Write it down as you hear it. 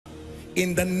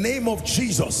in the name of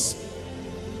Jesus.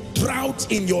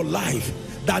 Drought in your life,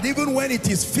 that even when it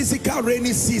is physical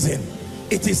rainy season,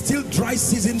 it is still dry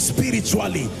season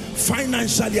spiritually,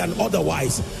 financially and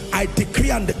otherwise. I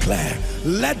decree and declare,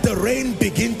 let the rain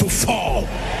begin to fall.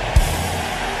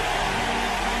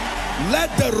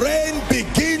 Let the rain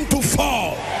begin to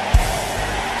fall.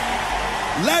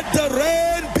 Let the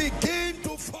rain begin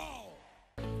to fall.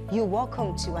 You're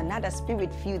welcome to another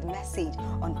spirit-filled message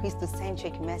on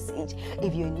Christocentric Message.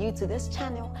 If you're new to this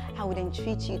channel, I would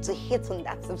entreat you to hit on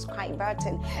that subscribe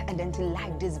button and then to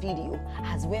like this video.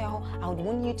 As well, I would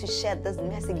want you to share this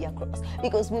message across,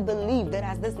 because we believe that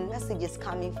as this message is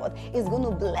coming forth, it's going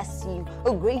to bless you.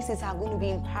 Graces are going to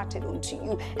be imparted unto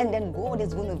you, and then God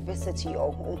is going to visit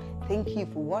your home. Thank you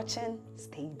for watching.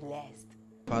 Stay blessed.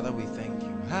 Father, we thank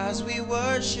you. As we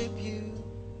worship you,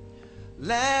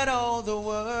 let all the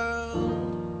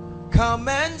world come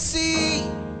and see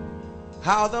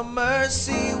how the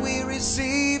mercy we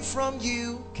receive from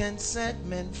you can set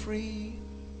men free.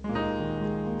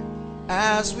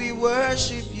 As we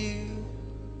worship you,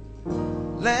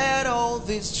 let all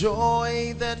this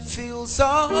joy that fills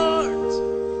our hearts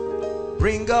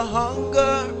bring a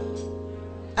hunger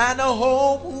and a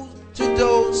hope to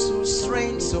those who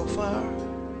strain so far.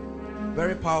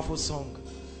 Very powerful song.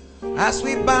 As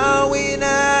we bow in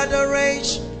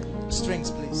adoration,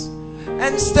 strings please,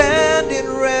 and stand in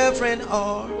reverent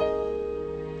awe,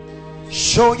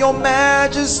 show your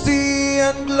majesty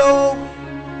and glory.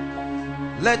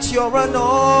 Let your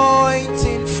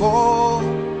anointing fall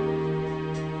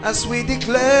as we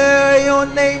declare your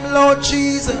name, Lord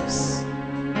Jesus,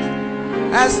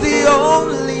 as the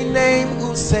only name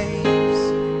who saves.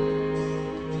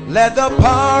 Let the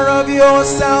power of your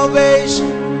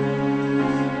salvation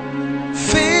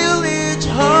fill each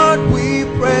heart, we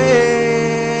pray.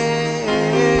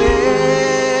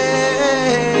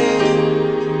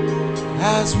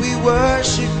 As we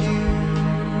worship you,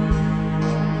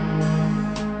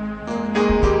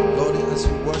 Lord, as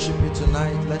we worship you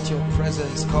tonight, let your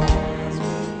presence come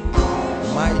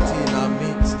mighty in our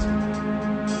midst.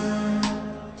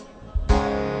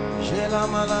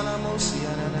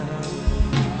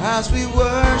 As we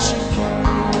worship you,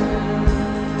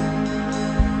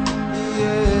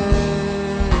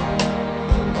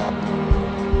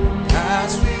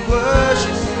 as we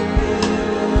worship you,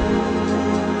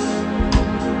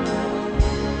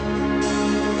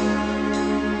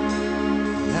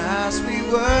 as we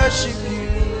worship you,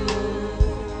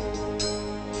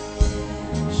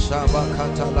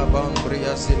 Shabakata labam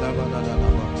bria silabana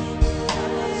labam.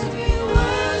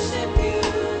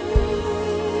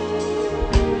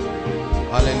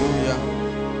 Hallelujah.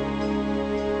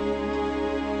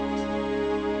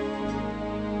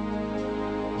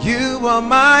 You are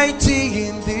mighty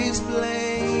in this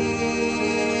place.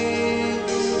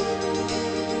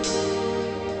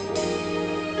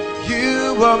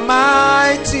 You are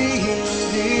mighty in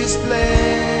this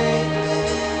place.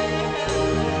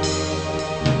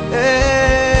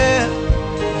 Yeah.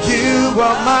 You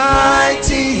are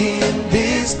mighty in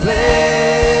this place.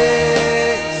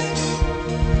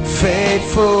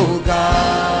 Faithful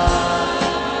God.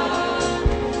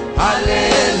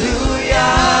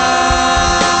 Hallelujah.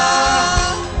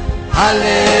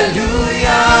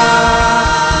 Hallelujah.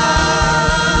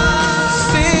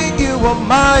 Sing, you are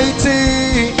mighty.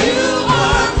 You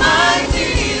are mighty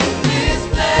in this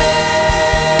place.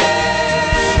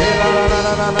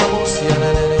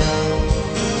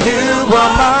 You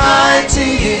are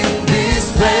mighty in this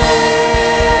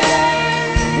place.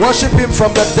 Worship him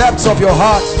from the depths of your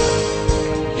heart.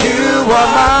 You are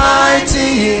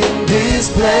mighty in this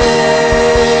place.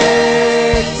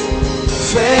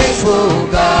 Faithful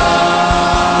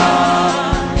God.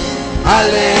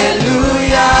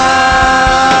 Hallelujah.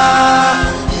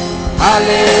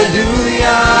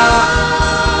 Hallelujah.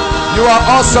 You are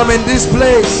awesome in this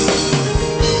place.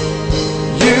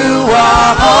 You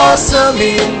are awesome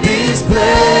in this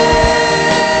place.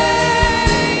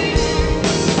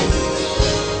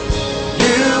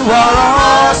 You are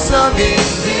awesome in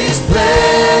this place.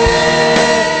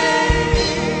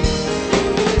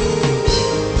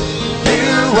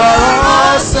 You are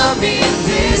awesome in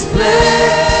this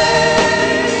place.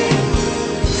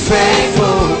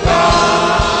 Faithful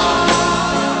God.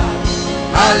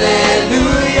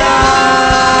 Hallelujah.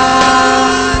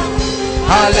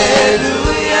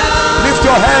 Hallelujah. Lift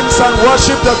your hands and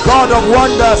worship the God of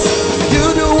wonders.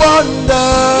 You do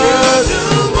wonders. You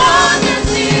do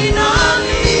wonders in our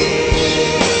midst.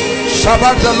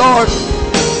 Shabbat the Lord.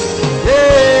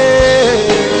 Yeah.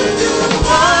 You do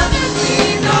wonders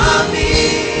in our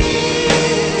midst.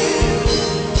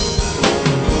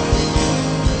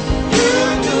 You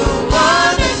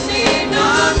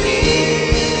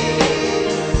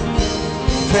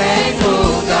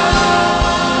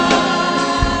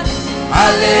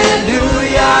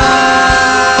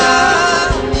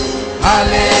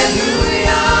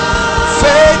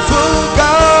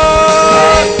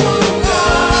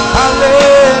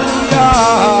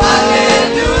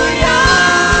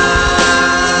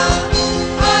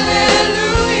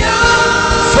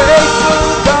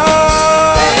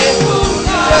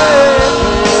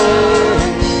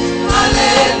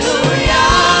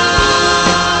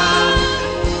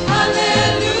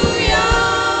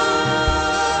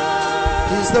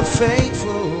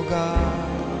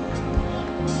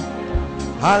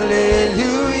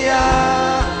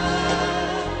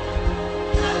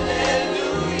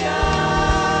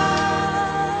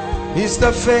He's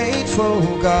the faithful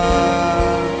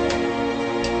God.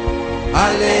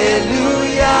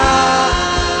 Hallelujah.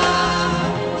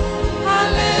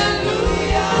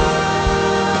 Hallelujah.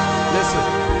 Listen,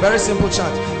 very simple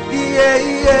chant. Yeah,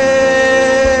 yeah,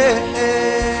 yeah,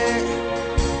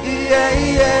 yeah, yeah,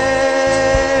 yeah,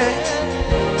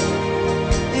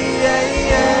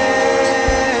 yeah,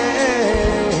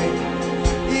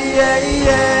 yeah, yeah.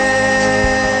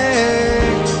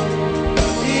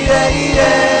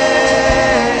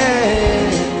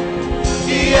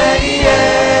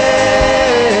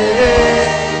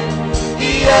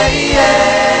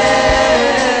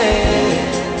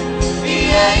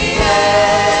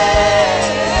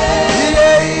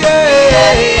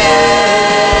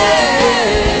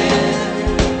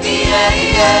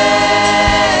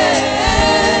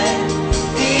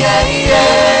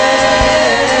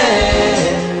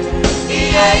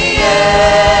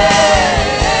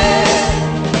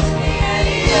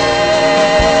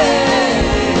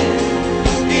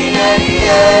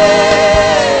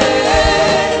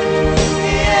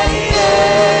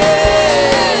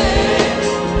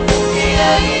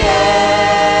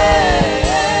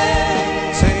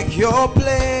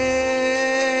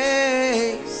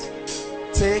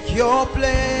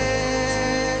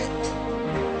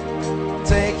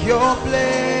 Take your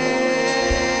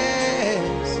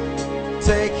place.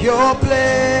 Take your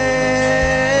place.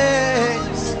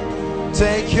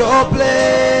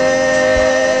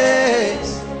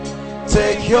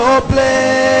 Take your place.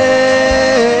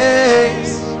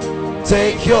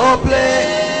 Take your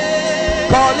place.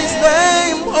 Call his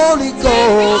name, Holy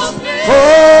Ghost.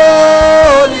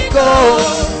 Holy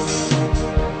Ghost.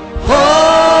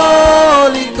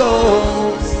 Holy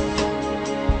Ghost.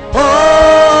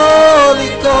 Holy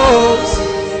Ghost.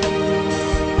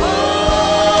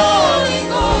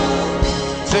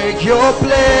 Take your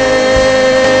place.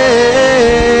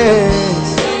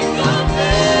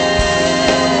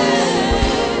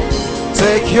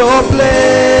 Take your place.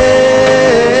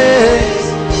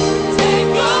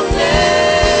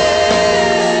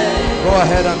 Go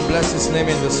ahead and bless his name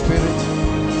in the spirit.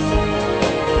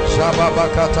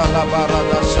 Shababakata la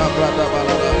barada shabrada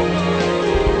balada.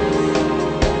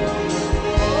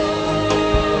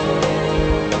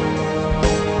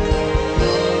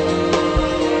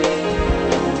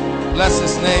 Bless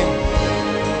his name.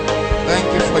 Thank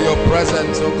you for your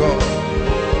presence, oh God.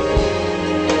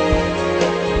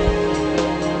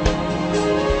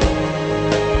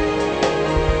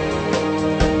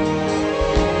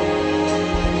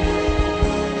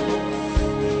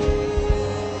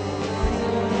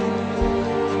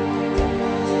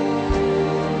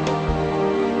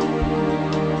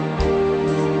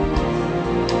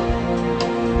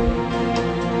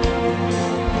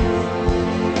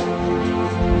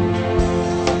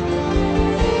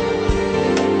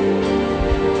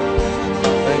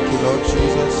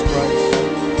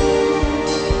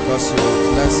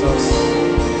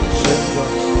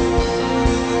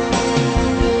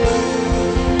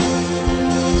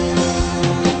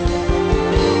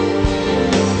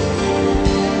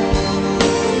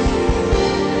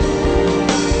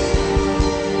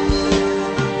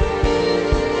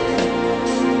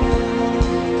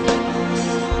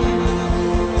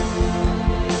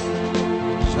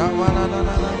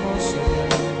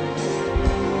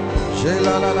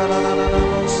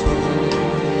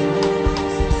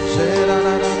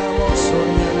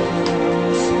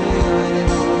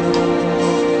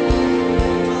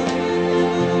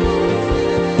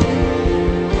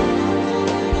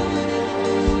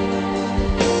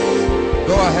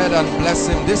 Bless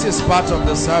him. This is part of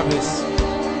the service.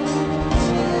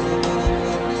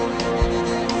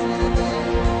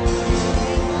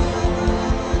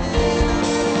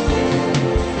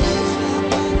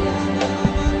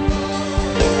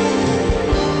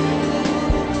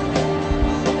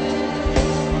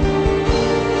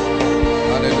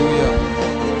 Hallelujah.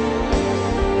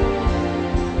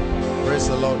 Praise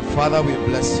the Lord. Father, we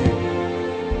bless you.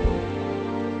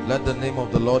 Let the name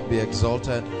of the Lord be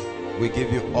exalted. We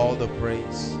give you all the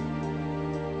praise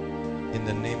in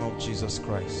the name of Jesus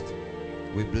Christ.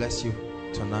 We bless you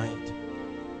tonight.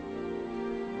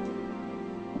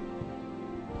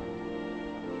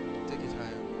 Take it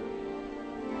higher.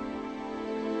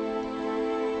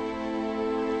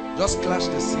 Just clash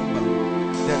the cymbal.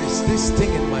 There is this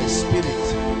thing in my spirit.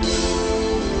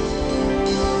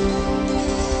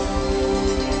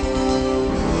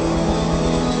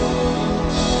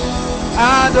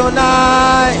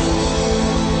 Adonai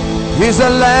is the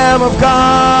Lamb of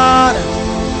God.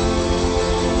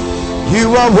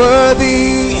 You are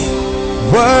worthy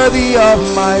worthy of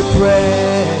my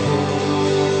praise.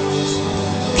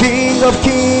 King of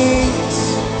kings,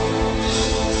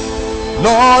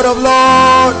 Lord of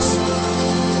lords,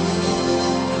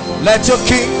 let your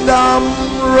kingdom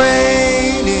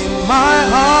reign in my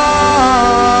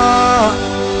heart.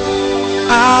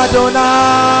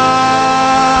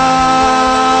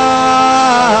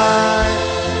 Adonai,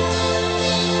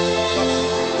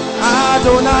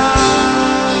 Adonai,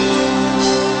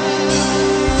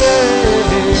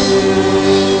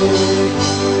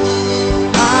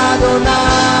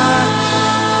 Adonai,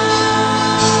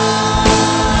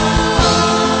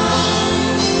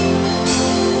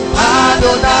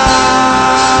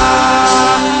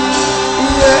 Adonai,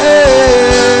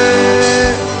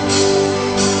 yeah.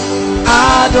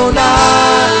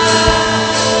 Adonai,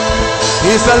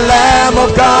 He's the Lamb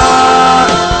of God.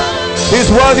 He's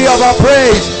worthy of our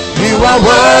praise. You are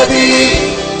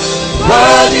worthy,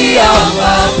 worthy of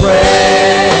our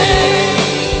praise.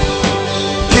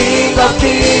 King of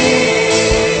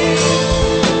kings,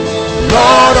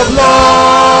 Lord of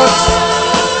lords,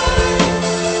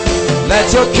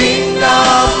 let your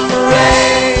kingdom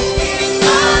reign in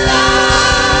my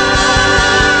life.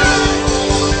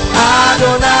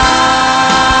 Adonai,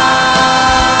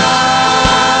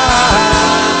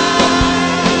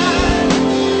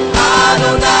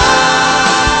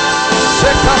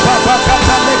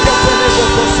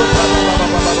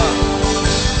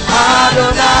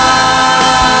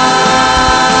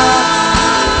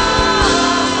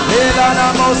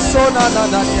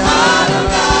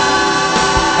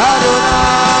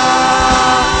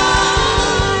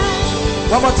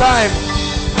 one more time.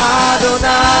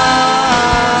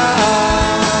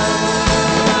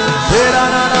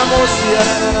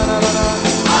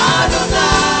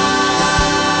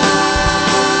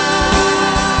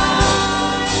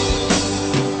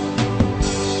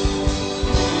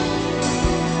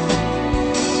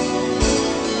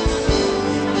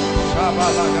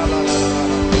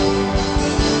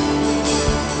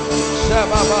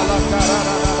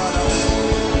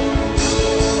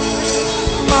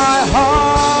 My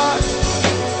heart,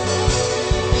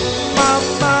 my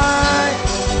mind,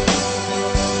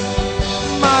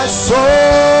 my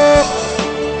soul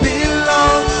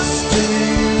belongs to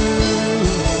you.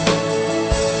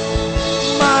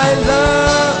 My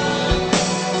love,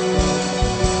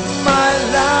 my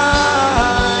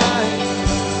life,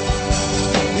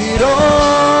 it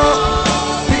all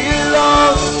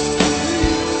belongs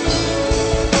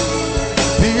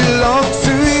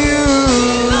to you.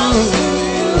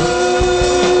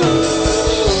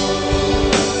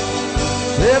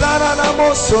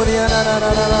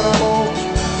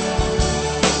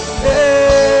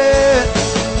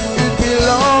 It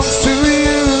belongs to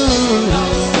you.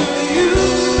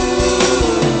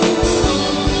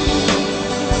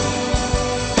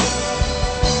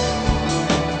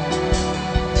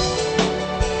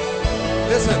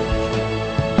 Listen,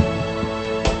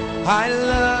 I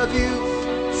love you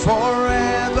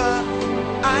forever.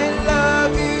 I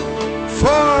love you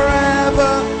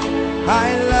forever. I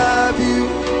love you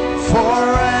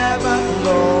forever,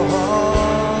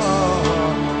 Lord.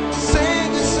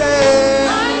 Sing and say, I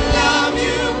love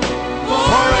you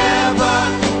forever.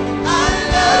 I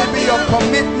love Let it be your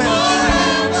commitment.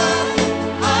 Forever.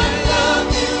 I love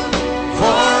you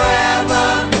forever,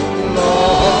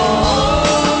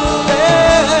 Lord.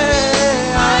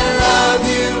 Hey, I love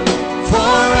you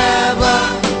forever.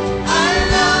 I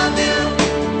love you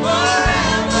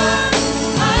forever.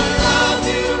 I love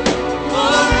you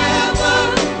forever,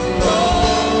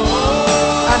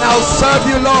 Lord. And I'll serve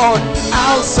you, Lord.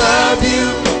 I'll serve you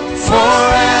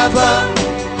forever.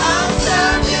 I'll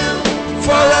serve you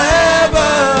forever.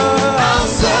 I'll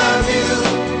serve you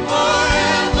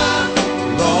forever,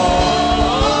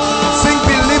 Lord. Sing,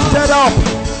 be lifted up.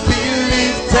 Be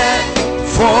lifted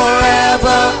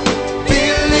forever. Be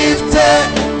lifted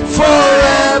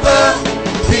forever.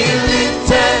 Be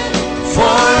lifted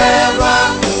forever,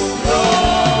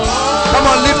 Lord. Come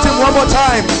on, lift him one more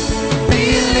time. Be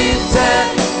lifted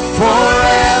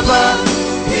forever.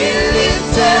 Be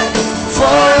lifted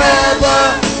forever.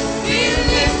 Be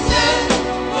lifted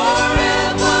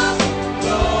forever,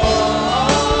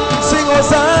 Lord. Sing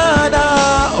Hosanna,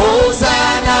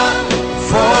 Hosanna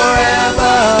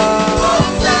forever.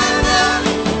 Hosanna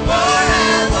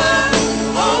forever.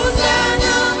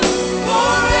 Hosanna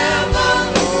forever,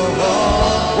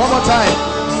 Lord. One more time.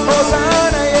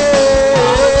 Hosanna, yeah.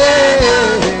 Hosanna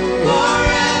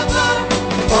forever.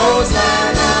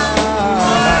 Hosanna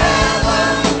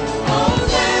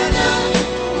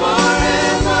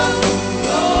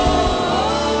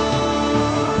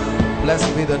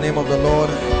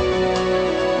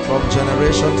From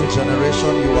generation to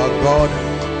generation, you are God,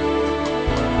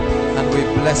 and we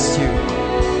bless you.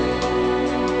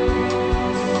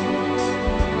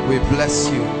 We bless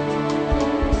you.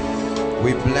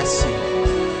 We bless you.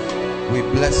 We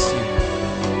bless you.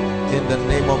 In the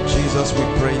name of Jesus, we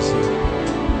praise you.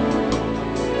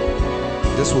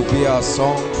 This will be our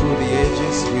song through the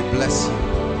ages. We bless you.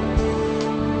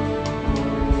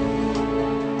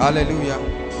 Hallelujah.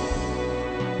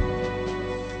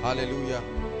 Hallelujah.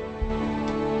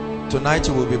 Tonight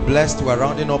you will be blessed. We are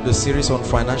rounding up the series on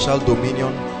financial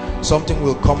dominion. Something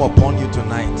will come upon you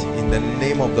tonight in the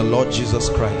name of the Lord Jesus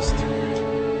Christ.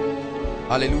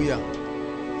 Hallelujah.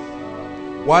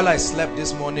 While I slept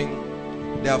this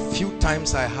morning, there are few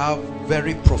times I have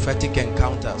very prophetic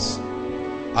encounters.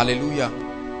 Hallelujah.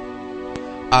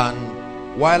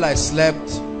 And while I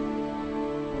slept,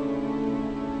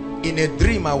 in a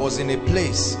dream I was in a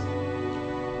place,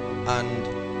 and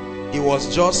it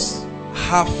was just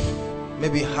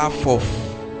maybe half of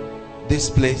this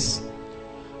place,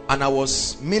 and I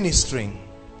was ministering.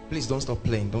 Please don't stop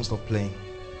playing, don't stop playing.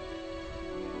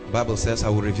 The Bible says I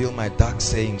will reveal my dark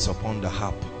sayings upon the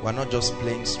harp. We're not just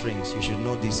playing strings. You should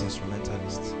know these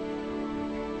instrumentalists.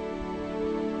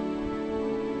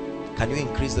 Can you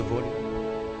increase the volume?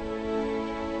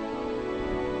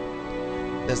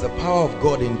 There's the power of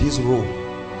God in this row.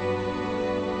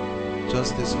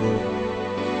 Just this row.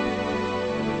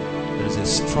 There is a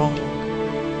strong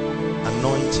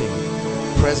anointing,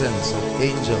 presence of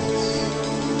angels,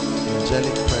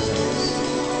 angelic presence,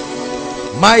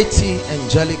 mighty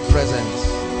angelic presence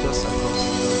just across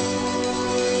the room.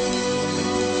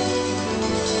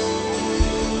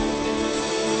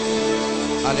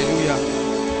 Hallelujah.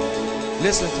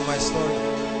 Listen to my story.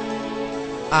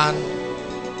 And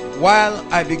while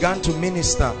I began to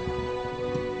minister,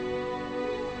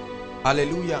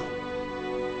 hallelujah,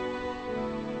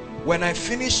 when I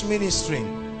finished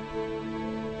ministering,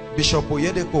 Bishop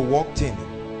Oyedepo walked in,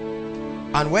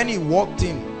 and when he walked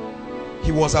in, he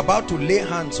was about to lay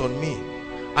hands on me,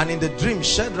 and in the dream,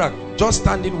 Shadrach, just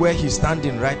standing where he's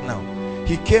standing right now,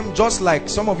 he came just like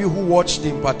some of you who watched the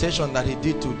impartation that he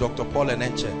did to Dr. Paul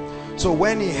Enenche. So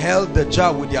when he held the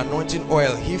jar with the anointing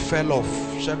oil, he fell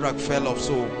off. Shadrach fell off.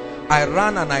 So I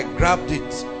ran and I grabbed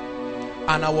it,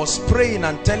 and I was praying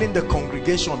and telling the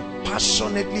congregation,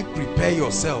 passionately prepare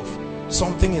yourself,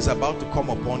 something is about to come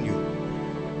upon you.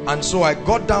 And so I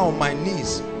got down on my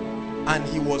knees, and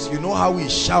he was, you know how he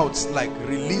shouts, like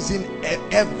releasing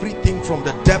everything from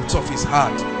the depths of his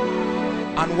heart.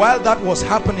 And while that was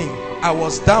happening, I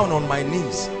was down on my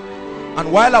knees,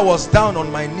 and while I was down on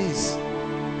my knees,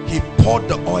 he poured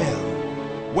the oil.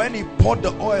 When he poured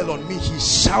the oil on me, he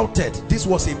shouted. This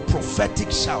was a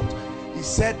prophetic shout. He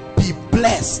said, be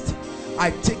blessed. I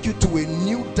take you to a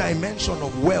new dimension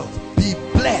of wealth. Be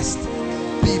blessed.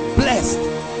 Be blessed.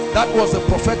 That was a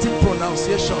prophetic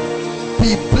pronunciation.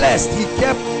 Be blessed. He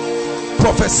kept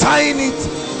prophesying it.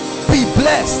 Be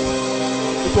blessed.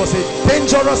 It was a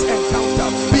dangerous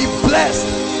encounter. Be blessed.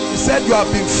 He said, you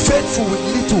have been faithful with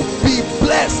little. Be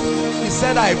blessed. He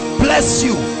said, I bless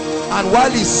you. And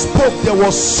while he spoke, there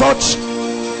was such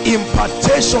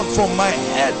impartation from my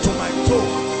head to my toe.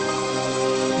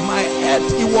 My head,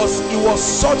 it was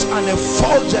such an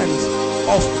effulgence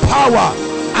of power.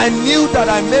 I knew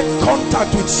that I made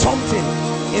contact with something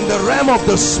in the realm of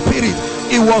the spirit.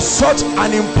 It was such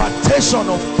an impartation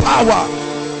of power.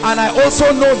 And I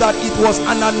also know that it was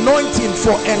an anointing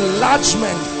for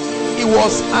enlargement. It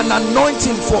was an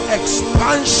anointing for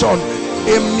expansion,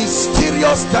 a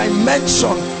mysterious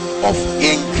dimension of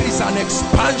increase and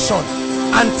expansion.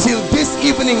 Until this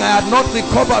evening, I had not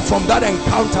recovered from that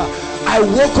encounter. I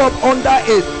woke up under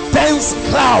a dense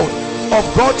cloud of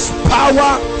God's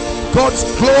power, God's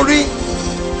glory.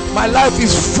 My life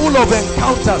is full of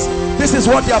encounters. This is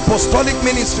what the apostolic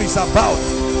ministry is about.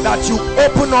 That you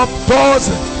open up doors,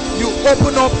 you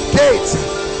open up gates.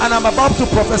 And I'm about to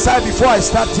prophesy before I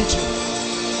start teaching.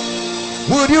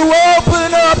 Would you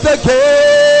open up the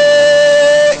gates?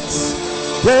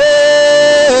 Gates.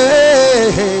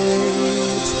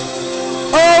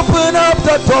 Open up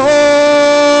the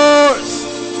doors.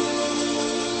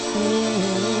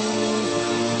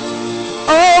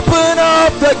 Open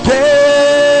up the gates.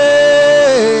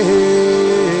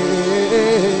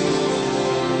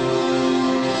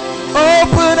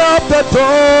 Open up the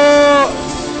doors.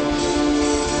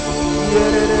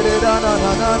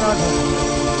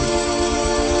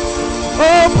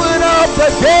 Open up the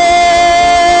gates.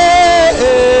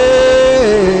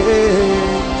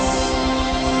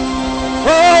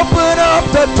 Open up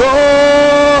the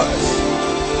doors.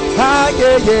 Ah,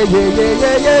 yeah, yeah, yeah, yeah,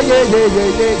 yeah, yeah, yeah, yeah,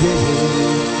 yeah, yeah, yeah.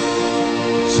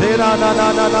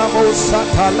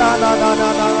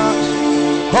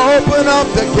 Open up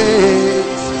the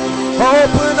gates.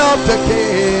 Open up the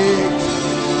gates.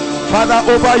 Father,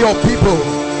 over your people.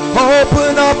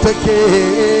 Open up the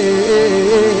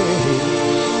gates.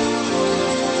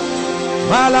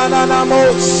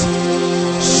 Malananamos.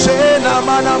 Shena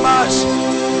manamash.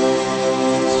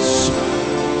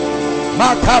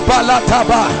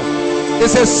 Makabalataba.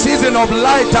 It's a season of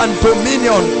light and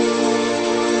dominion.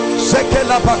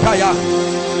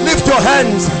 Lift your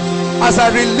hands as I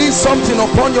release something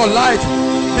upon your life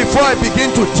before I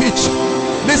begin to teach.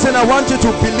 Listen, I want you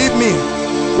to believe me.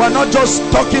 We're not just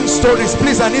talking stories.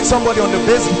 Please, I need somebody on the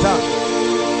bass guitar.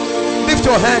 Lift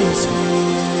your hands.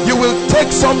 You will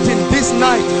take something this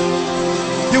night.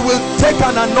 You will take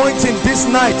an anointing this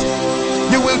night.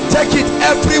 You will take it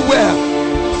everywhere.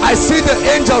 I see the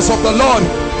angels of the Lord.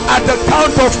 At the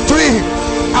count of 3,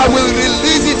 I will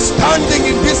release it standing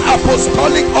in this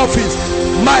apostolic office.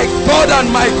 My God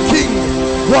and my King,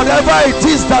 whatever it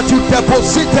is that you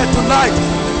deposited tonight,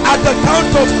 at the count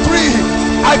of 3,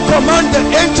 I command the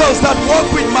angels that work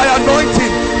with my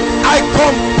anointing. I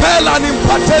compel an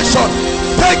impartation.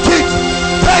 Take it,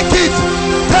 take it,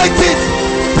 take it,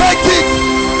 take it,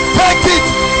 take it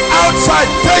outside,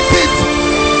 take it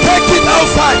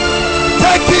outside,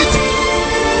 take it.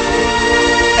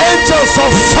 Angels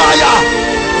of fire,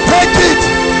 take it.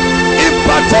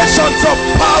 Impartations of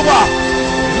power,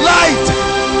 light.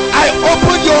 I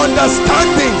open your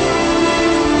understanding.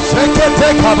 Shake it,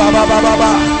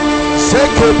 baba,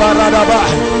 shake it, baradaba,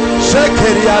 shake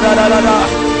it, yadadada,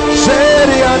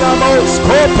 shake it, anamos,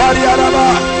 kopariadaba,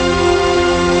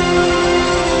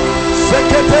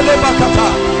 shake it, telebakata.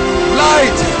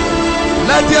 Light,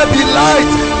 let there be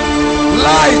light,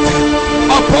 light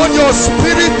upon your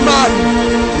spirit man,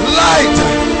 light,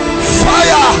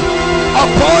 fire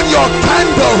upon your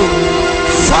candle,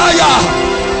 fire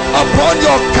upon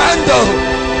your candle,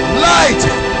 light.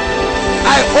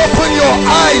 I open your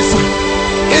eyes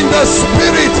in the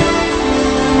spirit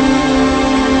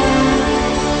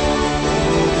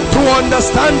to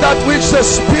understand that which the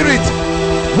spirit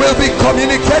will be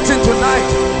communicating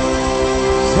tonight.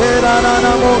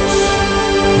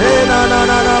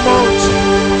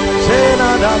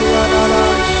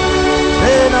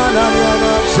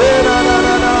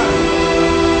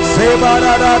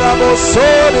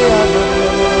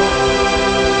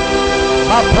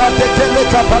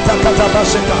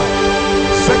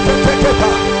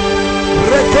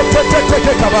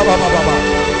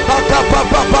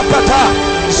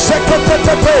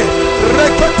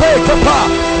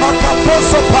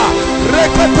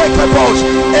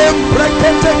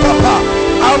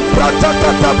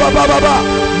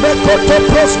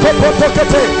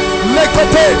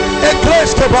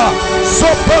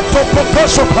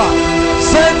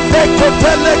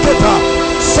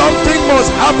 Something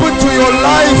must happen to your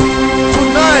life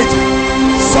tonight.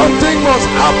 Something must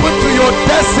happen to your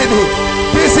destiny.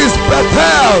 This is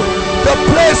Bethel, the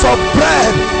place of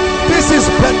bread. This is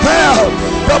Bethel,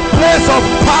 the place of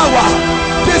power.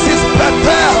 This is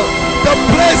Bethel, the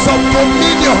place of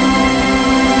dominion.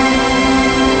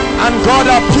 And God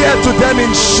appeared to them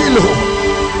in Shiloh.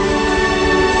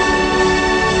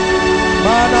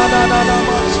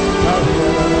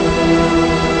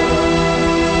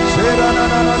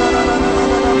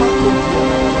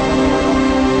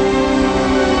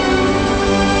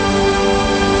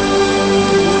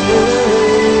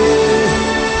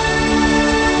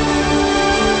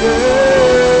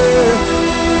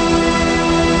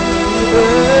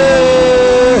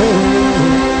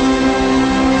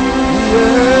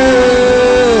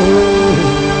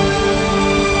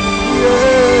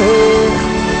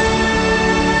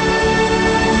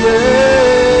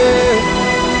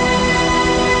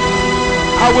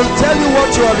 I will tell you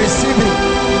what you are receiving.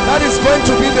 That is going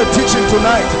to be the teaching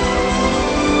tonight.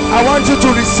 I want you to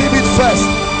receive it first.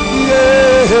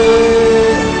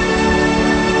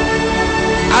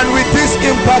 And with this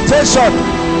impartation,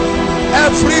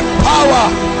 every power,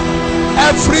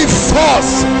 every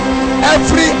force,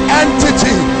 every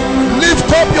entity, lift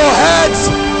up your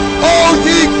heads, all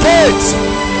ye gates.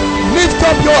 Lift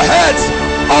up your heads.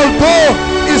 Although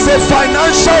it's a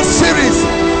financial series,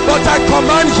 but I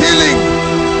command healing,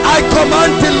 I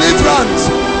command deliverance,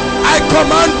 I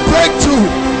command breakthrough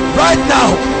right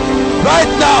now,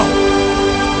 right now.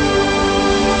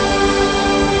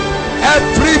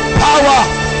 Every power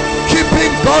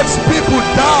keeping God's people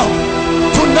down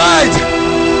tonight,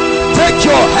 take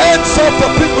your hands off the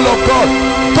people of God.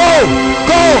 Go,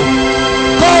 go,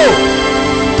 go,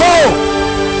 go.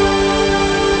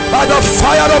 By the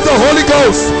fire of the Holy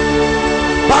Ghost,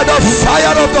 by the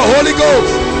fire of the Holy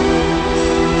Ghost.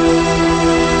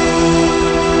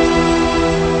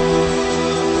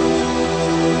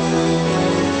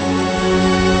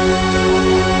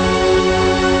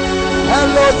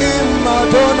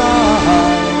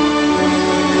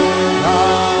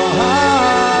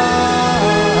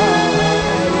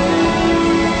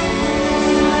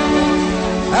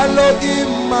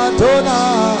 Madonna.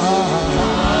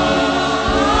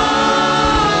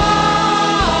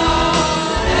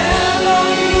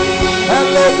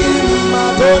 Elohim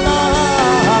Madonna.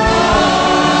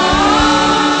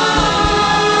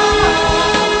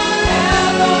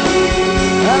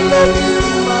 Elohim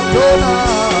Madonna.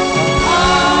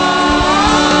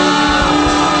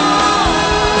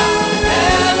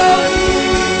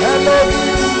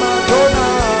 Elohim Madonna.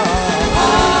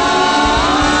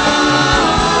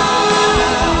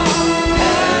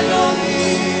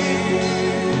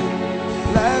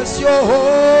 Bless your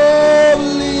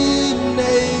holy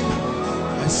name.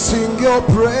 I sing your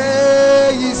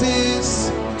praises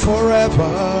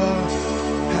forever,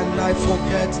 and I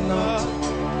forget not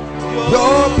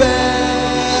your benefit.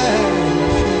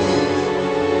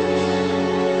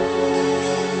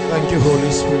 Thank you,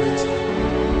 Holy Spirit.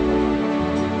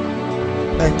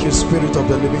 Thank you, Spirit of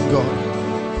the living God.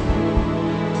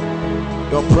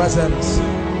 Your presence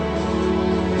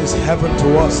is heaven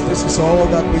to us. This is all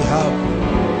that we have.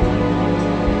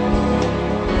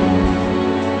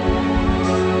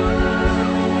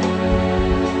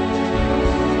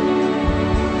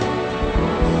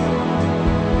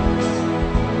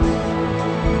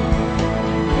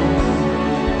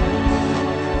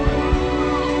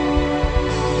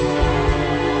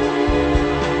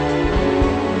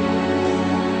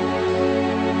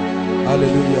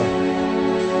 Hallelujah.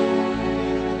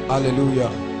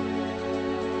 Hallelujah.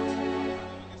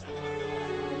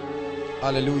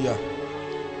 Hallelujah.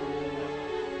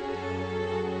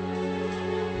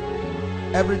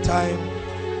 Every time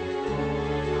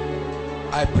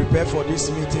I prepare for this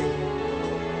meeting,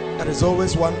 there is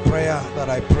always one prayer that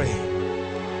I pray.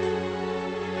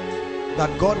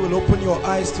 That God will open your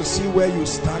eyes to see where you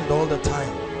stand all the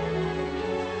time.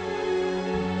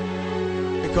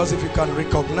 Because if you can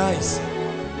recognize,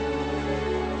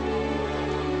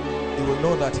 you will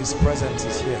know that his presence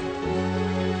is here.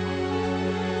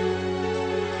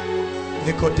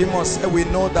 Nicodemus said, we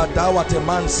know that thou art a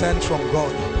man sent from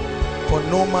God, for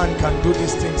no man can do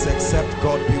these things except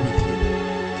God be with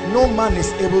you. No man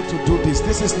is able to do this.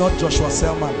 This is not Joshua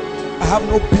Selman. I have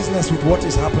no business with what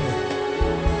is happening.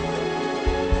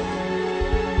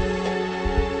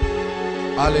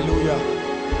 Hallelujah.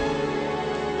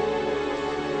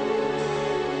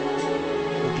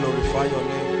 Glorify your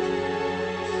name.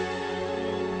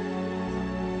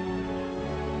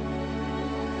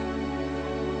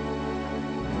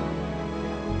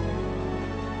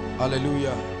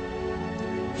 Hallelujah.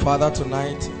 Father,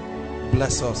 tonight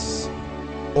bless us.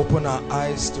 Open our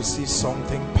eyes to see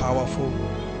something powerful,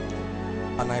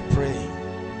 and I pray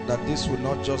that this will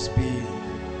not just be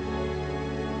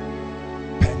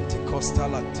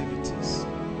Pentecostal activities,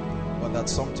 but that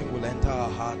something will enter our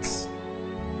hearts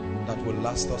that will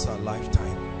last us a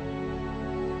lifetime,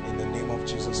 in the name of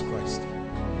Jesus Christ.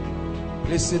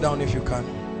 Please sit down if you can.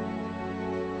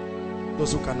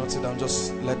 Those who cannot sit down,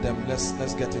 just let them.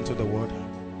 Let's get into the word.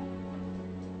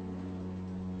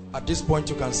 At this point,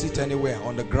 you can sit anywhere,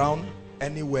 on the ground,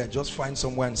 anywhere. Just find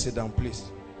somewhere and sit down, please.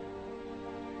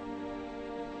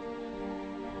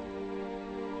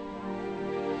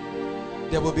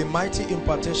 There will be mighty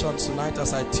impartations tonight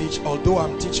as I teach. Although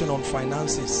I'm teaching on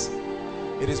finances,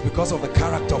 it is because of the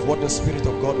character of what the Spirit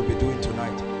of God will be doing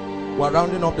tonight. We're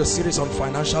rounding up the series on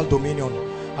financial dominion,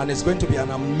 and it's going to be an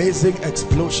amazing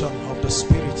explosion of the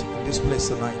Spirit in this place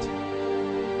tonight.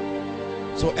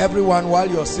 So everyone, while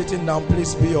you're sitting down,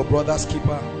 please be your brother's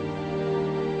keeper.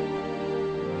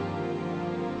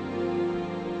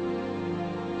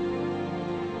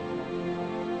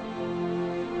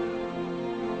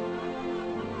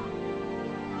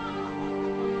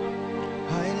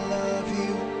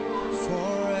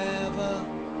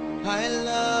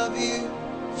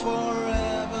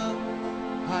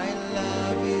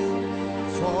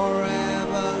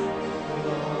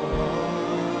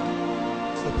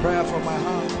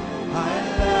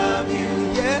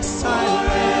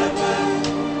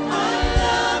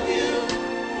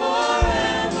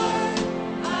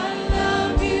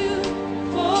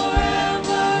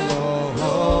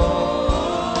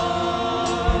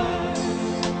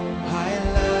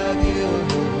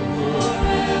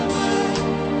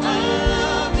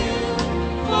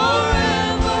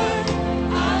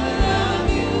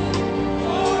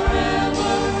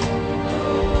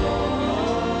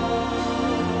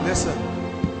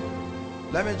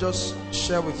 Just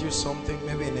share with you something,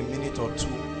 maybe in a minute or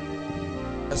two,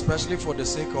 especially for the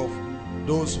sake of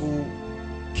those who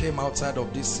came outside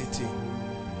of this city.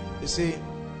 You see,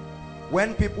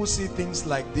 when people see things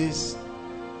like this,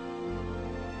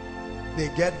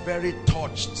 they get very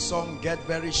touched. Some get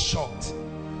very shocked,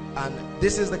 and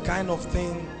this is the kind of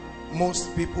thing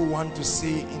most people want to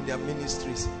see in their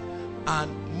ministries. And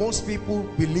most people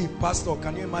believe, Pastor,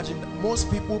 can you imagine that? Most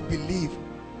people believe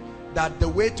that the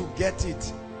way to get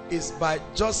it is by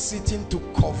just sitting to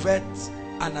covet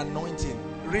an anointing.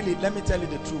 Really, let me tell you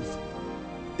the truth.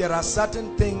 There are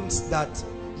certain things that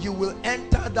you will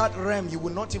enter that realm, you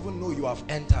will not even know you have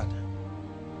entered.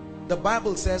 The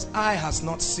Bible says, eye has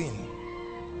not seen,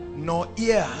 nor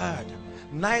ear heard,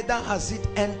 neither has it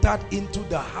entered into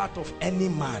the heart of any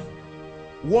man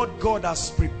what God has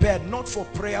prepared, not for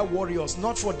prayer warriors,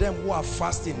 not for them who are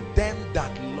fasting, them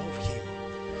that love him.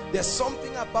 There's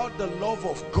something about the love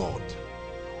of God.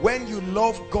 When you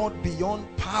love God beyond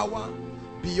power,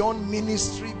 beyond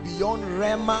ministry, beyond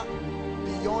rhema,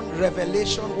 beyond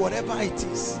revelation, whatever it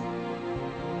is,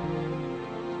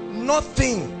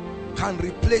 nothing can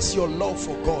replace your love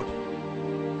for God.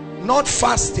 Not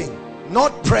fasting,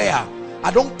 not prayer.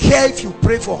 I don't care if you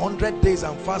pray for 100 days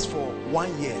and fast for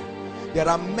 1 year. There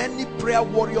are many prayer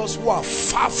warriors who are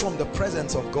far from the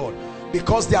presence of God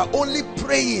because they are only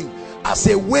praying as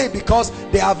a way, because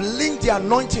they have linked the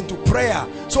anointing to prayer.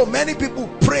 So many people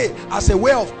pray as a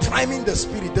way of priming the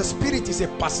spirit. The spirit is a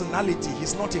personality.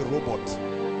 He's not a robot.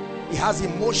 He has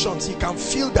emotions. He can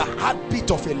feel the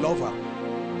heartbeat of a lover.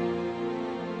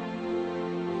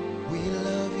 We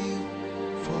love you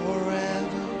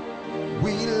forever.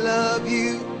 We love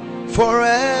you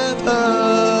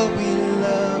forever. We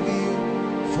love you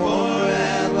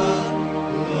forever,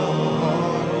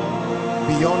 Lord.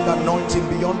 Beyond anointing,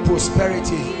 beyond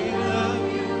prosperity, we love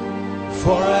you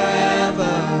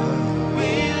forever.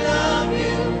 We love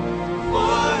you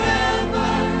forever.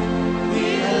 We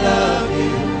love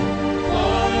you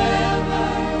forever,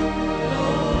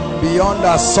 Lord. Beyond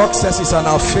our successes and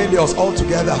our failures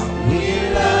altogether, we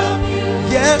love you.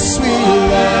 Yes, we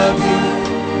love you.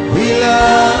 We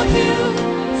love you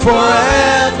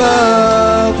forever.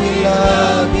 We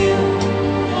love you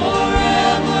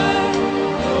forever,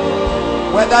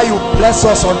 Lord. Whether you bless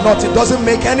us or not, it doesn't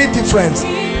make any difference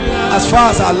as far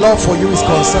as our love for you is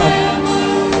concerned.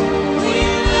 We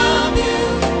love you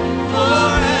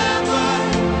forever.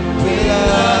 We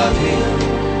love you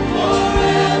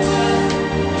forever,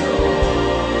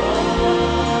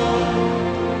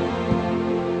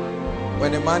 Lord.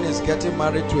 When a man is getting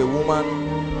married to a woman,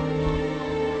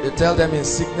 they tell them in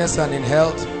sickness and in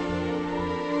health,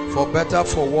 for better,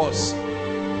 for worse.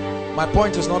 My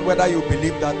point is not whether you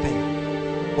believe that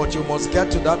thing, but you must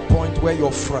get to that point where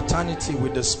your fraternity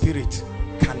with the Spirit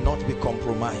cannot be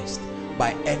compromised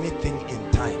by anything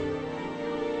in time.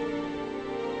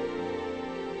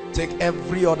 Take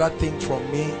every other thing from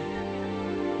me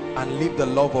and leave the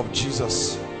love of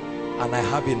Jesus, and I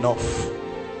have enough.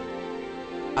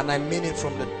 And I mean it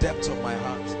from the depths of my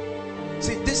heart.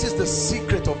 See, this is the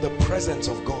secret of the presence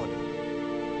of God.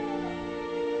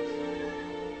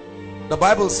 The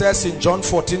Bible says in John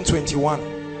 14:21,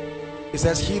 it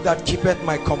says, he that keepeth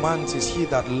my commands is he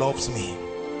that loves me.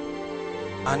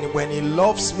 And when he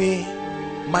loves me,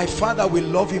 my Father will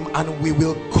love him, and we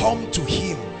will come to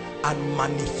him and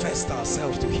manifest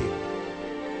ourselves to him.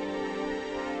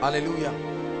 Hallelujah.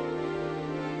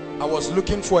 I was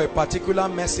looking for a particular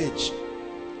message.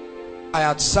 I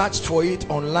had searched for it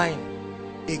online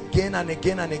again and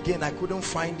again and again. I couldn't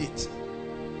find it.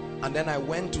 And then I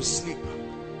went to sleep,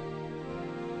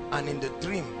 and in the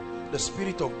dream the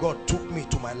Spirit of God took me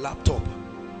to my laptop,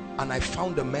 and I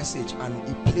found the message, and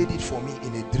he played it for me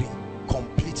in a dream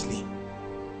completely.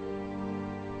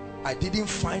 I didn't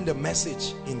find the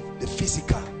message in the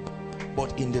physical,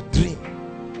 but in the dream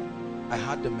I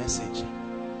had the message.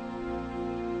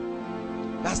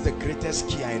 That's the greatest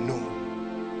key I know.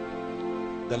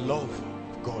 The love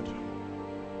of God.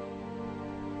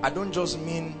 I don't just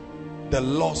mean the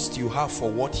lust you have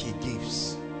for what he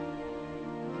gives.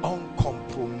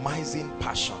 Uncompromising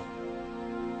passion.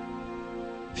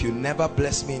 If you never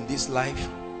bless me in this life,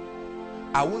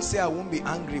 I won't say I won't be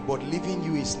angry, but leaving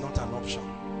you is not an option.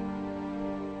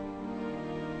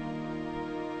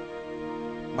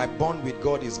 My bond with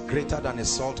God is greater than a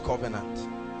salt covenant.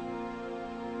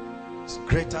 It's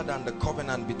greater than the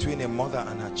covenant between a mother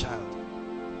and her child.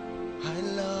 I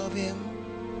love him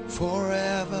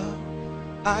forever.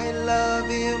 I love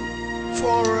him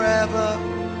forever.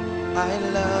 I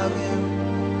love him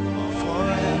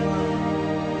forever.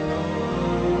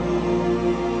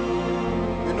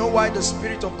 You know why the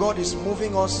Spirit of God is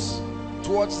moving us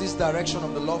towards this direction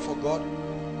of the love for God?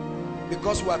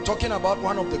 Because we are talking about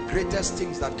one of the greatest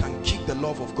things that can kick the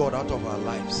love of God out of our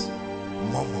lives.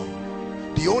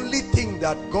 Mammon. The only thing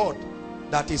that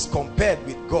is compared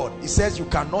with God, he says you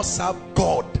cannot serve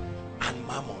God and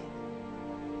mammon.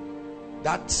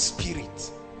 That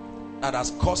spirit that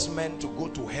has caused men to go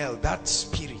to hell, that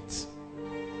spirit.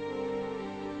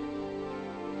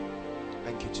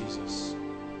 Thank you, Jesus.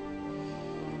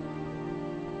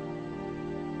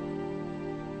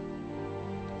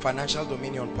 Financial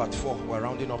dominion, part 4. We're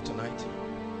rounding up tonight.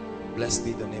 Blessed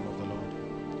be the name of the Lord.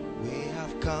 We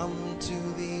have come to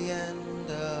the end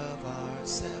of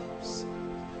ourselves.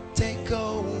 Take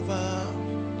over,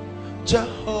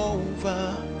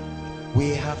 Jehovah.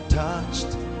 We have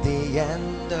touched the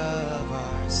end of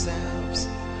ourselves.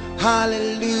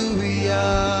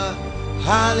 Hallelujah,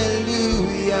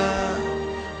 hallelujah.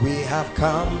 We have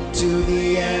come to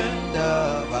the end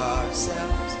of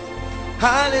ourselves.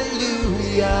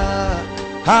 Hallelujah,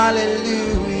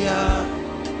 hallelujah.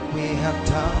 We have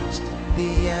touched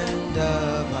the end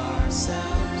of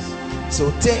ourselves.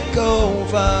 So take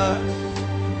over,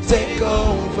 take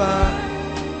over.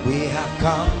 We have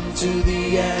come to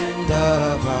the end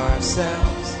of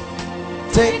ourselves.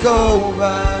 Take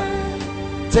over,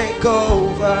 take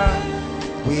over.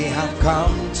 We have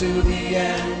come to the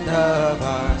end of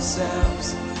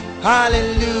ourselves.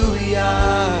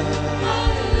 Hallelujah,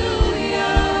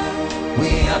 hallelujah. We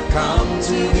have come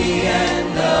to the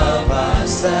end of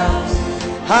ourselves.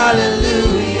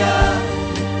 Hallelujah,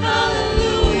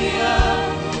 hallelujah.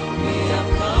 We have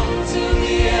come to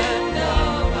the end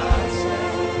of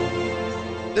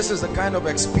ourselves. This is the kind of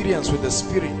experience with the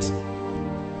Spirit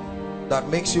that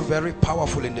makes you very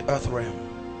powerful in the earth realm.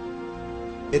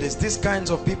 It is these kinds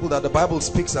of people that the Bible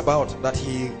speaks about, that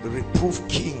he reproved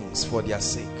kings for their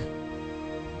sake.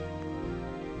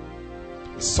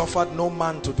 He suffered no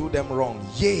man to do them wrong.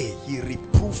 Yea, he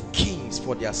reproved kings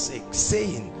for their sake,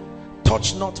 saying,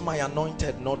 touch not my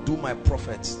anointed, nor do my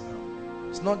prophets.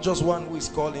 It's not just one who is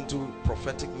called into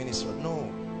prophetic ministry. No,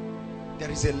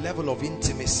 there is a level of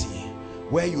intimacy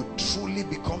where you truly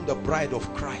become the bride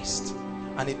of Christ,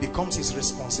 and it becomes his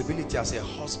responsibility as a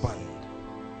husband.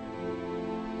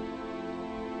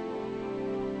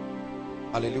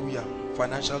 Hallelujah.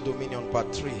 Financial dominion,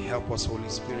 part 3. Help us, Holy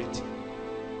Spirit.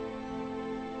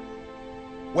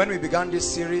 When we began this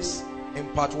series in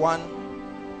part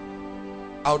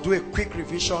 1, I'll do a quick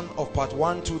revision of part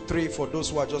 1, 2, 3 for those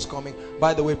who are just coming.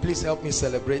 By the way, please help me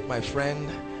celebrate my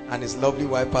friend and his lovely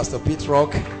wife, Pastor Pete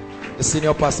Rock, the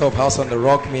senior pastor of House on the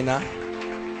Rock, Mina.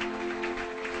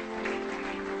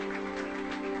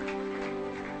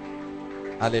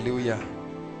 Hallelujah.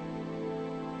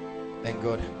 Thank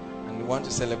God. And we want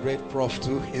to celebrate Prof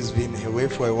too. He's been away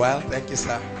for a while. Thank you,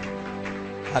 sir.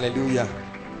 Hallelujah.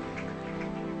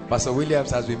 Pastor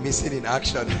Williams has been missing in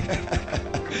action.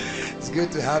 It's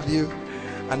good to have you.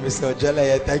 And Mr. Ojela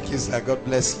here. Thank you, sir. God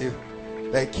bless you.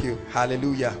 Thank you.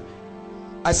 Hallelujah.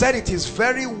 I said it is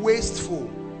very wasteful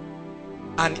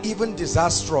and even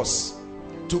disastrous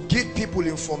to give people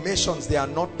informations they are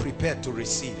not prepared to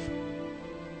receive.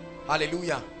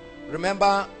 Hallelujah.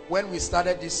 Remember when we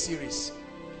started this series,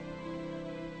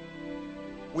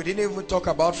 we didn't even talk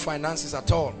about finances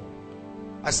at all.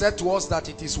 I said to us that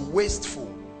it is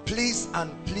wasteful. Please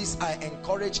and please, I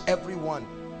encourage everyone,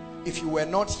 if you were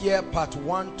not here, part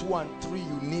 1, 2 and 3,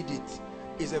 you need it.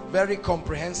 It's a very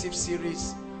comprehensive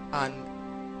series and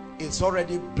it's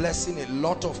already blessing a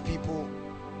lot of people,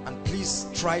 and please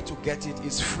try to get it.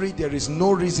 It's free. There is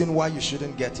no reason why you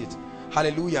shouldn't get it.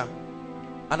 Hallelujah.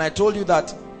 And I told you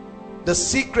that the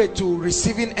secret to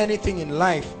receiving anything in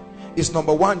life is,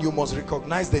 number 1, you must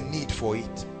recognize the need for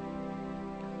it.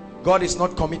 God is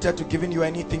not committed to giving you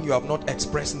anything you have not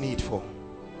expressed need for.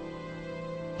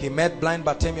 He met blind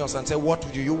Bartimaeus and said,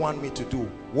 what do you want me to do?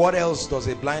 What else does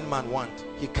a blind man want?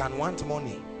 He can want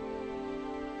money.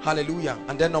 Hallelujah.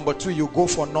 And then number 2, you go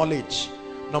for knowledge.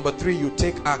 Number 3, you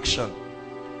take action.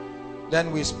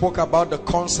 Then we spoke about the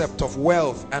concept of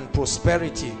wealth and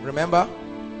prosperity. Remember?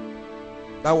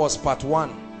 That was part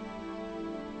 1.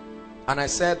 And I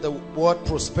said the word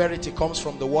prosperity comes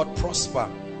from the word prosper,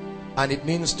 and it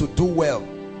means to do well.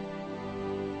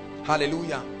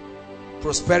 Hallelujah.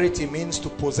 Prosperity means to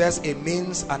possess a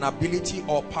means, an ability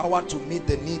or power to meet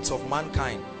the needs of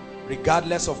mankind,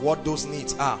 regardless of what those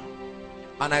needs are.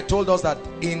 And I told us that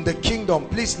in the kingdom,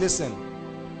 please listen,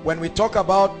 when we talk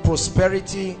about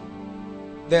prosperity,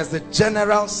 there's the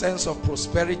general sense of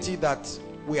prosperity that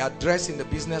we address in the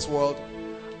business world,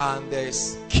 and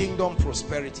there's kingdom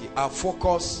prosperity. Our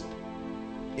focus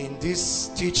in this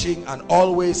teaching and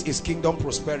always is kingdom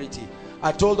prosperity.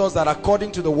 I told us that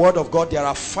according to the word of God, there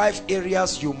are 5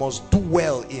 areas you must do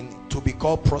well in to be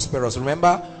called prosperous.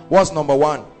 Remember, what's number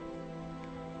 1?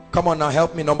 Come on now,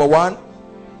 help me. Number 1,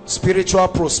 spiritual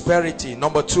prosperity.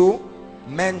 Number 2,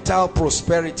 mental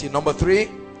prosperity. Number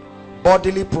 3,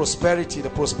 bodily prosperity, the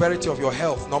prosperity of your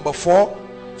health. Number 4,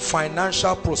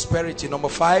 financial prosperity. Number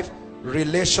 5,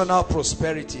 relational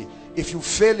prosperity. If you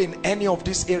fail in any of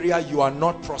this area, you are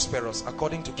not prosperous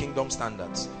according to kingdom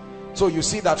standards. So you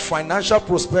see that financial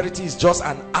prosperity is just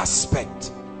an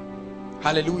aspect,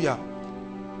 hallelujah,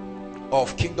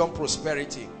 of kingdom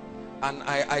prosperity. And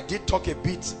I did talk a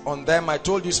bit on them. I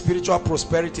told you spiritual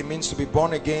prosperity means to be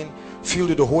born again, filled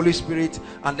with the Holy Spirit,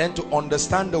 and then to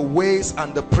understand the ways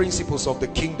and the principles of the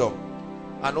kingdom,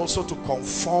 and also to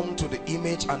conform to the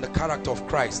image and the character of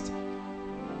Christ.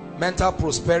 Mental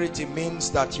prosperity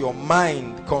means that your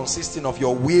mind, consisting of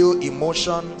your will,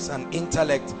 emotions, and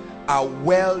intellect, are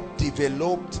well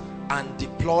developed and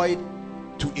deployed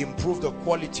to improve the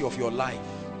quality of your life.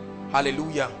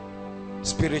 Hallelujah.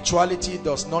 Spirituality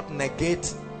does not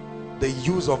negate the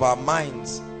use of our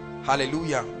minds.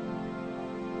 Hallelujah.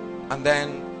 And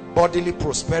then bodily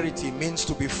prosperity means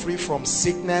to be free from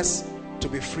sickness, to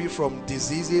be free from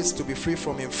diseases, to be free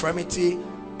from infirmity,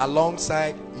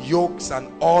 alongside yokes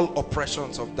and all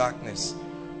oppressions of darkness.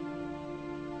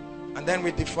 And then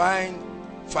we define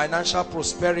financial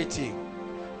prosperity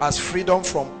as freedom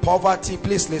from poverty.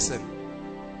 Please listen.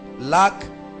 Lack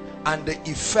and the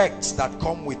effects that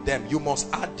come with them. You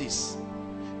must add this.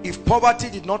 If poverty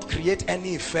did not create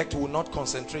any effect, we will not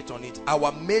concentrate on it.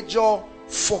 Our major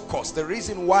focus, the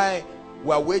reason why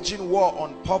we are waging war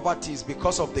on poverty, is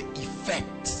because of the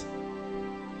effect.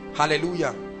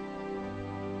 Hallelujah.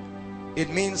 It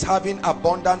means having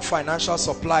abundant financial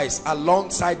supplies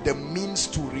alongside the means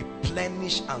to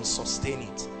replenish and sustain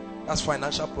it. That's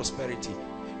financial prosperity.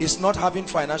 It's not having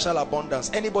financial abundance.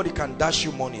 Anybody can dash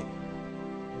you money,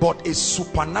 but a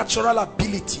supernatural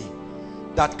ability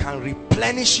that can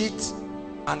replenish it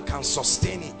and can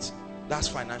sustain it. That's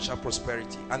financial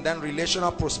prosperity. And then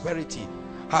relational prosperity,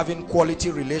 having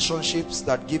quality relationships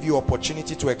that give you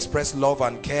opportunity to express love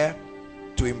and care,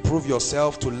 to improve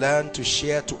yourself, to learn, to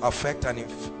share, to affect and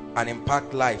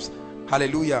impact lives.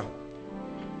 Hallelujah.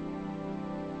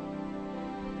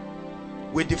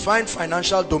 We define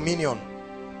financial dominion,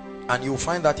 and you'll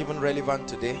find that even relevant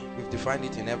today. We've defined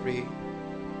it in every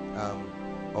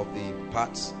of the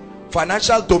parts.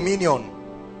 Financial dominion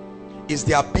is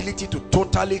the ability to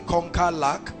totally conquer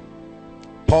lack,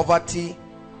 poverty,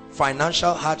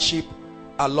 financial hardship,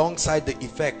 alongside the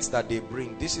effects that they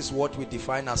bring. This is what we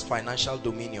define as financial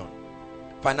dominion.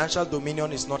 Financial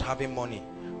dominion is not having money.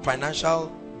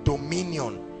 Financial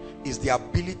dominion is the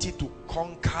ability to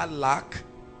conquer lack,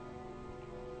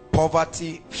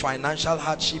 poverty, financial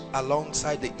hardship,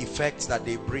 alongside the effects that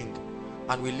they bring.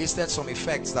 And we listed some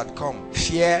effects that come: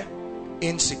 fear,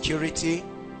 insecurity,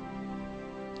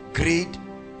 greed,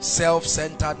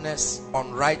 self-centeredness,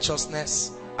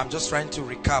 unrighteousness. I'm just trying to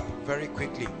recap very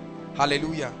quickly.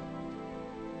 Hallelujah.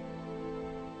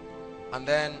 And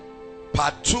then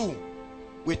part 2,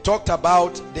 we talked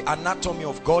about the anatomy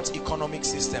of God's economic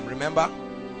system. Remember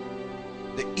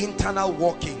the internal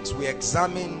workings. We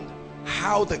examined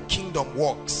how the kingdom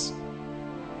works,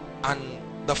 and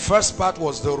the first part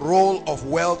was the role of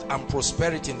wealth and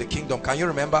prosperity in the kingdom. Can you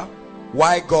remember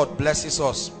why God blesses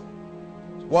us?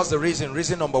 What's the reason?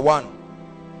 Reason number 1,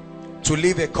 to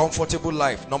live a comfortable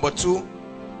life. Number 2,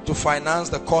 to finance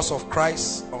the cause of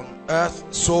Christ on earth,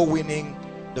 soul winning,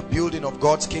 the building of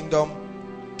God's kingdom,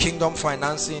 kingdom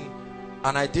financing.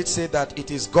 And I did say that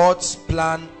it is God's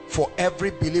plan for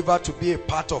every believer to be a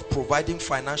part of providing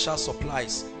financial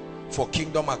supplies for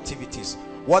kingdom activities.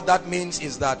 What that means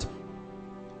is that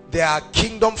there are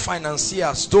kingdom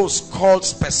financiers, those called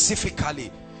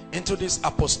specifically into this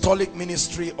apostolic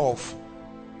ministry of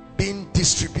being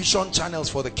distribution channels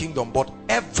for the kingdom, but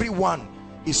everyone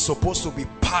is supposed to be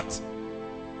part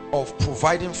of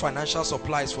providing financial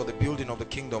supplies for the building of the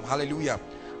kingdom. Hallelujah.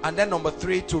 And then number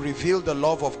 3, to reveal the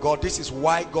love of God. This is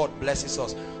why God blesses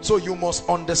us. So you must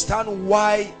understand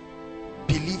why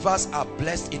believers are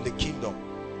blessed in the kingdom.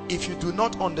 If you do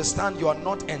not understand, you are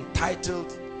not entitled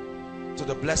to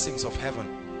the blessings of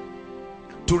heaven.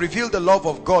 To reveal the love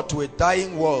of God to a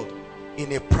dying world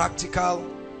in a practical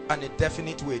and a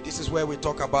definite way. This is where we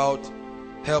talk about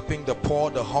helping the poor,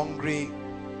 the hungry,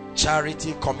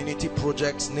 charity, community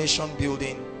projects, nation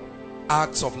building,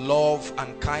 acts of love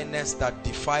and kindness that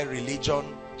defy religion,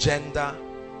 gender,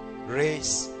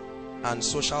 race, and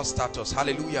social status.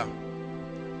 Hallelujah.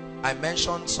 I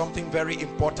mentioned something very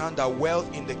important, that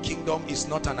wealth in the kingdom is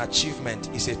not an achievement,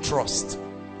 it's a trust.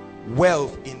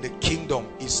 Wealth in the kingdom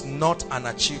is not an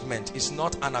achievement, it's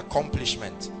not an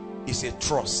accomplishment, it's a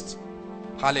trust.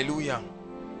 Hallelujah.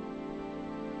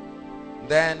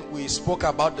 Then we spoke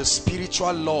about the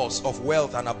spiritual laws of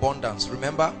wealth and abundance.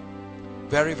 Remember?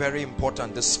 Very, very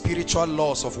important. The spiritual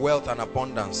laws of wealth and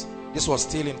abundance. This was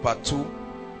still in part 2.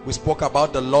 We spoke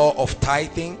about the law of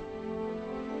tithing,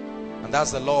 and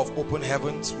that's the law of open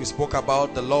heavens. We spoke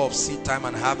about the law of seed time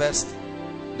and harvest.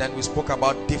 Then we spoke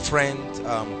about different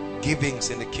givings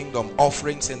in the kingdom,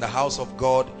 offerings in the house of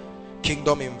God,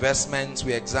 kingdom investments.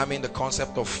 We examined the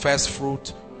concept of first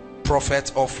fruit,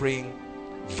 prophet offering,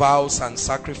 vows and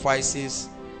sacrifices,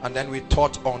 and then we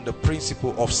taught on the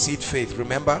principle of seed faith.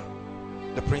 Remember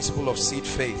the principle of seed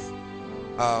faith.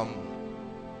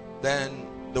 Then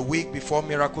the week before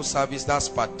miracle service, that's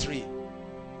part 3,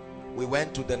 we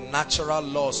went to the natural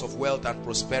laws of wealth and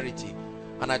prosperity.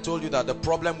 And I told you that the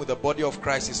problem with the body of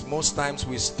Christ is most times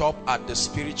we stop at the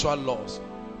spiritual laws.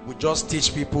 We just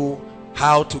teach people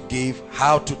how to give,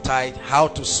 how to tithe, how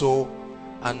to sow,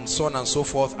 and so on and so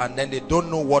forth, and then they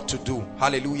don't know what to do.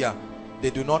 Hallelujah.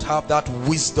 They do not have that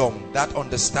wisdom, that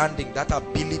understanding, that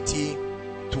ability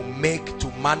to make, to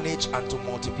manage, and to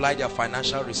multiply their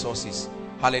financial resources.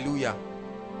 Hallelujah.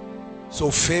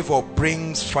 So favor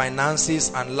brings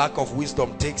finances, and lack of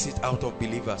wisdom takes it out of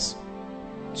believers.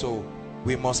 So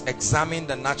we must examine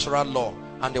the natural law.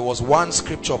 And there was one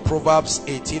scripture, Proverbs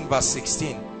 18 verse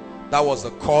 16. That was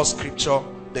the core scripture.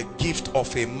 The gift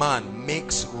of a man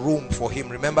makes room for him.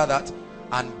 Remember that?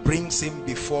 And brings him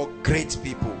before great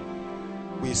people.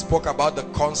 We spoke about the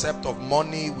concept of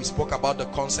money. We spoke about the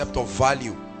concept of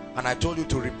value. And I told you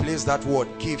to replace that word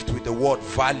gift with the word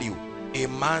value. A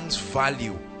man's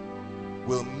value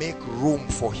will make room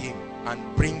for him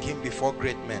and bring him before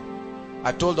great men.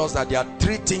 I told us that there are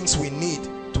 3 things we need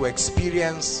to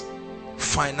experience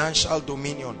financial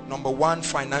dominion. Number 1,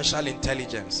 financial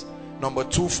intelligence. Number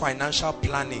 2, financial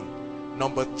planning.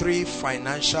 Number 3,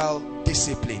 financial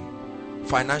discipline.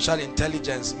 Financial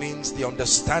intelligence means the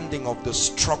understanding of the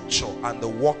structure and the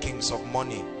workings of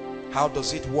money. How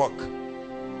does it work?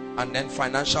 And then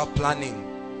financial planning,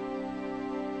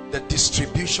 the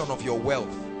distribution of your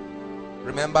wealth.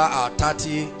 Remember our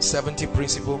 30-70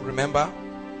 principle. Remember?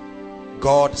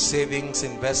 God, savings,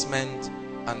 investment,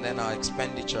 and then our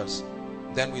expenditures.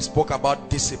 Then we spoke about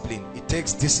discipline. It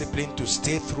takes discipline to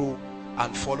stay through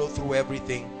and follow through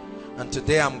everything. And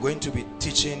today I'm going to be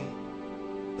teaching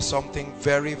something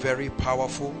very, very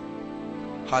powerful.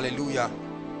 Hallelujah.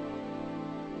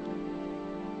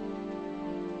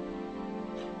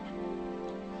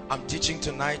 I'm teaching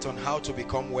tonight on how to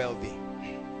become wealthy.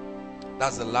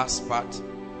 That's the last part.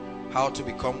 How to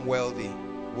become wealthy.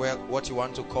 Well, what you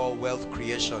want to call wealth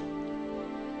creation.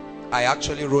 I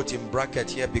actually wrote in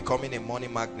bracket here, becoming a money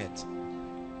magnet.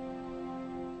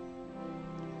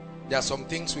 There are some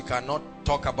things we cannot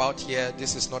talk about here.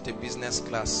 This is not a business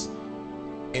class.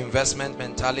 Investment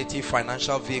mentality,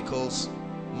 financial vehicles,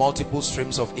 multiple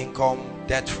streams of income,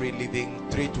 debt-free living,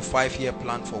 3 to 5 year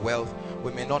plan for wealth.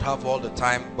 We may not have all the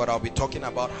time, but I'll be talking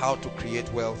about how to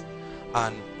create wealth,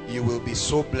 and you will be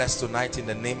so blessed tonight in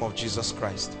the name of Jesus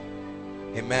Christ.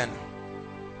 Amen.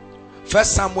 1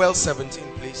 Samuel 17,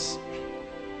 please.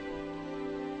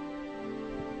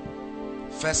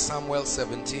 1 Samuel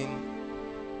 17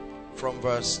 from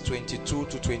verse 22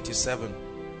 to 27.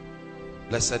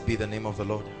 Blessed be the name of the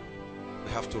Lord.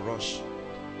 We have to rush.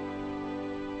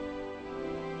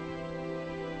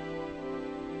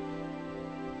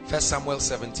 First Samuel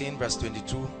 17 verse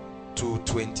 22 to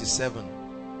 27.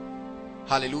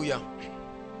 Hallelujah.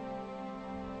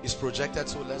 It's projected,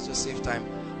 so let's just save time.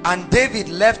 And David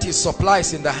left his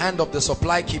supplies in the hand of the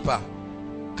supply keeper.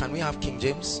 Can we have King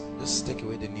James? Just take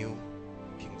away the new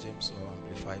King James or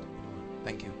Amplified.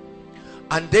 Thank you.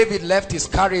 And David left his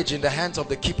carriage in the hands of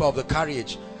the keeper of the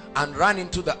carriage, and ran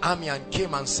into the army and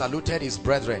came and saluted his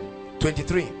brethren.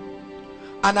 23.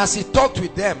 And as he talked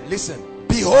with them, listen,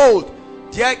 behold,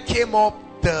 there came up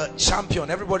the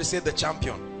champion. Everybody say the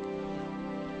champion.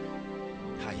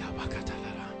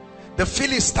 The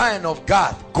Philistine of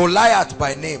Gath, Goliath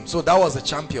by name. So that was the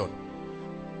champion.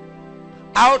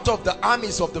 Out of the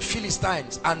armies of the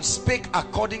Philistines, and spake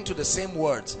according to the same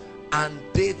words. And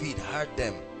David heard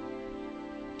them.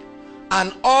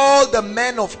 And all the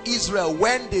men of Israel,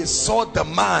 when they saw the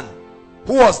man,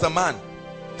 who was the man?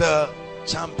 The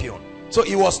champion. So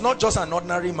he was not just an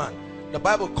ordinary man. The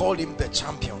Bible called him the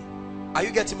champion. Are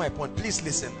you getting my point? Please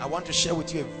listen. I want to share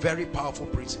with you a very powerful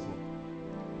principle.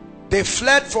 They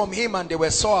fled from him and they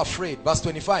were so afraid. Verse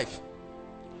 25.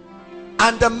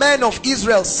 And the men of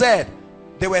Israel said,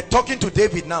 they were talking to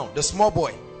David now, the small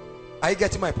boy. Are you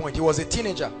getting my point? He was a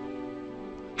teenager.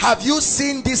 Have you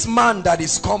seen this man that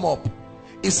is come up?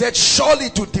 He said, surely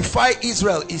to defy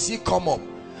Israel is he come up.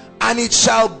 And it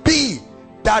shall be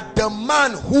that the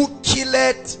man who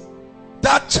killed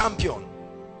that champion,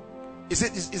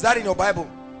 is that in your Bible?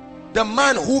 The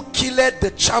man who killed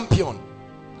the champion,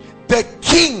 the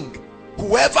king,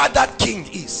 whoever whoever that king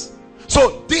is.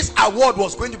 So this award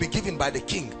was going to be given by the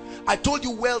king. I told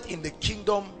you wealth in the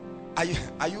kingdom, are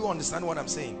you understanding what I'm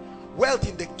saying? Wealth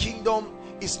in the kingdom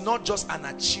is not just an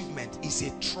achievement, it's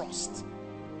a trust.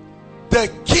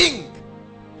 The king,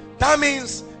 that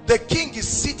means the king is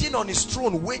sitting on his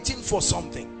throne waiting for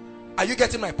something. Are you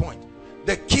getting my point?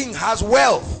 The king has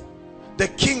wealth. The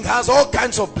king has all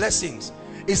kinds of blessings.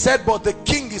 He said, but the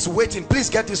king is waiting. Please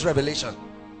get this revelation.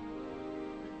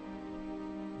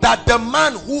 That the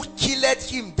man who killed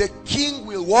him, the king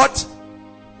will what?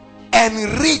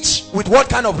 Enrich with what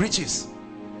kind of riches?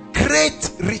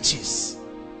 Great riches.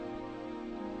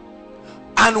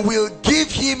 And will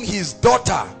give him his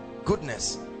daughter,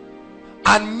 goodness,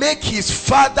 and make his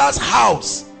father's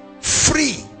house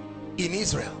free in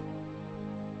Israel.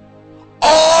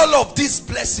 All of these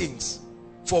blessings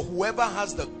for whoever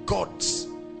has the guts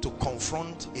to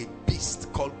confront a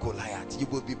beast called Goliath. You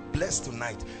will be blessed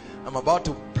tonight. I'm about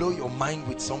to blow your mind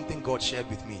with something God shared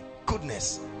with me.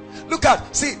 Goodness. Look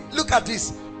at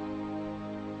this.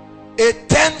 A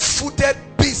 10-footed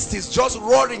beast is just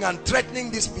roaring and threatening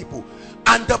these people.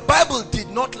 And the Bible did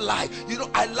not lie. You know,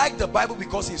 I like the Bible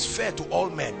because it's fair to all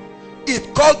men.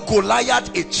 It called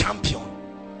Goliath a champion.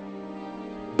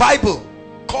 Bible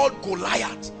called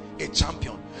Goliath a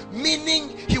champion.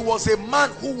 Meaning he was a man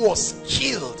who was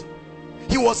skilled.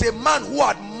 He was a man who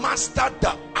had mastered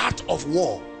the art of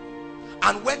war.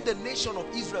 And when the nation of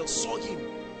Israel saw him,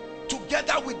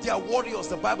 together with their warriors,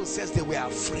 the Bible says they were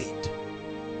afraid.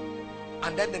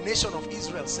 And then the nation of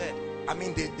Israel said,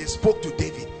 they spoke to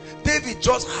David. David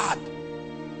just had.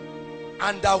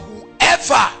 And that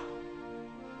whoever,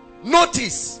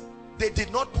 notice, they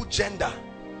did not put gender.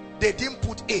 They didn't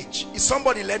put age. Is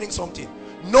somebody learning something?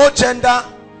 No gender,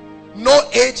 no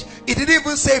age. It didn't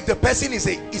even say if the person is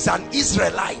an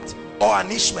Israelite or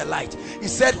an Ishmaelite. He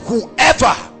said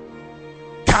whoever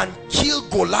can kill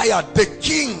Goliath, the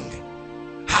king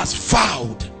has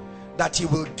vowed that he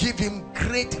will give him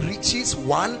great riches.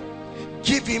 One,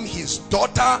 give him his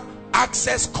daughter,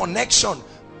 access, connection.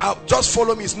 Just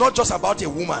follow me. It's not just about a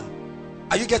woman.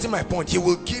 Are you getting my point? He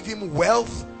will give him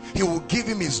wealth. He will give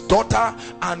him his daughter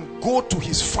and go to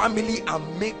his family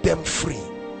and make them free.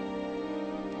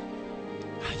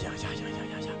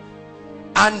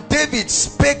 And David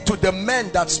spake to the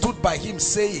men that stood by him,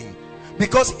 saying,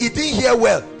 because he didn't hear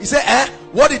well, he said,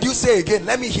 what did you say again?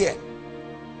 Let me hear.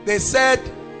 They said,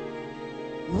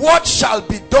 what shall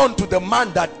be done to the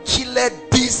man that killed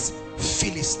this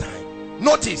Philistine?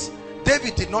 Notice,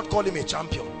 David did not call him a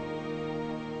champion.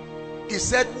 He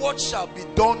said, what shall be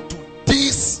done to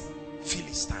this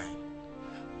Philistine?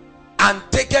 And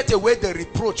taketh away the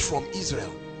reproach from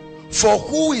Israel. For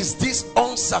who is this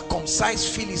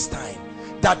uncircumcised Philistine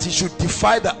that he should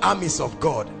defy the armies of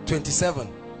God? 27.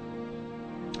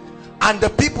 And the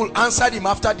people answered him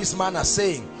after this manner,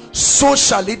 saying, so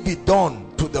shall it be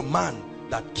done to the man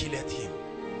that killeth him.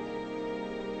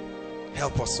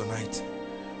 Help us tonight.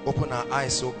 Open our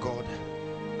eyes, oh God,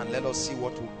 and let us see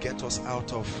what will get us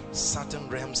out of certain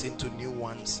realms into new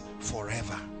ones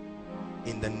forever.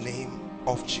 In the name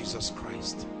of Jesus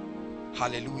Christ.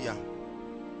 Hallelujah.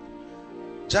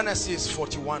 Genesis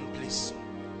 41, please.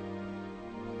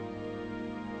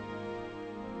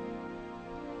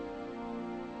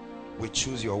 We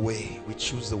choose your way. We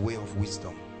choose the way of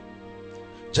wisdom.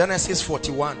 Genesis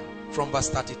 41 from verse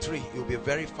 33. You'll be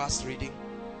very fast reading.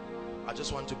 I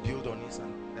just want to build on this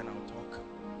and then I'll talk.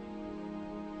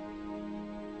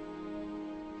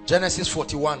 Genesis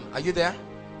 41. Are you there?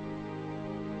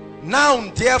 Now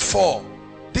therefore,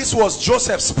 this was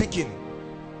Joseph speaking.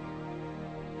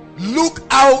 Look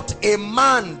out a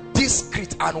man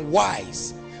discreet and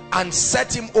wise, and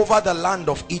set him over the land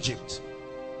of Egypt.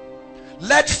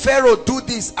 Let Pharaoh do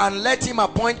this, and let him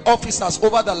appoint officers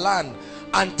over the land,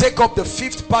 and take up the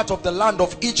 5th part of the land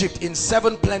of Egypt in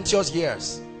 7 plenteous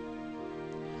years.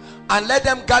 And let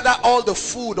them gather all the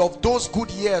food of those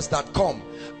good years that come,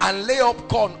 and lay up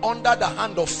corn under the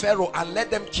hand of Pharaoh, and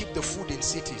let them keep the food in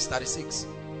cities. 36.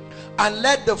 And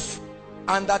that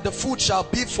the food shall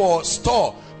be for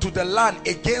store to the land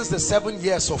against the 7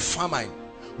 years of famine,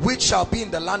 which shall be in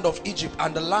the land of Egypt,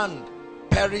 and the land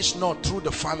perish not through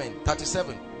the famine.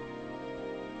 37.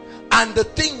 And the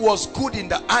thing was good in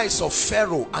the eyes of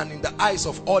Pharaoh and in the eyes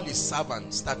of all his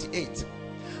servants. 38.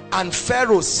 And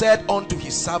Pharaoh said unto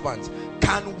his servants,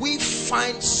 can we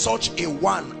find such a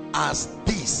one as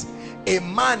this, a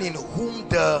man in whom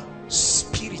the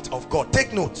Spirit of God.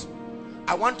 Take note,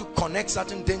 I want to connect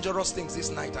certain dangerous things this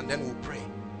night and then we'll pray.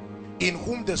 In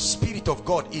whom the Spirit of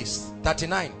God is.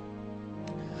 39.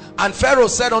 And Pharaoh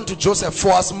said unto Joseph,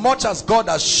 for as much as God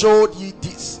has showed ye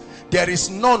this, There is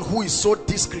none who is so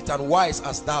discreet and wise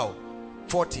as thou.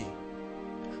 40.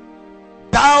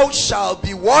 Thou shalt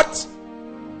be what?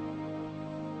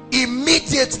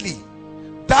 Immediately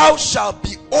thou shalt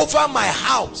be over my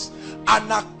house,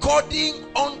 and according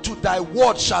unto thy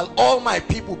word shall all my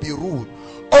people be ruled.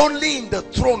 Only in the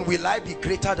throne will I be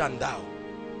greater than thou.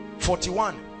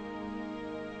 41.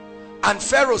 And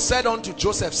Pharaoh said unto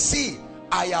Joseph, see,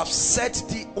 I have set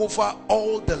thee over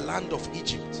all the land of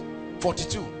Egypt.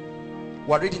 42.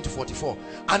 We're reading to 44.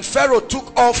 And Pharaoh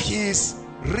took off his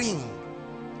ring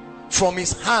from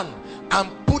his hand and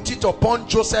put it upon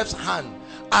Joseph's hand,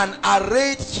 and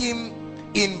arrayed him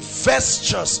in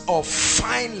vestures of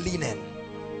fine linen,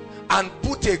 and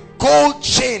put a gold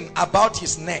chain about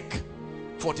his neck.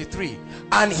 43.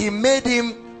 And he made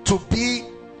him to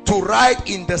ride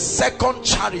in the second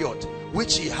chariot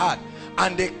which he had,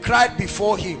 and they cried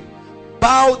before him,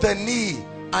 bow the knee.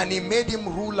 And he made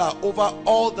him ruler over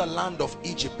all the land of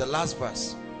Egypt. The last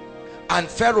verse. And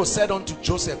Pharaoh said unto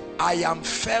Joseph, I am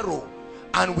Pharaoh,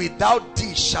 and without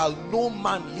thee shall no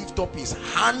man lift up his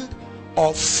hand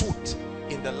or foot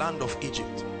in the land of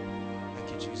Egypt.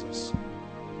 Thank you, Jesus.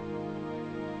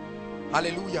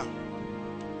 Hallelujah.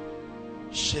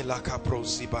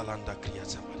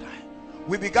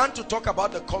 We began to talk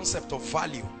about the concept of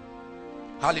value.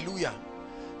 Hallelujah.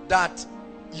 That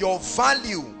your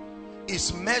value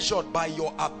is measured by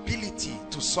your ability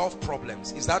to solve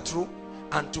problems. Is that true?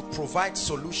 And to provide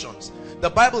solutions. The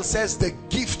Bible says the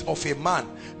gift of a man,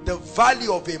 the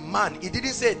value of a man, it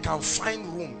didn't say it can find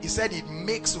room, it said it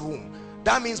makes room.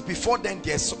 That means before then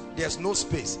there's no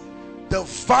space. The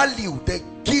value, the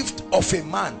gift of a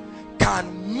man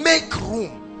can make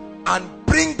room and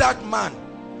bring that man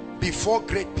before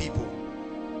great people.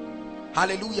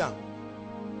 Hallelujah.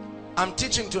 I'm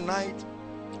teaching tonight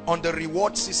on the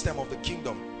reward system of the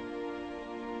kingdom.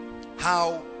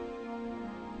 How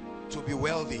to be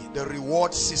wealthy, the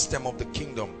reward system of the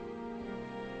kingdom.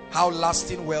 How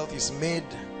lasting wealth is made,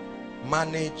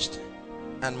 managed,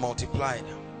 and multiplied.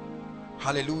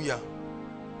 Hallelujah.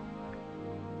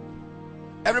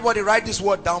 Everybody write this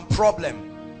word down, problem.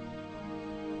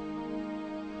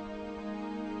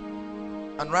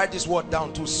 And write this word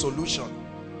down to solution.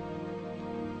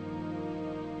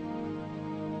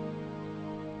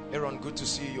 Aaron, good to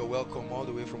see you. You're welcome all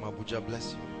the way from Abuja.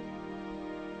 Bless you.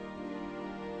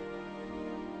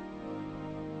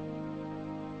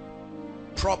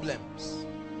 Problems.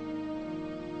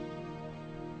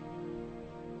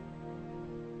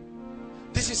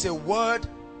 This is a word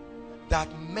that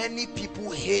many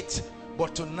people hate,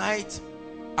 but tonight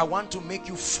I want to make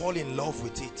you fall in love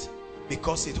with it,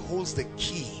 because it holds the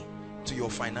key to your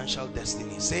financial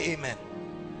destiny. Say amen.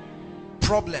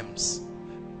 Problems.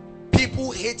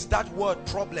 People hate that word,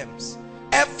 problems.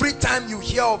 Every time you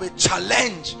hear of a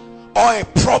challenge or a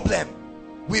problem,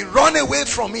 we run away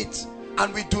from it,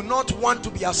 and we do not want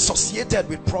to be associated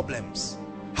with problems.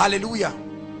 Hallelujah.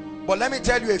 But let me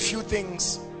tell you a few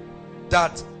things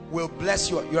that will bless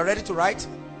you. You are ready to write?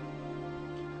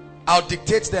 I'll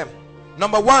dictate them.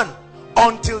 Number one,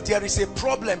 until there is a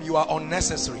problem, you are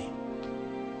unnecessary.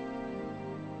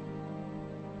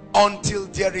 Until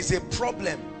there is a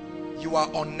problem, you are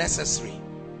unnecessary.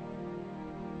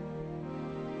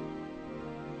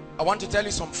 I want to tell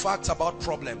you some facts about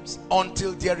problems.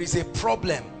 Until there is a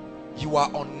problem, you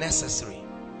are unnecessary.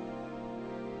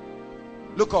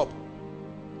 Look up.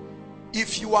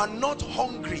 If you are not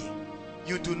hungry,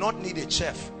 you do not need a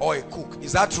chef or a cook.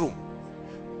 Is that true?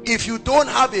 If you don't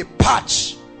have a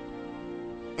patch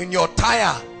in your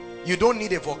tire, you don't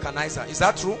need a vulcanizer. Is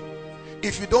that true?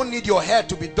 If you don't need your hair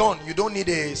to be done, you don't need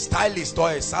a stylist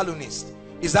or a salonist.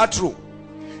 Is that true?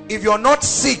 If you're not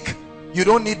sick, you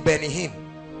don't need Benny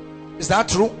Hinn. Is that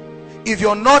true? If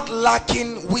you're not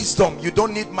lacking wisdom, you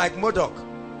don't need Mike Murdoch.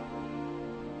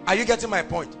 Are you getting my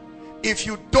point? If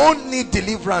you don't need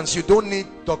deliverance, you don't need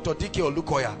Dr. Dike or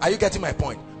Lukoya. Are you getting my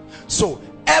point? So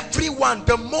everyone,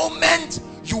 the moment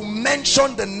you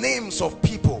mention the names of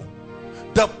people,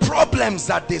 the problems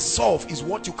that they solve is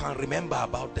what you can remember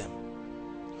about them.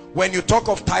 When you talk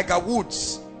of Tiger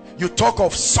Woods, you talk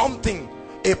of something,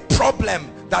 a problem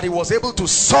that he was able to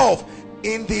solve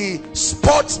in the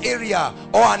sports area,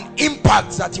 or an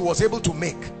impact that he was able to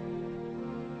make.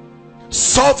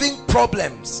 Solving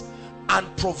problems and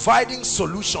providing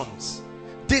solutions.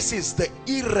 This is the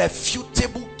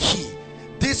irrefutable key.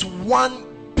 This one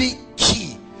big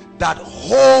key that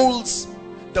holds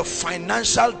the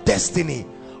financial destiny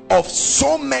of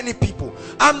so many people.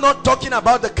 I'm not talking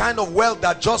about the kind of wealth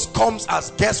that just comes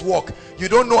as guesswork. You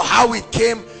don't know how it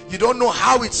came. You don't know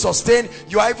how it's sustained.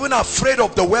 You are even afraid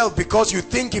of the wealth because you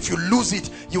think if you lose it,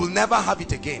 you will never have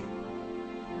it again.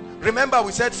 Remember,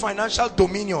 we said financial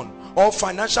dominion or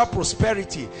financial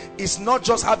prosperity is not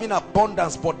just having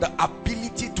abundance, but the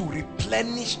ability to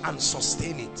replenish and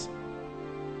sustain it.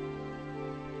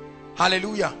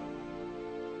 Hallelujah.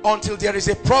 Until there is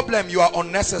a problem, you are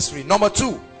unnecessary. Number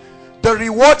two, the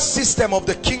reward system of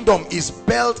the kingdom is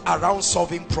built around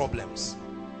solving problems.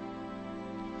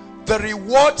 The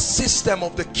reward system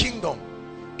of the kingdom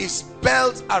is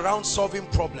built around solving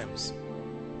problems.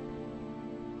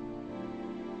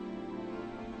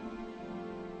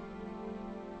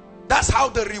 That's how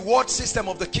the reward system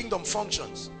of the kingdom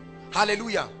functions.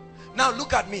 Hallelujah. Now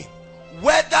look at me.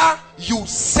 Whether you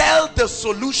sell the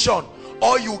solution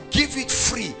or you give it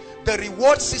free, the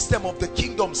reward system of the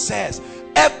kingdom says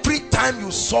every time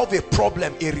you solve a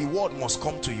problem, a reward must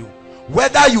come to you.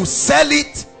 Whether you sell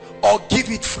it or give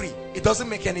it free, it doesn't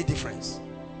make any difference.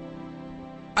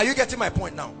 Are you getting my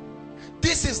point now?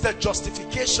 This is the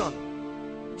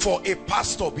justification for a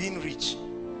pastor being rich.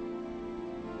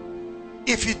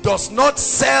 If he does not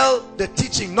sell the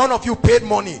teaching, none of you paid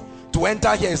money to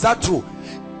enter here. Is that true?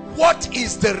 What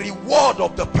is the reward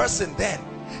of the person then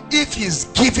if he's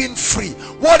giving free?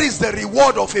 What is the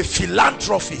reward of a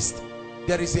philanthropist?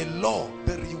 There is a law,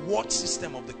 the reward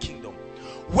system of the kingdom.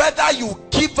 Whether you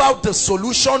give out the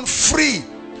solution free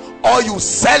or you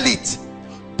sell it,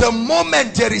 the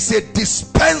moment there is a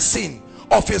dispensing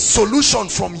of a solution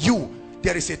from you,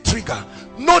 there is a trigger.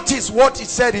 Notice what it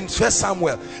said in 1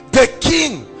 Samuel. The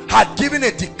king had given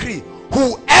a decree.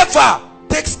 Whoever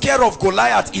takes care of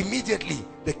Goliath, immediately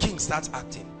the king starts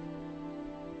acting.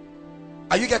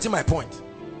 Are you getting my point?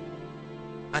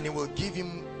 And he will give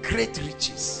him great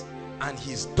riches and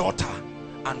his daughter,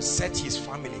 and set his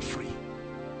family free.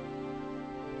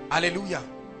 Hallelujah.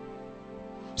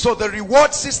 So the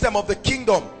reward system of the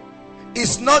kingdom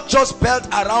is not just built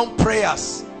around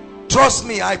prayers. Trust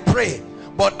me, I pray.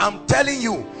 But I'm telling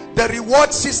you, the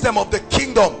reward system of the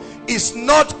kingdom is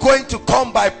not going to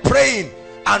come by praying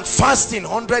and fasting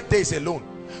 100 days alone.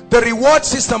 The reward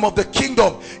system of the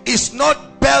kingdom is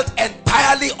not built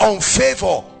entirely on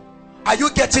favor. Are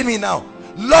you getting me now?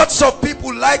 Lots of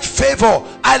people like favor.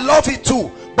 I love it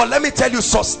too. But let me tell you,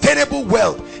 sustainable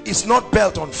wealth is not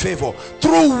built on favor.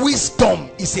 Through wisdom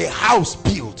is a house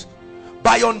built.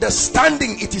 By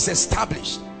understanding it is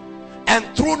established. And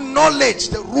through knowledge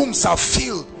the rooms are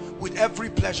filled with every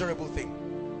pleasurable thing.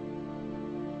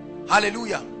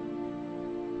 Hallelujah.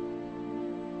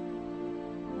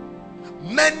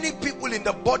 Many people in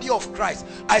the body of Christ,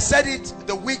 I said it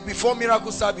the week before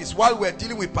miracle service while we're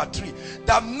dealing with part 3,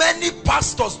 that many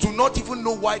pastors do not even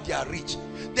know why they are rich.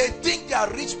 They think they are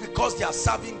rich because they are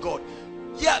serving God.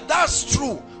 Yeah, that's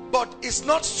true, but it's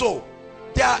not so.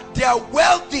 They are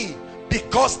wealthy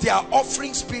because they are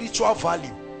offering spiritual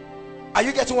value. Are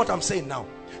you getting what I'm saying now?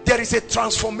 There is a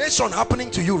transformation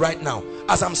happening to you right now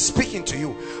as I'm speaking to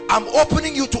you. I'm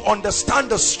opening you to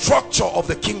understand the structure of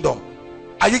the kingdom.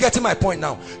 Are you getting my point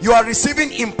now? You are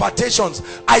receiving impartations.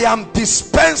 I am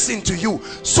dispensing to you.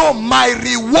 So my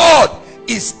reward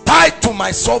is tied to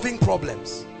my solving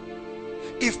problems.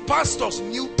 If pastors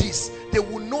knew this, they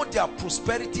would know their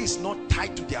prosperity is not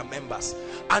tied to their members.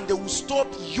 And they will stop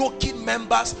yoking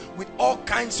members with all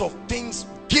kinds of things,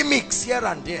 gimmicks here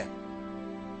and there.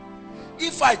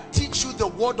 If I teach you the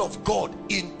word of God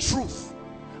in truth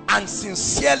and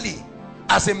sincerely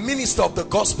as a minister of the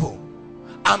gospel,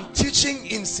 I'm teaching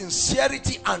in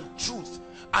sincerity and truth,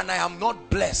 and I am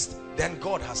not blessed, then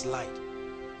God has lied.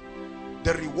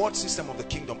 The reward system of the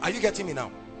kingdom. Are you getting me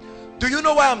now? Do you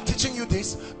know why I'm teaching you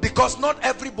this? Because not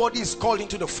everybody is called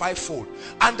into the fivefold.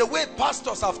 And the way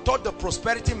pastors have taught the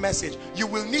prosperity message, you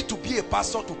will need to be a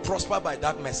pastor to prosper by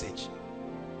that message.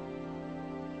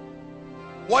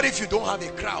 What if you don't have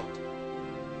a crowd?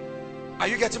 Are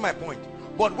you getting my point?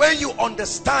 But when you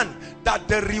understand that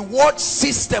the reward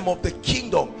system of the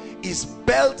kingdom is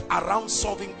built around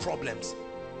solving problems,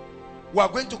 we are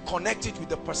going to connect it with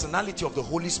the personality of the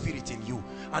Holy Spirit in you,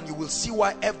 and you will see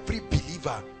why every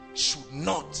believer should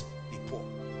not be poor.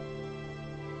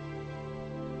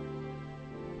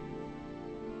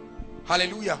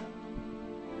 Hallelujah.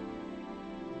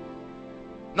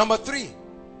 Number 3,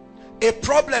 a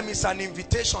problem is an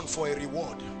invitation for a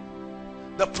reward.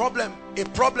 A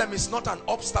problem is not an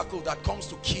obstacle that comes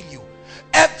to kill you.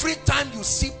 Every time you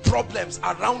see problems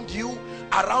around you,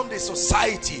 around a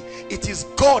society, it is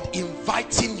God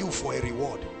inviting you for a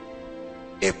reward.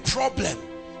 A problem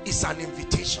is an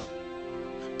invitation.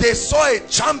 They saw a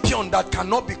champion that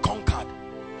cannot be conquered.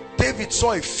 David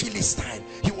saw a Philistine.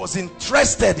 He was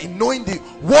interested in knowing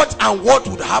what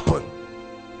would happen.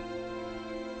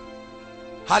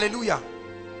 Hallelujah.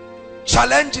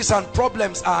 Challenges and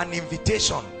problems are an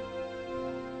invitation.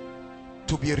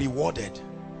 to be rewarded.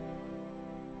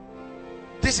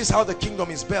 This is how the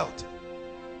kingdom is built.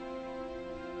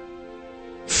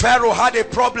 Pharaoh had a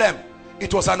problem.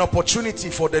 It was an opportunity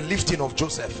for the lifting of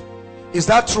Joseph. Is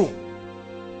that true?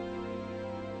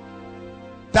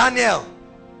 Daniel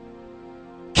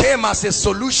came as a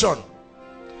solution.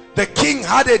 The king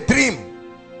had a dream.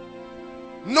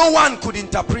 No one could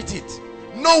interpret it.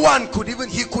 No one could even,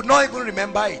 he could not even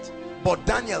remember it. But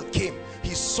Daniel came.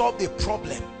 He solved a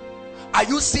problem. Are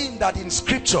you seeing that in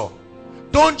scripture?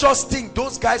 Don't just think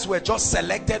those guys were just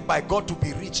selected by God to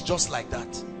be rich just like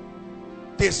that.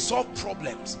 They solve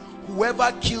problems.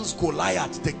 Whoever kills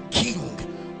Goliath, the king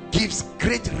gives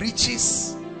great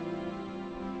riches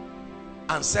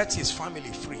and sets his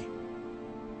family free.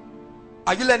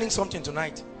 Are you learning something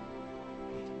tonight?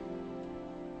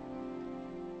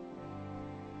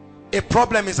 A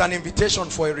problem is an invitation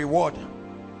for a reward.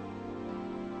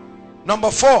 Number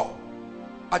 4,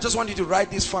 I just want you to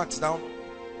write these facts down.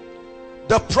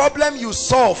 The problem you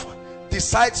solve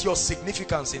decides your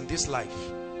significance in this life.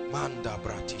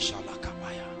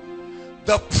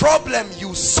 The problem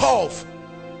you solve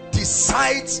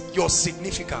decides your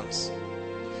significance.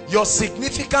 Your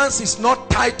significance is not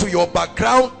tied to your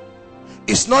background.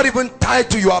 It's not even tied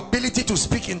to your ability to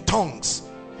speak in tongues.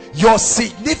 Your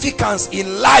significance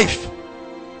in life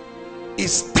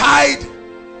is tied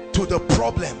to the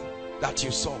problem that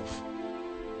you solve.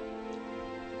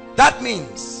 That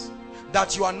means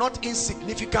that you are not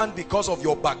insignificant because of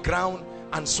your background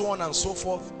and so on and so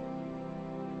forth.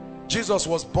 Jesus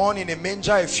was born in a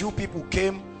manger. A few people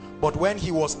came, but when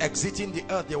he was exiting the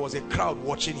earth, there was a crowd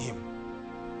watching him.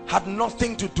 Had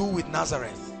nothing to do with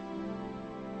Nazareth.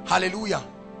 Hallelujah.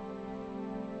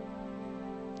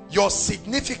 Your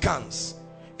significance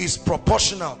is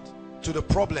proportional to the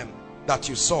problem that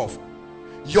you solve.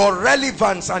 Your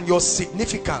relevance and your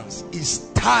significance is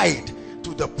tied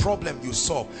to the problem you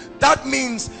solve. That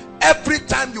means every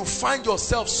time you find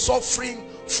yourself suffering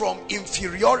from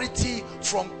inferiority,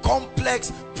 from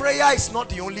complex, prayer is not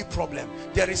the only problem.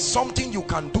 There is something you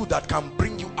can do that can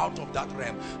bring you out of that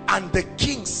realm. And the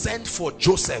king sent for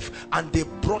Joseph and they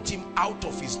brought him out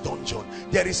of his dungeon.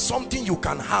 There is something you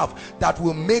can have that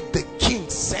will make the king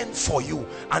send for you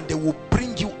and they will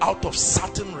bring you out of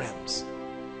certain realms.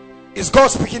 Is God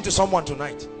speaking to someone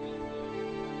tonight?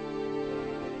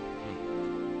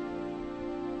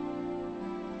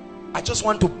 I just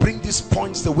want to bring these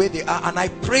points the way they are, and I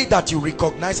pray that you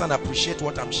recognize and appreciate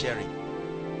what I'm sharing.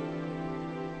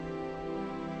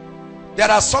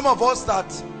 There are some of us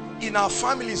that in our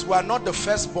families we are not the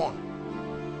firstborn,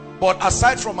 but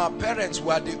aside from our parents,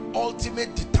 we are the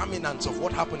ultimate determinants of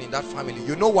what happened in that family.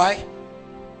 You know why?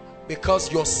 Because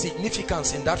your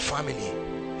significance in that family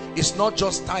is not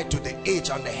just tied to the age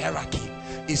and the hierarchy,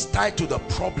 it's tied to the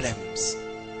problems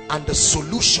and the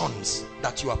solutions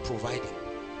that you are providing.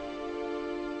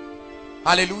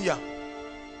 Hallelujah.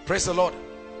 Praise the Lord.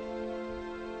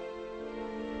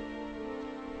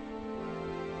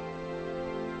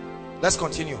 Let's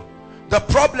continue. The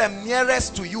problem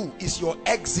nearest to you is your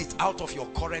exit out of your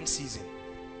current season.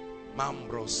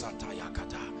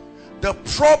 The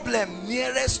problem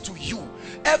nearest to you,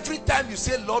 every time you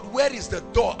say, Lord, where is the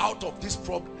door out of this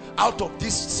problem, out of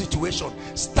this situation?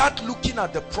 Start looking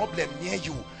at the problem near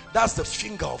you. That's the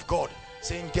finger of God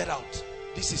saying, get out.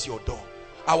 This is your door.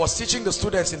 I was teaching the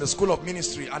students in the school of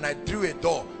ministry and I drew a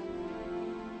door.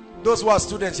 Those who are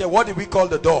students here, what do we call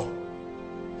the door?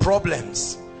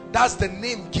 Problems. That's the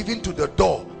name given to the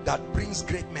door that brings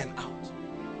great men out.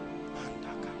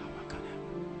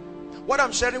 What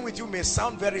I'm sharing with you may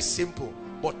sound very simple,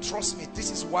 but trust me,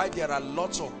 this is why there are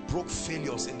lots of broke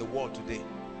failures in the world today.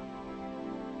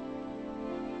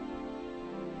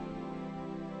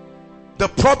 The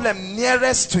problem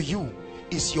nearest to you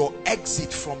is your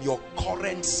exit from your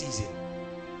current season.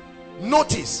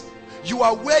 Notice, you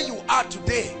are where you are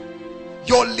today.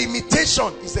 Your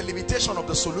limitation is the limitation of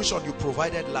the solution you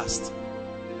provided last.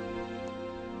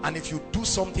 And if you do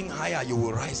something higher, you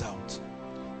will rise out.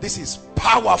 This is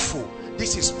powerful.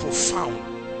 This is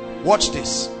profound. Watch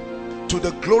this. To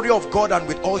the glory of God and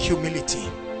with all humility,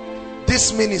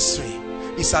 this ministry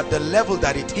is at the level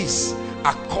that it is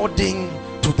according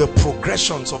to the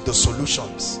progressions of the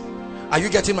solutions. Are you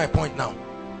getting my point now?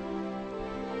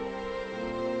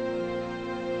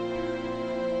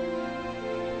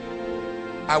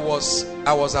 I was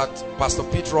at Pastor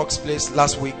Pete Rock's place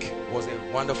last week. It was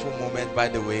a wonderful moment, by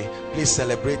the way. Please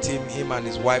celebrate him. Him and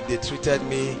his wife, they treated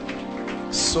me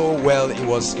so well. It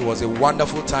was a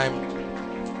wonderful time.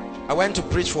 I went to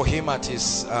preach for him at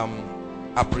his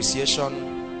appreciation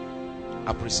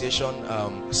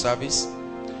service,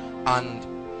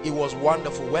 and It was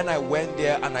wonderful when I went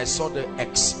there and I saw the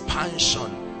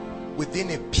expansion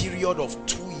within a period of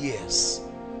 2 years.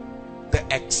 The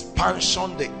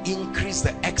expansion, the increase,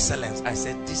 the excellence. I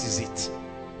said, this is it.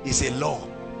 It's a law.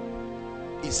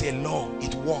 It's a law.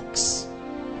 It works.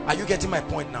 Are you getting my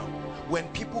point now? When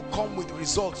people come with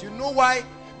results, you know why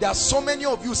there are so many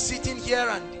of you sitting here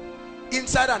and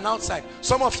inside and outside.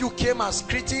 Some of you came as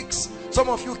critics. Some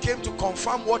of you came to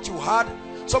confirm what you had.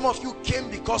 Some of you came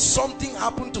because something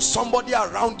happened to somebody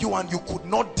around you and you could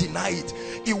not deny it.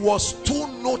 It was too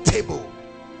notable.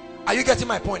 Are you getting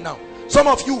my point now? Some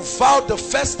of you vowed the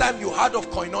first time you heard of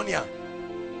koinonia.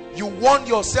 You warned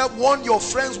yourself, warned your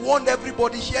friends, warned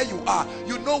everybody. Here you are.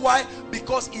 You know why?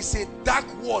 Because it's a dark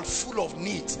world full of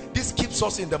needs. This keeps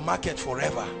us in the market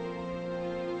forever.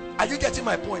 Are you getting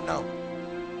my point now?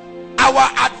 Our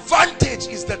advantage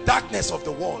is the darkness of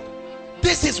the world.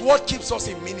 This is what keeps us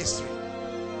in ministry.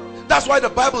 That's why the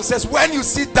Bible says, when you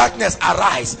see darkness,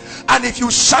 arise. And if you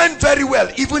shine very well,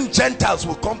 even Gentiles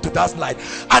will come to that light.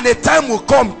 And a time will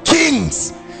come,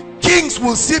 kings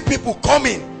will see people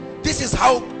coming. This is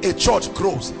how a church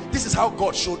grows. This is how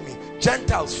God showed me.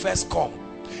 Gentiles first come.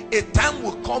 A time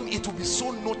will come, it will be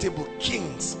so notable,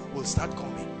 kings will start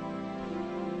coming.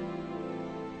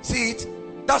 See it?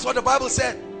 That's what the Bible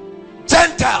said.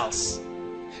 Gentiles.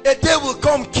 A day will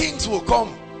come, kings will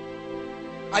come.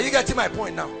 Are you getting my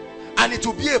point now? And it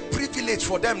will be a privilege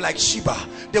for them, like Sheba.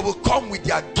 They will come with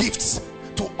their gifts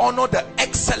to honor the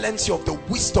excellency of the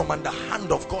wisdom and the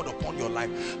hand of God upon your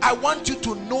life. I want you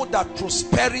to know that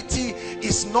prosperity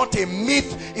is not a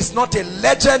myth, it's not a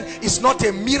legend, it's not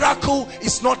a miracle,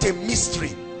 it's not a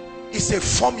mystery. It's a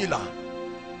formula.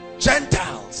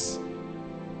 Gentiles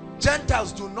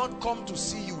do not come to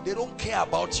see you. They don't care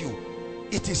about you.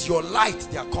 It is your light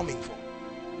they are coming for.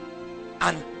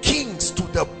 And kings to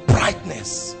the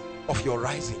brightness of your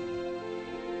rising.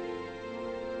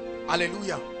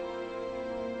 Hallelujah.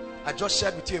 I just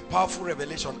shared with you a powerful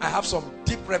revelation. I have some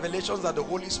deep revelations that the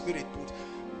Holy Spirit put.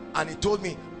 And he told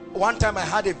me, one time I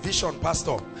had a vision,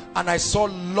 pastor, and I saw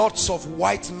lots of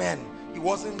white men. It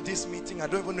wasn't this meeting. I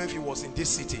don't even know if it was in this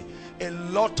city. A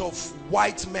lot of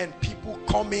white men, people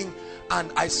coming,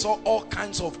 and I saw all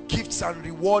kinds of gifts and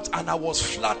rewards, and I was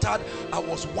flattered. I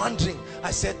was wondering.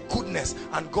 I said, goodness.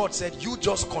 And God said, you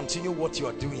just continue what you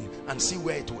are doing and see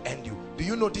where it will end you. Do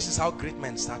you know this is how great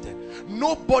men started?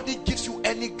 Nobody gives you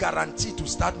any guarantee to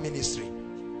start ministry.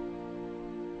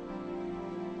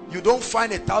 You don't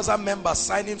find 1,000 members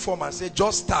signing form and say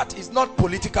just start. It's not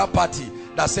political party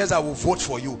that says I will vote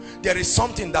for you. There is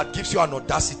something that gives you an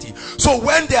audacity. So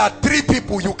when there are 3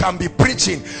 people you can be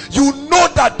preaching, you know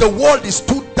that the world is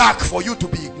too dark for you to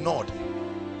be ignored.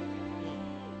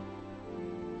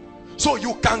 So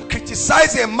you can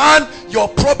criticize a man, your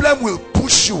problem will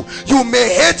push you. You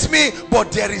may hate me,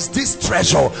 but there is this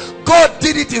treasure. God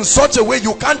did it in such a way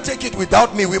you can't take it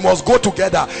without me. We must go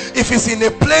together. If it's in a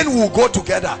plane, we'll go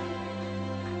together.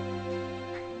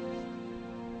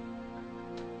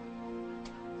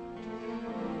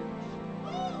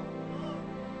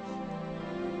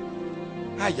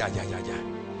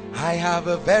 I have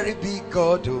a very big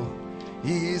God, oh.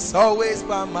 He is always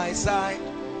by my side.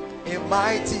 A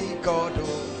mighty God,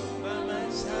 oh. By my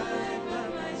side, by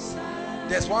my side.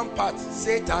 There's one part,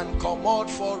 Satan come out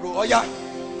for road. Oh yeah.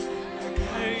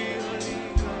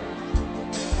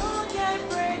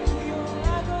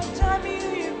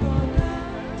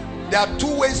 There are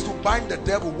 2 ways to bind the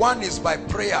devil. One is by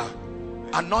prayer,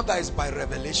 another is by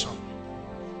revelation.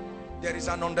 There is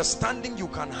an understanding you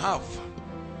can have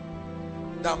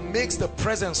that makes the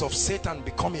presence of Satan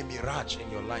become a mirage in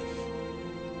your life.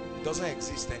 It doesn't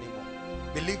exist anymore.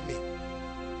 Believe me.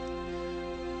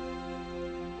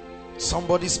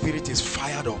 Somebody's spirit is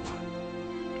fired up.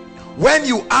 When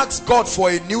you ask God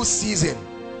for a new season,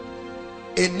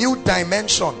 a new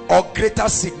dimension or greater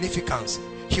significance,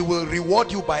 he will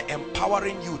reward you by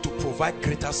empowering you to provide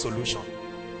greater solution.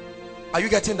 Are you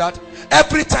getting that?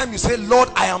 Every time you say, Lord,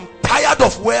 I am tired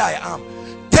of where I am,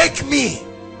 take me.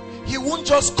 He won't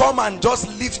just come and just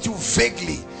lift you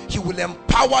vaguely. He will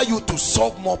empower you to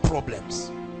solve more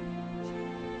problems.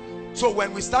 So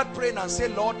when we start praying and say,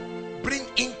 Lord, bring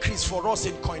increase for us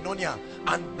in koinonia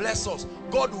and bless us,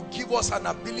 God will give us an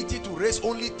ability to raise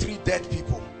only 3 dead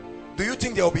people. Do you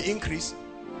think there will be increase?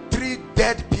 3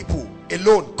 dead people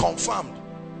alone, confirmed.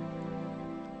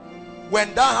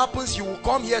 When that happens, you will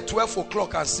come here 12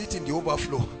 o'clock and sit in the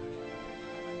overflow.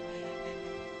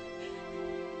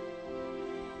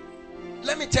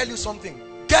 Let me tell you something.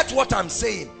 Get what I'm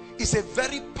saying. It's a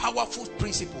very powerful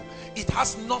principle. It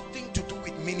has nothing to do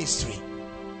with ministry.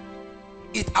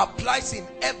 It applies in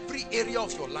every area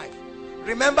of your life.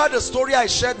 Remember the story I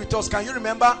shared with us? Can you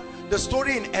remember the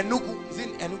story in Enugu? Is it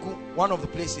in Enugu? One of the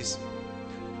places.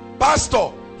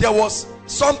 Pastor, there was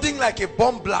something like a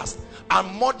bomb blast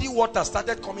and muddy water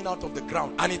started coming out of the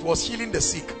ground and it was healing the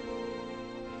sick.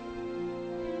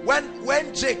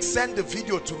 When Jake sent the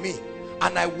video to me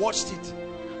and I watched it,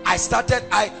 I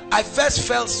first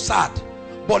felt sad,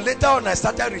 but later on I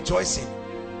started rejoicing.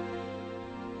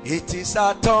 It is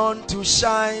our turn to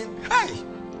shine. Hey!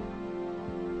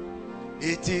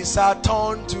 It is our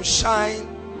turn to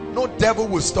shine. No devil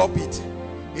will stop it.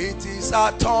 It is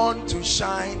our turn to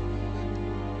shine.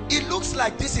 It looks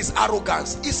like this is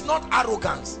arrogance. It's not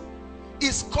arrogance.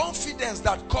 It's confidence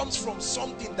that comes from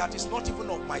something that is not even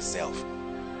of myself.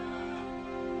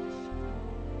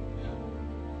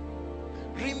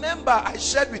 Remember, I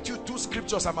shared with you two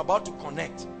scriptures I'm about to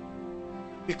connect.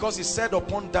 Because he said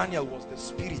upon Daniel was the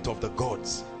spirit of the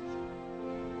gods.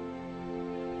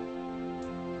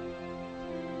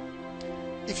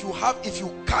 If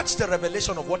you catch the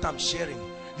revelation of what I'm sharing,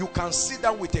 you can sit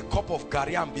down with a cup of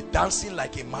garri and be dancing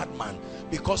like a madman,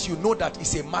 because you know that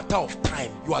it's a matter of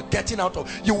time. You are getting out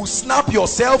of, you will snap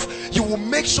yourself, you will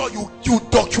make sure you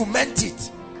document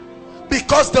it,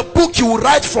 because the book you will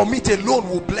write from it alone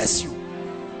will bless you.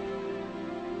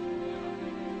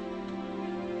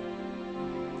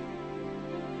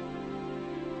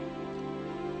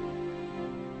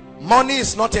 Money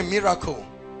is not a miracle,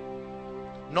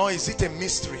 nor is it a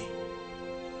mystery,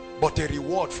 but a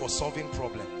reward for solving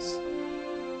problems.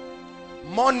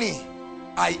 Money,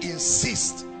 I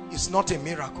insist, is not a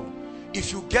miracle.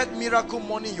 If you get miracle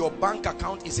money in your bank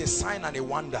account, is a sign and a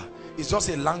wonder. It's just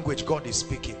a language God is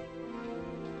speaking.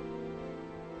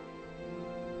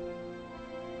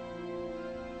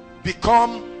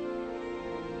 Become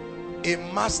a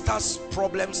master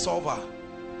problem solver.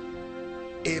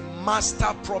 A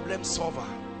master problem solver,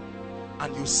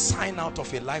 and you sign out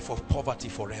of a life of poverty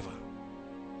forever.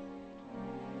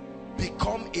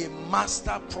 Become a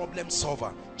master problem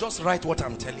solver. Just write what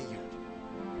I'm telling you.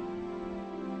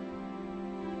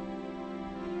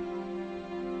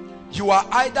 You are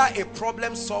either a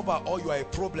problem solver or you are a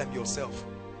problem yourself.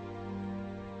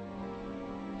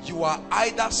 You are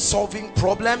either solving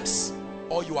problems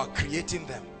or you are creating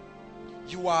them.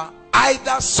 You are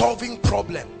either solving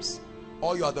problems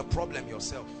or you are the problem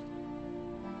yourself.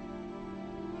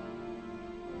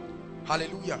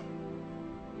 Hallelujah.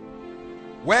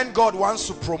 When God wants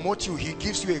to promote you, he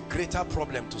gives you a greater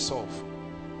problem to solve.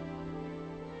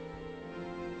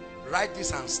 Write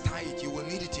this and star it. You will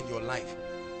need it in your life.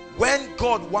 When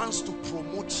God wants to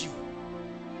promote you,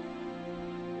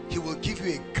 he will give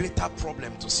you a greater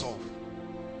problem to solve.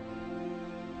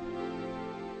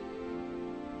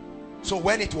 So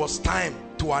when it was time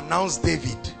to announce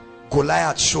David,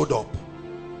 Goliath showed up.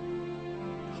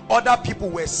 Other people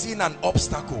were seeing an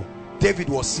obstacle. David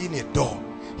was seeing a door.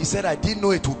 He said, I didn't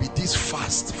know it would be this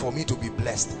fast for me to be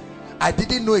blessed. I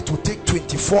didn't know it would take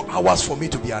 24 hours for me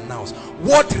to be announced.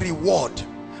 What reward?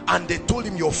 And they told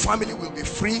him, your family will be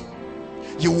free.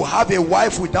 You will have a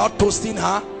wife without toasting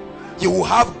her. You will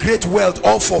have great wealth,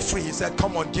 all for free. He said,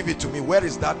 come on, give it to me. Where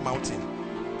is that mountain?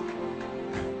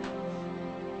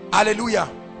 Hallelujah.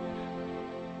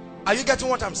 Are you getting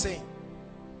what I'm saying?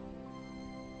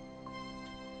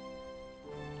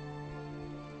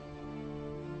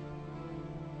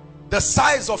 The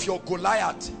size of your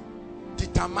Goliath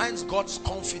determines God's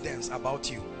confidence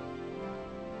about you.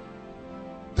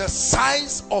 The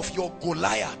size of your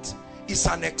Goliath is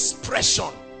an expression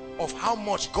of how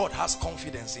much God has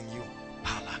confidence in you.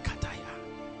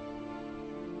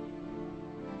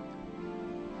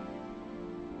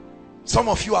 Some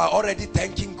of you are already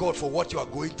thanking God for what you are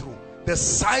going through. The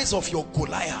size of your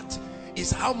Goliath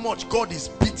is how much God is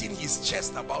beating his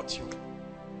chest about you.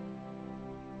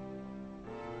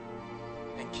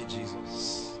 Thank you,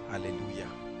 Jesus. Hallelujah.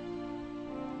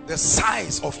 The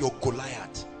size of your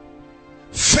Goliath.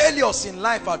 Failures in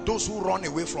life are those who run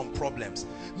away from problems.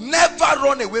 Never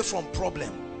run away from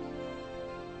problem.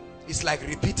 It's like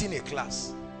repeating a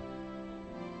class.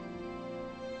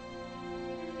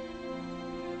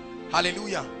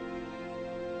 Hallelujah.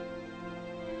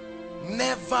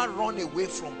 Never run away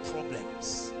from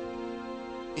problems.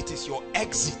 It is your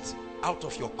exit out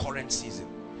of your current season.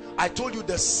 I told you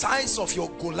the size of your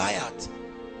Goliath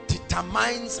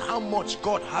determines how much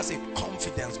God has a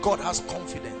confidence. God has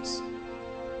confidence.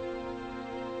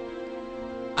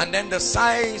 And then the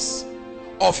size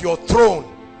of your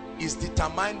throne is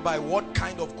determined by what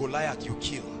kind of Goliath you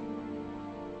kill.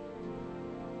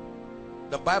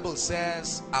 The Bible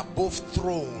says above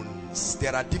thrones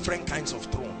there are different kinds of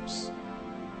thrones.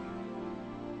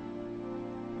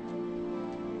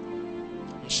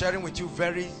 sharing with you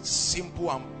very simple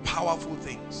and powerful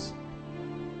things.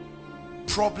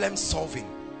 Problem solving,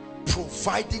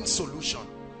 providing solution.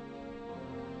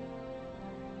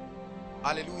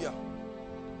 Hallelujah.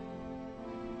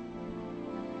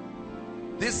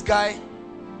 This guy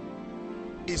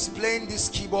is playing this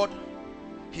keyboard.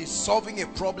 He's solving a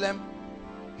problem.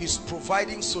 He's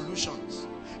providing solutions.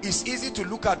 It's easy to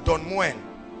look at Don Moen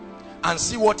and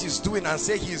see what he's doing and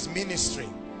say he's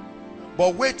ministering.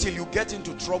 But wait till you get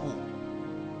into trouble,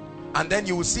 and then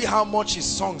you will see how much his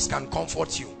songs can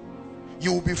comfort you.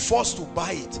 You will be forced to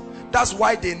buy it. That's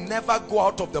why they never go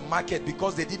out of the market,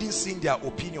 because they didn't sing their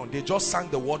opinion. They just sang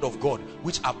the word of God,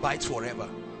 which abides forever.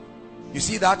 You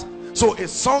see that? So a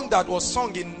song that was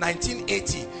sung in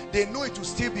 1980, they know it will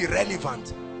still be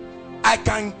relevant. I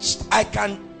can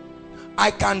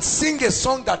sing a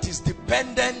song that is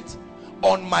dependent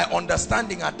on my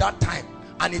understanding at that time,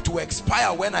 and it will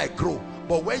expire when I grow.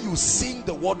 But when you sing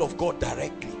the word of God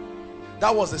directly,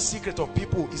 that was the secret of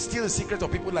people. It's still a secret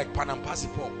of people like Pan and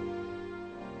Paul.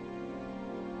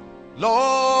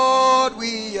 Lord,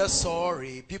 we are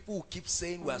sorry. People who keep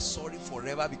saying we are sorry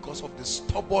forever because of the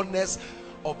stubbornness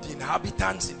of the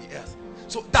inhabitants in the earth.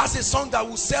 So that's a song that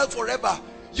will sell forever.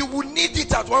 You will need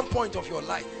it at one point of your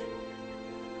life.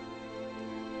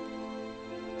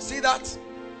 See that?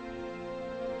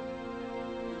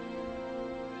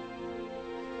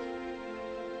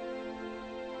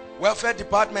 Welfare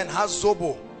department has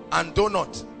Zobo and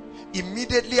donut.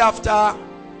 Immediately after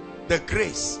the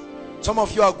grace, some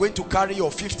of you are going to carry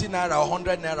your 50 naira or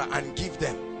 100 naira and give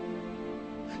them.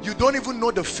 You don't even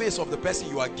know the face of the person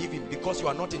you are giving because you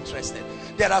are not interested.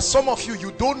 There are some of you,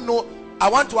 you don't know. I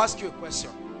want to ask you a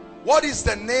question. What is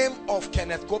the name of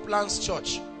Kenneth Copeland's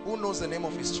church? Who knows the name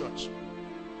of his church?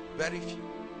 Very few.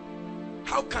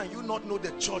 How can you not know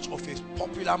the church of a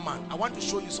popular man? I want to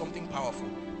show you something powerful.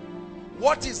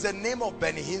 What is the name of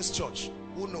Benny Hinn's church?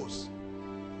 Who knows?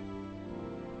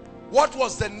 What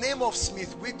was the name of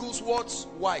Smith Wigglesworth's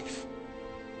wife?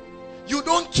 You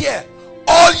don't care.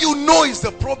 All you know is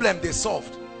the problem they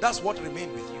solved. That's what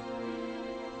remained with you.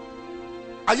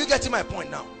 Are you getting my point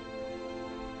now?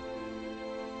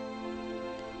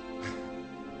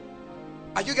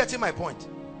 Are you getting my point?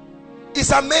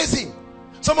 It's amazing.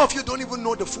 Some of you don't even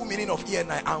know the full meaning of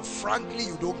ENI, and frankly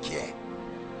you don't care.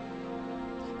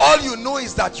 All you know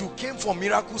is that you came for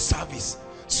miracle service.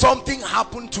 Something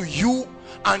happened to you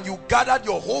and you gathered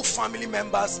your whole family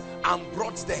members and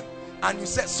brought them. And you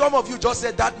said, some of you just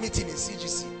said that meeting in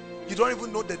CGC. You don't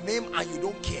even know the name and you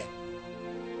don't care.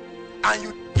 And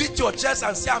you beat your chest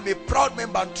and say, I'm a proud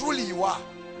member, and truly you are.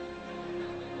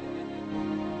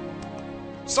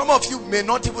 Some of you may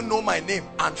not even know my name,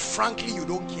 and frankly you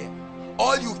don't care.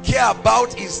 All you care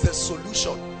about is the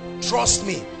solution. Trust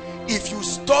me, if you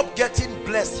stop getting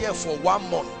blessed here for 1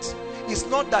 month, it's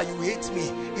not that you hate me,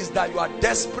 it's that you are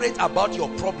desperate about your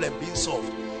problem being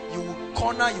solved. You will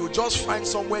corner, you will just find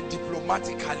somewhere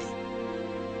diplomatically.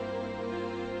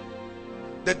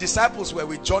 The disciples were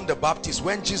with John the Baptist.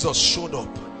 When Jesus showed up,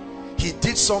 he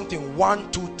did something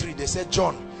 1, 2, 3. They said,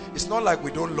 John, it's not like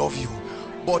we don't love you,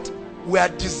 but we are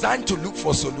designed to look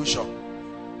for solution.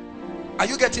 Are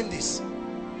you getting this?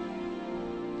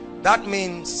 That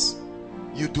means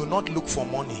you do not look for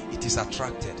money, it is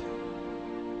attracted.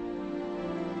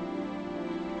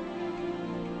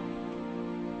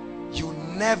 You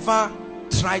never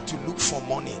try to look for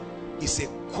money. It's a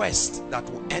quest that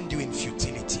will end you in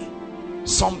futility.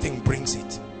 Something brings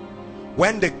it.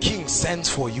 When the king sends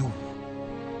for you,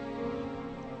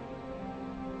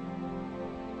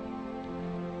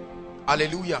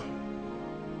 hallelujah.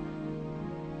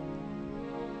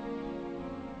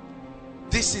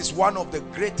 This is one of the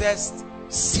greatest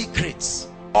secrets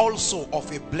also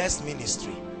of a blessed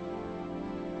ministry.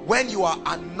 When you are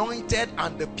anointed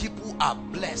and the people are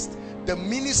blessed, the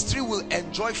ministry will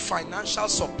enjoy financial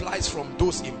supplies from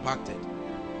those impacted.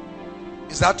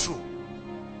 Is that true?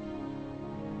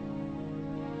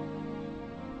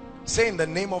 Say, in the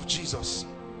name of Jesus,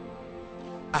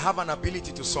 I have an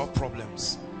ability to solve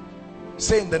problems.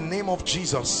 Say, in the name of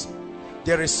Jesus,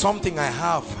 there is something I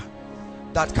have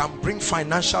that can bring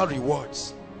financial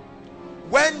rewards.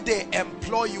 When they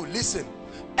employ you, listen,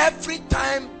 every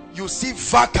time you see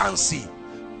vacancy,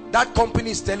 that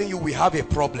company is telling you, we have a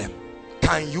problem,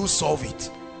 can you solve it?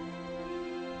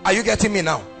 Are you getting me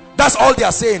now? That's all they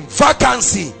are saying.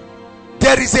 Vacancy,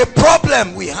 there is a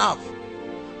problem we have,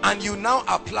 and you now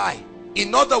apply.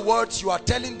 In other words, you are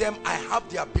telling them, I have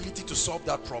the ability to solve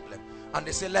that problem. And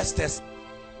they say, let's test.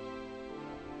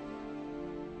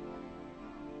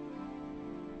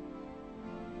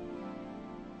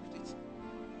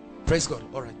 Praise God.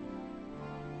 All right.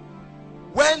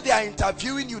 When when they are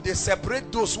interviewing you, they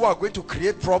separate those who are going to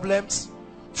create problems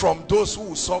from those who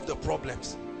will solve the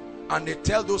problems. And they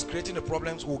tell those creating the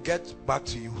problems, we'll get back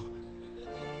to you.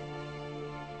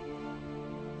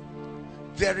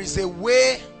 There is a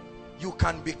way you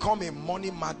can become a money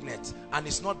magnet, and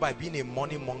it's not by being a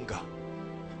money monger.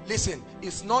 Listen,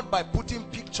 it's not by putting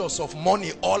pictures of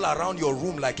money all around your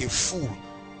room like a fool.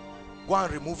 Go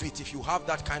and remove it if you have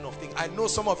that kind of thing. I know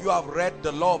some of you have read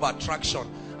the law of attraction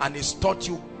and it's taught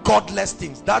you godless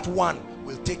things. That one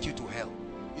will take you to hell.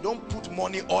 You don't put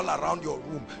money all around your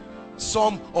room.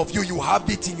 Some of you, you have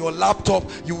it in your laptop.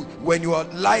 When you are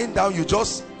lying down, you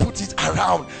just put it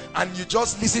around and you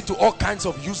just listen to all kinds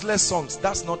of useless songs.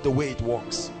 That's not the way it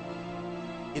works.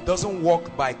 It doesn't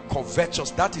work by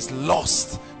covetous. That is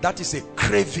lust. That is a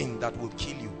craving that will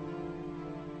kill you.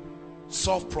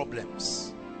 Solve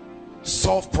problems.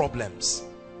 Solve problems.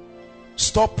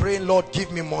 Stop praying, Lord,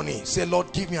 give me money. Say,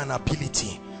 Lord, give me an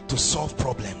ability to solve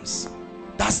problems.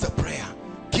 That's the prayer.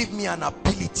 Give me an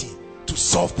ability to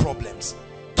solve problems.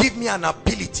 Give me an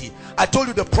ability. I told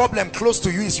you the problem close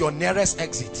to you is your nearest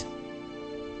exit.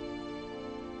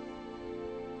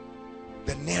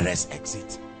 The nearest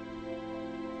exit.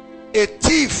 A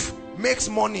thief makes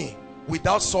money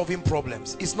without solving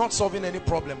problems. It's not solving any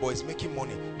problem, but it's making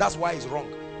money. That's why it's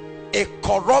wrong. A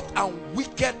corrupt and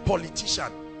wicked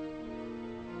politician,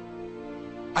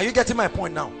 are you getting my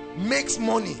point now, makes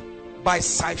money by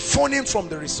siphoning from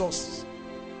the resources.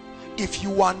 If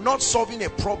you are not solving a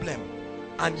problem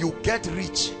and you get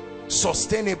rich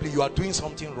sustainably, you are doing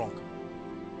something wrong.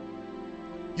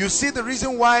 You see the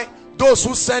reason why those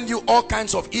who send you all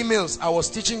kinds of emails. I was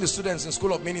teaching the students in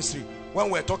School of Ministry when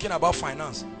we're talking about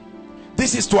finance.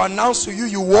 This is to announce to you,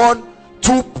 you won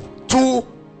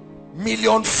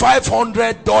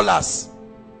 $2,500,000.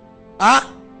 Huh?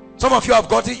 Some of you have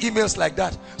gotten emails like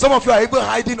that. Some of you are even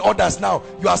hiding orders now.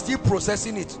 You are still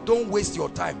processing it. Don't waste your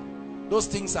time. Those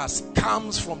things are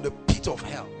scams from the pit of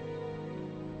hell.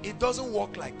 It doesn't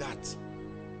work like that.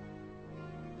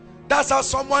 That's how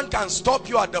someone can stop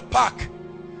you at the park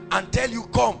and tell you,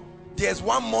 come, there's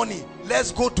one money,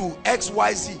 let's go to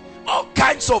XYZ. All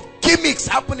kinds of gimmicks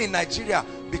happen in Nigeria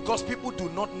because people do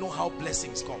not know how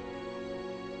blessings come.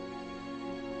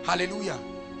 Hallelujah.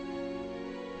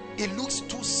 It looks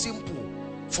too simple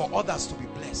for others to be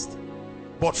blessed,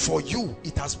 but for you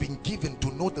it has been given to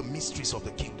know the mysteries of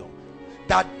the kingdom.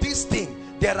 That this thing,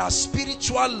 there are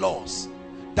spiritual laws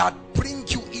that bring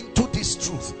you into this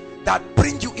truth, that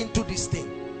bring you into this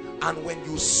thing. And when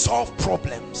you solve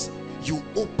problems, you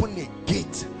open a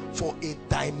gate for a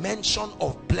dimension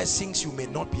of blessings you may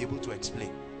not be able to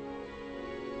explain.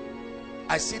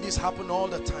 I see this happen all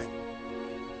the time.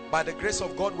 By the grace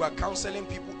of God, we are counseling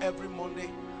people every Monday,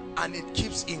 and it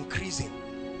keeps increasing.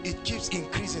 It keeps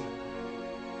increasing.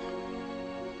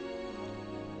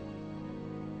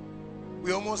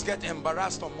 We almost get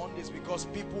embarrassed on Mondays because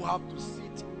people have to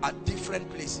sit at different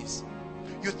places.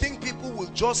 You think people will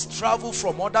just travel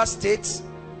from other states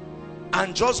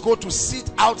and just go to sit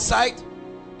outside?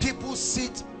 People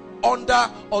sit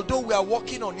under, although we are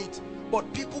working on it,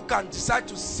 but people can decide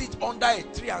to sit under a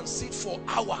tree and sit for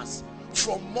hours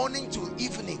from morning till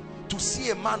evening to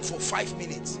see a man for 5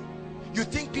 minutes. You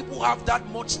think people have that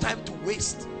much time to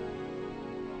waste?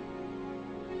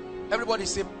 Everybody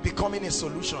say becoming a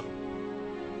solution.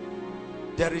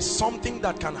 There is something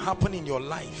that can happen in your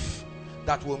life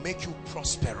that will make you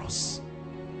prosperous.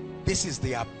 This is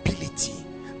the ability,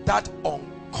 that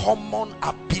uncommon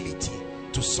ability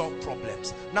to solve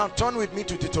problems. Now turn with me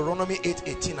to Deuteronomy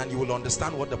 8:18 and you will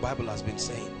understand what the Bible has been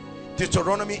saying.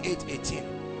 Deuteronomy 8:18.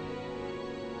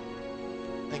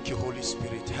 Thank you, Holy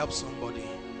Spirit. Help somebody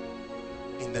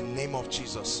in the name of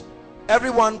Jesus.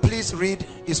 Everyone please read.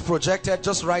 It's projected.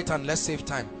 Just write and let's save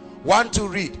time. 1, 2,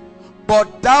 read.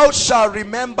 But thou shalt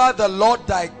remember the Lord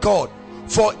thy God,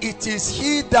 for it is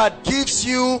he that gives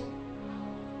you.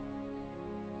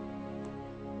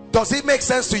 Does it make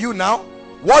sense to you now?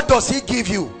 What does he give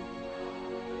you?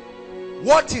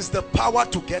 What is the power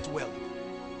to get wealth?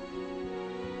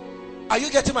 Are you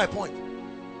getting my point?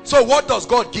 So what does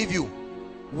God give you?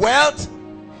 Wealth.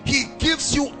 He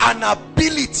gives you an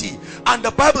ability, and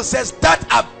the Bible says that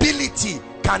ability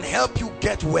can help you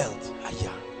get wealth.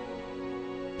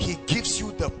 He gives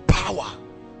you the power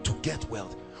to get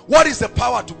wealth. What is the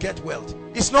power to get wealth?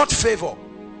 It's not favor.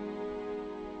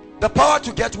 The power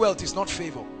to get wealth is not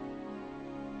favor.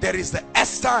 There is the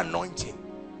Esther anointing.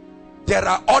 There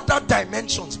are other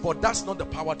dimensions, but that's not the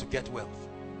power to get wealth.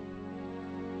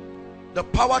 The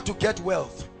power to get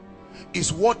wealth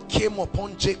is what came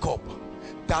upon Jacob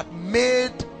that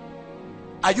made,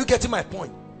 are you getting my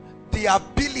point? The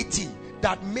ability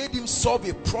that made him solve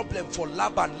a problem for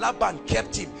Laban. Laban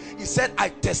kept him. He said, I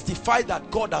testify that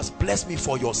God has blessed me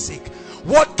for your sake.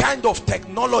 What kind of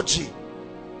technology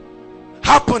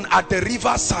happened at the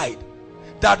riverside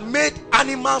that made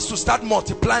animals to start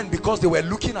multiplying because they were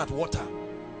looking at water?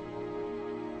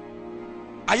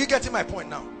 Are you getting my point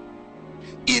now?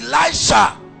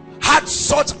 Elisha had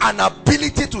such an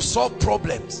ability to solve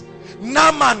problems.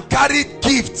 Naaman carried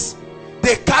gifts.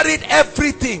 They carried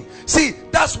everything. See,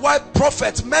 that's why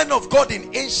prophets, men of God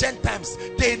in ancient times,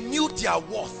 they knew their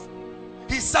worth.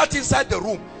 He sat inside the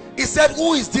room. He said,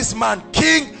 who is this man?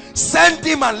 King, send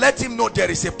him and let him know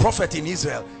there is a prophet in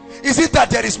Israel. Is it that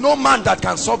there is no man that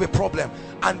can solve a problem?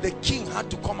 And the king had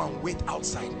to come and wait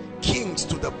outside. Kings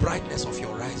to the brightness of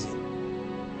your rising.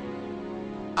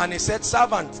 And he said,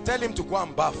 servant, tell him to go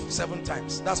and bath 7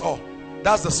 times. That's all.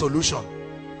 That's the solution.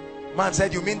 Man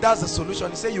said, you mean that's the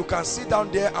solution? He said, you can sit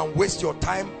down there and waste your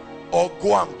time or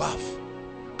go and bath.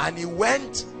 And he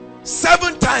went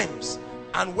 7 times.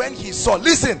 And when he saw,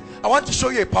 listen, I want to show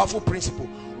you a powerful principle.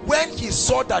 When he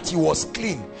saw that he was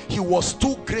clean, he was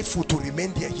too grateful to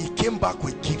remain there. He came back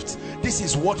with gifts. This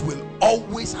is what will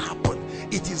always happen.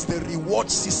 It is the reward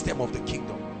system of the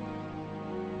kingdom.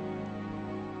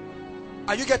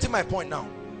 Are you getting my point now?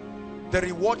 The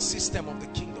reward system of the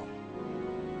kingdom.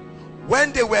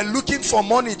 When they were looking for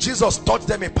money, Jesus taught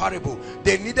them a parable.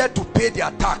 They needed to pay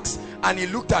their tax. And he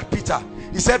looked at Peter.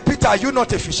 He said, Peter, are you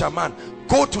not a fisherman?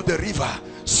 Go to the river,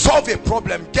 solve a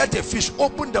problem, get a fish,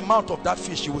 open the mouth of that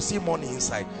fish, you will see money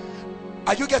inside.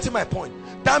 Are you getting my point?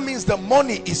 That means the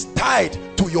money is tied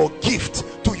to your gift,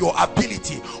 to your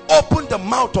ability. Open the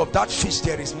mouth of that fish,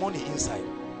 there is money inside.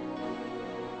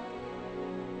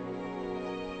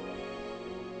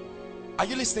 Are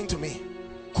you listening to me?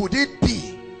 Could it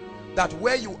be that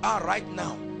where you are right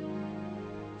now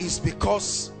is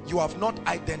because you have not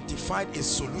identified a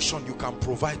solution you can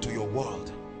provide to your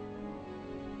world?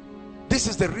 This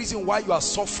is the reason why you are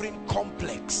suffering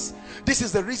complex. This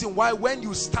is the reason why when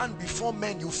you stand before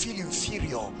men you feel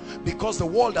inferior, because the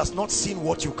world has not seen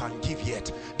what you can give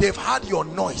yet. They've heard your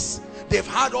noise. They've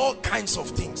heard all kinds of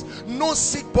things. No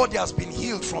sick body has been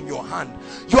healed from your hand.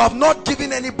 You have not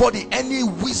given anybody any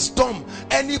wisdom,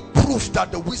 any proof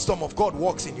that the wisdom of God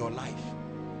works in your life.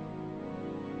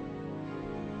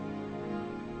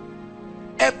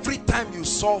 Every time you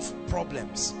solve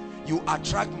problems, you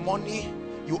attract money,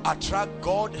 you attract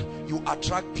God, you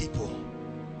attract people.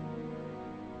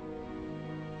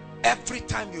 Every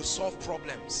time you solve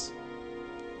problems,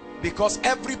 because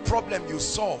every problem you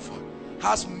solve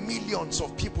has millions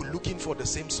of people looking for the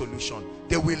same solution.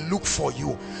 They will look for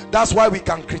you. That's why we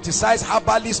can criticize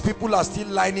herbalists. People are still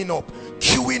lining up,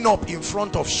 queuing up in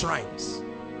front of shrines.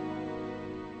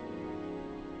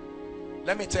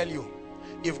 Let me tell you,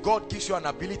 if God gives you an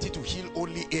ability to heal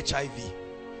only HIV,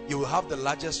 you will have the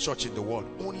largest church in the world.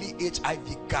 Only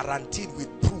HIV, guaranteed with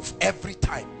proof every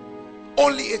time.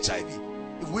 Only HIV.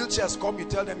 If wheelchairs come, you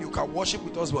tell them you can worship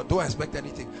with us, but don't expect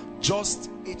anything. Just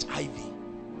HIV.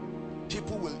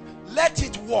 People will let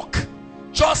it walk.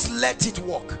 Just let it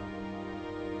walk.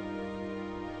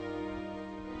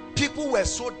 People were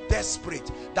so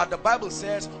desperate that the Bible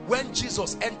says when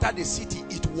Jesus entered the city,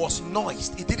 it was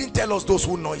noised. It didn't tell us those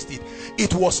who noised it.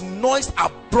 It was noised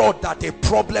abroad that a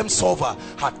problem solver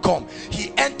had come.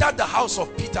 He entered the house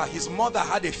of Peter. His mother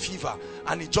had a fever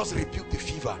and he just rebuked the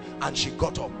fever and she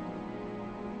got up.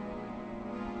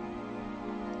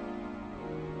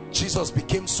 Jesus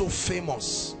became so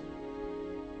famous,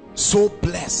 so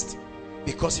blessed,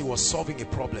 because he was solving a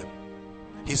problem.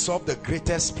 He solved the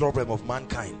greatest problem of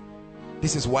mankind.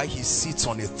 This is why he sits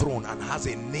on a throne and has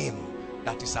a name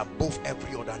that is above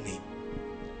every other name.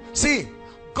 See,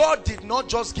 God did not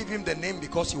just give him the name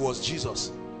because he was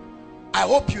Jesus. I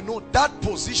hope you know that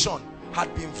position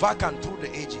had been vacant through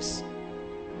the ages.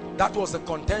 That was the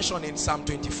contention in Psalm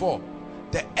 24.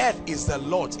 The earth is the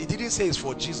Lord's. It didn't say it's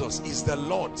for Jesus, it's the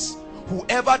Lord's.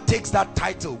 Whoever takes that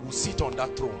title will sit on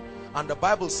that throne. And the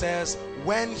Bible says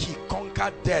when he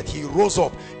conquered death, he rose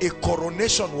up. A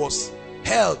coronation was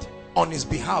held on his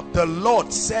behalf. The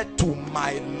Lord said to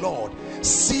my Lord,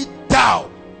 sit down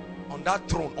on that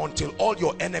throne until all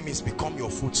your enemies become your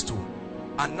footstool.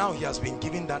 And now he has been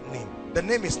given that name. The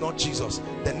name is not Jesus.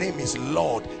 The name is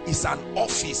Lord. It's an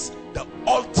office, the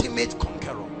ultimate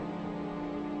conqueror.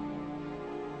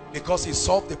 Because he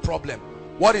solved the problem.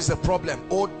 What is the problem?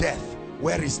 Oh death,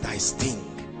 where is thy sting?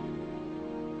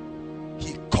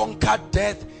 He conquered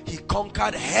death, he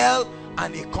conquered hell,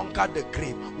 and he conquered the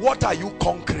grave. What are you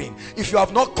conquering? If you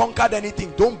have not conquered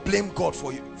anything, don't blame God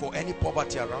for any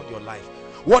poverty around your life.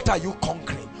 What are you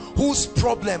conquering? Whose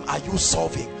problem are you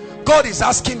solving? God is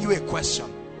asking you a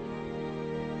question.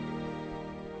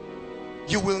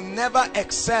 You will never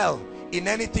excel in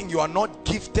anything you are not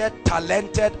gifted,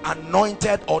 talented,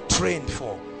 anointed, or trained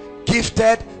for.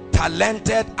 Gifted,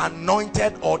 talented,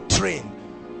 anointed, or trained.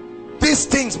 These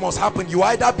things must happen. You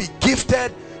either be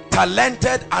gifted,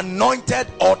 talented, anointed,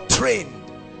 or trained.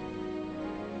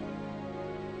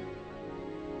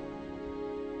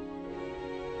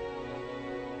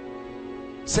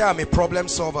 Say, I'm a problem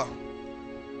solver.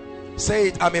 Say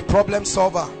it, I'm a problem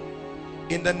solver.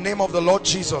 In the name of the Lord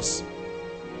Jesus.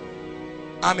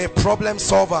 I'm a problem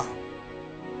solver.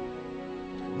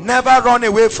 Never run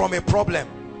away from a problem.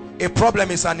 A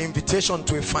problem is an invitation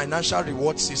to a financial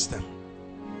reward system.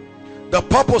 The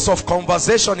purpose of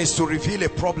conversation is to reveal a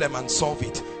problem and solve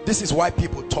it. This is why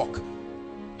people talk.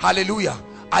 Hallelujah.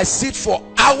 I sit for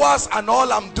hours and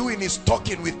all I'm doing is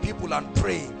talking with people and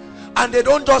praying. And they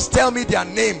don't just tell me their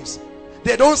names.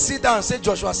 They don't sit down and say,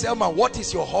 Joshua Selman, what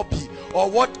is your hobby? Or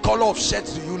what color of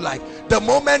shirts do you like? The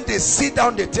moment they sit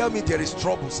down, they tell me there is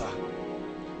trouble, sir.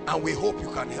 And we hope you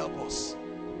can help us.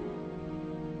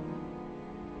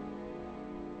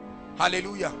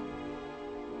 Hallelujah.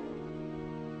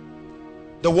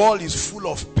 The world is full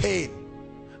of pain,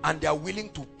 and they are willing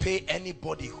to pay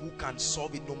anybody who can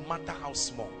solve it, no matter how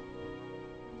small.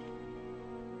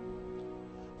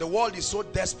 The world is so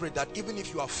desperate that even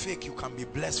if you are fake, you can be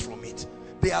blessed from it.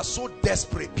 They are so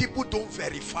desperate. People don't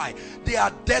verify. They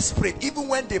are desperate. Even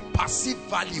when they perceive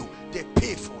value, they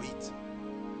pay for it.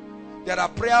 There are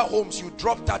prayer homes, you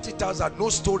drop 30,000, no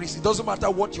stories. It doesn't matter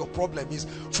what your problem is.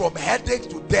 From headache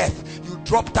to death, you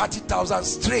drop 30,000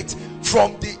 straight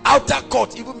from the outer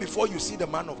court, even before you see the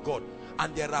man of God.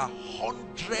 And there are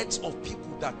hundreds of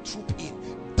people that troop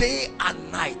in day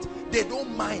and night. They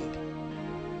don't mind.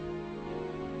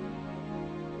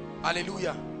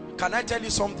 Hallelujah. Can I tell you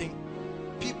something?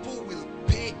 People will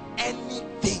pay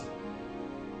anything,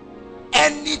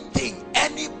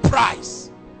 any price.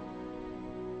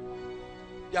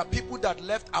 There are people that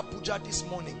left Abuja this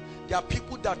morning. There are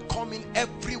people that come in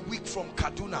every week from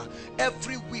Kaduna,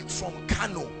 every week from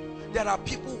Kano. There are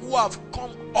people who have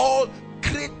come all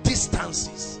great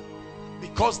distances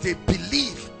because they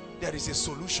believe there is a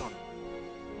solution.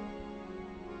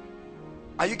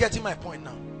 Are you getting my point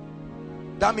now?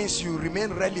 That means you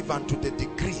remain relevant to the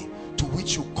degree to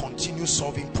which you continue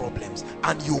solving problems,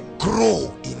 and you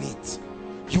grow in it.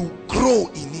 You grow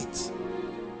in it.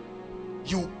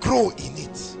 You grow in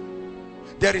it.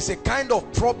 There is a kind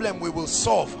of problem we will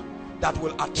solve that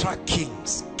will attract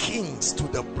kings to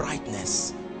the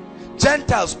brightness.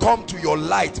 Gentiles come to your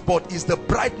light, but it's the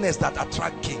brightness that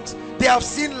attracts kings. They have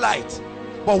seen light,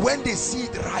 but when they see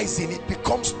it rising, it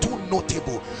becomes too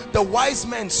notable. The wise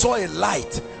men saw a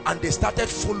light and they started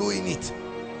following it.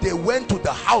 They went to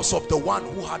the house of the one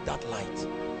who had that light.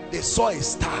 They saw a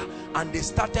star and they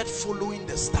started following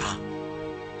the star.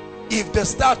 If the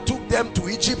star took them to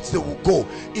Egypt, they will go.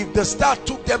 If the star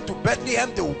took them to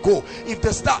Bethlehem, they will go. If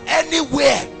the star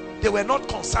anywhere, they were not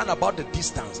concerned about the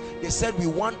distance. They said, we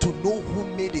want to know who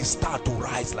made a star to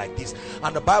rise like this.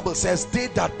 And the Bible says, they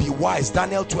that be wise,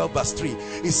 Daniel 12 verse 3,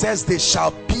 it says, they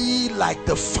shall be like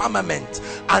the firmament,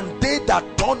 and they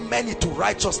that turn many to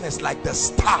righteousness like the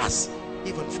stars,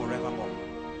 even forevermore.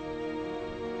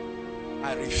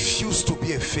 I refuse to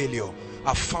be a failure.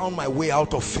 I found my way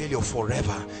out of failure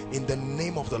forever in the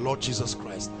name of the Lord Jesus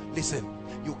Christ. Listen,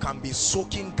 you can be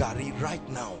soaking Gary right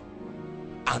now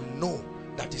and know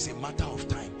that is a matter of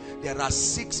time. There are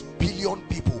 6 billion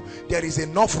people. There is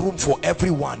enough room for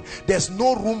everyone. There's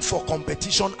no room for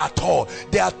competition at all.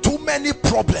 There are too many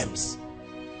problems.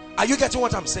 Are you getting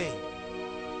what I'm saying?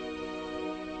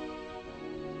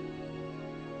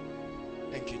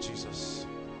 Thank you, Jesus.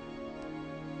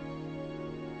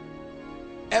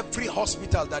 Every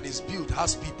hospital that is built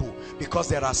has people because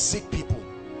there are sick people.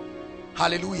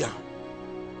 Hallelujah.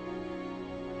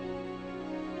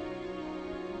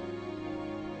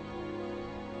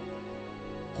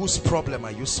 Whose problem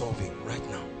are you solving right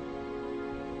now?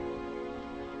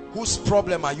 Whose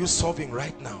problem are you solving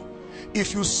right now?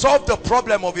 If you solve the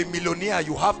problem of a millionaire,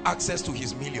 you have access to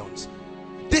his millions.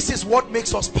 This is what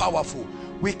makes us powerful.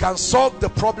 We can solve the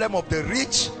problem of the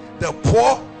rich, the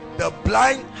poor, the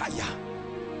blind.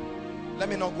 Let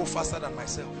me not go faster than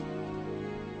myself.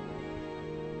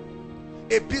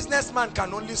 A businessman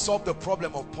can only solve the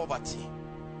problem of poverty.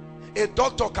 A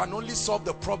doctor can only solve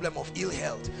the problem of ill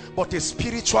health. But a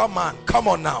spiritual man, come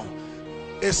on now,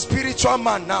 a spiritual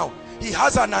man now, he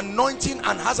has an anointing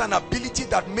and has an ability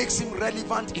that makes him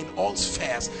relevant in all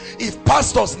spheres. If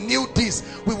pastors knew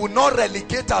this, we would not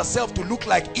relegate ourselves to look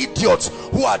like idiots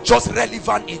who are just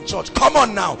relevant in church. Come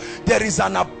on now, there is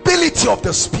an ability of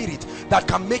the spirit that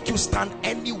can make you stand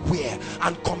anywhere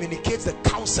and communicates the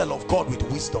counsel of God with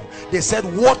wisdom. They said,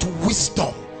 what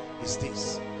wisdom is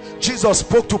this? Jesus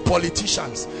spoke to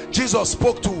politicians. Jesus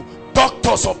spoke to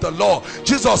doctors of the law.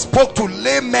 Jesus spoke to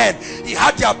laymen. He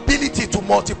had the ability to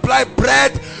multiply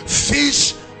bread,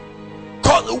 fish,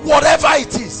 whatever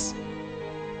it is.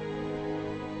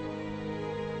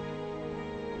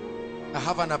 I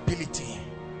have an ability.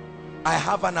 I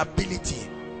have an ability.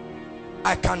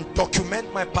 I can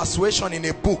document my persuasion in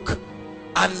a book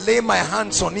and lay my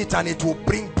hands on it, and it will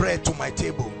bring bread to my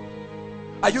table.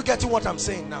 Are you getting what I'm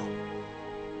saying now?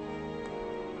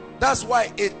 That's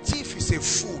why a thief is a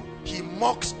fool. He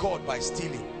mocks God by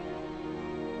stealing.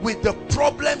 With the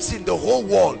problems in the whole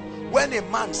world, when a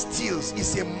man steals,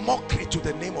 it's a mockery to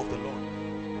the name of the Lord.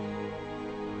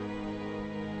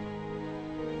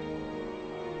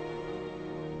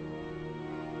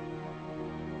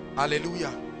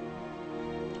 Hallelujah.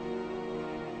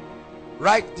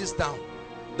 Write this down.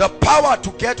 The power to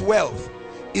get wealth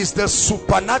is the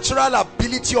supernatural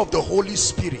ability of the Holy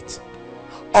Spirit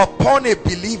upon a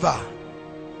believer.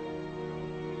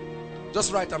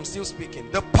 Just write, I'm still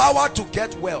speaking. The power to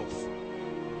get wealth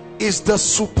is the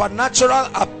supernatural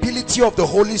ability of the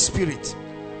Holy Spirit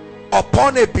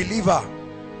upon a believer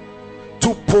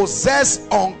to possess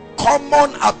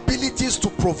uncommon abilities to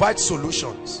provide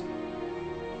solutions.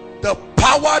 The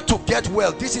power to get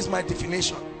wealth, this is my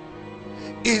definition,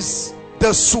 is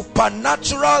the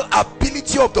supernatural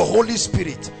ability of the Holy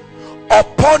Spirit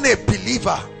upon a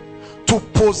believer to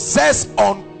possess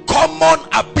uncommon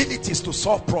abilities to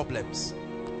solve problems.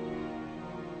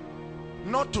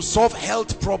 Not to solve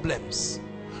health problems,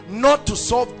 not to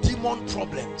solve demon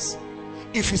problems.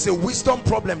 If it's a wisdom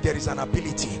problem, there is an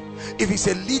ability. If it's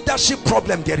a leadership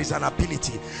problem, there is an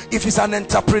ability. If it's an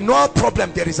entrepreneurial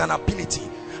problem, there is an ability.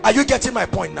 Are you getting my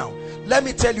point now? Let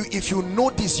me tell you, if you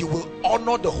know this, you will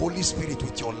honor the Holy Spirit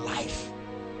with your life.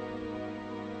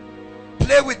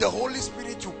 Play with the Holy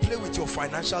Spirit, you play with your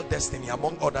financial destiny,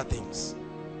 among other things.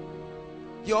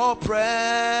 Your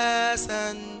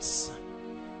presence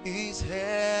is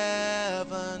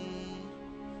heaven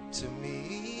to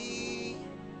me.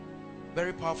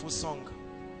 Very powerful song.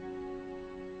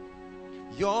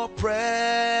 Your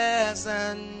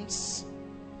presence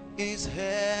is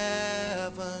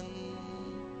heaven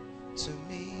to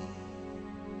me.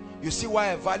 You see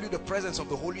why I value the presence of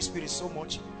the Holy Spirit so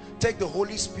much? Take the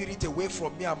Holy Spirit away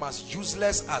from me, I'm as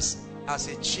useless as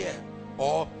a chair,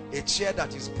 or a chair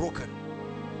that is broken.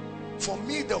 For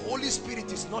me, the Holy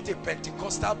Spirit is not a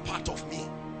Pentecostal part of me.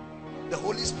 The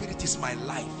Holy Spirit is my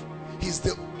life. He's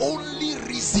the only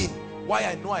reason why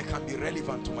I know I can be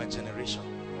relevant to my generation.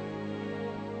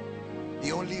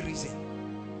 The only reason.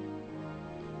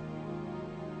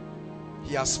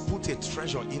 He has put a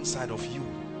treasure inside of you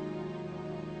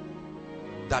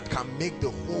that can make the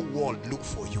whole world look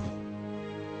for you.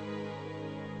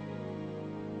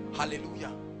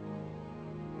 Hallelujah.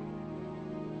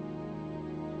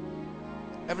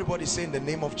 Everybody say, in the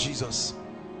name of Jesus.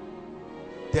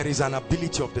 There is an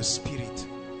ability of the Spirit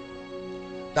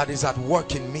that is at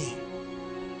work in me,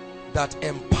 that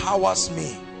empowers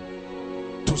me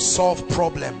to solve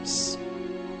problems,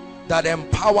 that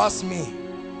empowers me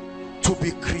to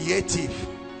be creative,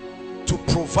 to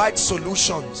provide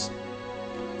solutions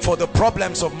for the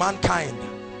problems of mankind.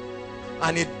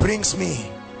 And it brings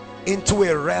me into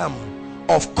a realm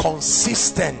of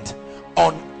consistent,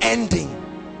 unending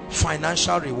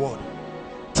financial reward.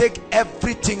 Take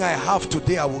everything I have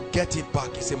today, I will get it back.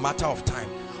 It's a matter of time.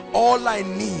 All I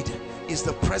need is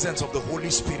the presence of the Holy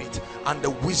Spirit and the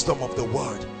wisdom of the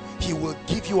word. He will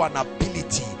give you an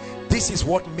ability. This is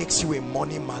what makes you a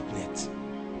money magnet.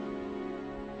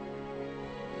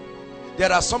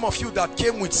 There are some of you that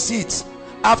came with seeds.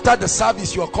 After the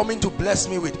service, you are coming to bless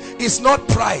me with. It's not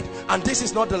pride, and this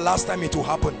is not the last time it will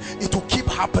happen. It will keep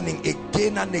happening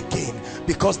again and again,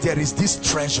 because there is this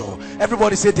treasure.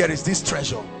 Everybody say, there is this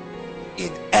treasure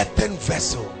in earthen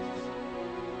vessel.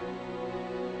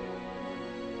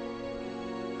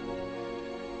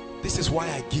 This is why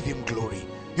I give him glory.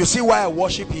 You see why I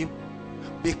worship him?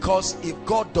 Because if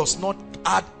God does not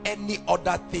add any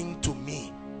other thing to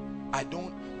me,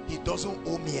 he doesn't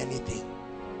owe me anything.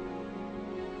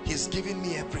 He's giving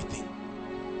me everything.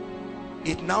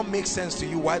 It now makes sense to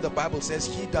you why the Bible says,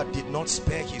 he that did not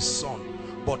spare his son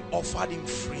but offered him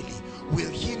freely,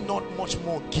 will he not much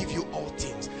more give you all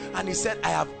things? And he said, I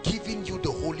have given you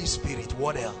the Holy Spirit.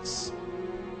 What else?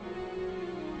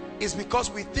 It's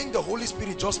because we think the Holy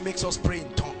Spirit just makes us pray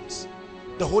in tongues.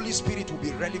 The Holy Spirit will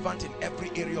be relevant in every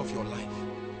area of your life.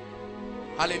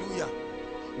 Hallelujah.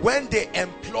 When they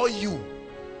employ you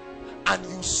and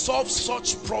you solve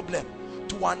such problem,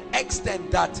 to an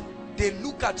extent that they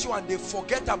look at you and they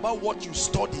forget about what you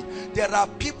studied. There are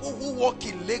people who work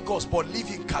in Lagos but live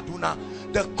in Kaduna.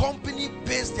 The company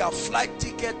pays their flight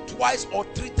ticket twice or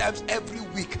 3 times every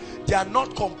week. They are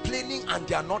not complaining and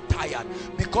they are not tired,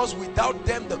 because without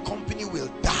them the company will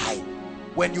die.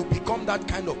 When you become that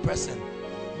kind of person,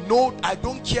 no, I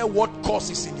don't care what course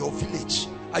is in your village.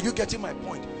 Are you getting my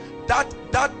point? That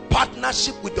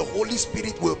partnership with the Holy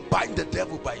Spirit will bind the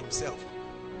devil by himself.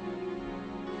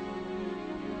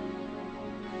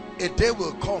 A day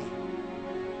will come,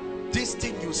 this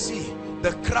thing you see,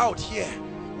 the crowd here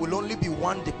will only be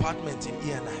one department in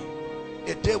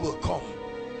E&I. A day will come,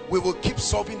 we will keep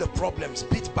solving the problems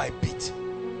bit by bit.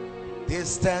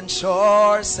 Distant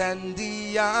shores and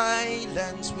the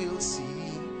islands will see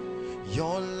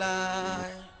your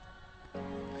light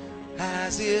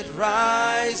as it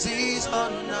rises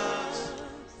on us.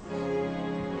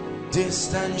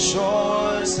 Distant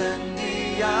shores and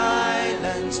the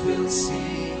islands will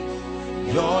see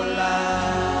your light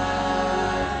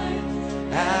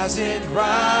as it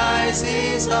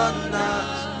rises on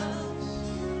us.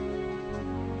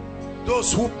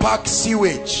 Those who pack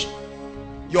sewage,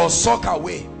 your sock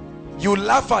away, you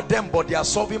laugh at them, but they are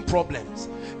solving problems.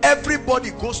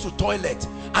 Everybody goes to toilet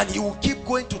and he will keep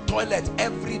going to toilet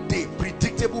every day.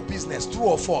 Predictable business. True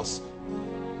or false?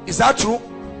 Is that true?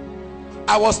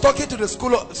 I was talking to the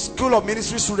school of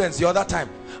ministry students the other time,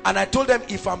 and I told them,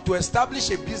 if I'm to establish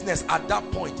a business at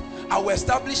that point, I will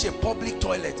establish a public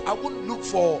toilet. I won't look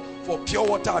for pure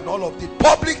water and all of the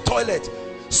public toilet.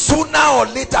 Sooner or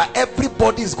later,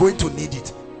 everybody is going to need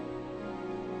it.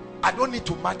 I don't need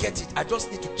to market it, I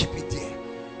just need to keep it there.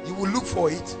 You will look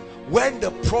for it. When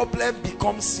the problem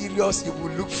becomes serious, you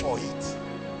will look for it.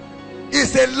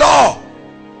 It's a law.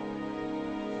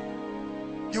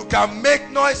 You can make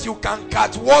noise, you can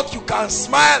catwalk, you can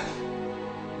smile.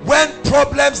 When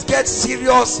problems get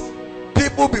serious,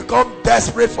 people become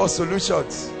desperate for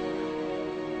solutions.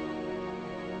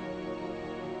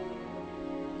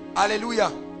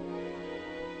 Hallelujah.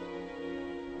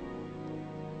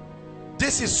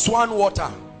 This is swan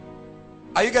water.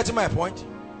 Are you getting my point?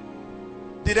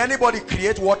 Did anybody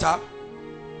create water?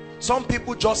 Some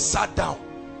people just sat down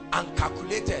and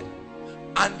calculated,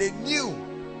 and they knew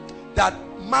that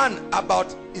man,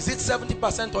 about, is it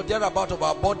 70% or thereabout of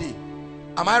our body,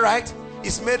 am I right,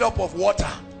 is made up of water.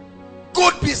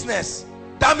 Good business.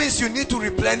 That means you need to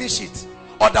replenish it,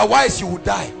 otherwise you will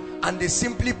die. And they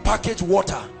simply package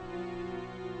water.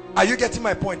 Are you getting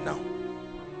my point now?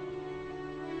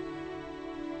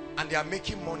 And they are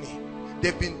making money.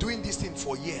 They've been doing this thing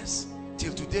for years.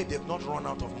 Till today they've not run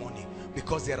out of money,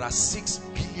 because there are 6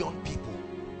 billion people.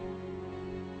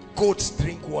 Goats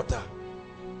drink water,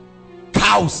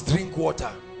 cows drink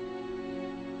water.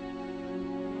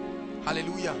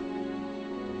 Hallelujah.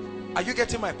 Are you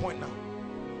getting my point now?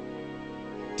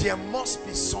 There must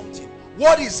be something.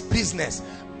 What is business?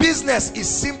 Business is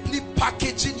simply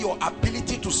packaging your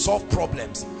ability to solve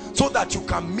problems so that you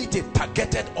can meet a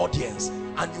targeted audience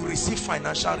and you receive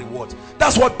financial rewards.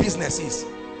 That's what business is.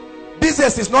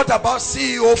 Business is not about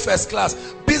CEO first class.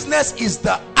 Business is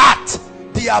the art,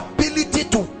 the ability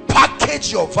to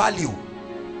package your value,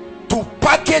 to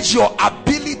package your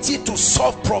ability to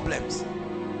solve problems.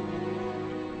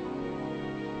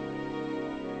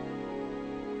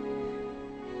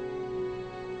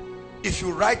 If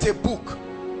you write a book,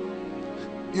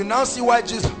 you now see why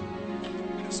Jesus,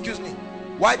 excuse me,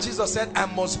 why Jesus said, I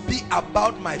must be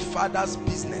about my Father's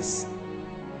business.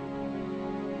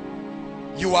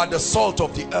 You are the salt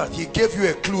of the earth. He gave you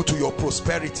a clue to your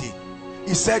prosperity.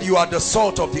 He said you are the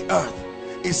salt of the earth.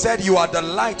 He said you are the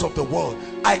light of the world.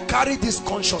 I carry this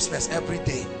consciousness every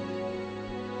day.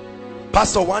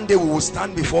 Pastor, one day we will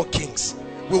stand before kings.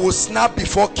 We will snap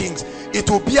before kings. It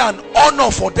will be an honor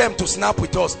for them to snap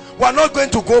with us. We are not going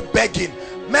to go begging.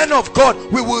 Men of God,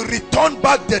 we will return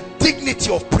back the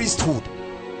dignity of priesthood.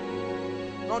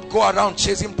 Not go around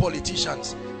chasing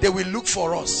politicians. They will look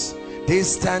for us.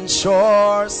 Distant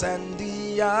shores and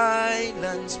the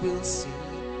islands will see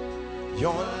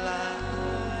your light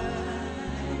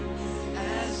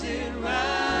as it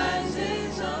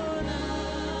rises on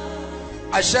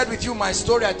us. I shared with you my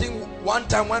story. I think one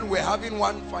time when we were having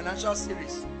one financial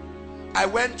series, I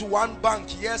went to one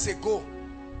bank years ago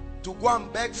to go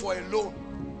and beg for a loan.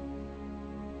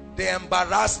 They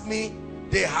embarrassed me,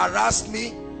 they harassed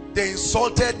me, they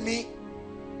insulted me,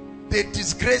 they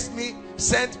disgraced me,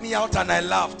 sent me out, and I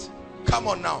laughed. Come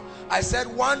on now. I said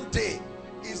one day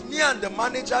it's me and the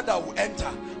manager that will enter,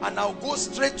 and I'll go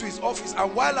straight to his office,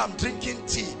 and while I'm drinking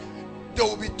tea, they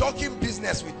will be talking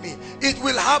business with me. It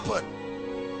will happen.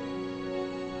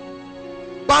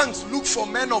 banks look for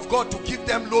men of God to give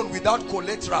them loan without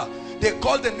collateral. They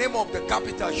call the name of the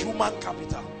capital human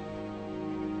capital,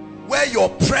 where your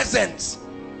presence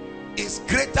is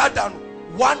greater than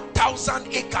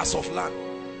 1,000 acres of land.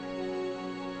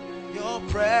 Your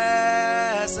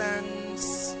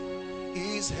presence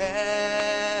is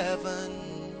heaven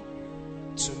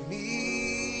to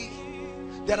me.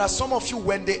 There are some of you,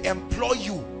 when they employ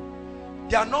you,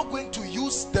 they are not going to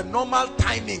use the normal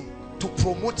timing to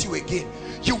promote you again.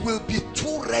 You will be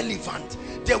too relevant.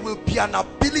 There will be an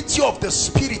ability of the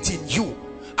spirit in you.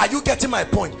 Are you getting my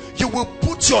point? You will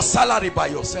put your salary by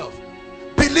yourself.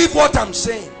 Believe what I'm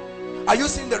saying. Are you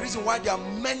seeing the reason why there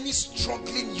are many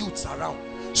struggling youths around?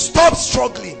 Stop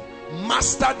struggling.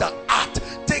 Master the art.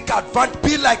 Take advantage.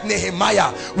 Be like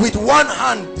Nehemiah. With one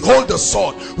hand hold the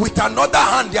sword, with another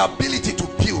hand the ability to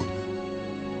build.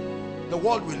 The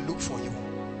world will look for you.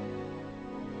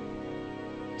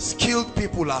 Skilled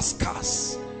people are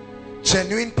scarce.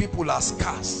 Genuine people are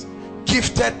scarce.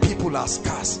 Gifted people are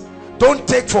scarce. Don't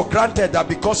take for granted that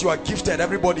because you are gifted,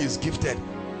 everybody is gifted.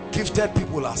 Gifted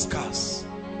people are scarce.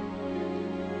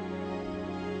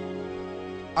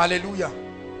 Hallelujah.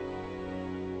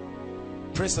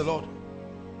 Praise the Lord.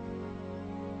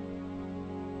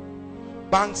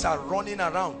 Banks are running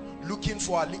around looking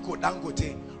for Aliko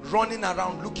Dangote, running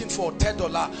around looking for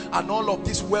 $10 and all of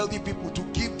these wealthy people to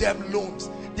give them loans.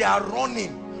 They are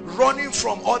running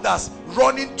from others,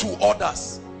 running to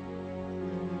others.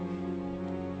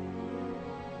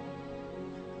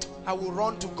 I will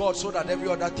run to God so that every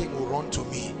other thing will run to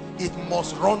me. It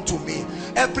must run to me.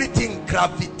 Everything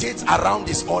gravitates around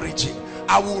its origin.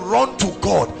 I will run to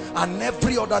God and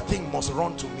every other thing must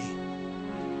run to me.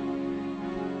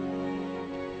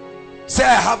 Say,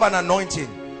 I have an anointing.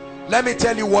 Let me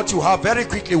tell you what you have very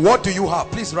quickly. What do you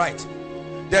have? Please write.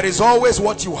 There is always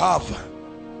what you have.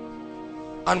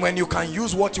 And when you can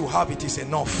use what you have, it is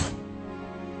enough.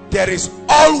 There is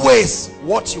always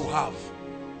what you have.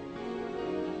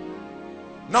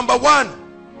 Number one,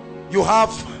 you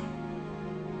have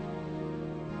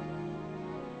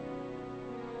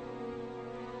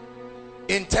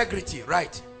integrity,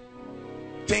 right?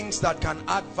 Things that can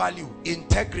add value.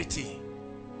 Integrity.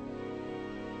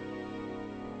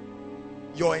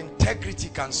 Your integrity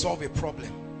can solve a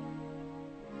problem.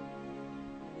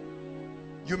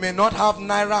 You may not have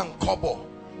naira and kobo,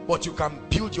 but you can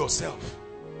build yourself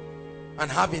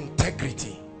and have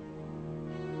integrity.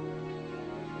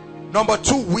 Number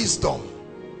two, wisdom.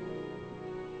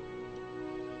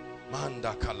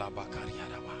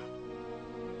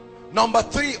 Number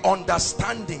three,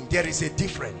 understanding. There is a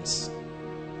difference.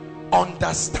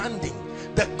 Understanding,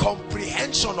 the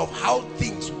comprehension of how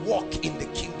things work in the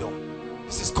kingdom.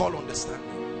 This is called understanding.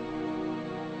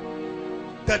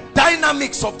 The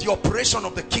dynamics of the operation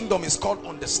of the kingdom is called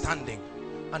understanding.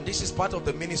 And this is part of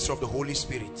the ministry of the Holy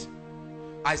Spirit.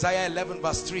 Isaiah 11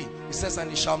 verse 3, it says,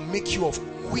 and it shall make you of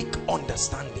quick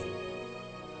understanding.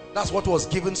 That's what was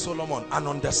given Solomon, an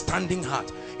understanding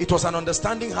heart. It was an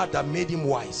understanding heart that made him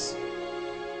wise.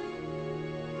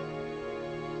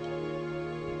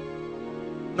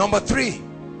 Number three.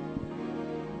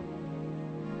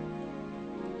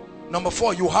 Number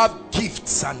four, you have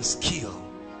gifts and skill.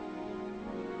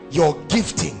 Your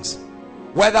giftings,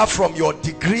 whether from your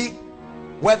degree,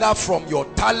 whether from your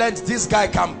talent. This guy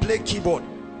can play keyboard.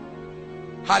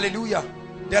 Hallelujah.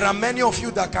 There are many of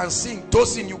you that can sing.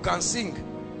 Tosin, you can sing.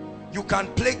 You can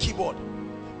play keyboard.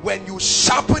 When you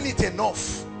sharpen it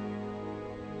enough,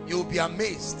 you'll be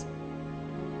amazed.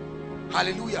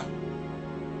 Hallelujah.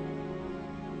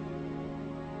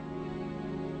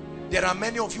 There are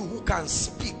many of you who can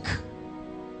speak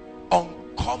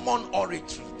uncommon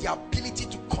oratory, the ability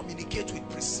to communicate with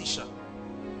precision.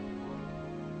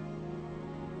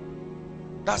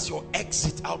 That's your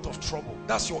exit out of trouble.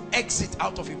 That's your exit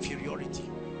out of inferiority.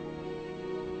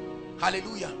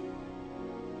 Hallelujah.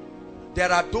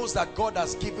 There are those that God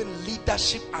has given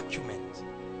leadership acumen,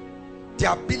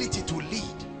 the ability to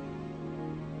lead.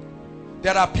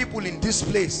 There are people in this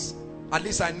place, at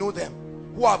least I know them,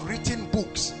 who have written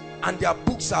books, and their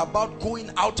books are about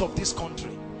going out of this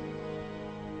country.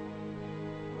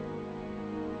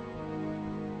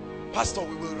 Pastor,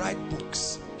 we will write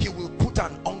books. He will put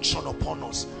an unction upon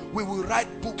us. We will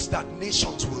write books that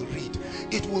nations will read.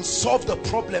 It will solve the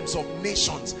problems of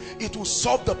nations. It will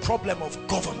solve the problem of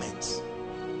governments.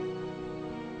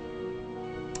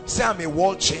 Say, I'm a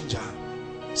world changer.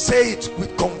 Say it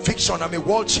with conviction. I'm a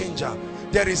world changer.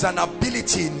 There is an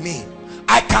ability in me.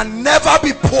 I can never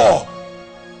be poor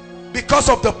because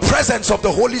of the presence of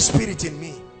the Holy Spirit in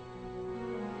me.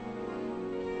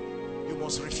 You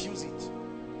must refuse it.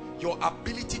 your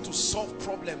ability to solve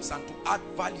problems and to add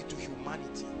value to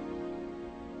humanity.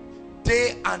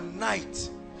 Day and night,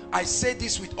 I say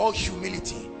this with all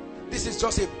humility. This is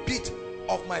just a bit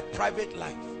of my private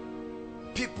life.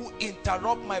 People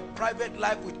interrupt my private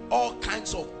life with all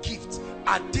kinds of gifts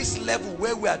at this level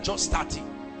where we are just starting.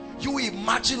 You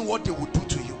imagine what they would do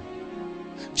to you.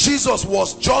 Jesus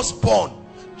was just born.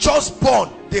 Just born,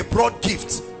 they brought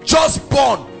gifts. Just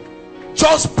born,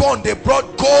 they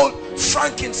brought gold,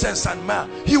 frankincense and myrrh.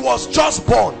 He was just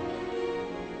born.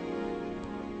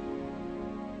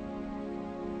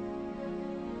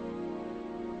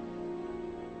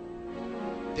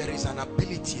 There is an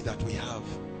ability that we have.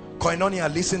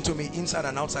 Koinonia, listen to me, inside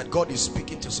and outside. God is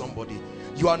speaking to somebody.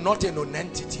 You are not a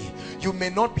non-entity. You may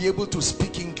not be able to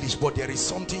speak English, but there is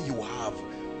something you have.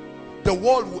 The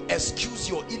world will excuse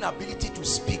your inability to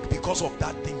speak because of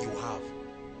that thing you have.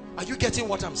 Are you getting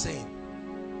what I'm saying?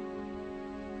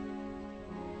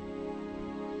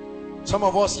 Some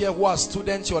of us here who are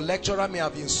students, your lecturer may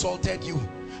have insulted you.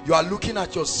 You are looking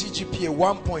at your CGPA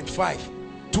 1.5,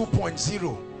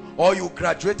 2.0, or you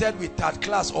graduated with third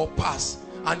class or pass,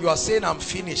 and you are saying, I'm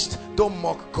finished. Don't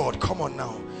mock God. Come on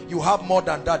now. You have more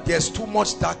than that. There's too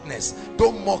much darkness.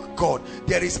 Don't mock God.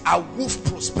 There is a wolf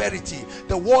prosperity.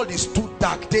 The world is too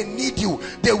dark. They need you.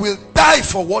 They will die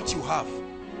for what you have.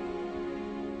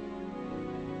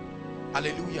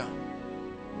 Hallelujah.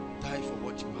 Die for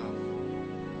what you have.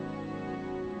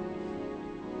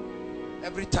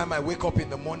 Every time I wake up in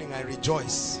the morning, I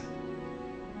rejoice,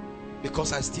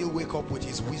 because I still wake up with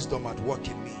his wisdom at work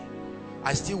in me.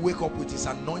 I still wake up with his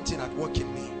anointing at work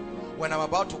in me. When I'm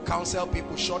about to counsel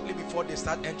people, shortly before they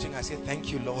start entering, I say,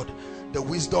 thank you, Lord. The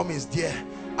wisdom is there.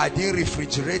 I didn't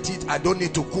refrigerate it. I don't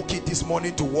need to cook it this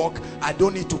morning to work. I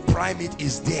don't need to prime it.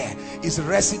 It's there. It's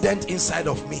resident inside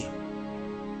of me.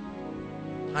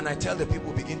 And I tell the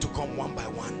people, begin to come one by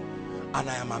one. And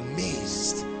I am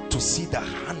amazed to see the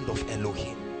hand of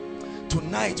Elohim.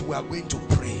 Tonight we are going to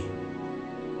pray.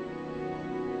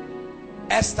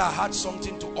 Esther had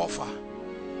something to offer.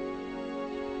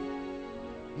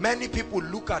 Many people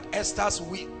look at Esther's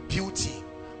beauty,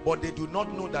 but they do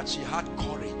not know that she had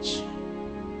courage.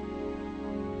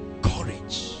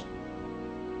 Courage.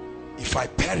 If I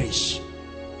perish,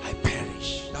 I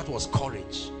perish. That was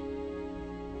courage.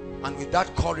 And with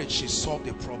that courage, she solved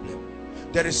the problem.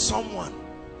 There is someone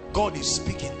God is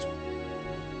speaking to.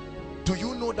 Do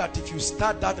you know that if you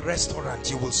start that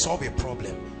restaurant, you will solve a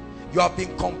problem? You have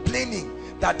been complaining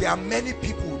that there are many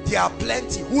people. There are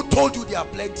plenty. Who told you there are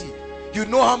plenty? You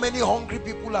know how many hungry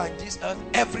people are in this earth?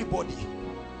 Everybody.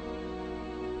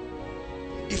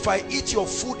 If I eat your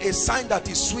food, a sign that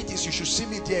is sweet is you should see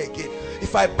me there again.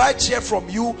 If I buy chair from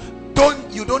you,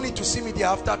 you don't need to see me there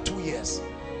after 2 years.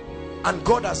 And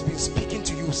God has been speaking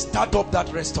to you. Start up that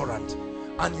restaurant,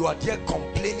 and you are there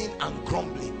complaining and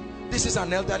grumbling. This is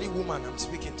an elderly woman I'm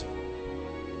speaking to,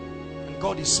 and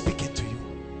God is speaking to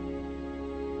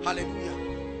you. Hallelujah.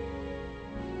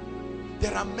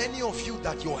 There are many of you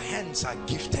that your hands are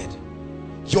gifted.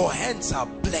 Your hands are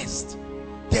blessed.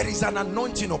 There is an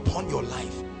anointing upon your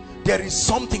life. There is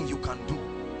something you can do.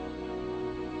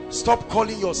 Stop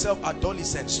calling yourself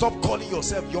adolescent. Stop calling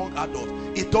yourself young adult.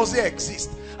 It doesn't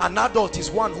exist. An adult is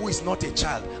one who is not a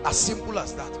child. As simple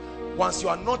as that. Once you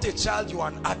are not a child, you are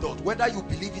an adult, whether you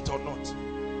believe it or not.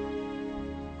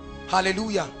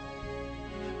 Hallelujah.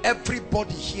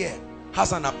 Everybody here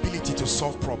has an ability to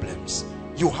solve problems.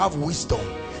 You have wisdom,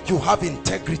 you have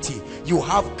integrity, you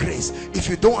have grace. If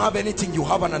you don't have anything, you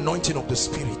have an anointing of the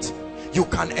Spirit. You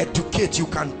can educate, you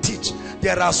can teach.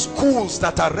 There are schools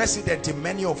that are resident in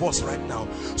many of us right now.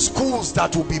 Schools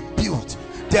that will be built.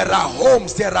 There are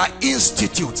homes, there are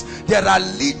institutes, there are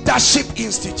leadership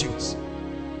institutes.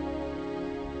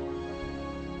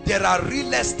 There are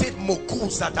real estate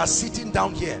moguls that are sitting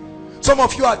down here. Some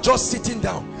of you are just sitting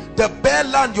down. The bare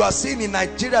land you are seeing in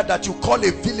Nigeria that you call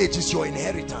a village is your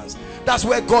inheritance. That's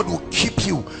where God will keep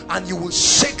you, and you will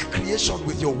shake creation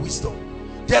with your wisdom.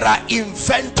 There are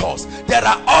inventors. There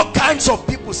are all kinds of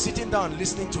people sitting down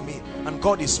listening to me, and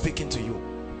God is speaking to you.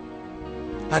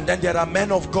 And then there are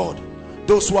men of God,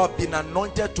 those who have been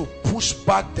anointed to push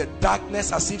back the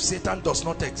darkness as if Satan does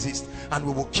not exist, and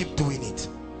we will keep doing it.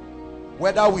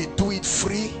 Whether we do it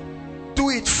free, do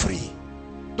it free.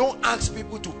 Don't ask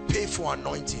people to pay for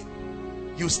anointing.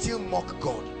 You still mock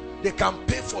God. They can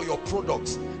pay for your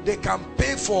products. They can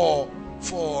pay for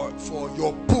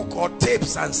your book or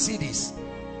tapes and CDs.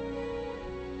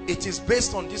 It is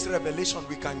based on this revelation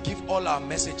we can give all our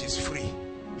messages free.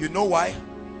 You know why?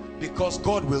 Because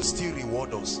God will still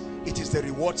reward us. It is the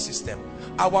reward system.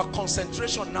 Our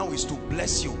concentration now is to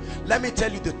bless you. Let me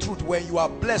tell you the truth. When you are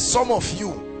blessed, some of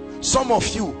you Some of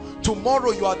you,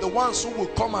 tomorrow you are the ones who will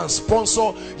come and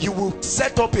sponsor. You will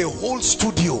set up a whole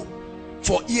studio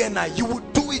for ENI. You will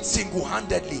do it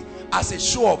single-handedly as a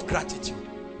show of gratitude.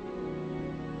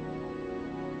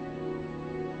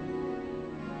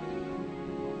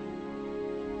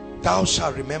 Thou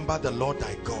shalt remember the Lord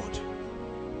thy God,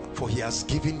 for he has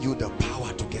given you the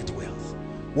power to get wealth.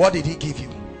 What did he give you?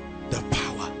 The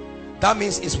power. That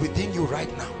means it's within you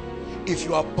right now. If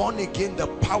you are born again, the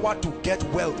power to get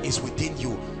wealth is within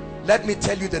you. Let me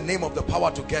tell you the name of the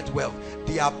power to get wealth.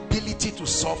 The ability to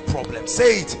solve problems.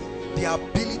 Say it. The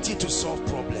ability to solve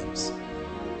problems.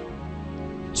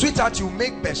 Sweetheart, you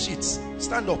make bed sheets.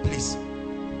 Stand up, please.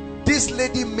 This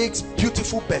lady makes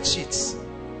beautiful bed sheets.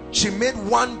 She made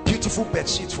one beautiful bed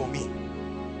sheet for me.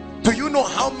 Do you know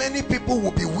how many people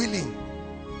will be willing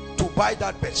to buy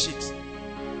that bed sheet?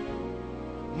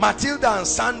 Matilda and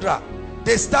Sandra,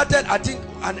 they started, I think,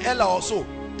 and Ella also,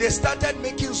 they started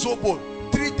making zobo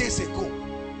 3 days ago.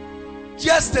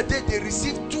 Yesterday they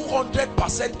received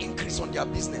 200% increase on their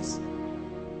business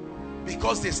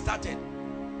because they started.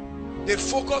 They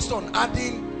focused on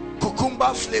adding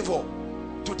cucumber flavor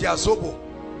to their zobo.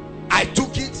 I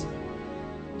took it.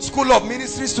 School of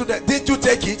Ministry student, did you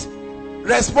take it?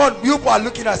 Respond. You are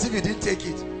looking as if you didn't take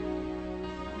it.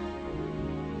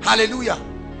 Hallelujah.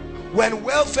 When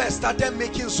welfare started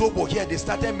making zobo here, they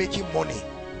started making money.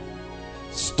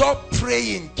 Stop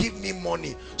praying, give me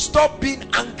money. Stop being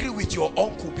angry with your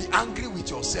uncle. Be angry with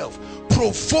yourself.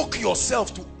 Provoke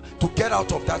yourself to get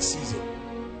out of that season.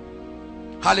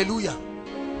 Hallelujah.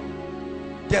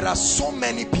 There are so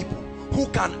many people who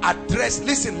can address,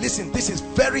 listen, this is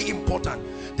very important.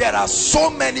 There are so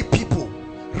many people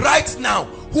right now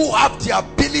who have the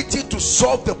ability to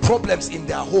solve the problems in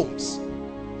their homes.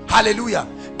 Hallelujah.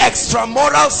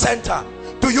 Extramural center.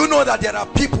 Do you know that there are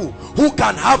people who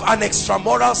can have an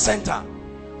extramural center?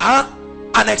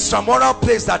 An extramural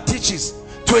place that teaches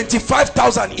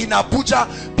 25,000 in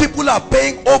Abuja. People are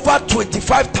paying over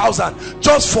 25,000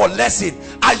 just for lesson.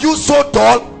 Are you so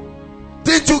dull?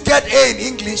 Did you get A in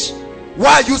English?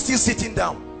 Why are you still sitting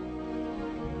down?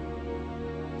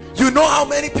 You know how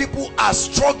many people are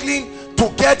struggling to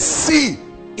get C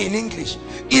in English?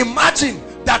 Imagine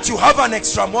that you have an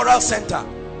extramural center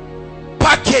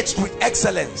packaged with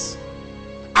excellence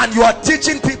and you are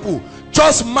teaching people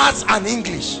just maths and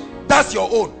English. That's your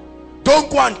own.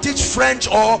 Don't go and teach French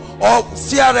or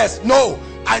CRS. No,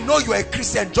 I know you're a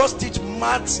Christian. Just teach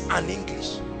maths and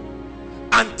English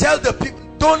and tell the people.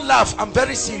 Don't laugh, I'm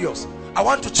very serious. I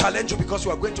want to challenge you because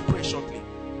we are going to pray shortly.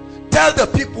 Tell the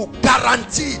people,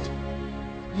 guaranteed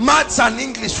maths and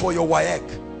English for your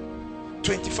WAEC.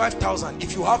 25,000.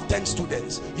 If you have 10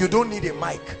 students, you don't need a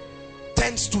mic.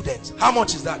 10 students, how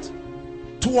much is that?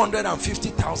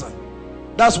 250,000.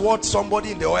 That's what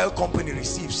somebody in the oil company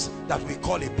receives that we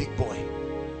call a big boy.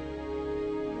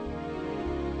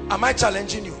 Am I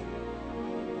challenging you?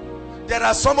 There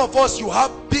are some of us, you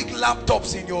have big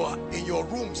laptops in your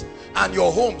rooms and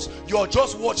your homes. You're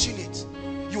just watching it.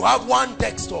 You have one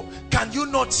desktop. Can you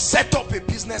not set up a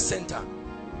business center?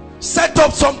 Set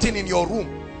up something in your room.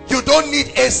 You don't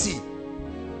need AC.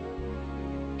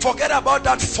 Forget about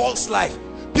that false life.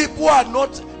 People are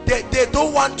not, they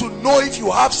don't want to know if you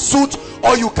have suit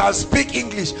or you can speak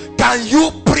English. Can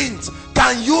you print?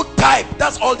 Can you type?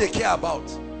 That's all they care about.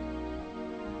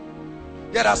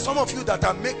 There are some of you that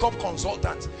are makeup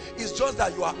consultants. It's just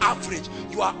that you are average.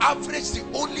 You are average. The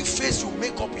only face you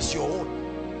make up is your own.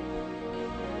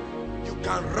 You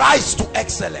can rise to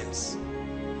excellence.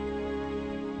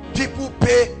 People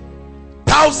pay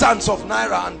thousands of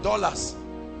naira and dollars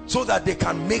so that they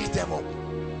can make them up.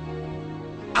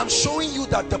 I'm showing you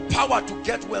that the power to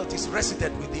get wealth is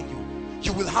resident within you.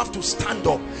 You will have to stand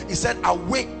up. He said,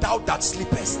 awake thou that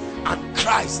sleepest, and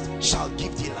Christ shall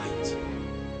give thee light.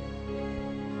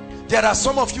 There are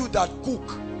some of you that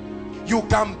cook. You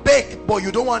can bake, but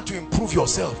you don't want to improve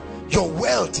yourself. Your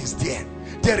wealth is there.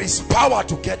 There is power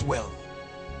to get wealth.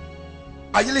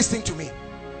 Are you listening to me?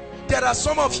 There are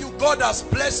some of you, God has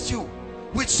blessed you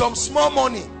with some small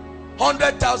money,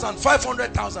 100,000,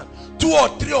 500,000. 2 or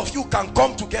 3 of you can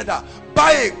come together,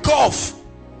 buy a golf,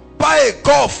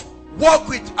 work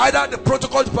with either the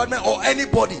protocol department or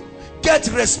anybody. Get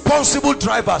responsible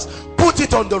drivers, put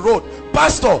it on the road.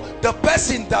 Pastor, the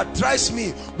person that drives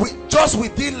me, just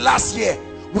within last year,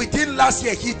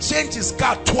 he changed his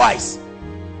car twice.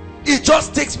 He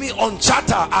just takes me on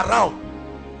charter around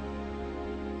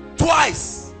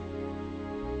twice.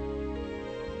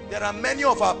 There are many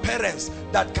of our parents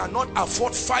that cannot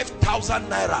afford 5,000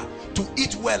 naira to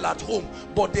eat well at home,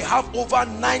 but they have over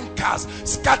 9 cars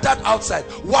scattered outside.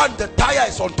 One, the tire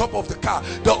is on top of the car.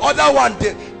 The other one,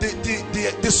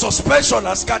 the suspension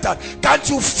are scattered. Can't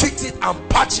you fix it and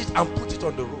patch it and put it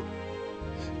on the road?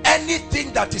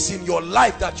 Anything that is in your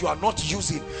life that you are not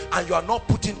using and you are not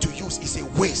putting to use is a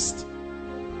waste.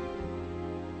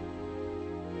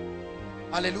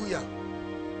 Hallelujah.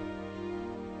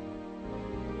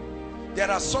 There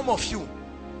are some of you,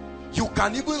 you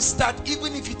can even start,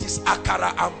 even if it is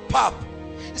akara and pap.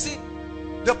 You see,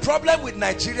 the problem with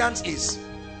Nigerians is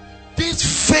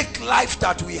this fake life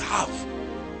that we have.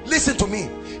 Listen to me,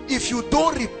 if you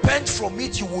don't repent from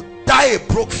it, you will die a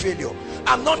broke failure.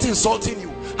 I'm not insulting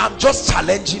you, I'm just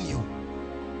challenging you.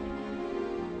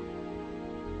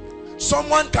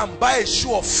 Someone can buy a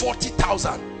shoe of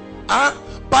 40,000,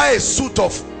 buy a suit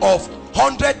of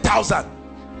 100,000.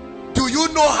 Do you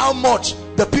know how much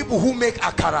the people who make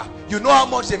akara, you know how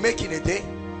much they make in a day?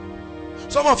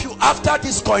 Some of you, after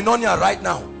this koinonia right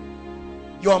now,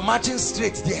 you are marching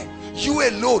straight there. You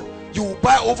alone, you will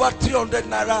buy over 300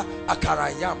 naira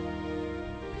akara yam.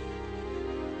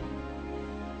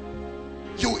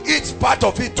 You eat part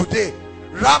of it today,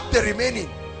 wrap the remaining,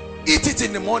 eat it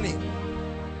in the morning.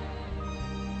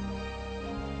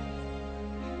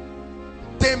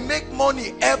 They make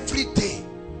money every day.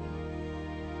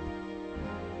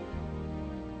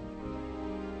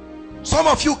 Some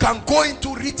of you can go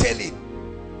into retailing.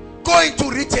 Go into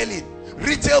retailing.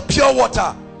 Retail pure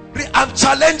water. I'm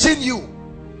challenging you.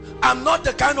 I'm not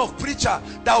the kind of preacher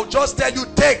that will just tell you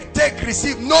take,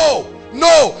 receive. No,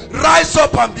 no. Rise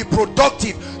up and be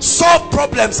productive. Solve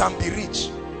problems and be rich.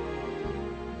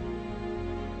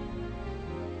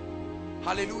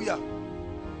 Hallelujah.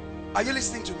 Are you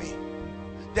listening to me?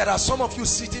 There are some of you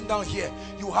sitting down here,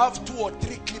 you have 2 or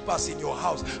 3 clippers in your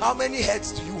house. How many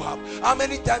heads do you have? How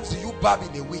many times do you barb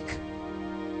in a week?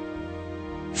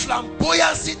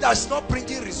 Flamboyancy that's not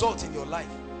bringing results in your life.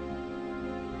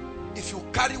 If you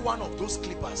carry one of those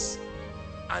clippers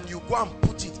and you go and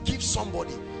put it, give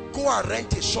somebody, go and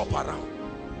rent a shop around.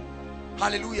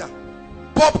 Hallelujah.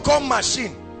 Popcorn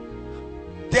machine.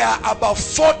 There are about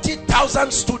 40,000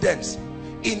 students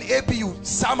in ABU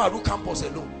Samaru campus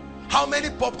alone. How many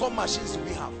popcorn machines do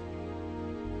we have?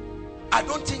 I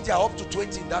don't think they are up to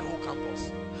 20 in that whole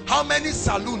campus. How many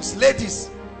saloons, ladies?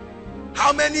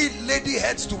 How many lady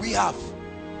heads do we have?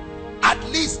 At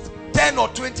least 10 or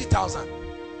 20,000.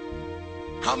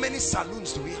 How many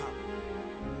saloons do we have?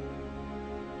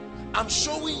 I'm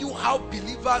showing you how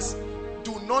believers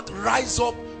do not rise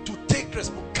up to take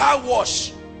responsibility. Car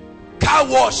wash. Car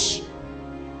wash.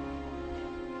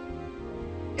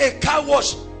 A car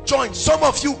wash joint. Some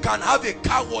of you can have a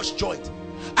car wash joint.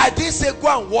 I didn't say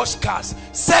go and wash cars.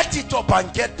 Set it up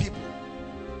and get people.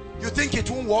 You think it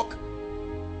won't work?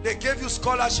 They gave you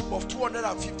scholarship of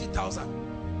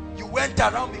 250,000. You went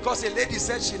around because a lady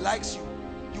said she likes you.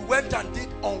 You went and did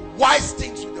unwise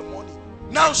things with the money.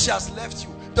 Now she has left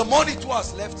you. The money too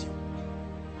has left you.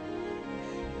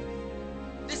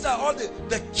 These are all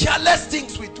the careless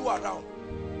things we do around.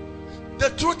 The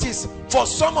truth is, for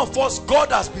some of us, God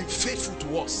has been faithful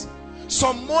to us.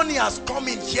 Some money has come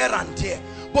in here and there,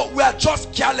 but we are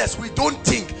just careless. We don't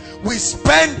think. We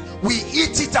spend, we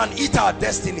eat it and eat our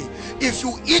destiny. If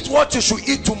you eat what you should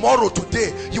eat tomorrow,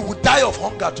 today, you will die of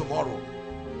hunger tomorrow.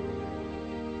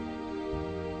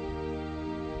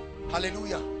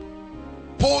 Hallelujah.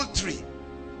 Poultry.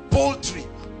 Poultry.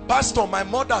 Pastor, my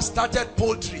mother started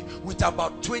poultry with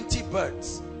about 20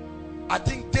 birds. I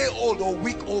think day-old or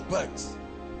week-old birds.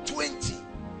 20.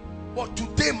 But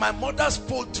today my mother's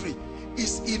poultry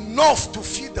is enough to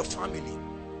feed the family.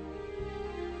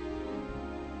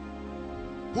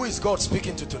 Who is God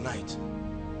speaking to tonight?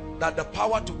 That the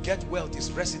power to get wealth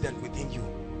is resident within you.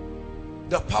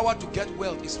 The power to get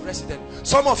wealth is resident.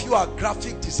 Some of you are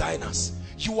graphic designers.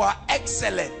 You are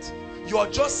excellent. You are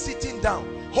just sitting down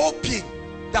hoping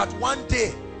that one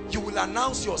day you will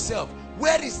announce yourself.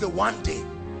 Where is the one day?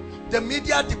 The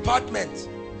media department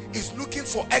is looking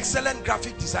for excellent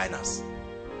graphic designers.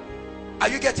 Are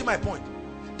you getting my point?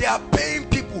 They are paying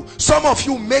people. Some of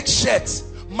you make shirts.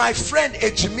 My friend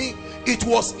Ejimi, it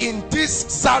was in this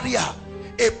Zaria.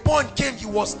 A point came, he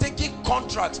was taking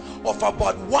contracts of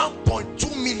about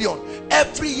 1.2 million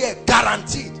every year,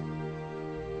 guaranteed,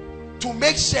 to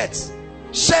make shirts.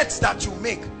 Shirts that you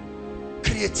make.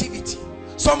 Creativity.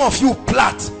 Some of you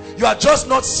plait. You are just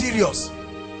not serious.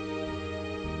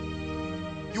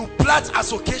 You plait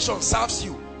as occasion serves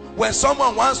you. When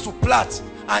someone wants to plait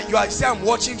and you are saying, I'm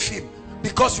watching film,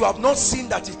 because you have not seen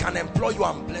that it can employ you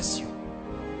and bless you.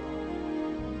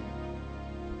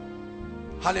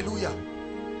 Hallelujah.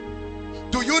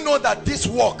 Do you know that this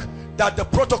work, that the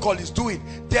protocol is doing.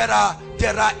 There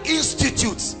are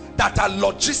institutes that are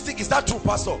logistic. Is that true,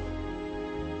 Pastor?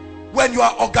 When you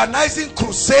are organizing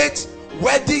crusades,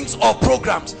 weddings or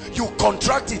programs, you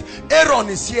contract it. Aaron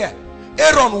is here.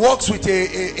 Aaron works with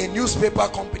a newspaper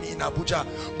company in Abuja,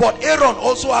 but Aaron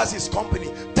also has his company,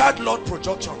 Third Lord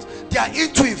Productions. They are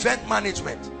into event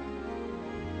management.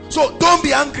 So don't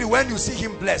be angry when you see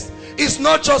him blessed. It's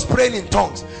not just praying in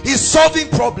tongues, he's solving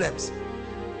problems.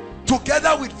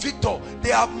 Together with Victor, they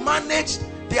have managed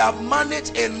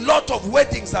a lot of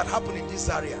weddings that happen in this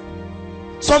area.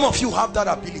 Some of you have that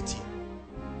ability.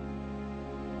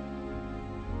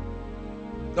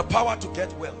 The power to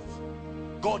get wealth,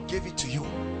 God gave it to you.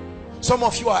 Some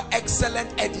of you are excellent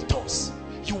editors.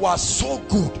 You are so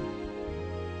good.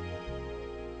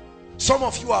 Some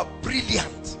of you are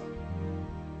brilliant.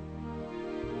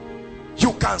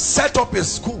 You can set up a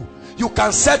school. You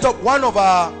can set up one of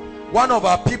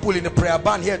our people in the prayer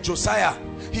band here, Josiah.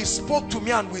 He spoke to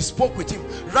me and we spoke with him.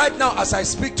 Right now as I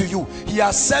speak to you, he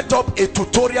has set up a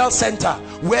tutorial center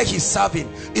where he's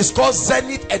serving. It's called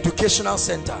Zenith Educational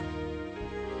Center.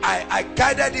 I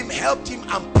guided him, helped him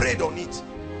and prayed on it.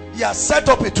 He has set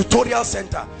up a tutorial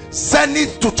center,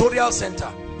 Zenith Tutorial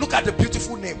Center. Look at the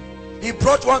beautiful name. He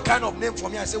brought one kind of name for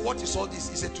me. I said, what is all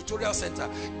this? It's a tutorial center.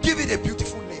 Give it a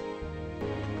beautiful name.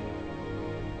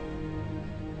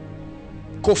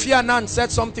 Kofi Annan said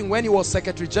something when he was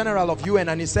Secretary General of UN,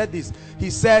 and he said this.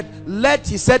 He said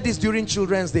this during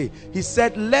Children's Day. He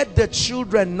said, let the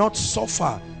children not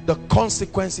suffer the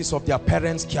consequences of their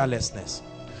parents' carelessness.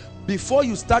 Before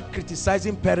you start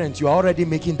criticizing parents, you are already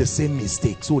making the same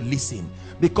mistake. So listen,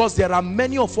 because there are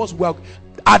many of us who are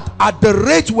at the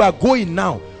rate we are going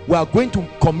now, we are going to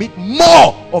commit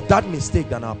more of that mistake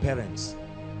than our parents.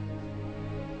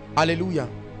 Hallelujah.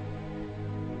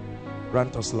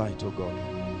 Grant us light, oh God.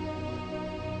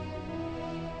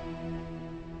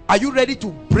 Are you ready to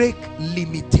break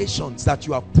limitations that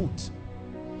you have put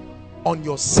on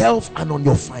yourself and on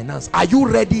your finance? Are you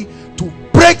ready to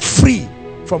break free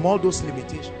from all those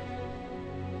limitations?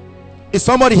 Is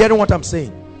somebody hearing what I'm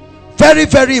saying? Very,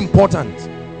 very important.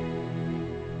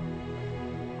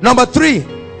 Number 3,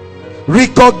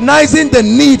 recognizing the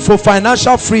need for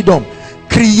financial freedom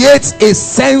creates a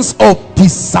sense of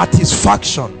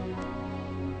dissatisfaction.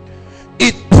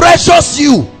 It pressures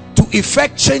you to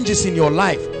effect changes in your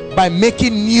life by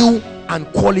making new and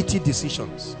quality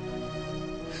decisions.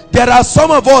 There are some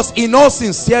of us, in all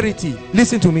sincerity,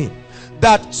 listen to me,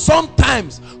 that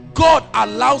sometimes God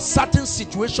allows certain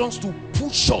situations to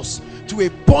push us to a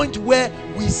point where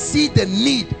we see the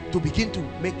need to begin to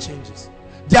make changes.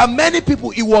 There are many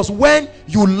people, it was when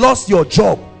you lost your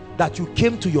job that you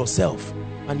came to yourself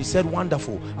and you said,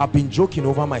 wonderful, I've been joking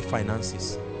over my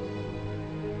finances.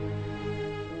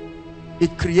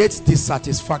 It creates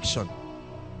dissatisfaction.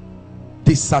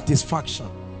 Dissatisfaction.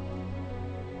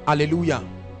 Hallelujah.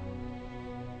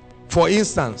 For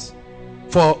instance,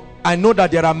 I know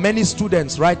that there are many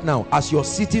students right now, as you're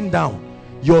sitting down,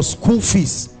 your school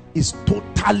fees is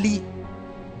totally,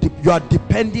 you are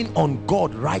depending on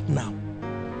God right now.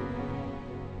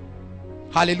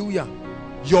 Hallelujah.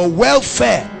 Your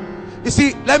welfare. You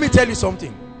see, let me tell you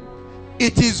something.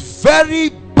 It is very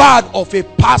bad of a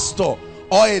pastor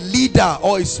or a leader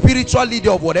or a spiritual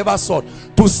leader of whatever sort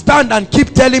to stand and keep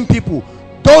telling people,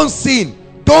 don't sin,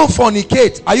 don't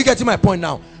fornicate. Are you getting my point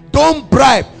now? Don't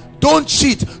bribe, don't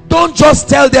cheat. Don't just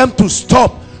tell them to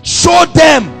stop. Show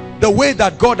them the way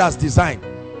that God has designed.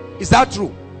 Is that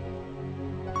true?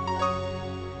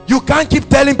 You can't keep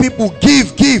telling people,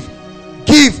 give,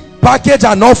 package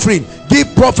an offering,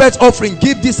 give prophet's offering,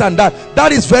 give this and that.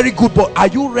 That is very good, but are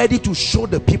you ready to show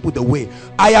the people the way?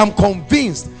 I am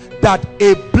convinced that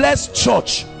a blessed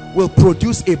church will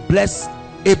produce a blessed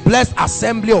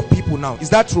assembly of people now.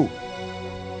 Is that true?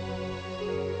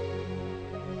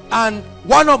 And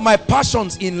one of my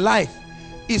passions in life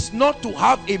is not to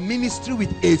have a ministry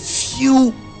with a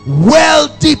few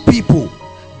wealthy people,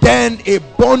 then a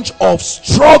bunch of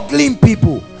struggling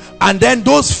people, and then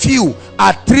those few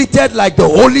are treated like the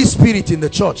Holy Spirit in the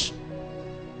church.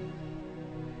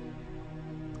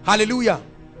 Hallelujah.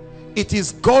 It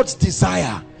is God's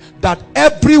desire that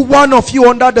every one of you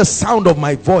under the sound of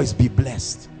my voice be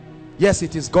blessed. Yes,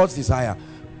 it is God's desire.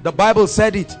 The Bible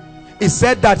said it. It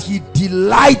said that he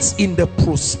delights in the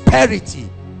prosperity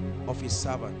of his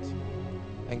servant.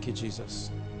 Thank you,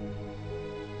 Jesus.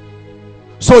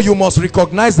 So you must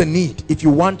recognize the need if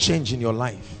you want change in your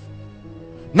life.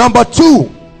 Number 2,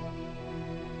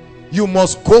 you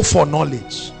must go for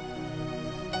knowledge.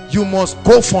 You must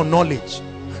go for knowledge.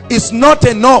 It's not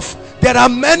enough. There are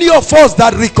many of us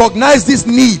that recognize these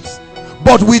needs,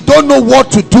 but we don't know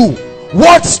what to do.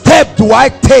 What step do I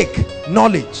take?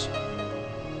 Knowledge.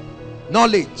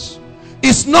 Knowledge.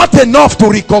 It's not enough to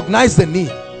recognize the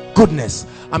need. Goodness,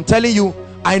 I'm telling you,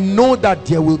 I know that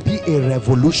there will be a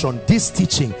revolution. This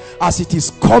teaching, as it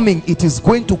is coming, it is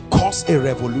going to cause a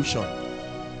revolution.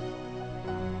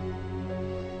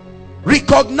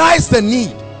 Recognize the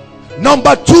need.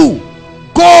 Number two,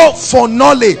 go for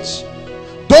knowledge.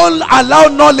 Don't allow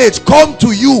knowledge come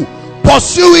to you.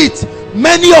 Pursue it.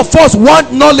 Many of us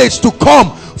want knowledge to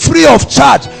come free of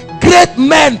charge. Great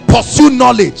men pursue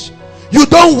knowledge. You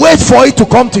don't wait for it to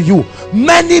come to you.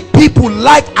 Many people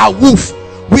like a wolf.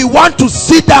 We want to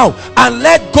sit down and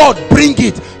let God bring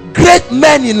it. Great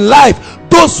men in life,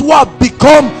 those who have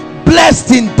become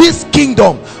blessed in this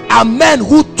kingdom, are men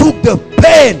who took the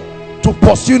pain to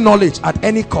pursue knowledge at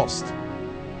any cost.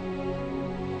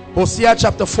 Hosea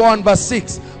chapter 4 and verse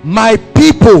 6. My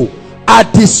people are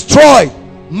destroyed.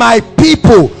 My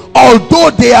people, although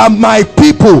they are my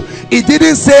people, it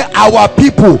didn't say our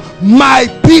people. My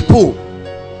people.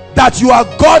 That you are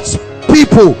God's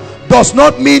people does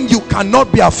not mean you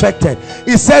cannot be affected.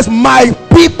 It says my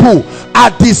people are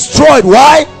destroyed.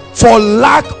 Why? For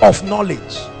lack of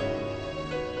knowledge.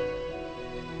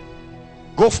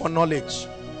 Go for knowledge.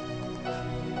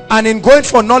 And in going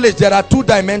for knowledge, there are two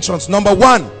dimensions. Number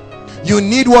one, you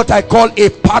need what I call a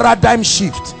paradigm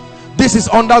shift. This is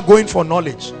undergoing for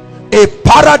knowledge. A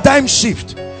paradigm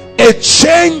shift, a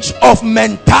change of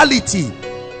mentality.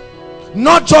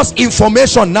 Not just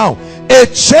information now, a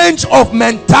change of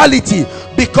mentality,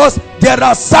 because there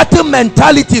are certain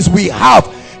mentalities we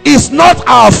have. It's not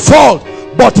our fault,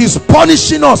 but it's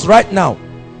punishing us right now,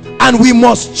 and we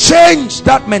must change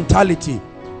that mentality.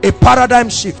 A paradigm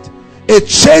shift, a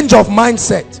change of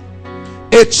mindset,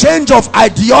 a change of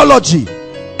ideology,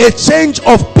 a change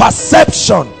of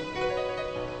perception,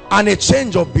 and a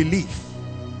change of belief.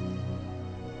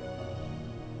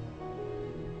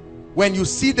 When you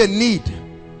see the need,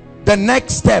 the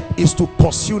next step is to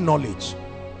pursue knowledge.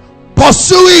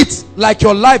 Pursue it like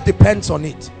your life depends on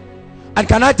it. And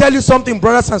can I tell you something,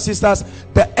 brothers and sisters?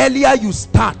 The earlier you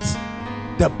start,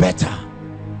 the better.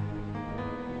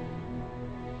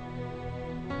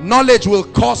 Knowledge will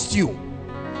cost you.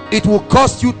 It will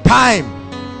cost you time.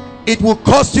 It will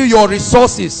cost you your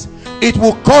resources. It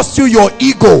will cost you your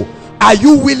ego. Are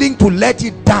you willing to let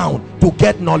it down to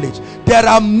get knowledge? There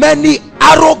are many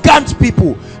arrogant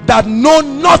people that know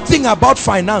nothing about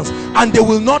finance, and they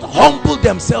will not humble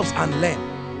themselves and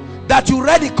learn. That you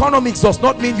read economics does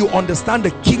not mean you understand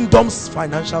the kingdom's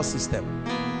financial system.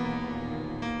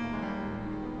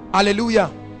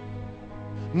 Hallelujah.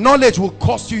 Knowledge will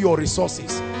cost you your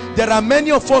resources. There are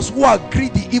many of us who are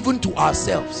greedy even to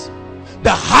ourselves.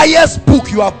 The highest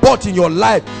book you have bought in your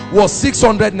life was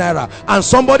 600 naira, and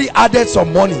somebody added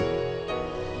some money.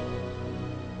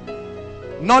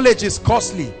 Knowledge is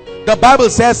costly. The Bible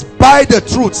says, buy the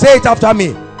truth. Say it after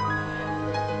me.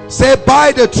 Say,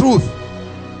 buy the truth.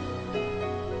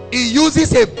 He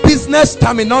uses a business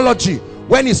terminology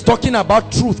when he's talking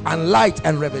about truth and light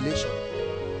and revelation.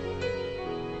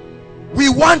 We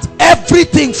want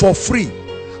everything for free.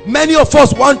 Many of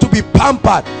us want to be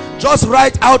pampered. Just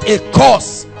write out a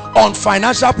course on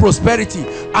financial prosperity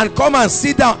and come and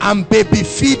sit down and baby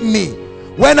feed me.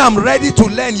 When I'm ready to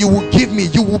learn, you will give me.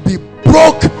 You will be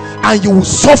broke and you will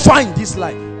suffer in this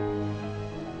life.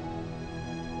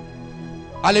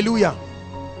 Hallelujah.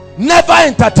 Never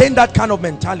entertain that kind of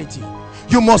mentality.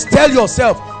 You must tell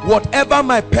yourself, whatever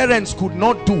my parents could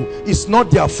not do is not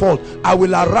their fault. I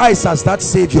will arise as that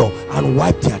savior and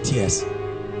wipe their tears.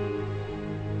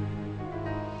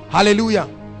 Hallelujah.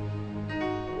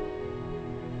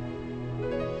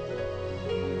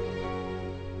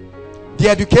 The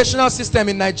educational system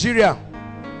in Nigeria,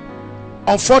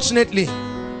 unfortunately,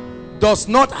 does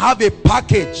not have a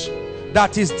package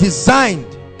that is designed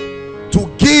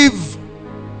to give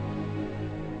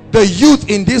the youth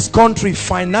in this country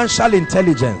financial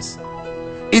intelligence.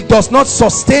 It does not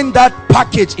sustain that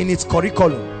package in its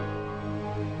curriculum.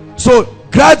 So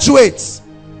graduates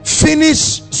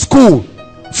finish school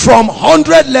from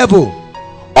 100 level,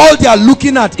 all they are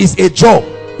looking at is a job.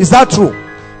 Is that true?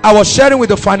 I was sharing with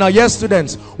the final year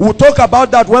students. We'll talk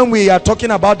about that when we are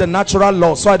talking about the natural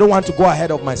law, so I don't want to go ahead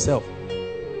of myself.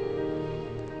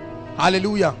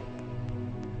 Hallelujah.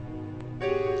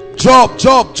 Job,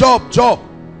 job, job, job.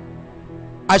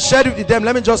 I shared it with them.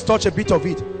 Let me just touch a bit of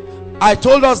it. I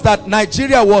told us that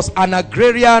Nigeria was an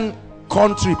agrarian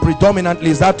country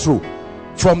predominantly. Is that true?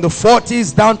 From the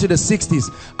 40s down to the 60s.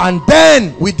 And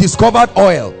then we discovered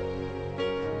oil.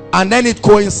 And then it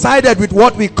coincided with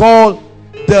what we call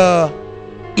the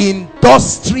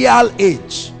industrial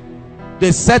age.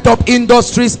 They set up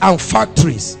industries and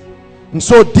factories. And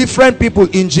so different people,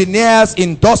 engineers,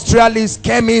 industrialists,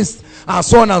 chemists, and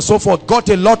so on and so forth, got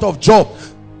a lot of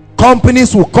jobs.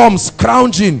 Companies will come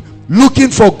scrounging, looking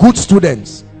for good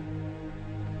students.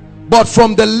 But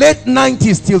from the late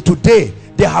 90s till today,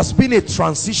 there has been a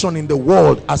transition in the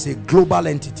world as a global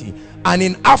entity. And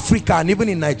in Africa and even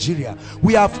in Nigeria,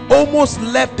 we have almost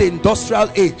left the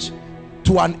industrial age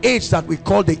to an age that we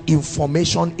call the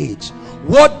information age.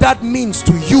 What that means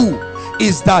to you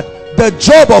is that the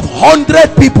job of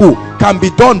 100 people can be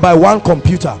done by one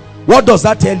computer. What does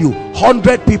that tell you?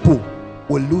 100 people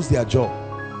will lose their job.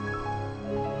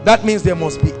 That means there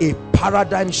must be a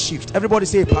paradigm shift. Everybody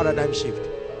say a paradigm shift.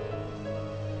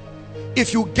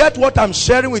 If you get what I'm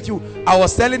sharing with you, I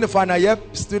was telling the final year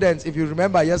students, if you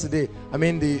remember yesterday, I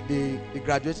mean the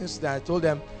graduating students, I told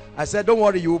them, I said, don't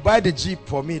worry, you will buy the Jeep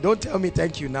for me. Don't tell me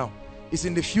thank you now. It's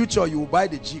in the future you will buy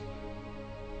the Jeep.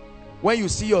 When you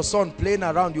see your son playing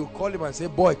around, you call him and say,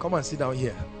 boy, come and sit down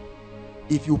here.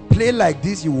 If you play like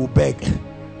this, you will beg.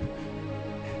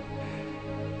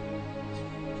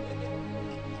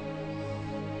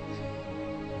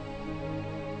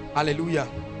 Hallelujah.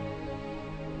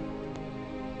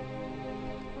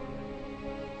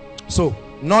 So,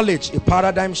 knowledge, a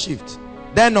paradigm shift.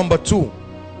 Then number 2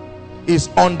 is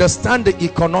understand the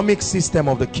economic system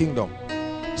of the kingdom.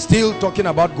 Still talking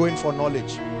about going for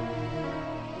knowledge.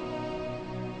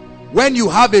 When you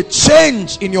have a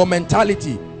change in your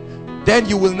mentality, then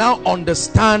you will now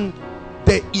understand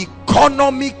the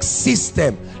economic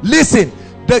system. Listen,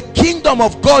 the kingdom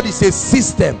of God is a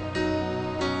system.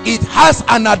 It has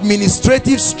an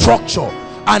administrative structure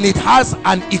and it has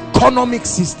an economic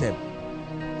system.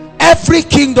 Every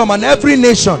kingdom and every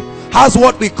nation has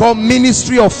what we call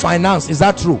ministry of finance. Is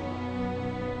that true?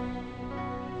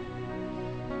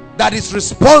 That is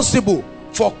responsible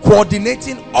for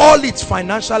coordinating all its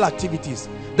financial activities.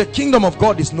 The kingdom of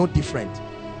God is no different.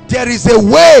 There is a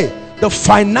way the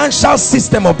financial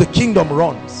system of the kingdom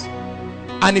runs,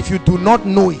 and if you do not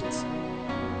know it,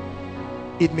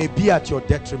 it may be at your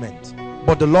detriment,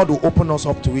 but the Lord will open us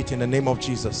up to it in the name of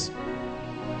Jesus.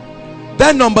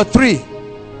 Then number 3,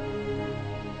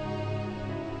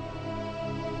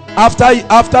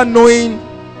 after knowing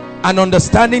and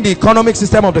understanding the economic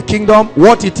system of the kingdom,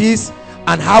 what it is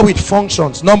and how it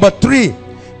functions, number 3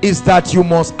 is that you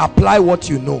must apply what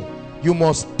you know. You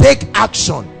must take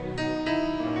action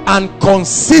and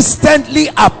consistently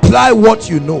apply what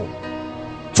you know.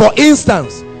 For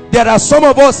instance, there are some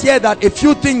of us here that a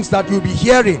few things that you'll be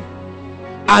hearing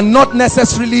are not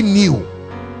necessarily new,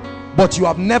 but you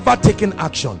have never taken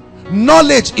action.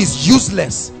 Knowledge is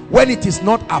useless when it is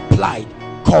not applied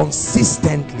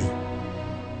consistently.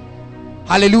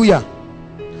 Hallelujah.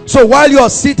 So while you are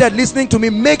seated listening to me,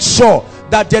 make sure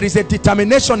that there is a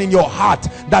determination in your heart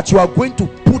that you are going to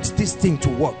put this thing to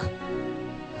work.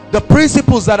 The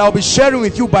principles that I'll be sharing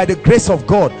with you by the grace of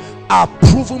God are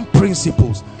proven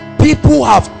principles. People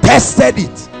have tested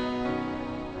it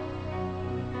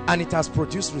and it has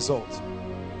produced results.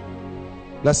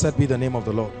 Blessed be the name of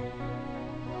the Lord.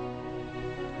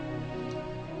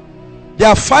 There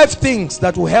are 5 things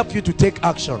that will help you to take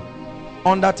action.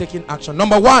 Undertaking action.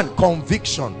 Number 1,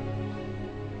 conviction.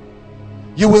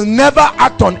 You will never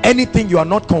act on anything you are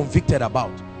not convicted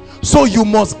about. So you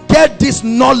must get this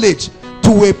knowledge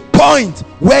to a point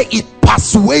where it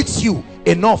persuades you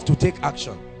enough to take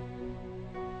action.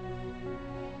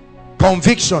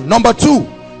 Conviction. Number 2,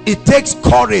 it takes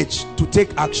courage to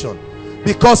take action,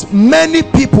 because many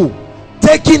people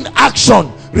taking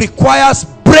action requires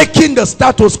breaking the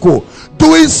status quo,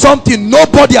 doing something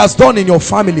nobody has done in your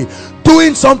family,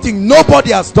 doing something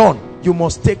nobody has done. You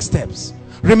must take steps.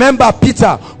 Remember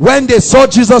Peter, when they saw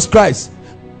Jesus Christ,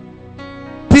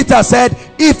 Peter said,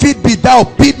 if it be thou,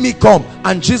 bid me come.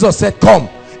 And Jesus said, come.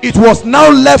 It was now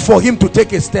left for him to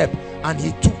take a step, and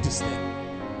he took the step.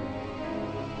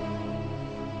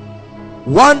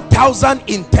 1,000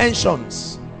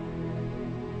 intentions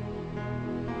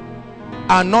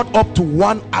are not up to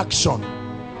one action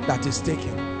that is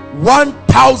taken.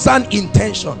 1,000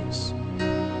 intentions.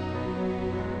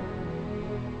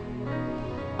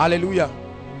 Hallelujah.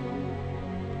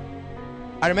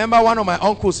 I remember one of my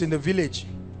uncles in the village.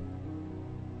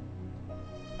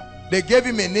 They gave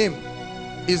him a name.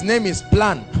 His name is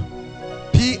Plan.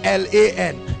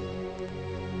 P-L-A-N.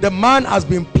 The man has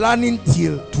been planning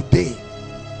till today.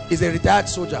 He's a retired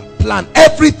soldier. Plan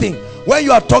everything. When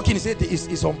you are talking, he said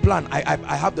it's on plan.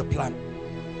 I have the plan.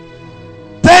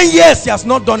 10 years he has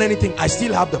not done anything. I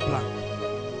still have the plan.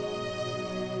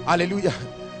 Hallelujah.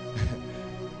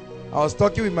 I was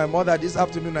talking with my mother this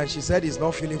afternoon and she said he's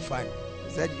not feeling fine.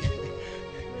 He said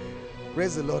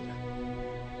Praise the Lord.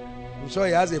 I'm sure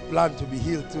he has a plan to be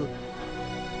healed too.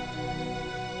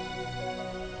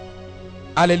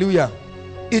 Hallelujah.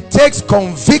 It takes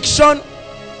conviction.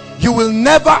 You will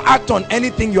never act on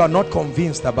anything you are not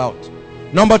convinced about.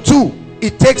 Number two,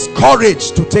 it takes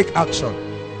courage to take action.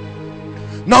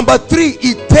 Number three,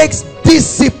 it takes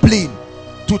discipline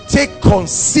to take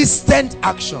consistent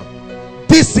action.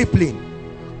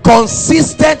 Discipline,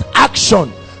 consistent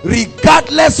action,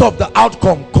 regardless of the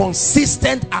outcome.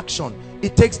 Consistent action.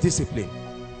 It takes discipline.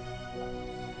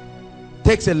 It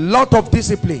takes a lot of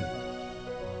discipline.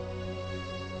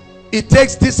 It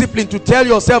takes discipline to tell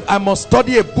yourself, I must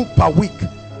study a book per week.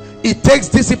 It takes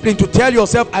discipline to tell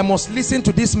yourself, I must listen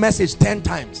to this message 10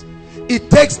 times.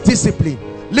 It takes discipline.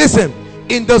 Listen,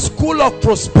 in the school of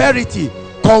prosperity,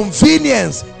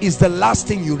 convenience is the last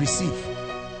thing you receive.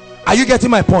 Are you getting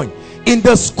my point? In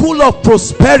the school of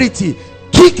prosperity,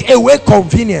 kick away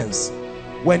convenience.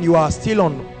 When you are still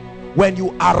on, when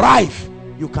you arrive,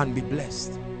 you can be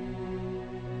blessed.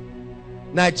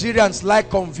 Nigerians like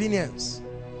convenience.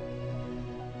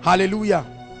 Hallelujah.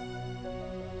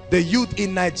 The youth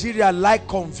in Nigeria like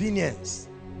convenience.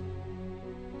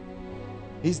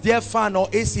 Is there fan or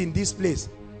AC in this place?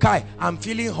 Kai, I'm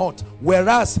feeling hot.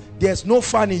 Whereas there's no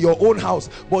fan in your own house,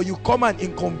 but you come and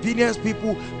inconvenience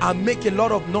people and make a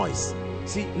lot of noise.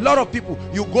 See, a lot of people,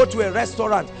 you go to a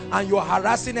restaurant and you're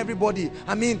harassing everybody.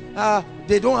 I mean,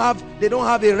 they don't have a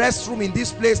restroom in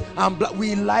this place, and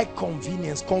we like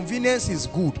convenience. Convenience is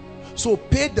good, so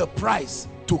pay the price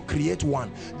to create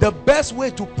one. The best way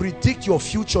to predict your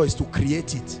future is to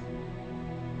create it.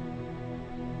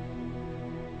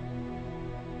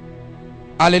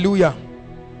 Hallelujah.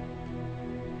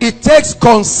 It takes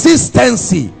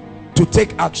consistency to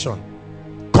take action.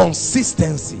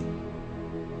 Consistency,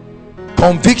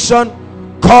 conviction,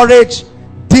 courage,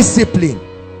 discipline,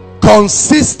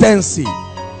 consistency,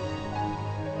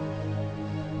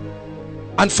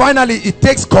 and finally it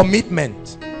takes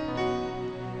commitment.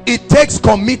 It takes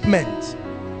commitment.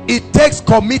 It takes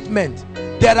commitment.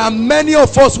 There are many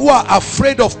of us who are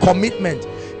afraid of commitment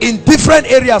in different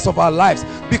areas of our lives,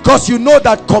 because you know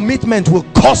that commitment will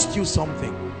cost you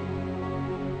something.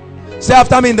 Say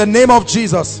after me, in the name of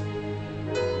Jesus.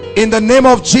 In the name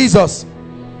of Jesus,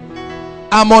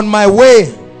 I'm on my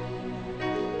way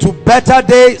to better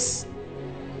days.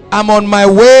 I'm on my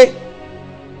way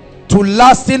to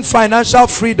lasting financial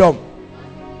freedom.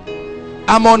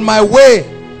 I'm on my way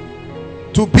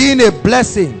to being a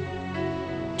blessing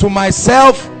to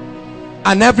myself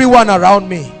and everyone around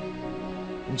me.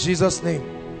 In Jesus'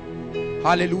 name.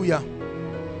 Hallelujah.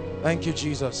 Thank you,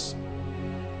 Jesus.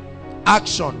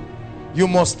 Action. You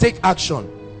must take action.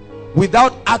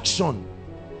 Without action,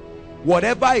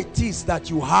 whatever it is that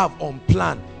you have on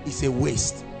plan is a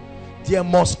waste. There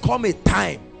must come a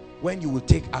time when you will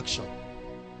take action.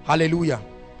 Hallelujah.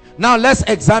 Now let's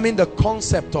examine the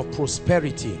concept of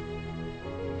prosperity.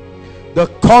 The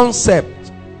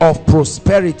concept of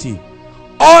prosperity.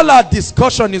 All our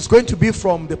discussion is going to be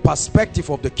from the perspective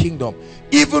of the kingdom,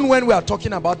 even when we are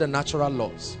talking about the natural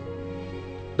laws.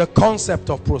 The concept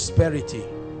of prosperity.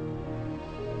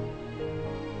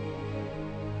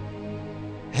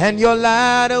 And your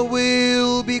ladder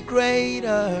will be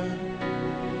greater.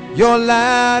 Your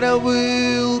ladder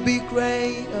will be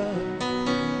greater.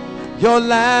 Your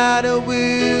ladder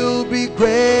will be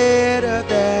greater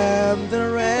than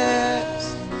the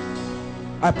rest.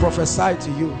 I prophesy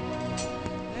to you.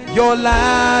 Your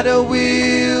ladder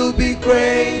will be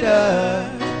greater.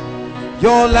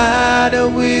 Your ladder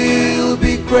will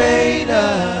be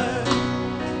greater.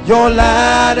 Your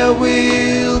ladder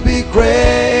will be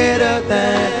greater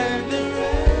than the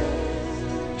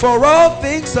rest. For all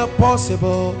things are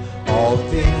possible. All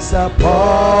things are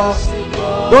possible.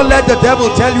 Don't let the devil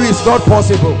tell you it's not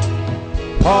possible.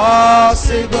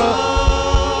 Possible.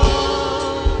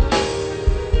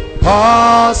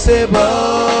 Possible.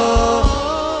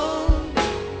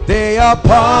 They are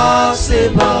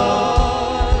possible.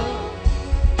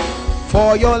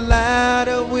 For your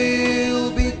ladder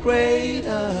will be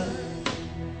greater.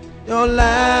 Your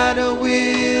ladder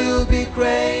will be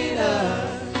greater.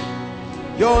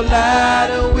 Your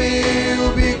ladder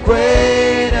will be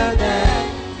greater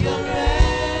than your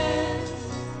rest.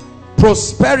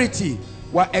 Prosperity.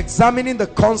 We're examining the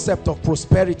concept of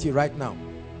prosperity right now.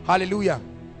 Hallelujah.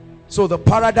 So the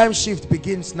paradigm shift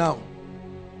begins now.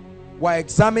 We're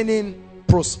examining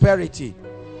prosperity.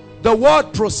 The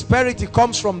word prosperity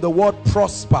comes from the word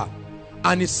prosper,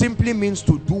 and it simply means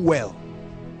to do well.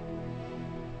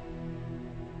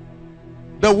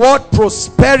 The word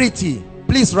prosperity,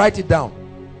 please write it down,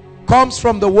 comes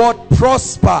from the word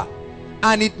prosper,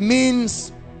 and it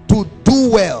means to do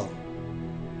well.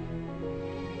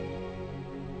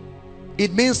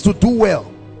 It means to do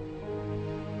well.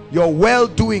 Your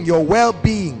well-doing, your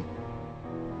well-being.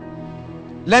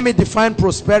 Let me define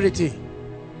prosperity.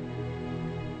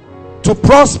 To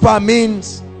prosper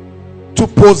means to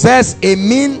possess a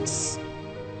means,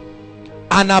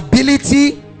 an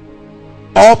ability,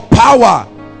 or power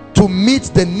to meet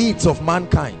the needs of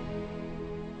mankind.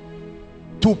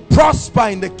 To prosper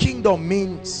in the kingdom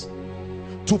means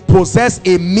to possess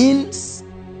a means,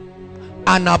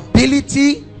 an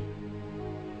ability,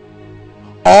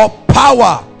 or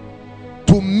power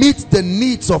to meet the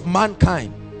needs of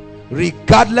mankind,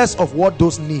 regardless of what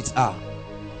those needs are.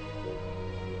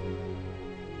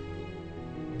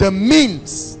 The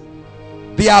means,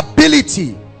 the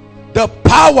ability, the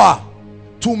power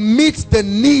to meet the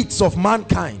needs of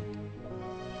mankind,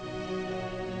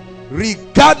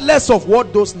 regardless of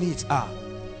what those needs are.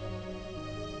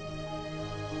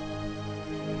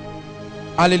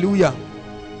 Hallelujah.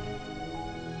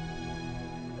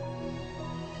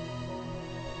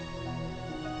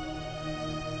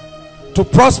 To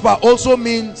prosper also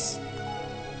means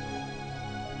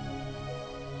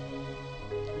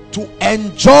to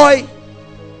enjoy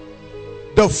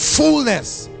the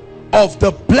fullness of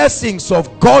the blessings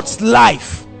of God's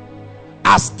life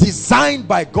as designed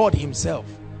by God himself.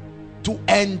 To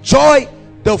enjoy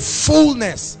the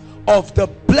fullness of the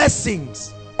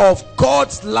blessings of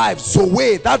God's life,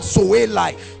 Zoe, that Zoe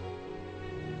life,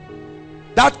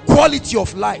 that quality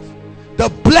of life, the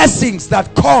blessings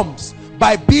that comes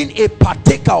by being a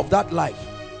partaker of that life,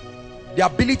 the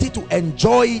ability to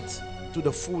enjoy it to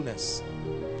the fullness.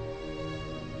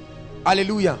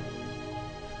 Hallelujah.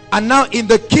 And now in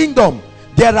the kingdom,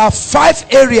 there are 5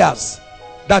 areas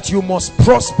that you must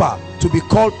prosper to be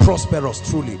called prosperous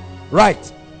truly.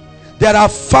 Right? There are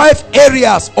 5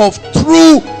 areas of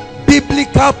true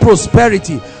biblical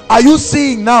prosperity. Are you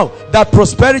seeing now that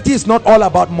prosperity is not all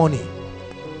about money?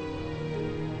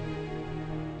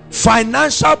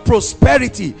 Financial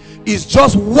prosperity is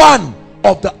just one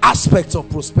of the aspects of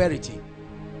prosperity.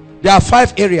 There are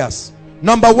 5 areas.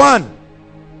 Number 1,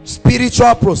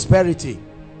 spiritual prosperity.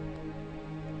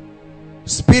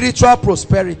 Spiritual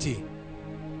prosperity.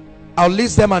 I'll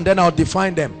list them and then I'll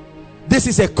define them. This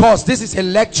is a course, this is a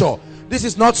lecture. This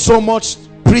is not so much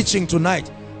preaching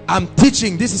tonight. I'm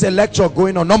teaching. This is a lecture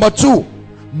going on. Number 2,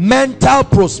 mental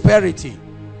prosperity.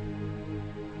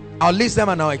 I'll list them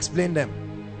and I'll explain them.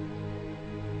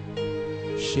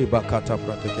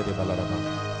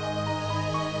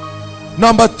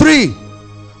 Number 3,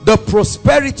 the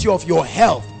prosperity of your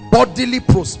health, bodily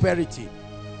prosperity,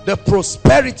 the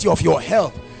prosperity of your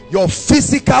health, your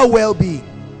physical well-being.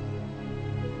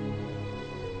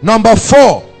 Number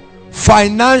 4,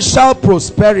 financial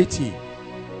prosperity.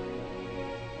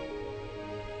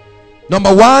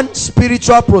 Number 1,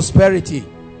 spiritual prosperity,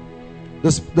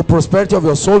 the prosperity of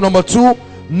your soul. Number 2,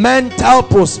 mental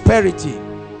prosperity.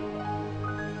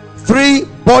 3,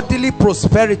 bodily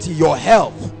prosperity, your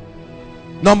health.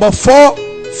 Number 4,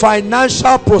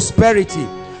 financial prosperity.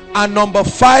 And number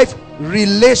 5,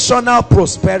 relational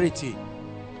prosperity.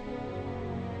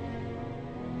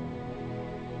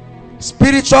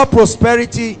 Spiritual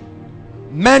prosperity,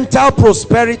 mental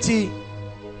prosperity.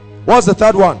 What's the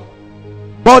third one?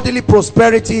 Bodily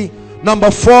prosperity.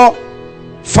 Number 4,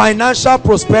 financial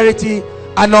prosperity.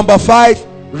 And number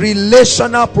 5,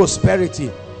 relational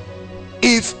prosperity.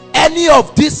 If any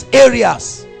of these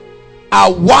areas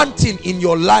are wanting in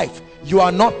your life, you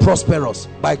are not prosperous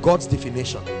by God's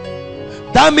definition.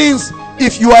 That means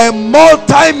if you are a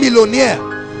multi-millionaire,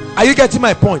 are you getting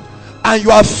my point? And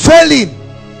you are failing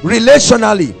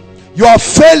relationally, you are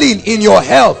failing in your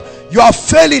health, you are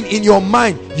failing in your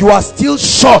mind, you are still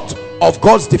short of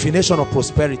God's definition of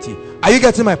prosperity. Are you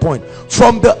getting my point?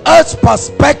 From the earth's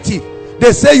perspective,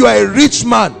 they say you are a rich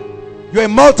man, you are a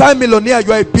multi-millionaire,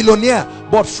 you are a billionaire,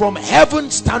 but from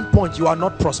heaven's standpoint, you are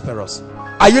not prosperous.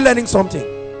 Are you learning something?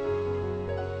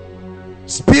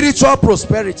 Spiritual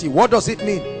prosperity, what does it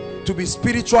mean to be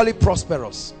spiritually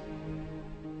prosperous?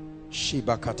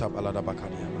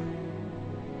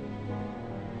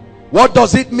 What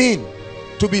does it mean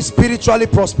to be spiritually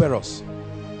prosperous?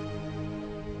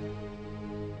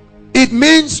 It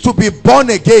means to be born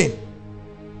again.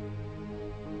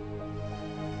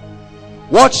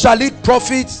 What shall it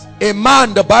profit a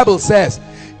man, the Bible says,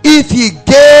 if he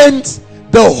gains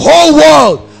the whole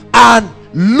world and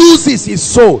loses his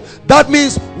soul? That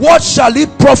means, what shall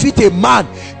it profit a man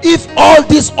if all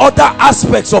these other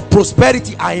aspects of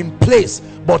prosperity are in place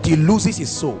but he loses his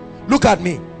soul? Look at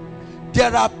me.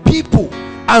 There are people,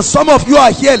 and some of you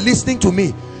are here listening to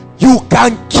me, you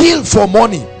can kill for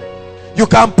money, You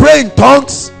can pray in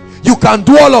tongues, you can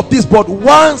do all of this, but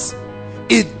once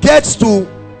it gets to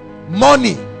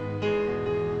money,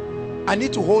 I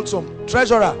need to hold some.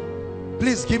 Treasurer,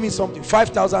 please give me something,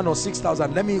 5,000 or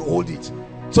 6,000. Let me hold it,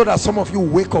 so that some of you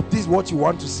wake up. This is what you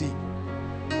want to see.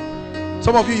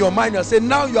 Some of you, your mind will say,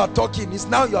 now you are talking. It's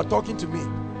now you are talking to me.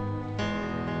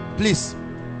 Please.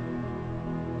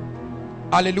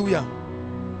 Hallelujah.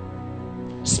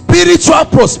 Spiritual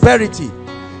prosperity.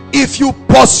 If you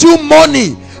pursue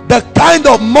money, the kind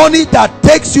of money that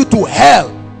takes you to hell,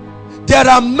 there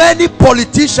are many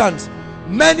politicians,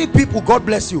 many people, God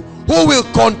bless you, who will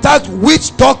contact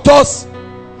witch doctors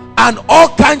and all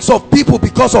kinds of people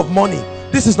because of money.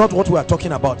 This is not what we are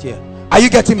talking about here. Are you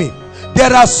getting me?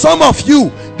 There are some of you,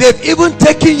 they've even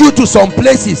taken you to some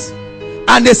places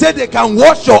and they say they can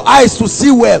wash your eyes to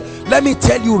see well. Let me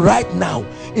tell you right now,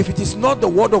 if it is not the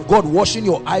word of God washing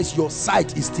your eyes, your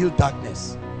sight is still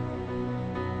darkness.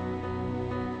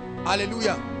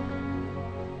 Hallelujah.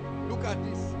 Look at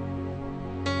this.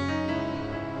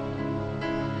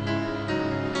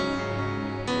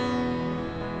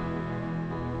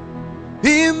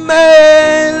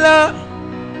 Imela,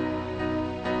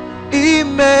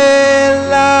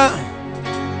 Imela,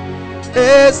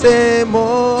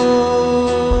 Esemo.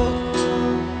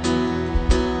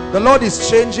 The Lord is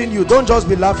changing you. Don't just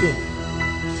be laughing.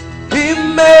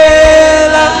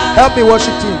 Imela. Help me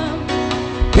worship Him.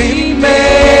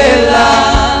 Imela.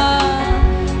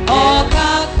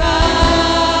 Okaka.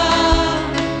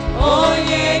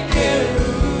 Onyekeru.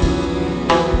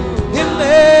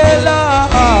 Imela.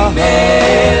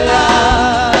 Imela.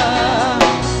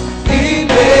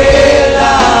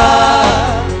 Imela.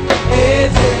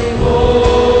 Ezemo.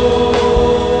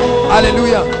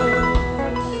 Hallelujah.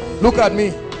 Look at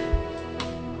me.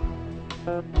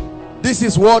 This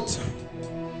is what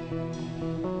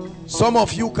some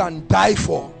of you can die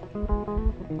for.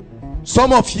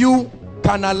 Some of you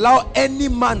can allow any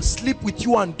man sleep with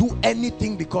you and do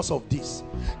anything because of this.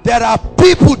 There are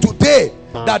people today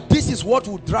that this is what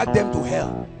will drag them to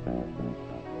hell.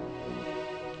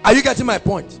 Are you getting my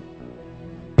point?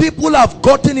 People have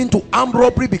gotten into armed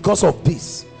robbery because of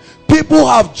this. People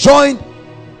have joined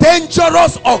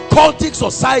dangerous occultic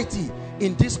society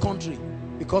in this country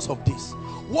because of this.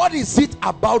 What is it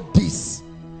about this?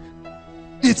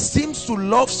 It seems to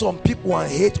love some people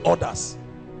and hate others.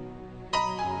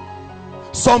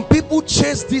 Some people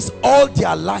chase this all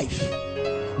their life,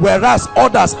 whereas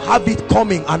others have it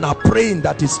coming and are praying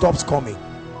that it stops coming.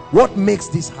 What makes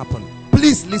this happen?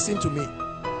 Please listen to me.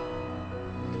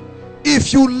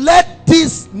 If you let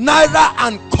this naira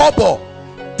and kobo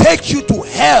take you to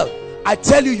hell, I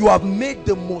tell you, you have made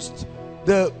the most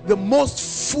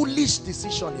foolish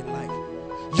decision in life.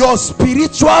 Your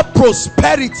spiritual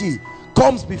prosperity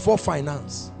comes before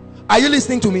finance. Are you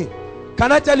listening to me?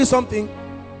 Can I tell you something?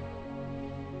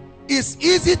 It's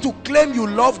easy to claim you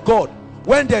love God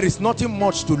when there is nothing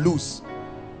much to lose.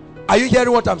 Are you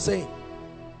hearing what I'm saying?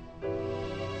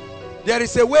 There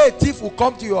is a way a thief will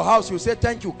come to your house. You say,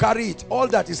 thank you, carry it. All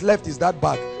that is left is that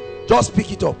bag. Just pick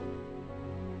it up.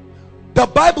 The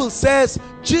Bible says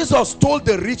Jesus told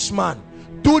the rich man,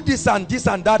 do this and this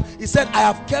and that. He said, I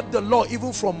have kept the law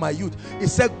even from my youth. He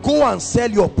said, go and sell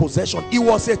your possession. It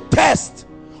was a test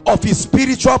of his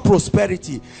spiritual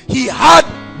prosperity. He had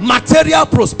material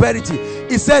prosperity.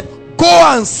 He said, go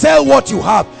and sell what you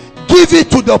have, give it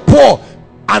to the poor,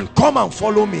 and come and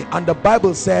follow me. And the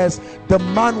Bible says the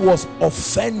man was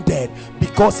offended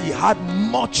because he had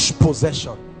much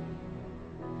possession.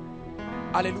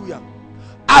 Hallelujah.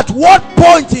 At what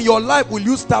point in your life will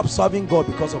you stop serving God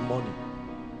because of money?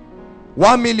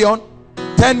 1 million,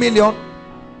 10 million.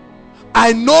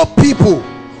 I know people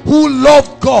who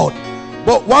love God,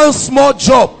 but one small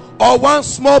job or one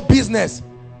small business,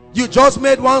 you just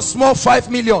made one small 5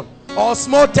 million or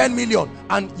small 10 million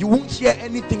and you won't hear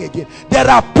anything again. There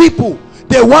are people,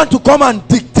 they want to come and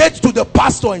dictate to the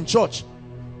pastor in church.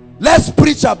 Let's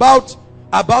preach about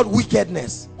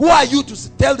wickedness. Who are you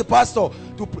to tell the pastor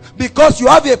to, because you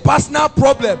have a personal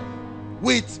problem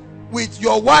with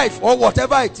your wife or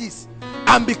whatever it is,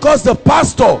 and because the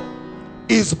pastor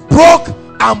is broke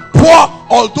and poor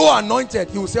although anointed,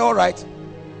 he will say, all right,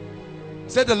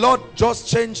 say the Lord just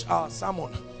changed our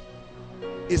sermon.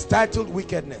 It's titled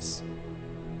wickedness.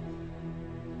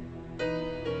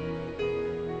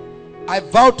 I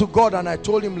vowed to God and I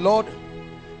told him, Lord,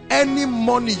 any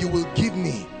money you will give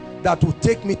me that will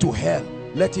take me to hell,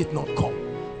 let it not come.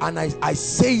 And I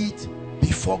say it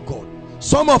before God.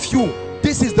 Some of you,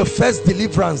 this is the first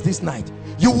deliverance this night.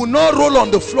 You will not roll on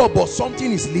the floor, but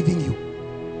something is leaving you.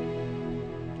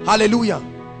 Hallelujah.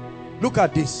 Look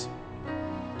at this.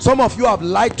 Some of you have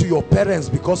lied to your parents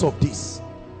because of this.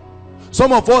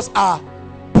 Some of us are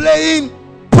playing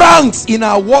pranks in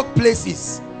our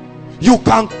workplaces. You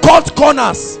can cut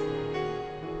corners.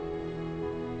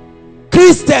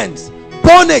 Christians,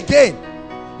 born again.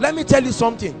 Let me tell you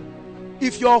something.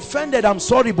 If you're offended, I'm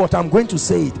sorry, but I'm going to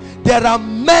say it. There are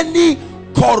many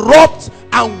corrupt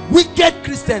and wicked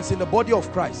Christians in the body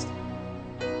of Christ.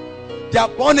 They are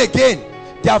born again.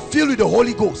 They are filled with the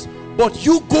Holy Ghost. But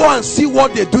you go and see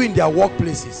what they do in their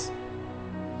workplaces.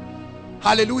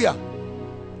 Hallelujah.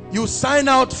 You sign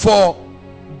out for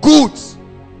goods.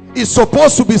 It's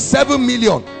supposed to be 7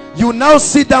 million. You now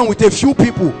sit down with a few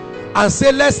people and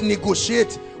say, let's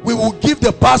negotiate. We will give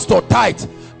the pastor tithe.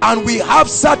 And we have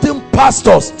certain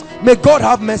pastors. May God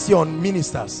have mercy on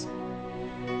ministers.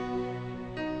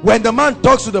 When the man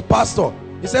talks to the pastor,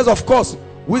 he says, of course,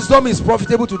 wisdom is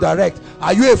profitable to direct.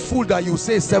 Are you a fool that you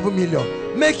say 7 million?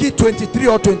 Make it 23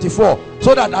 or 24,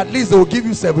 so that at least they will give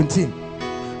you 17.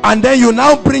 And then you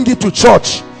now bring it to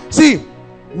church. See,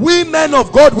 we men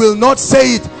of God will not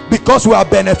say it because we are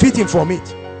benefiting from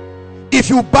it. If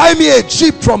you buy me a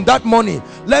Jeep from that money,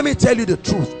 let me tell you the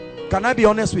truth. Can I be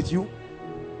honest with you?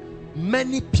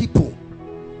 Many people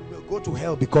will go to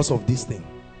hell because of this thing.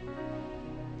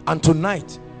 And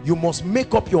tonight you must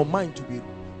make up your mind to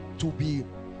be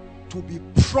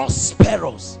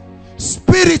prosperous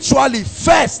spiritually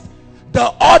first.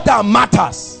 The order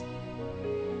matters,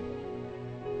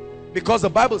 because the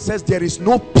Bible says there is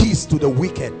no peace to the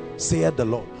wicked, saith the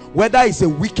Lord. Whether it's a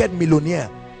wicked millionaire,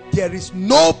 there is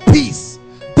no peace.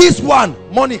 This one,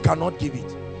 money cannot give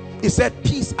it. He said,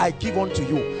 peace I give unto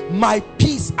you, my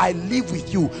peace I live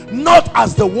with you, not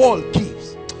as the world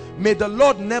gives. May the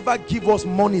Lord never give us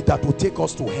money that will take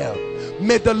us to hell.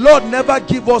 May the Lord never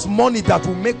give us money that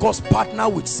will make us partner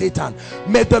with Satan.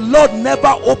 May the Lord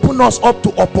never open us up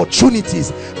to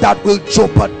opportunities that will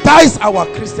jeopardize our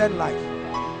Christian life.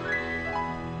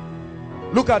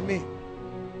 Look at me.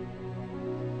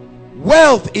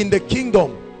 Wealth in the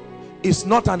kingdom is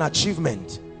not an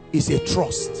achievement, it's a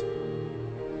trust.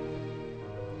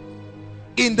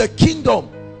 In the kingdom,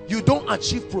 you don't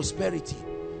achieve prosperity,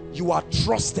 you are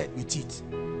trusted with it.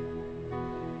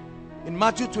 In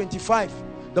Matthew 25,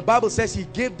 the Bible says he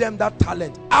gave them that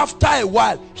talent. After a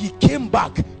while, he came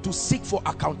back to seek for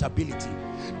accountability.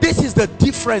 This is the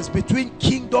difference between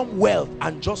kingdom wealth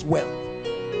and just wealth.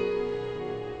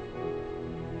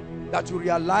 That you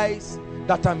realize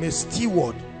that I'm a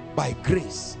steward by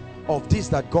grace of this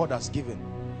that God has given.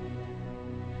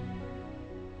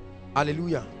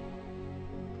 Hallelujah.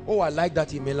 Oh, I like that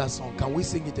Imela song. Can we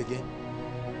sing it again?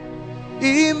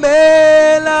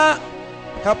 Imela.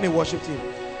 Help me worship him.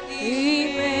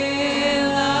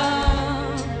 Imela.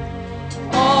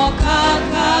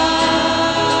 Okaka.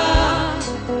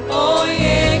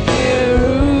 Oyekeru.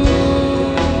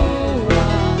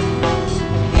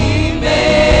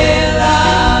 Imela.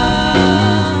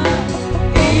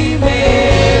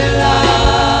 Imela.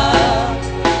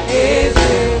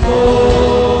 Ezebo.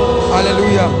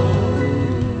 Hallelujah.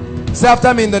 Say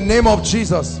after me, in the name of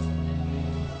Jesus,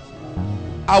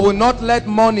 I will not let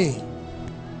money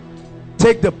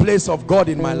take the place of God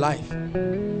in my life.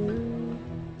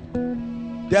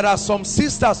 There are some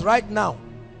sisters right now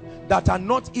that are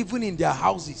not even in their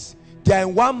houses. They are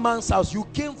in one man's house. You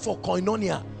came for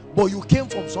koinonia, but you came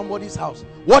from somebody's house.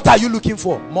 What are you looking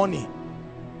for? Money.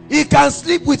 He can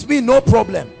sleep with me, no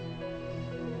problem.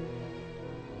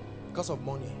 Because of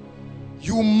money.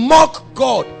 You mock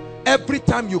God every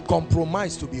time you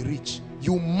compromise to be rich.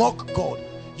 You mock God.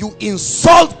 You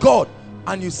insult God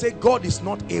and you say God is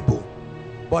not able.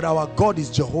 But our God is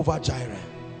Jehovah Jireh.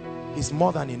 He's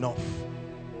more than enough.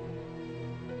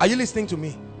 Are you listening to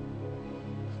me?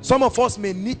 Some of us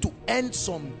may need to end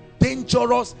some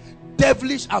dangerous,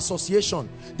 devilish association.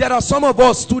 There are some of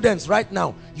us students right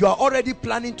now, you are already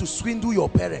planning to swindle your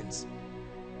parents.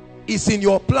 It's in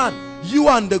your plan. You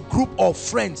and the group of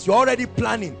friends, you're already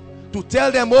planning to tell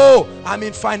them, oh, I'm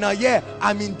in final year,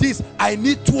 I'm in this, I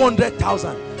need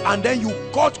 200,000. And then you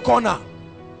cut corner.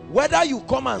 Whether you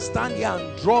come and stand here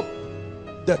and drop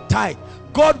the tithe,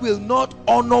 God will not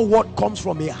honor what comes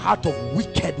from a heart of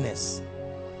wickedness.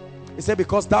 He said,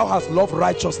 because thou hast loved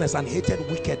righteousness and hated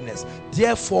wickedness,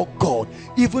 therefore God,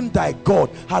 even thy God,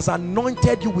 has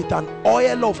anointed you with an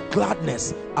oil of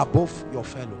gladness above your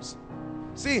fellows.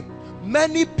 See,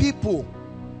 many people,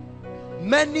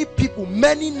 many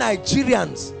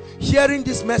Nigerians hearing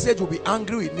this message will be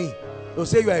angry with me. They'll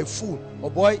say, you are a fool. Oh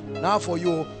boy, now for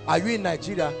you, are you in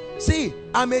Nigeria? See,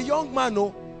 I'm a young man.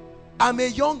 Oh, I'm a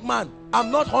young man.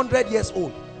 I'm not 100 years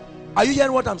old. Are you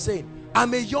hearing what I'm saying?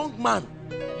 I'm a young man.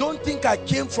 Don't think I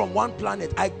came from one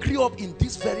planet. I grew up in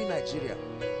this very Nigeria.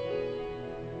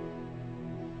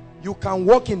 You can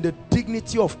walk in the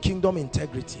dignity of kingdom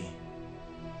integrity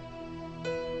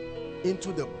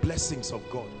into the blessings of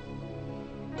God.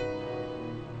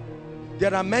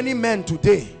 There are many men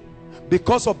today,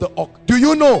 because of the, do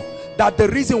you know that the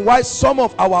reason why some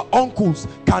of our uncles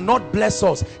cannot bless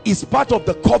us is part of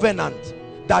the covenant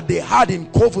that they had in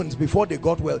covens before they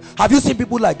got well? Have you seen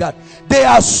people like that? They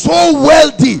are so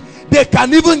wealthy, they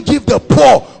can even give the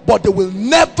poor, but they will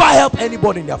never help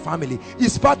anybody in their family.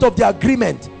 It's part of the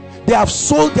agreement. They have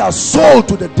sold their soul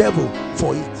to the devil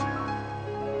for it.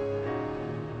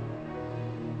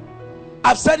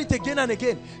 I've said it again and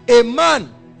again. A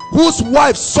man whose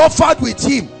wife suffered with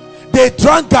him, they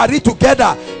drank garri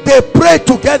together, they prayed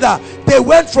together, they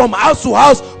went from house to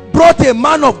house, brought a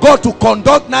man of God to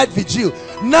conduct night vigil.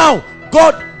 Now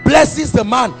God blesses the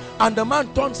man, and the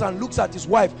man turns and looks at his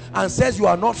wife and says, you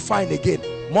are not fine again.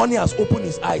 Money has opened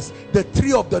his eyes. The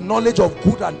tree of the knowledge of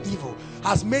good and evil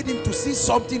has made him to see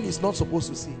something he's not supposed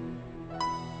to see.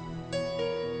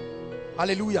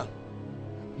 Hallelujah.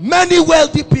 Many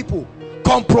wealthy people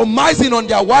compromising on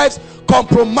their wives,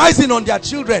 compromising on their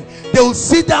children. They will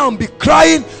sit down and be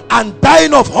crying and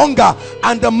dying of hunger,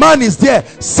 and the man is there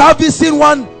servicing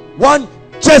one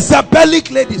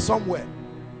Jezebelic lady somewhere.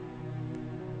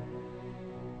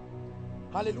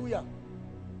 Hallelujah.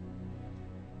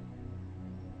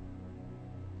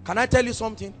 Can I tell you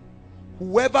something?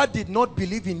 Whoever did not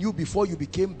believe in you before you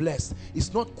became blessed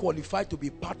is not qualified to be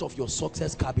part of your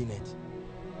success cabinet.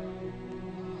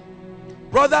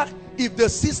 Brother, if the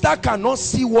sister cannot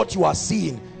see what you are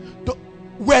seeing,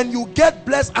 when you get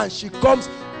blessed and she comes,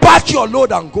 pack your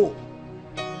load and go.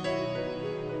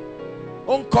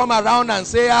 Don't come around and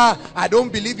say, I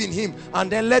don't believe in him,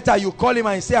 and then later you call him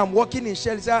and say, I'm working in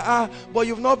Shell. Say, but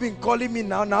you've not been calling me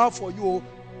now for you.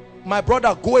 My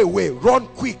brother, go away, run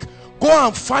quick, go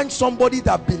and find somebody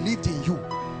that believed in you.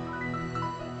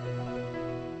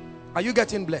 Are you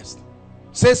getting blessed?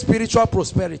 Say spiritual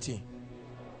prosperity.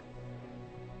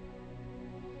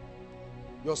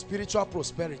 Your spiritual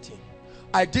prosperity.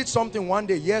 I did something one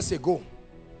day years ago.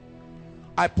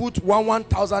 I put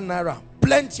 1,000 naira,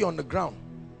 plenty on the ground,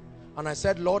 and I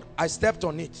said, Lord, I stepped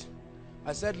on it.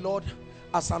 I said, Lord,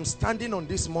 as I'm standing on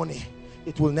this money,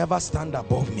 it will never stand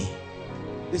above me.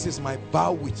 This is my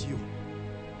vow with you,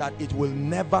 that it will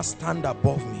never stand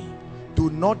above me. Do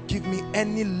not give me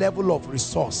any level of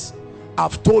resource.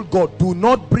 I've told God, do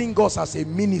not bring us as a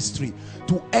ministry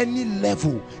to any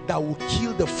level that will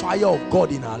kill the fire of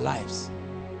God in our lives.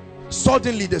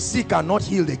 Suddenly the sick are not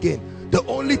healed again. The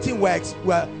only thing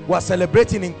we're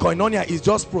celebrating in Koinonia is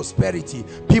just prosperity.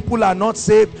 People are not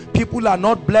saved, people are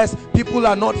not blessed, people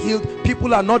are not healed,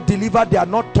 people are not delivered, they are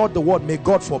not taught the word. May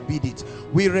God forbid it.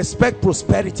 We respect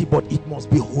prosperity, but it must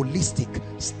be holistic,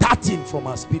 starting from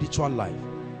our spiritual life.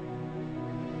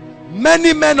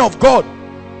 Many men of God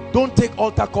don't take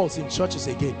altar calls in churches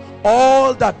again.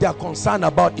 All that they are concerned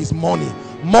about is money.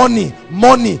 Money,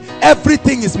 money,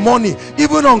 everything is money.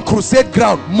 Even on crusade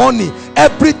ground, money,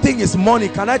 everything is money.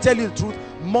 Can I tell you the truth?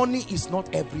 Money is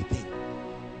not everything.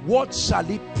 What shall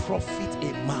it profit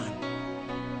a man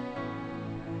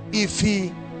if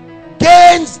he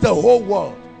gains the whole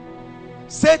world?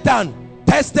 Satan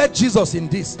tested Jesus in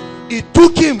this. He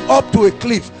took him up to a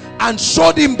cliff and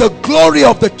showed him the glory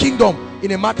of the kingdom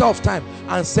in a matter of time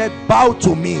and said, bow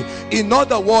to me. In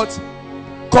other words,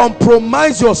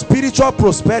 compromise your spiritual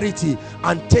prosperity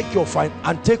and take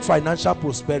financial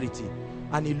prosperity.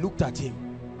 And he looked at him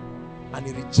and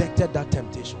he rejected that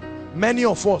temptation. Many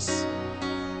of us,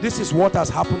 this is what has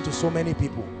happened to so many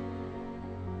people.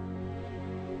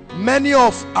 Many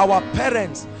of our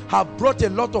parents have brought a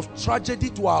lot of tragedy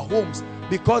to our homes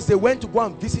because they went to go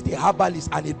and visit a herbalist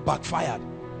and it backfired.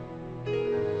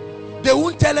 They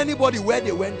won't tell anybody where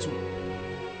they went to.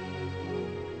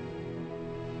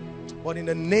 But in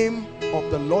the name of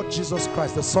the Lord Jesus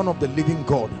Christ, the Son of the living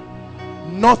God,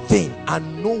 nothing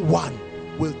and no one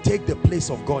will take the place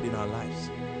of God in our lives.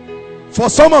 For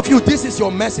some of you, this is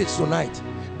your message tonight.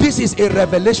 This is a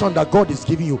revelation that God is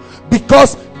giving you,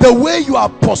 because the way you are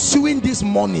pursuing this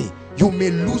money, you may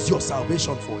lose your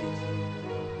salvation for it.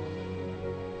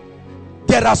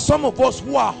 There are some of us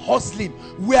who are hustling.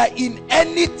 We are in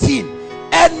anything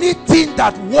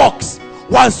that works.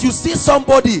 Once you see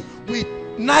somebody with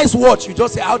nice watch, you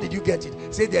just say, how did you get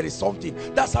it? Say there is something.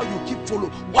 That's how you keep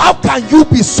following. How can you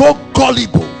be so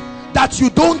gullible that you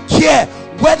don't care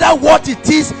whether what it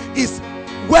is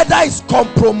whether it's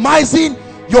compromising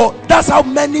your... That's how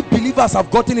many believers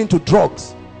have gotten into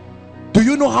drugs. Do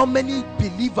you know how many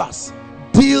believers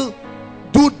do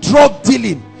drug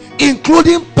dealing?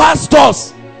 including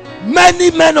pastors.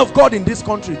 Many men of God in this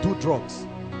country do drugs.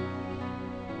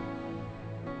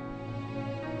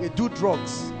 They do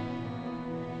drugs.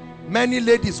 Many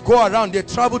ladies go around, they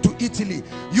travel to Italy.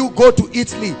 You go to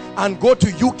Italy and go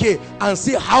to UK and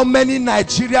see how many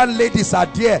Nigerian ladies are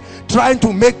there trying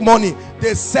to make money.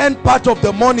 They send part of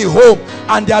the money home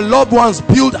and their loved ones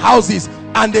build houses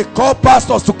and they call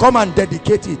pastors to come and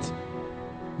dedicate it.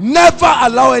 Never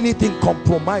allow anything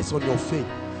compromise on your faith.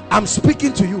 I'm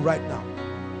speaking to you right now.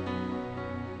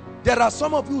 There are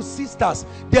some of you sisters,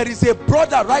 there is a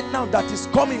brother right now that is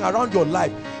coming around your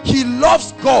life. He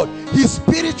loves God. His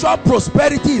spiritual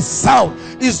prosperity is sound.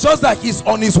 It's just that he's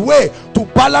on his way to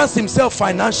balance himself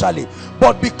financially.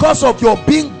 But because of your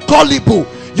being gullible,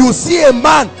 you see a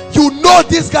man, you know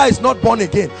this guy is not born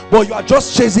again, but you are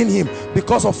just chasing him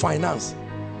because of finance.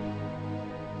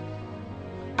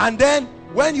 And then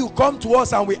when you come to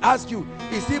us and we ask you,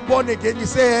 is he born again? You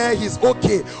say, he's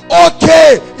okay.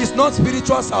 Okay, it's not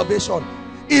spiritual salvation.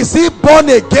 Is he born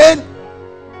again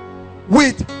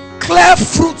with clear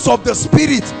fruits of the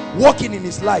Spirit working in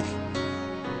his life?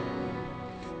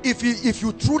 If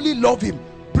you truly love him,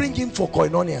 bring him for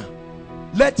koinonia.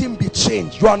 Let him be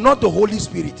changed. You are not the Holy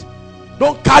Spirit.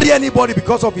 Don't carry anybody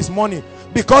because of his money,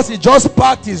 because he just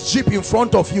parked his Jeep in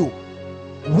front of you.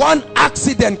 One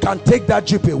accident can take that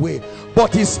Jeep away,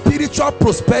 but his spiritual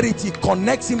prosperity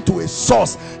connects him to a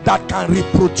source that can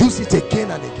reproduce it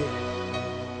again and again.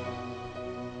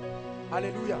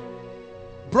 Hallelujah.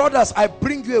 Brothers, I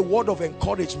bring you a word of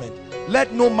encouragement.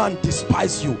 Let no man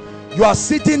despise you. You are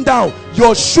sitting down,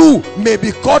 your shoe may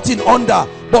be caught in under,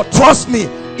 but trust me,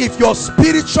 if your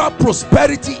spiritual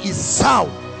prosperity is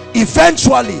sound,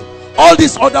 eventually all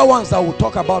these other ones that we'll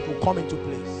talk about will come into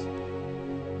place.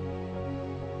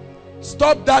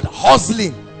 Stop that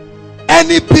hustling.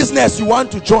 Any business you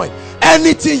want to join,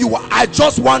 anything you want, I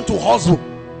just want to hustle.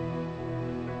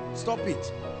 Stop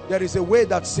it. There is a way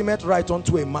that seemeth right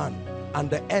unto a man, and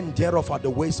the end thereof are the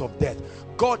ways of death.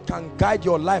 God can guide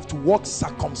your life to walk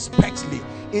circumspectly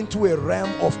into a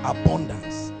realm of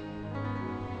abundance.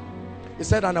 He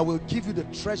said, and I will give you the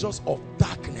treasures of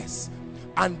darkness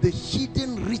and the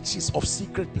hidden riches of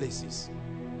secret places.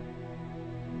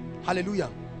 Hallelujah.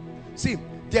 See,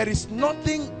 there is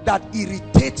nothing that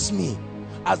irritates me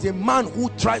as a man who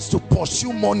tries to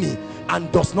pursue money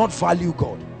and does not value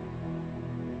God.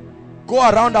 Go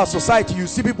around our society, you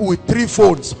see people with 3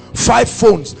 phones, 5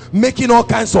 phones, making all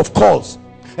kinds of calls.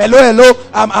 Hello,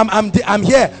 I'm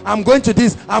here, I'm going to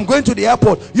this, I'm going to the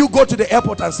airport. You go to the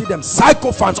airport and see them,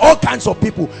 sycophants, all kinds of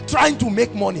people trying to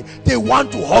make money. They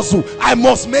want to hustle. I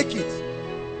must make it.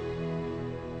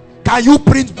 Can you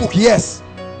print book? Yes.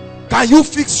 Can you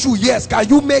fix shoe? Yes. Can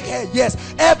you make hair?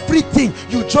 Yes. Everything.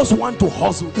 You just want to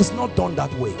hustle. It's not done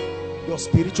that way. Your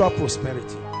spiritual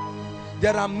prosperity.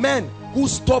 There are men who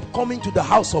stop coming to the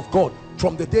house of God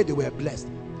from the day they were blessed.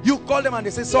 You call them and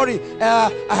they say, sorry, I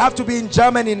have to be in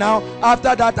Germany now.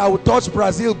 After that, I will touch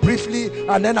Brazil briefly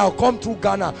and then I'll come through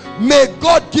Ghana. May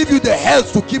God give you the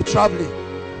health to keep traveling.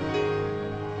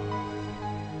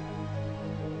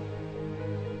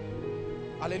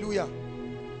 Hallelujah.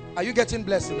 Are you getting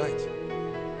blessed tonight?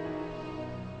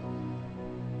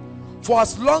 For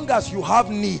as long as you have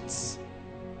needs,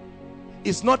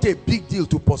 it's not a big deal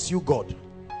to pursue God.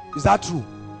 Is that true?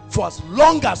 For as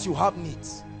long as you have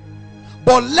needs.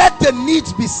 But let the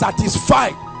needs be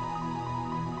satisfied.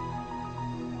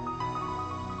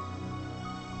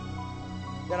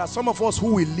 There are some of us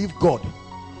who will leave God.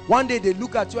 One day they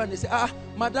look at you and they say,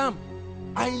 madam,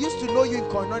 I used to know you in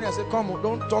koinonia. I said, come on,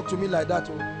 don't talk to me like that.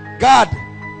 God,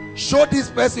 show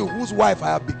this person whose wife I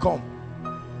have become.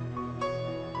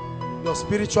 Your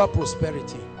spiritual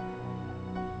prosperity.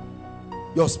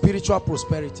 Your spiritual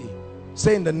prosperity.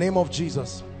 Say, in the name of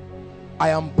Jesus, I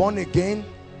am born again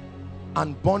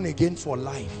and born again for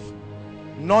life.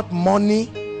 Not money,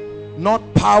 not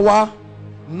power,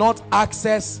 not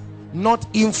access, not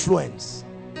influence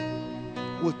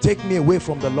will take me away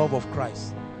from the love of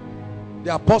Christ.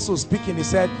 The apostle speaking, he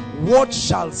said, what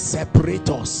shall separate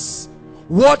us?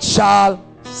 What shall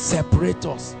separate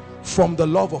us from the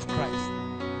love of Christ?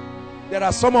 There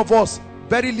are some of us,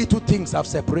 very little things have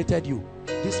separated you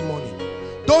this morning.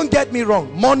 Don't get me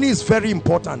wrong, money is very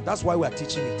important. That's why we are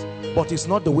teaching it. But it's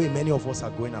not the way many of us are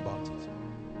going about it.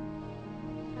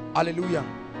 Hallelujah.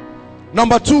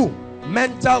 Number 2,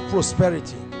 mental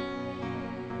prosperity.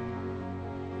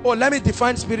 Oh, let me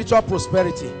define spiritual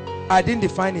prosperity. I didn't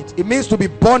define it. It means to be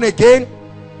born again,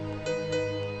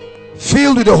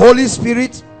 filled with the Holy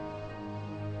Spirit.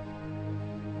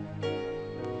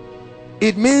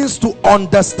 It means to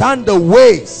understand the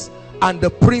ways and the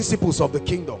principles of the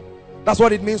kingdom. That's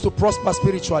what it means to prosper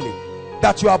spiritually.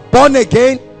 That you are born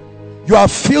again, you are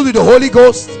filled with the Holy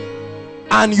Ghost,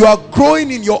 and you are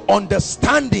growing in your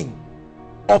understanding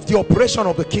of the operation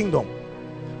of the kingdom,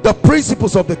 the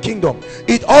principles of the kingdom.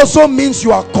 It also means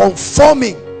you are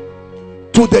conforming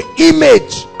to the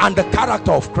image and the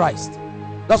character of Christ.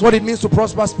 That's what it means to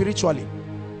prosper spiritually.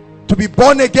 To be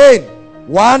born again,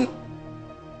 one,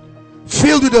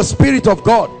 filled with the Spirit of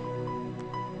God.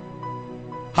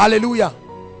 Hallelujah.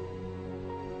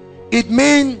 It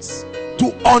means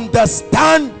to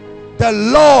understand the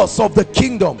laws of the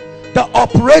kingdom, the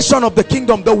operation of the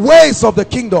kingdom, the ways of the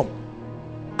kingdom.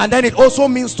 And then it also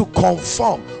means to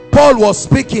conform. Paul was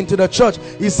speaking to the church.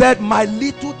 He said, my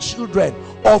little children,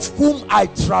 of whom I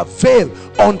travail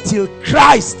until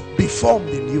Christ be formed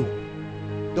in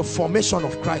you. The formation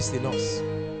of Christ in us.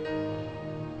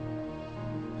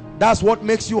 That's what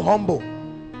makes you humble.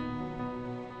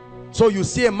 So you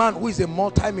see a man who is a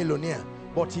multi-millionaire,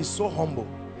 but he's so humble.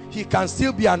 He can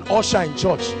still be an usher in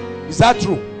church. Is that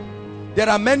true? There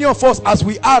are many of us, as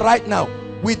we are right now,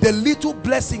 with the little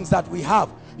blessings that we have.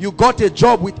 You got a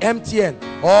job with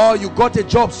MTN, or you got a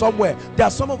job somewhere. There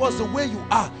are some of us, the way you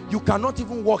are, you cannot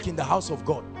even walk in the house of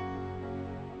God.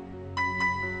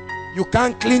 You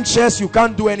can't clean chairs, you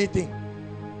can't do anything.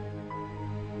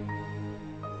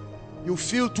 You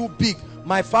feel too big.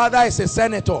 My father is a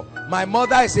senator, my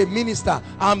mother is a minister,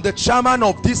 I'm the chairman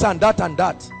of this and that and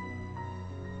that.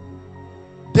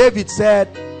 David said,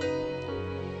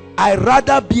 I'd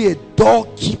rather be a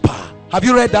doorkeeper. Have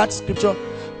you read that scripture?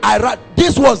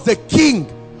 This was the king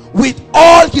with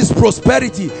all his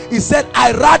prosperity. He said,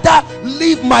 I'd rather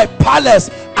leave my palace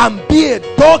and be a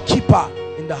doorkeeper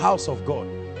in the house of God.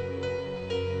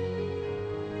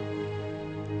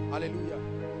 Hallelujah.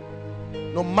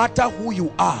 No matter who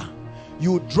you are,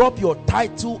 you drop your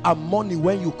title and money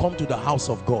when you come to the house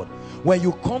of God. When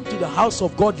you come to the house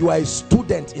of God, you are a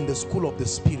student in the school of the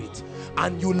Spirit,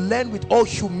 and you learn with all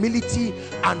humility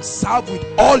and serve with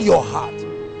all your heart.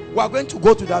 We are going to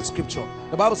go to that scripture.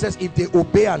 The Bible says, if they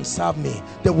obey and serve me,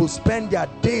 they will spend their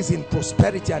days in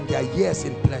prosperity and their years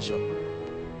in pleasure.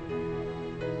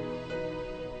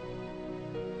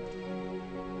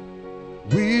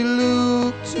 We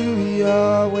look to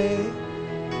Yahweh,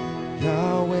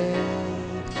 Yahweh,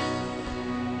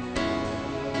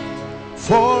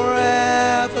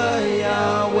 forever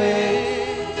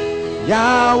Yahweh,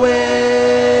 Yahweh.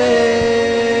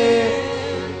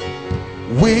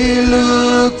 We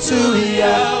look to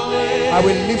Yahweh. I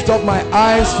will lift up my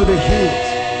eyes to the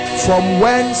hills, from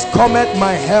whence cometh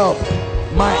my help.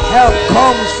 My help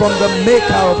comes from the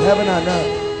maker of heaven and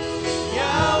earth.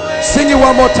 Sing it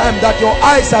one more time, that your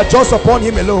eyes are just upon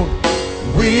him alone.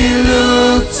 We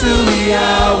look to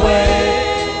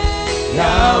Yahweh,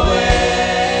 Yahweh,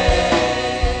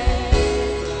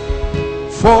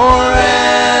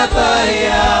 forever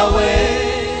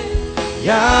Yahweh,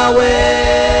 Yahweh.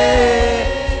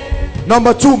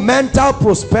 Number two, mental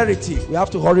prosperity. We have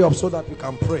to hurry up so that we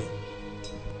can pray.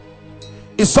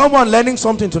 Is someone learning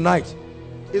something tonight?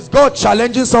 Is God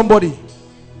challenging somebody?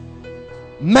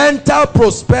 Mental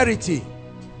prosperity.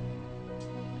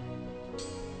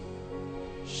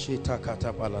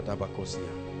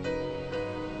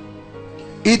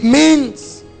 It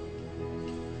means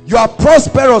you are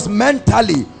prosperous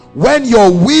mentally when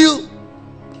your will,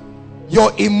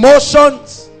 your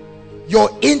emotions,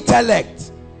 your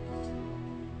intellect,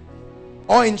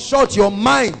 or in short your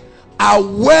mind, are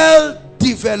well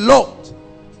developed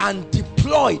and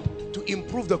deployed to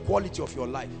improve the quality of your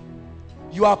life.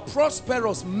 You are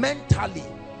prosperous mentally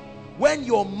when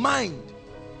your mind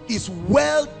is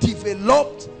well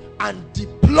developed and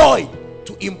deployed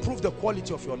to improve the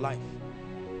quality of your life.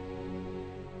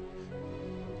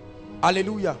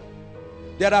 Hallelujah.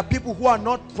 There are people who are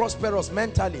not prosperous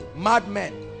mentally,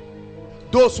 madmen,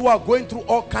 those who are going through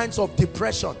all kinds of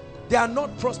depression. They are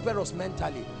not prosperous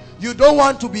mentally. You don't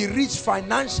want to be rich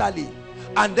financially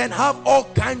and then have all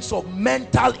kinds of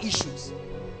mental issues,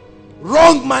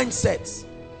 wrong mindsets.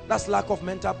 That's lack of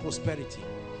mental prosperity.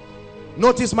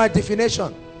 Notice my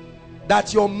definition,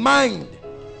 that your mind,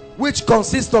 which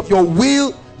consists of your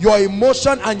will, your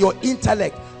emotion and your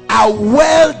intellect, are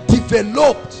well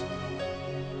developed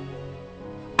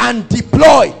and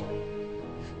deployed.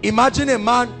 Imagine a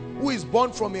man who is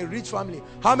born from a rich family.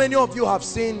 How many of you have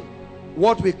seen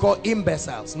what we call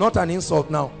imbeciles? Not an insult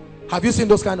now. Have you seen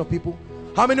those kind of people?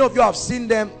 How many of you have seen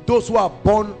them, those who are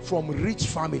born from rich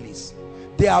families?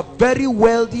 They are very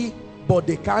wealthy, but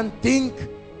they can't think.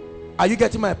 Are you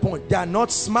getting my point? They are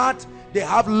not smart. They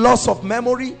have loss of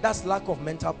memory. That's lack of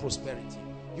mental prosperity.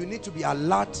 You need to be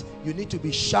alert. You need to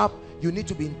be sharp. You need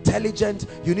to be intelligent.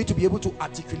 You need to be able to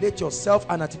articulate yourself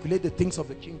and articulate the things of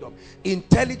the kingdom.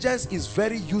 Intelligence is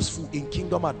very useful in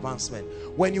kingdom advancement.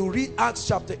 When you read Acts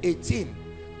chapter 18,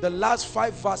 the last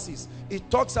 5 verses, it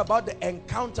talks about the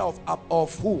encounter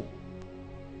of who?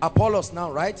 Apollos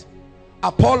now, right?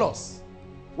 Apollos,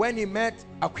 when he met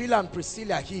Aquila and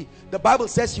Priscilla, the Bible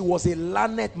says he was a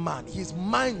learned man. His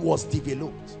mind was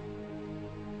developed.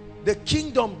 The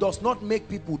kingdom does not make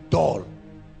people dull.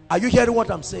 Are you hearing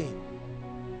what I'm saying?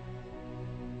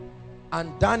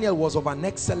 And Daniel was of an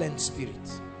excellent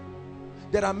spirit.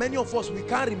 There are many of us, we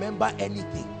can't remember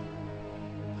anything.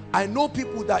 I know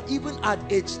people that even at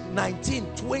age 19,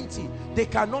 20, they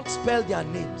cannot spell their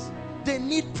names. They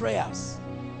need prayers.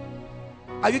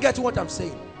 Are you getting what I'm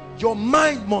saying? Your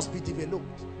mind must be developed.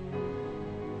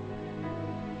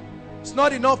 It's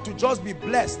not enough to just be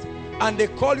blessed and they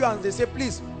call you and they say,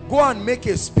 please go and make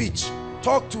a speech,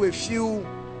 talk to a few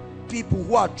people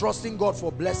who are trusting God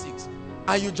for blessings,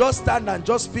 and you just stand and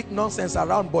just speak nonsense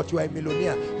around, but you are a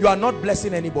millionaire. You are not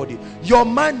blessing anybody. Your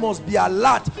mind must be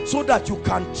alert so that you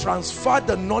can transfer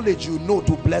the knowledge you know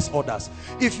to bless others.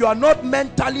 If you are not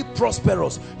mentally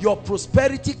prosperous, your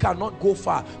prosperity cannot go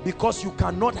far, because you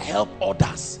cannot help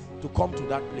others to come to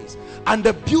that place. And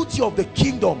the beauty of the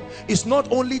kingdom is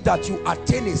not only that you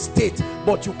attain a state,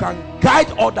 but you can guide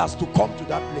others to come to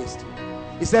that place too.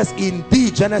 It says, in thee,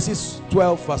 Genesis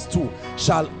 12 verse 2,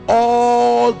 shall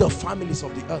all the families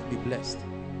of the earth be blessed.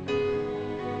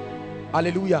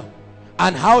 Hallelujah.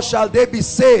 And how shall they be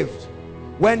saved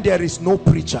when there is no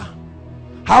preacher?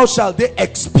 How shall they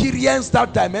experience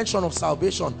that dimension of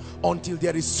salvation until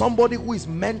there is somebody who is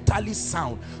mentally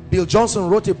sound? Bill Johnson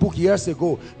wrote a book years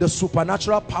ago, The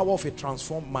Supernatural Power of a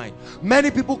Transformed Mind.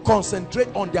 Many people concentrate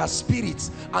on their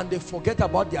spirits and they forget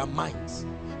about their minds.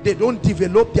 They don't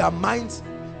develop their minds.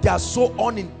 They are so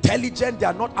unintelligent. They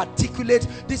are not articulate.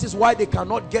 This is why they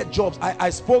cannot get jobs.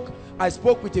 I spoke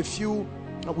with a few,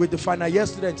 with the final year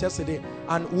students yesterday,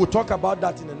 and we'll talk about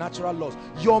that in the natural laws.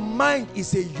 Your mind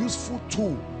is a useful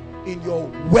tool in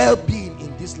your well-being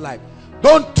in this life.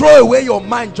 Don't throw away your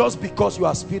mind just because you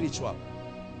are spiritual.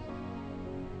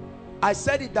 I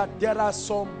said it, that there are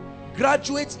some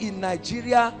graduates in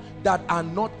Nigeria that are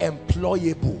not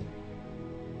employable.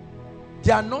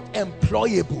 They are not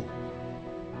employable.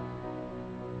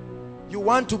 You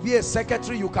want to be a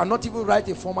secretary, you cannot even write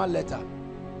a formal letter.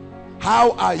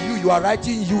 How are you? You are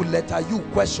writing you letter, you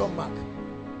question mark.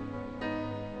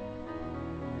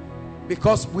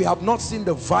 Because we have not seen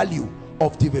the value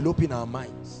of developing our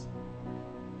minds.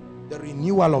 The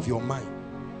renewal of your mind.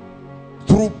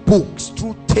 Through books,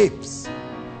 through tapes,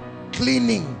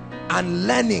 cleaning and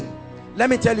learning. Let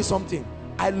me tell you something.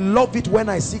 I love it when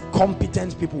I see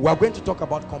competent people. We are going to talk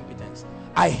about competence.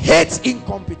 I hate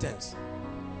incompetence.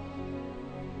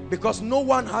 Because no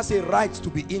one has a right to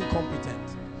be incompetent.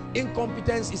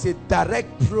 Incompetence is a direct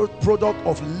product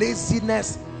of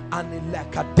laziness and a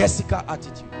lackadaisical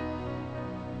attitude.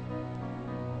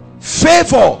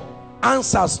 Favor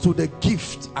answers to the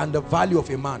gift and the value of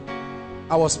a man.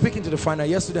 I was speaking to the final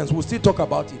year students. We'll still talk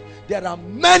about it. There are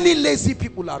many lazy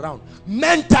people around,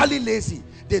 mentally lazy.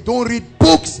 They don't read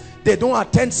books, they don't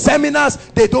attend seminars,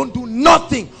 they don't do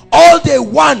nothing. All they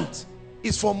want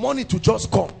is for money to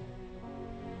just come.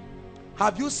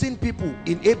 Have you seen people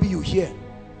in ABU here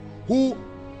who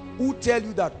tell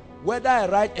you that whether I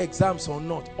write exams or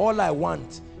not, all I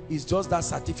want is just that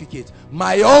certificate?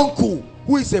 My uncle,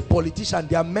 who is a politician,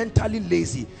 they are mentally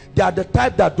lazy. They are the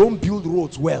type that don't build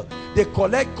roads well. They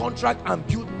collect contract and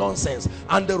build nonsense,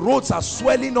 and the roads are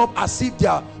swelling up as if they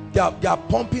are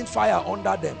pumping fire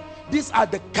under them. These are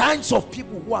the kinds of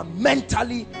people who are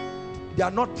mentally, they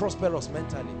are not prosperous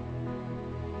mentally.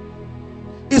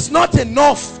 It's not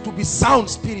enough to be sound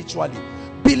spiritually.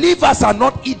 Believers are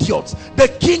not idiots. The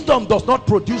kingdom does not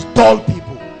produce dull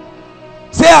people.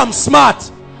 Say, I'm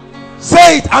smart.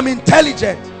 Say it, I'm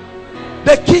intelligent.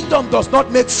 The kingdom does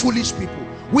not make foolish people.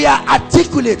 We are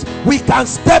articulate. We can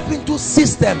step into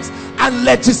systems and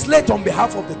legislate on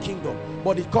behalf of the kingdom,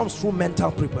 but it comes through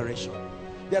mental preparation.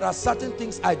 There are certain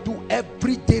things I do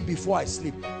every day before I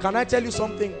sleep. Can I tell you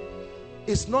something?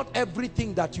 It's not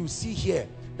everything that you see here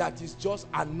that is just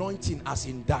anointing as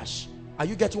in dash. Are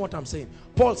you getting what I'm saying?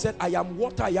 Paul said, I am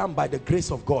what I am by the grace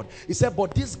of God. He said,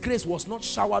 but this grace was not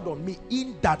showered on me,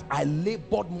 in that I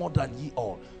labored more than ye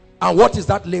all. And what is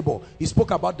that labor? He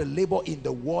spoke about the labor in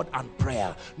the word and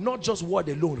prayer. Not just word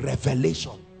alone,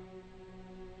 revelation.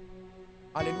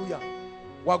 Hallelujah.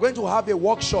 We're going to have a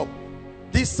workshop.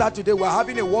 This Saturday, we're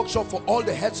having a workshop for all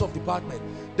the heads of department.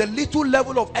 The little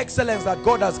level of excellence that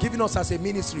God has given us as a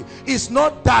ministry is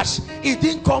not dash. It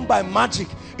didn't come by magic.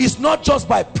 It's not just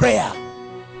by prayer.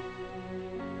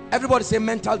 Everybody say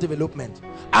mental development.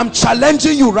 I'm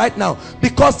challenging you right now,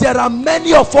 because there are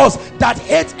many of us that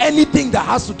hate anything that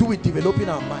has to do with developing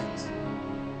our minds.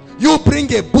 You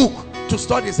bring a book to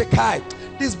study, say, Kai,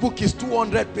 this book is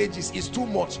 200 pages, it's too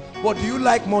much. But do you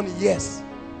like money? Yes.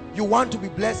 You want to be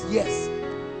blessed? Yes.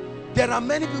 There are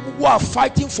many people who are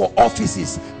fighting for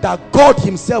offices that God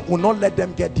himself will not let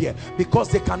them get there, because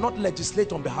they cannot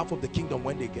legislate on behalf of the kingdom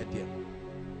when they get there.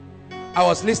 I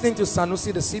was listening to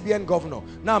Sanusi, the CBN governor.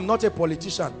 Now, I'm not a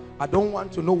politician. I don't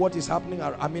want to know what is happening.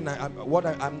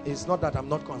 It's not that I'm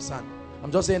not concerned. I'm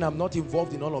just saying I'm not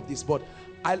involved in all of this. But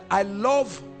I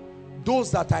love those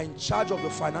that are in charge of the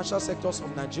financial sectors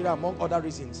of Nigeria, among other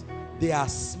reasons. They are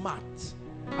smart.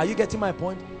 Are you getting my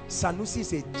point? Sanusi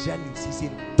is a genius. He's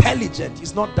intelligent.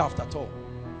 He's not daft at all.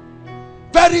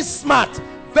 Very smart.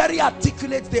 Very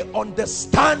articulate. They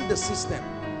understand the system.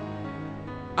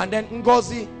 And then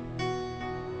Ngozi,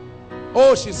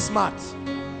 oh, she's smart.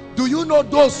 Do you know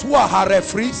those who are her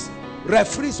referees?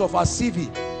 Referees of her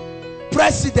CV.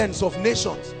 Presidents of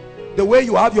nations. The way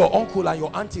you have your uncle and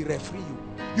your auntie referee you.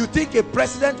 You think a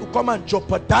president will come and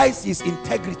jeopardize his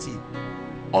integrity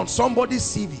on somebody's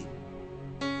CV?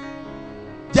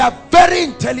 They are very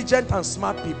intelligent and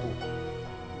smart people.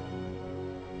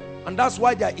 And that's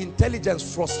why their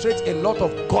intelligence frustrates a lot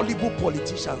of gullible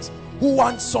politicians who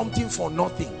want something for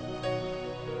nothing.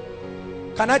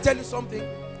 Can I tell you something?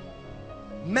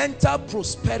 Mental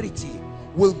prosperity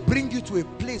will bring you to a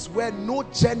place where no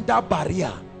gender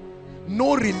barrier,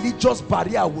 no religious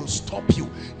barrier will stop you.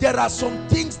 There are some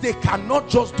things they cannot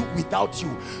just do without you.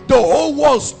 The whole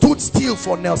world stood still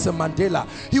for Nelson Mandela.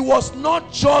 He was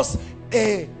not just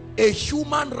a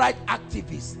human rights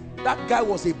activist. That guy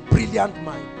was a brilliant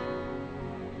mind.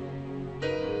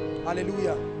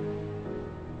 Hallelujah.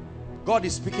 God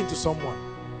is speaking to someone.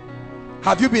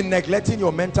 Have you been neglecting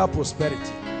your mental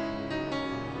prosperity?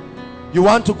 You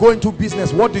want to go into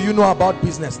business. What do you know about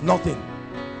business? Nothing.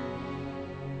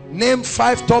 Name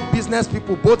 5 top business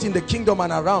people, both in the kingdom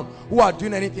and around, who are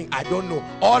doing anything. I don't know.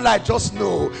 All I just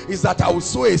know is that I will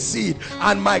sow a seed,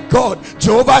 and my God,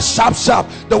 Jehovah sharp,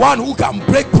 the one who can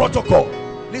break protocol.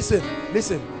 Listen.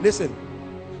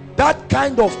 That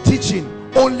kind of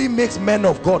teaching only makes men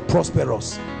of God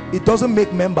prosperous. It doesn't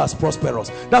make members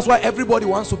prosperous. That's why everybody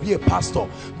wants to be a pastor,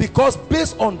 because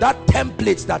based on that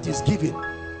template that is given,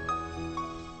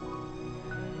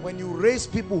 when you raise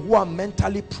people who are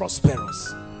mentally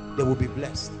prosperous, they will be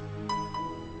blessed.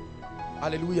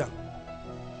 Hallelujah.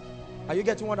 Are you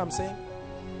getting what I'm saying?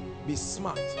 Be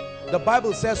smart. The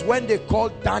Bible says when they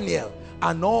called Daniel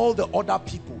and all the other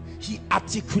people, he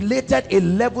articulated a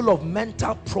level of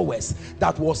mental prowess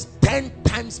that was 10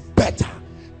 times better.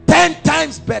 10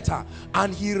 times better.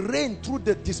 And he reigned through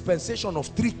the dispensation of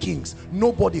 3 kings.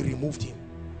 Nobody removed him.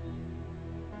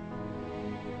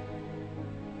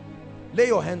 Lay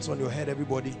your hands on your head,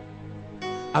 everybody,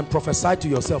 and prophesy to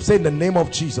yourself. Say, in the name of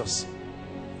Jesus,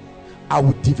 I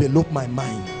will develop my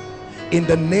mind. In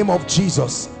the name of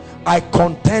Jesus, I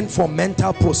contend for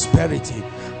mental prosperity.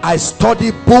 I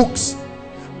study books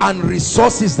and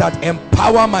resources that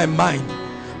empower my mind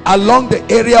along the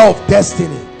area of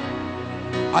destiny.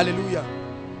 Hallelujah.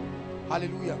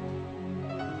 Hallelujah.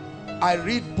 I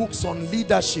read books on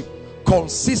leadership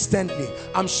consistently.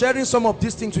 I'm sharing some of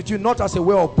these things with you not as a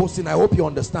way of boasting. I hope you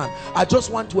understand. I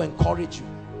just want to encourage you.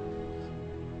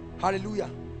 Hallelujah.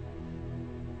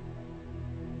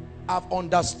 I've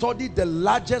understudied the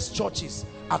largest churches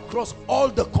across all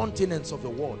the continents of the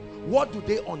world. What do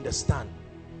they understand?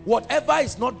 Whatever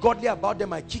is not godly about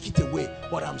them, I kick it away,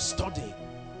 but I'm studying.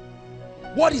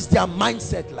 What is their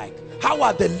mindset like? How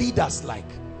are the leaders like?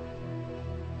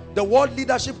 The World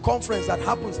Leadership Conference that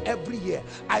happens every year,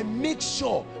 I make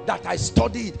sure that I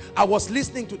study it. I was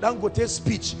listening to Dangote's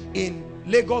speech in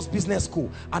Lagos Business School,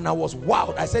 and I was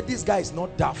wowed. I said, this guy is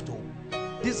not daft.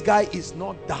 This guy is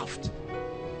not daft.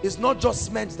 It's not just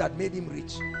cement that made him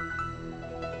rich.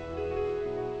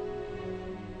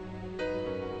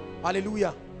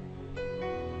 Hallelujah.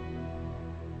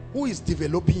 Who is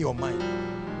developing your mind?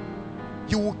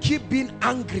 You will keep being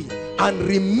angry and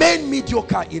remain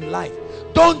mediocre in life.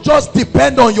 Don't just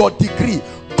depend on your degree.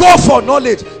 Go for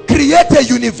knowledge. Create a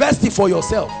university for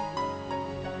yourself.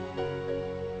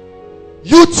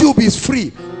 YouTube is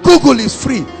free. Google is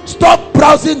free. Stop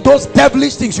browsing those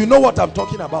devilish things. You know what I'm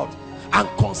talking about. And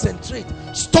concentrate.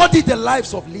 Study the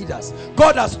lives of leaders.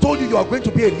 God has told you you are going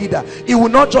to be a leader. It will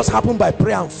not just happen by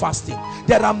prayer and fasting.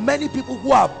 There are many people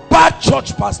who are bad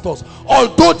church pastors,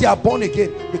 although they are born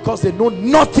again, because they know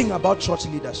nothing about church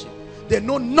leadership. They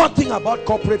know nothing about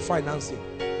corporate financing.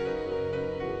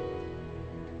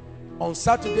 On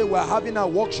Saturday, we're having a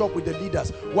workshop with the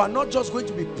leaders. We're not just going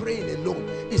to be praying alone.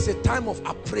 It's a time of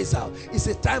appraisal. It's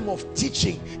a time of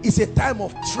teaching. It's a time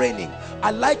of training.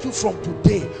 I'd like you from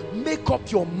today, make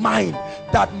up your mind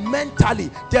that mentally,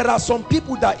 there are some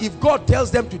people that if God tells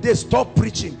them today, stop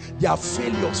preaching, they are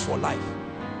failures for life.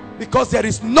 Because there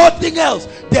is nothing else.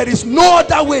 There is no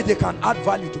other way they can add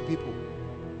value to people.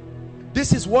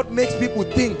 This is what makes people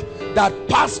think that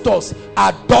pastors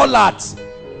are dullards.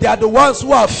 They are the ones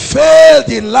who have failed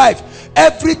in life.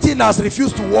 Everything has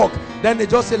refused to work. Then they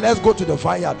just say, let's go to the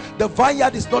vineyard. The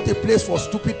vineyard is not a place for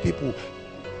stupid people.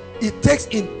 It takes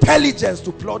intelligence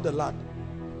to plow the land.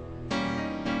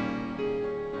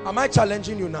 Am I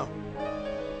challenging you now?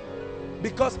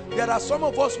 Because there are some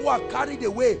of us who are carried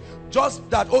away just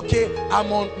that, okay,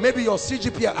 I'm on maybe your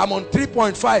CGPA, I'm on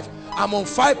 3.5, I'm on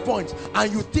 5 points,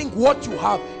 and you think what you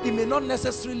have, it may not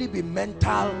necessarily be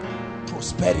mental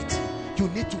prosperity. You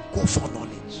need to go for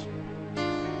knowledge.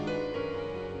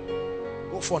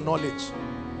 Go for knowledge.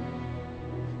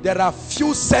 There are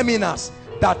few seminars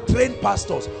that train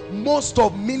pastors. Most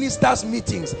of ministers'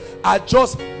 meetings are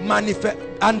just manifest,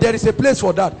 and there is a place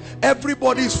for that.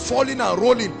 Everybody is falling and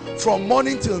rolling from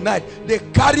morning till night. They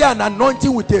carry an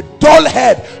anointing with a dull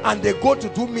head and they go to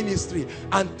do ministry,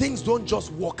 and things don't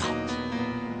just work out.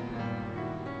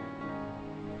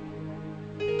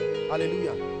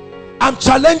 Hallelujah. I'm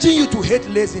challenging you to hate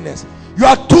laziness. You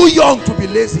are too young to be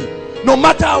lazy. No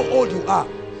matter how old you are,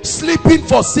 sleeping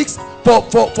for 6,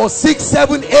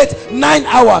 7, 8, 9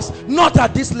 hours, not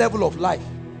at this level of life.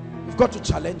 You've got to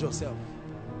challenge yourself.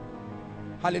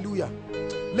 Hallelujah.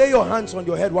 Lay your hands on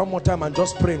your head one more time and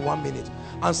just pray in 1 minute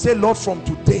and say, Lord, from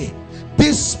today,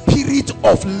 this spirit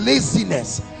of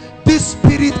laziness, this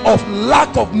spirit of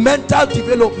lack of mental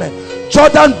development,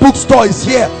 Jordan Bookstore is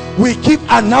here. We keep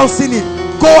announcing it.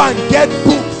 Go and get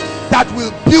books that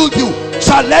will build you.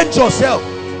 Challenge yourself.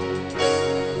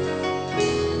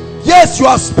 Yes, you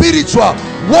are spiritual.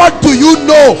 What do you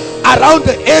know around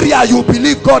the area you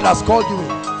believe God has called you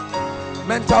in?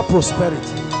 Mental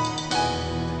prosperity.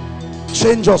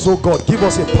 Change us, oh God. Give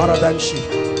us a paradigm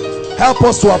shift. Help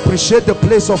us to appreciate the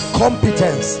place of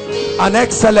competence and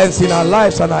excellence in our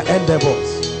lives and our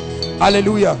endeavors.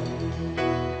 Hallelujah.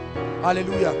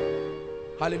 Hallelujah.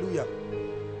 Hallelujah.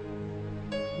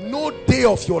 No day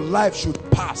of your life should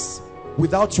pass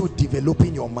without you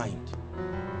developing your mind.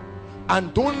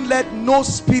 And don't let no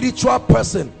spiritual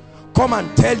person come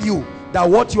and tell you that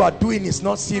what you are doing is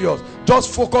not serious.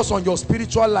 Just focus on your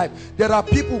spiritual life. There are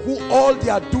people who all they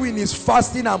are doing is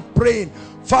fasting and praying.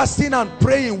 Fasting and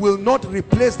praying will not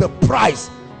replace the price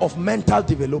of mental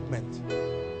development.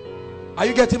 Are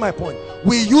you getting my point?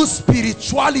 We use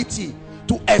spirituality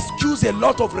to excuse a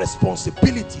lot of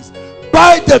responsibilities.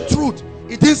 Buy the truth.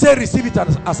 It didn't say receive it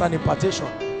as an impartation.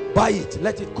 Buy it.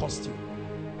 Let it cost you.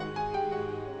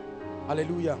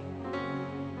 Hallelujah.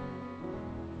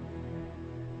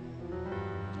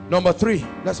 Number 3.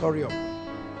 Let's hurry up.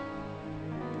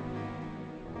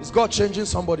 Is God changing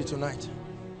somebody tonight?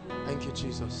 Thank you,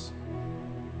 Jesus.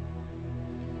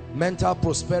 Mental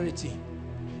prosperity.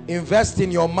 Invest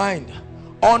in your mind.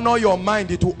 Honor your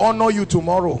mind. It will honor you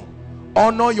tomorrow.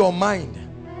 Honor your mind.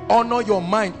 Honor your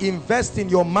mind. Invest in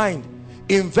your mind.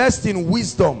 Invest in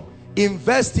wisdom.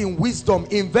 Invest in wisdom.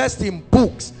 Invest in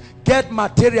books. Get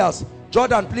materials.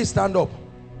 Jordan, please stand up.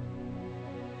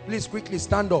 Please quickly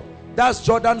stand up. That's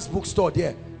Jordan's bookstore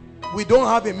there. We don't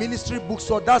have a ministry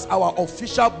bookstore. That's our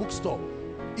official bookstore.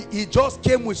 He just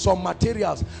came with some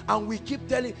materials, and we keep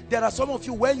telling, there are some of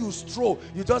you, when you stroll,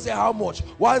 you just say how much.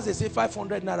 Once they say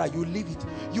 500 naira, you leave it.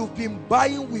 You've been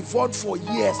buying with one for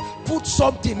years. Put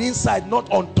something inside, not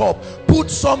on top.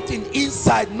 Put something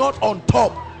inside, not on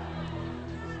top.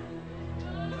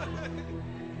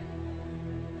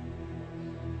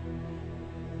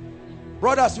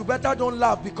 Brothers, you better don't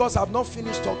laugh, because I've not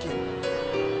finished talking.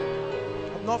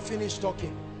 I've not finished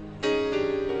talking.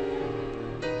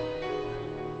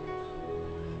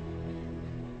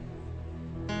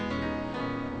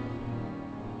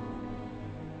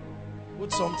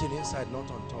 Put something inside, not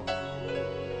on top.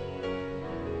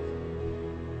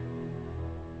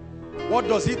 What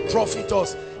does it profit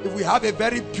us if we have a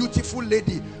very beautiful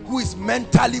lady who is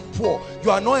mentally poor?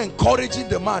 You are not encouraging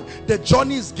the man. The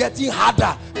journey is getting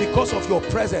harder because of your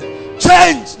presence.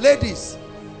 Change, ladies.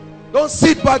 Don't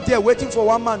sit back there waiting for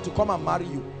one man to come and marry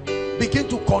you. Begin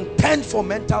to contend for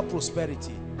mental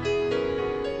prosperity.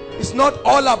 It's not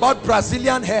all about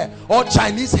Brazilian hair or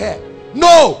Chinese hair.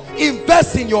 No,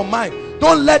 invest in your mind.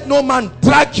 Don't let no man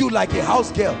drag you like a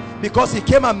house girl because he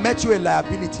came and met you a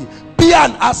liability. Be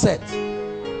an asset.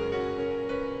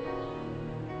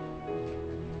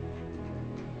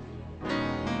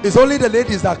 It's only the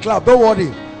ladies that clap, don't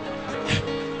worry.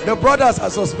 The brothers are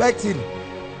suspecting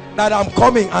that I'm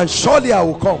coming, and surely I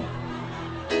will come.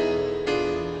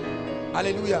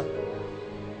 Hallelujah.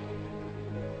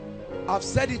 I've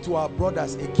said it to our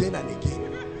brothers again and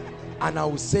again, and I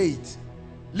will say it.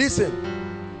 Listen,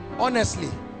 honestly,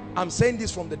 I'm saying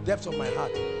this from the depths of my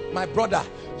heart. My brother,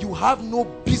 you have no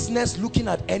business looking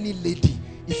at any lady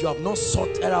if you have not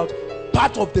sorted out.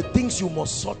 Part of the things you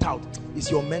must sort out is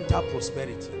your mental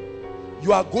prosperity.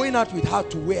 You are going out with her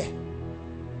to where?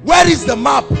 Where is the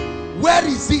map? Where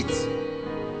is it?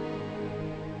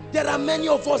 There are many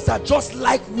of us that just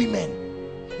like women.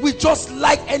 We just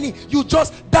like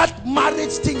that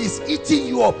marriage thing is eating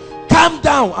you up. Calm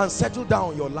down and settle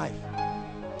down your life.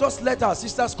 Just let our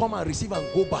sisters come and receive and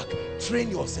go back. Train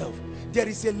yourself. There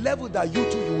is a level that you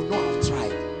too, you will not have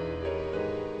tried.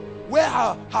 Where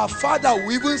her father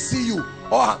will even see you.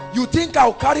 Or you think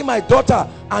I'll carry my daughter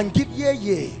and give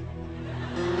yeah.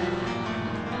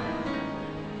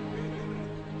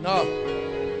 No.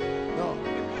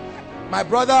 My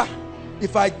brother,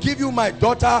 if I give you my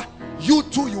daughter, you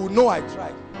too, you know I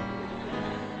tried.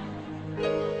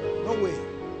 No way.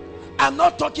 I'm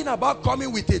not talking about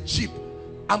coming with a chip.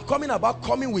 I'm coming about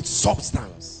coming with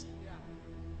substance.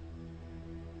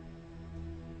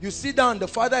 You sit down, the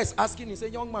father is asking, he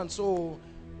said, young man, so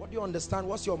what do you understand?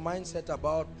 What's your mindset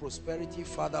about prosperity,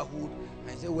 fatherhood?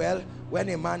 I say, well, when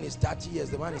a man is 30 years,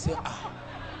 the man is saying,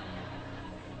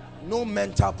 no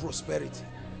mental prosperity.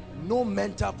 No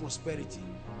mental prosperity.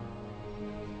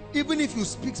 Even if you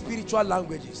speak spiritual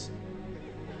languages.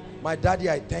 My daddy,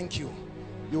 I thank you.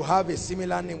 You have a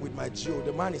similar name with my Geo.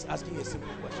 The man is asking a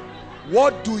simple question.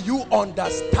 What do you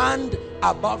understand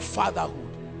about fatherhood?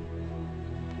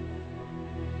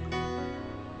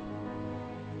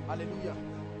 Hallelujah.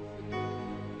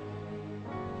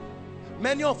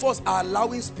 Many of us are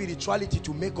allowing spirituality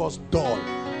to make us dull.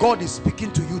 God is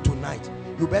speaking to you tonight.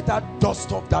 You better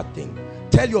dust off that thing.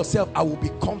 Tell yourself, I will be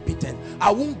competent.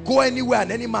 I won't go anywhere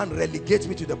and any man relegates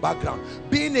me to the background.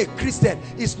 Being a Christian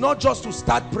is not just to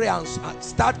start prayer and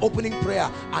start opening prayer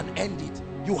and end it.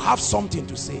 You have something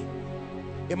to say.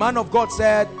 A man of God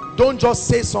said, don't just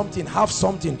say something, have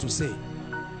something to say.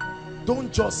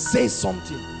 Don't just say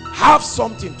something, have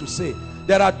something to say.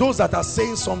 There are those that are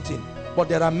saying something, but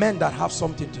there are men that have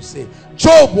something to say.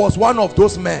 Job was one of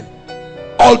those men.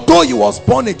 Although he was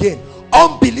born again,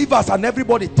 unbelievers and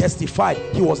everybody testified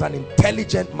he was an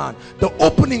intelligent man. The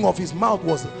opening of his mouth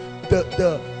was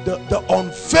the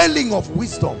unveiling of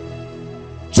wisdom.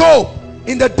 Job,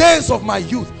 in the days of my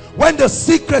youth, when the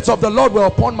secrets of the Lord were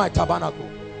upon my tabernacle,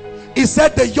 he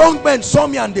said, the young men saw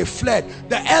me and they fled.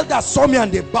 The elders saw me and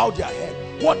they bowed their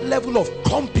head. What level of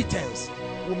competence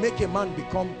will make a man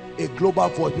become a global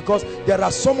voice? Because there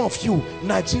are some of you,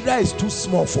 Nigeria is too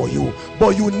small for you,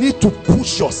 but you need to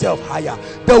push yourself higher.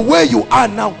 The way you are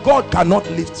now, God cannot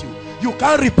lift you. You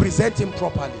can't represent him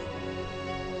properly.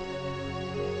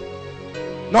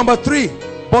 Number 3,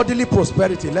 bodily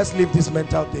prosperity. Let's leave this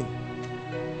mental thing.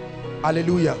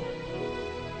 Hallelujah.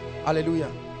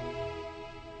 Hallelujah.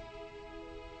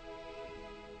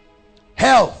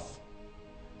 Health.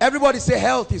 Everybody say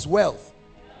health is wealth.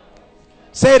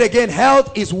 Say it again,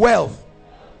 health is wealth.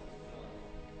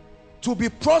 To be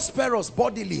prosperous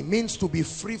bodily means to be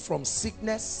free from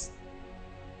sickness,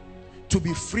 to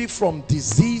be free from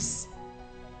disease,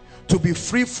 to be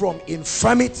free from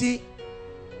infirmity,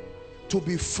 to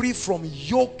be free from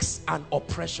yokes and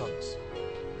oppressions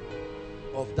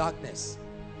of darkness.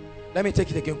 Let me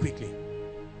take it again quickly.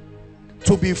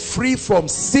 To be free from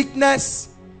sickness,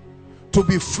 to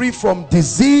be free from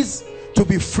disease, to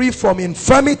be free from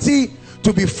infirmity,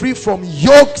 to be free from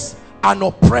yokes and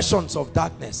oppressions of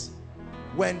darkness.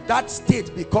 When that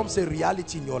state becomes a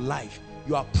reality in your life,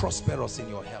 you are prosperous in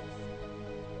your health.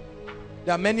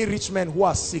 There are many rich men who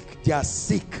are sick. They are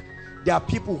sick. There are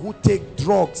people who take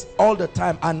drugs all the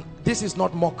time, and this is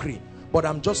not mockery, but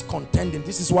I'm just contending.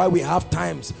 This is why we have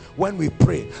times when we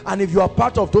pray. And if you are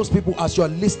part of those people, as you are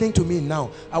listening to me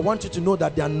now, I want you to know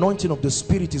that the anointing of the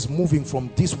Spirit is moving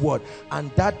from this word,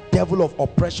 and that devil of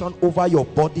oppression over your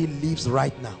body leaves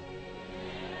right now.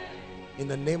 In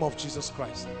the name of Jesus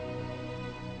Christ.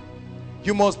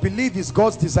 You must believe it's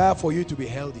God's desire for you to be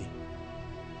healthy.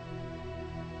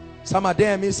 Sam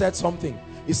Adeyemi said something.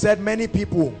 He said many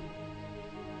people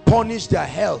punish their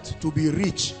health to be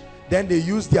rich, then they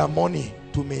use their money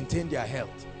to maintain their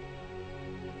health.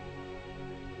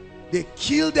 They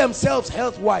kill themselves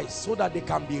health-wise so that they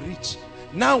can be rich.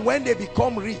 Now when they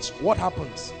become rich, what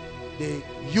happens? They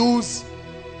use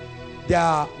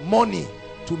their money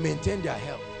to maintain their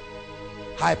health.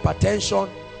 Hypertension,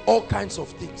 all kinds of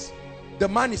things. The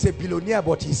man is a billionaire,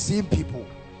 but he's seeing people.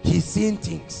 He's seeing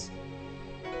things.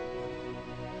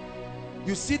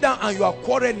 You sit down and you are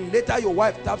quarreling. Later your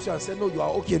wife taps you and says, no, you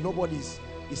are okay. Nobody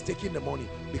is taking the money,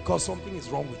 because something is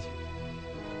wrong with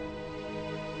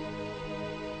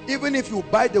you. Even if you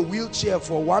buy the wheelchair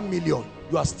for 1 million,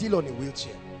 you are still on a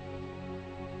wheelchair.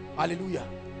 Hallelujah.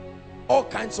 All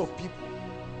kinds of people.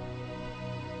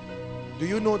 Do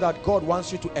you know that God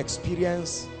wants you to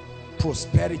experience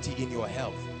prosperity in your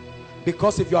health?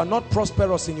 Because if you are not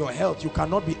prosperous in your health, you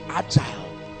cannot be agile.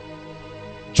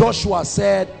 Joshua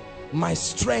said, my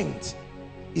strength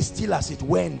is still as it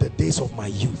were in the days of my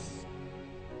youth.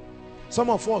 Some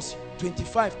of us,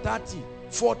 25, 30,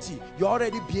 40, you're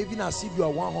already behaving as if you are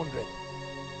 100.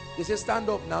 They say, stand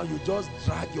up now, you just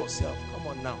drag yourself. Come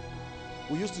on now.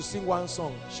 We used to sing one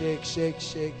song, shake, shake,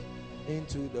 shake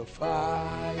into the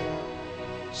fire.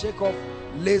 Shake off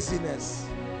laziness.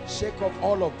 Shake off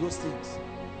all of those things.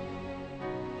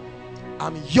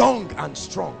 I'm young and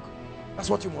strong. That's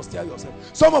what you must tell yourself.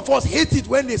 Some of us hate it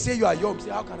when they say you are young.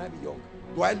 Say, how can I be young?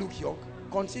 Do I look young?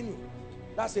 Continue.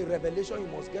 That's a revelation you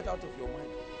must get out of your mind.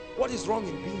 What is wrong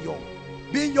in being young?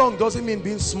 Being young doesn't mean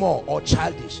being small or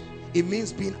childish. It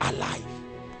means being alive,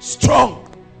 strong.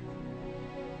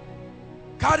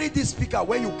 Carry this speaker.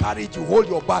 When you carry it, you hold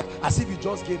your back as if you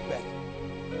just gave birth.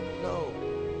 No,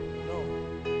 no.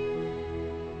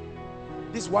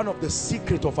 This is one of the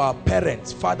secrets of our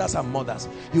parents, fathers and mothers.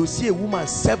 You see a woman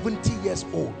 70 years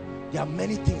old. There are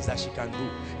many things that she can do.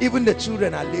 Even the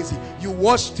children are lazy. You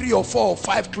wash 3 or 4 or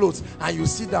 5 clothes and you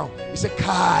sit down. You say,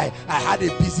 Kai, I had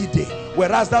a busy day.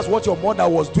 Whereas that's what your mother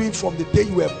was doing from the day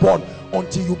you were born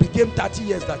until you became 30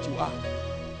 years that you are.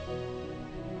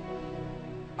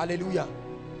 Hallelujah.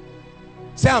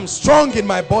 Say, I'm strong in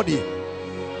my body.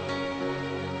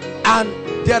 And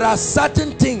there are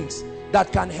certain things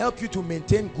that can help you to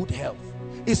maintain good health.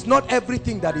 It's not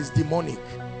everything that is demonic.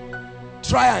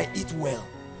 Try and eat well.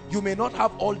 You may not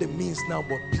have all the means now,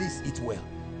 but please eat well.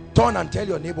 Turn and tell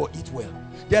your neighbor, eat well.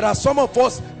 There are some of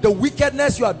us, the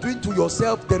wickedness you are doing to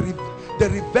yourself, the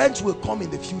revenge will come in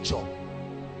the future.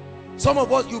 Some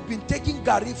of us, you've been taking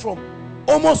Gary from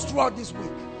almost throughout this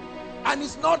week. And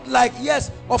it's not like,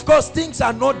 yes, of course, things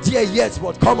are not there yet,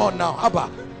 but come on now,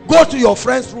 Abba. Go to your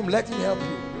friend's room, let him help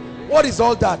you. What is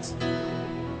all that?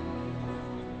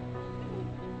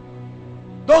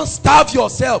 Don't starve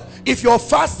yourself. If you're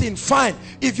fasting, fine.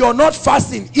 If you're not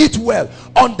fasting, eat well.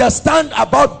 Understand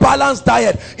about balanced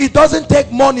diet. It doesn't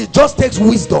take money, it just takes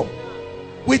wisdom.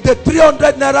 With the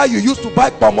 300 naira you used to buy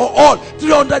pomo, all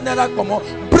 300 naira pomo,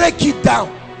 break it down.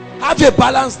 Have a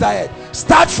balanced diet.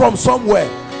 Start from somewhere.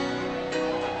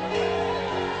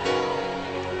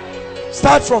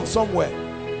 Start from somewhere.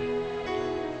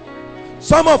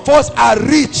 Some of us are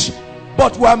rich,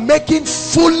 but we are making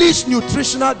foolish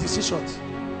nutritional decisions.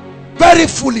 Very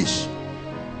foolish.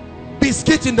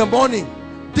 Biscuit in the morning,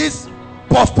 this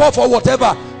puff puff or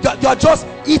whatever, you are just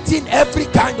eating every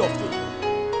kind of thing.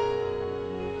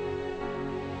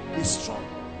 Be strong.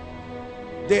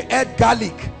 They ate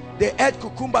garlic, they ate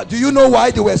cucumber. Do you know why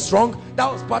they were strong?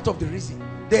 That was part of the reason.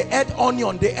 They ate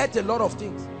onion, they ate a lot of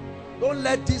things. Don't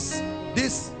let this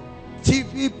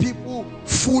TV people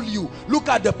fool you. Look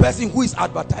at the person who is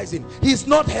advertising. He's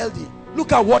not healthy.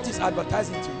 Look at what he's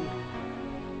advertising to you.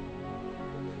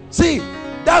 See,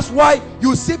 that's why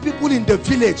you see people in the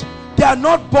village, they are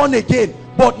not born again,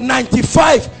 but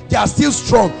 95, they are still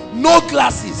strong. No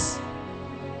glasses.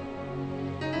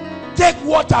 Take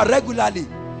water regularly,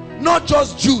 not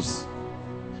just juice.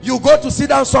 You go to sit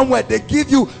down somewhere, they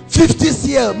give you 50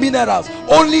 cl minerals,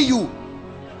 only you.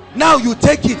 Now you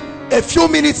take it. A few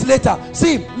minutes later,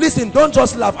 see, listen, don't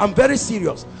just laugh, I'm very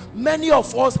serious. Many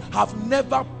of us have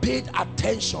never paid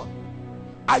attention.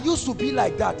 I used to be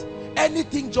like that.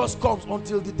 Anything just comes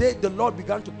until the day the Lord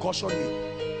began to caution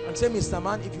me and say, Mr.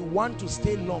 Man, if you want to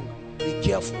stay long, be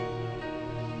careful.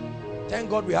 Thank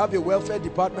God we have a welfare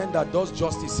department that does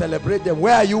justice. Celebrate them.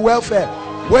 Where are you, welfare?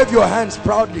 Wave your hands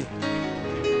proudly.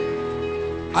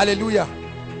 Hallelujah.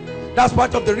 That's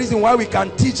part of the reason why we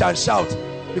can teach and shout,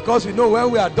 because we know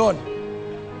when we are done,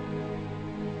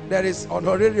 there is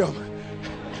honorarium.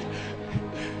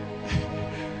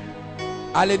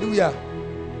 Hallelujah.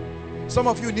 Some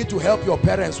of you need to help your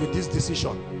parents with this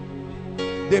decision.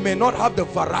 They may not have the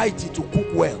variety to cook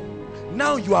well.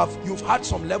 Now you've had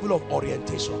some level of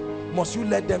orientation. Must you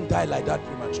let them die like that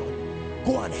prematurely?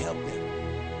 Go and help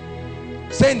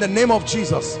them. Say, in the name of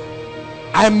Jesus,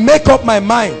 I make up my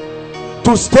mind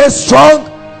to stay strong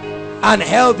and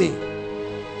healthy.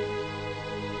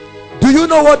 Do you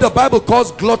know what the Bible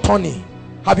calls gluttony?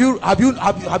 Have you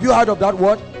heard of that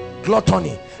word?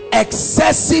 Gluttony.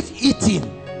 Excessive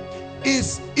eating.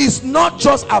 is not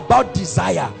just about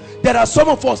desire. There are some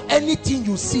of us, anything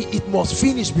you see, it must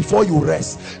finish before you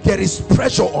rest. There is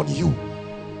pressure on you,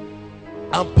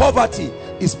 and poverty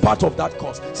is part of that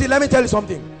cause. See, let me tell you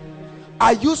something.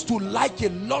 I used to like a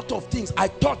lot of things. I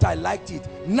thought I liked it.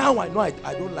 Now I know I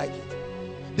don't like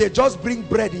it. They just bring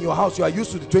bread in your house. You are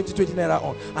used to the 20 naira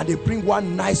on, and they bring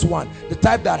one nice one, the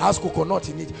type that has coconut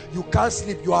in it. You can't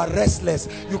sleep. You are restless.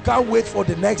 You can't wait for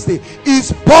the next day.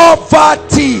 It's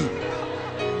poverty.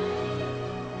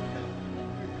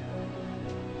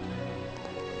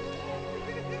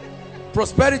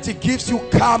 Prosperity gives you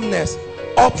calmness,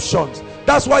 options.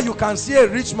 That's why you can see a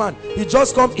rich man. He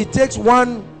just comes, he takes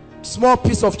one small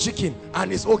piece of chicken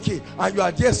and it's okay, and you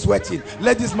are there sweating.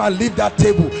 Let this man leave that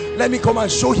table. Let me come and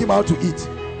show him how to eat.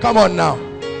 Come on now.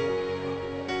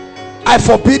 I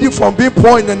forbid you from being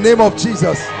poor in the name of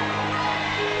Jesus.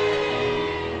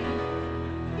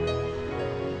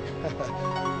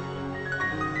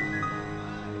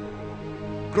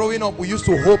 Growing up, we used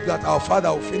to hope that our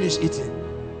father would finish eating.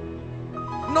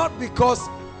 Not because,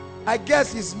 I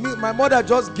guess it's me, my mother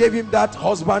just gave him that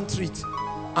husband treat,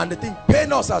 and the thing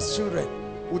pain us as children.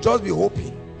 We'll just be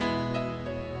hoping.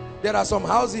 There are some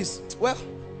houses, well,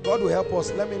 God will help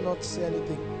us. Let me not say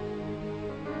anything.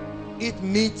 Eat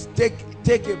meat, take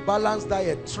a balanced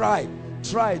diet. Try,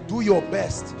 do your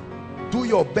best. Do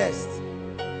your best.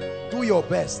 Do your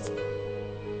best.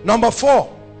 Number 4,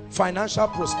 financial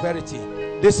prosperity.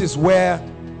 This is where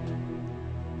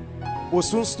we'll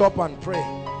soon stop and pray.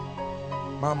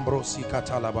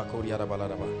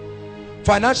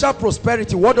 Financial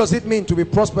prosperity. What does it mean to be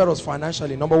prosperous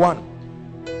financially? Number 1,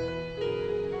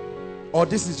 or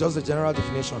this is just the general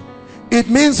definition, it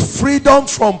means freedom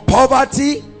from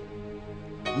poverty,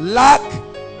 lack,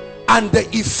 and the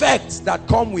effects that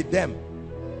come with them.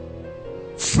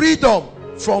 Freedom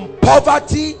from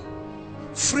poverty,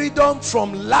 freedom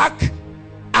from lack,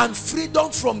 and freedom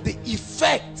from the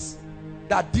effects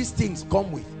that these things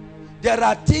come with. There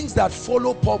are things that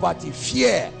follow poverty: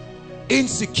 fear,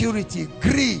 insecurity,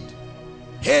 greed,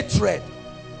 hatred,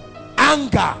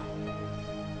 anger.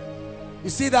 You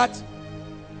see that?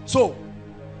 So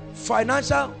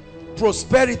financial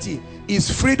prosperity is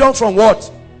freedom from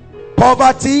what?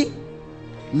 Poverty,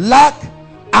 lack,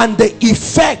 and the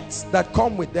effects that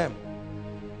come with them.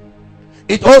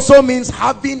 It also means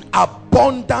having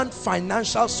abundant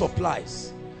financial supplies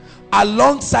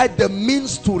alongside the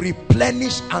means to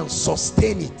replenish and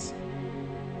sustain it.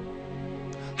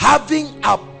 Having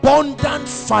abundant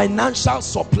financial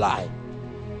supply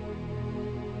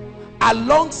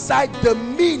alongside the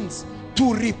means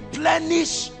to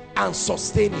replenish and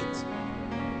sustain it.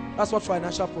 That's what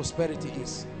financial prosperity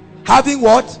is. Having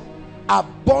what?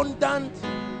 Abundant,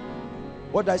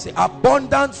 what did I say?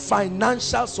 Abundant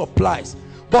financial supplies.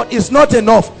 But it's not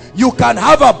enough. You can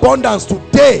have abundance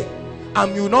today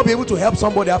and you will not be able to help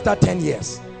somebody after 10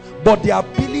 years. But the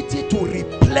ability to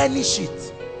replenish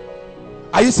it.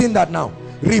 Are you seeing that now?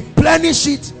 Replenish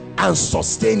it and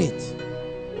sustain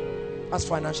it. That's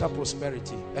financial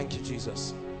prosperity. Thank you,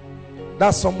 Jesus.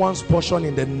 That's someone's portion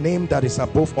in the name that is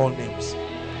above all names.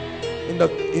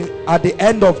 At the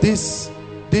end of this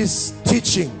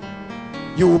teaching,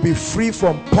 you will be free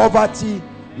from poverty,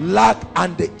 lack,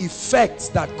 and the effects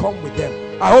that come with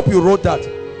them. I hope you wrote that.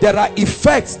 There are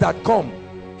effects that come: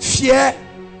 fear,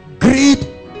 greed,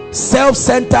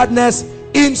 self-centeredness,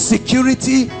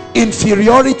 insecurity,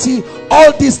 inferiority.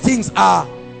 All these things are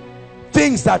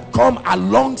things that come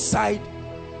alongside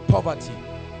poverty.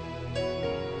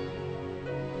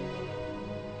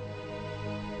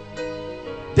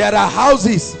 There are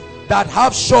houses that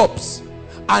have shops,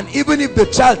 and even if the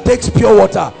child takes pure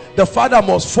water, the father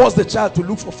must force the child to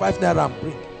look for 5 naira and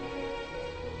bring.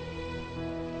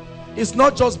 It's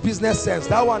not just business sense.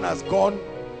 That one has gone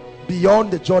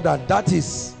beyond the Jordan. That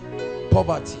is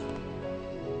poverty.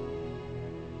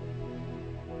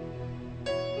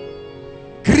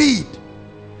 Greed.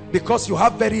 Because you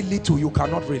have very little, you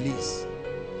cannot release.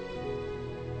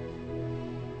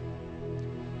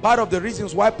 Part of the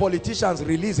reasons why politicians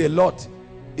release a lot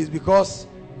is because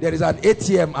there is an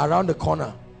ATM around the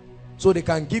corner, so they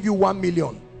can give you 1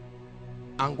 million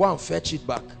and go and fetch it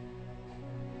back.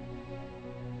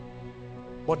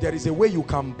 But there is a way you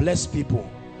can bless people,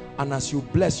 and as you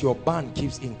bless, your band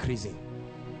keeps increasing.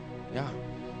 Yeah.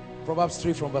 Proverbs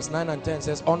 3 from verse 9 and 10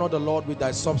 says, honor the Lord with thy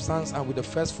substance and with the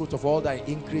first fruit of all thy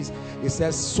increase. It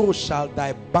says, so shall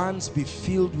thy barns be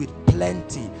filled with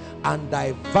plenty, and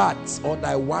thy vats or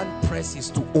thy wine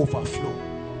presses to overflow.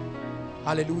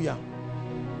 Hallelujah.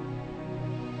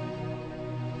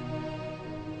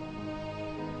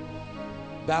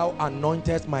 Thou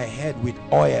anointest my head with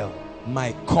oil,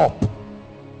 my cup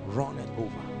runneth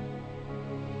over.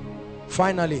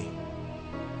 Finally,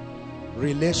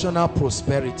 relational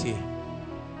prosperity.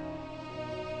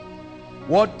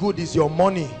 What good is your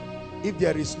money if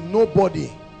there is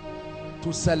nobody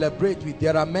to celebrate with?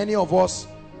 There are many of us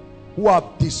who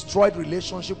have destroyed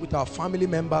relationship with our family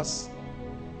members,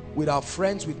 with our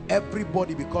friends, with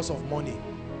everybody because of money.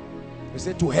 We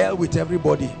say, to hell with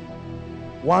everybody.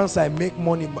 Once I make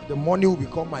money, the money will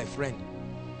become my friend.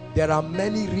 There are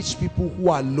many rich people who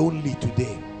are lonely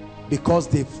today because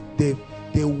they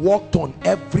worked on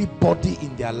everybody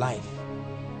in their life,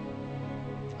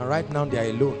 and right now they are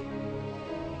alone.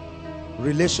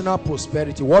 Relational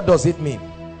prosperity, what does it mean?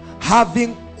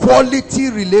 Having quality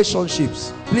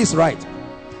relationships. Please write,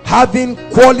 having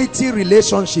quality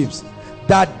relationships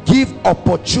that give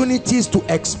opportunities to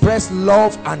express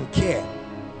love and care.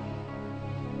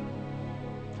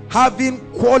 Having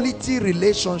quality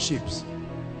relationships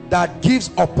that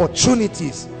gives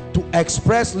opportunities to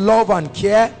express love and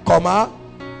care, comma,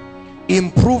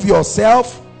 improve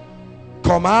yourself,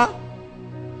 comma,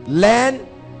 learn,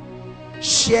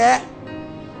 share,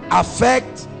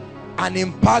 affect, and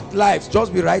impact lives.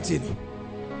 Just be writing.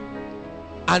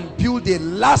 And build a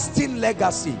lasting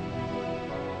legacy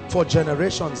for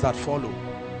generations that follow.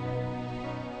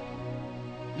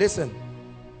 Listen,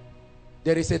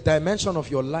 there is a dimension of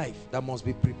your life that must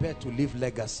be prepared to leave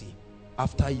legacy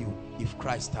after you if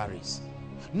Christ tarries.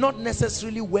 Not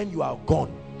necessarily when you are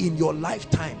gone. In your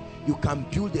lifetime, you can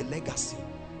build a legacy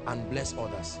and bless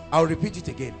others. I'll repeat it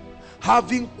again.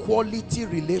 Having quality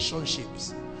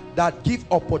relationships that give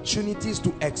opportunities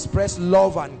to express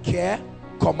love and care,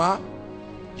 comma,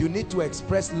 you need to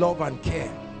express love and care.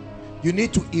 You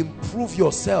need to improve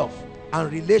yourself,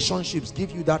 and relationships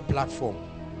give you that platform.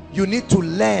 You need to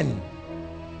learn.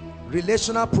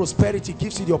 Relational prosperity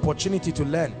gives you the opportunity to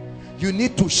learn. You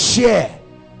need to share.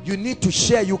 You need to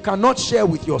share. You cannot share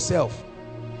with yourself.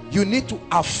 You need to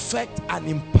affect and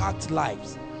impact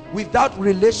lives. Without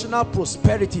relational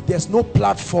prosperity, there's no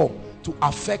platform to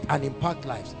affect and impact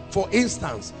lives. For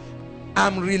instance,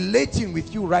 I'm relating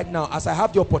with you right now as I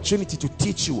have the opportunity to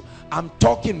teach you. I'm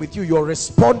talking with you. You're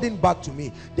responding back to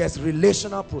me. There's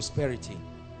relational prosperity.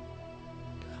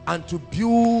 And to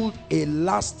build a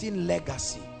lasting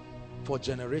legacy for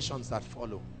generations that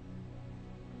follow.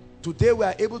 Today we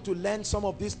are able to learn some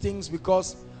of these things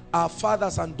because our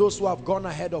fathers and those who have gone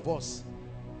ahead of us,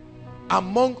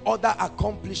 among other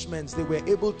accomplishments, they were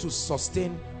able to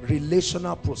sustain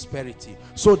relational prosperity.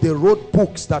 So they wrote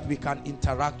books that we can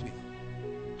interact with.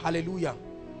 Hallelujah.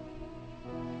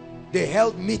 They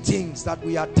held meetings that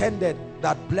we attended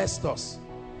that blessed us.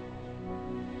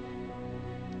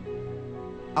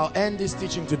 I'll end this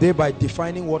teaching today by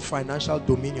defining what financial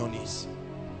dominion is.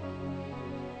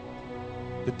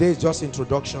 Today is just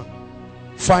introduction.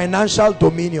 Financial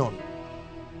dominion.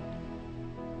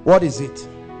 What is it?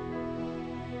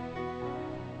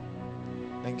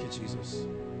 Thank you, Jesus.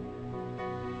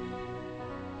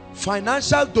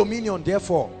 Financial dominion,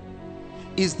 therefore,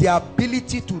 is the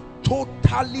ability to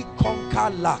totally conquer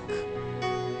lack,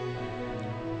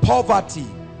 poverty,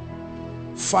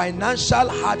 financial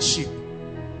hardship,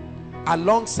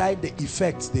 alongside the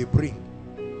effects they bring.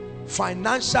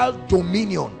 Financial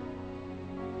dominion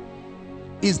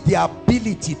is the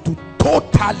ability to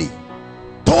totally,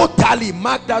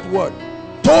 mark that word,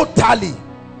 totally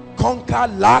conquer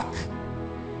lack,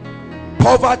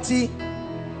 poverty,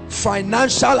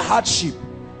 financial hardship,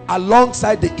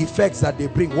 alongside the effects that they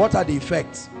bring. What are the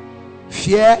effects?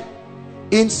 Fear,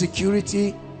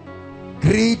 insecurity,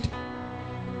 greed,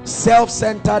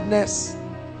 self-centeredness,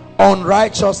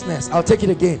 unrighteousness. I'll take it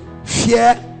again.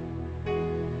 Fear,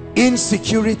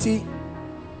 insecurity,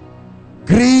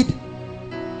 greed,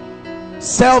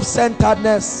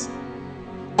 self-centeredness,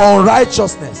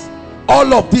 unrighteousness.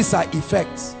 All of these are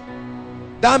effects.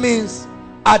 That means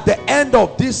at the end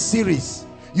of this series,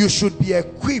 you should be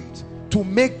equipped to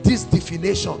make this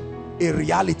definition a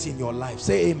reality in your life.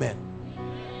 Say amen.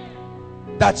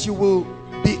 That you will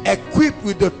be equipped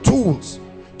with the tools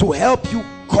to help you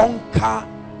conquer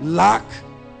lack,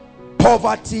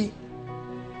 poverty,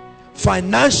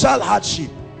 financial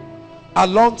hardship,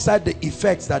 alongside the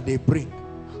effects that they bring.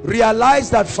 Realize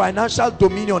that financial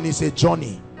dominion is a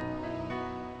journey.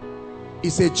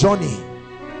 It's a journey.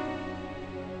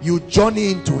 You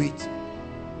journey into it.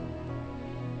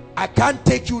 I can't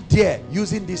take you there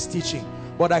using this teaching,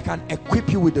 but I can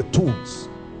equip you with the tools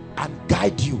and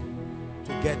guide you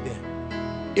to get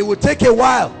there. It will take a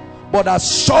while, but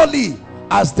as surely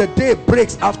as the day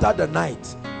breaks after the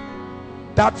night,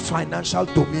 that financial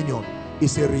dominion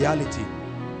is a reality.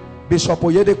 Bishop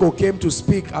Oyedeko came to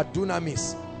speak at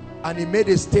Dunamis and he made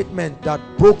a statement that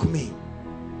broke me.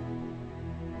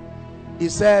 He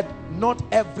said, not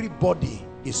everybody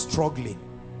is struggling.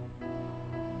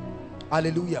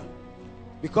 Hallelujah.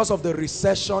 Because of the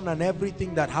recession and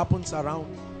everything that happens around,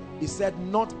 he said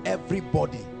not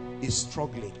everybody is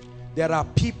struggling. There are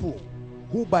people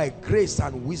who by grace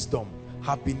and wisdom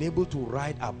have been able to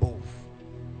ride above.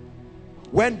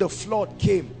 When the flood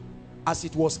came, as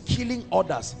it was killing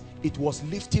others, it was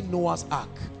lifting Noah's ark,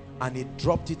 and it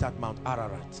dropped it at Mount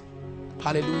Ararat.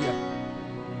 Hallelujah.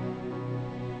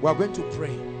 We are going to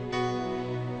pray,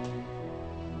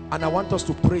 and I want us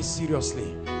to pray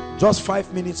seriously. Just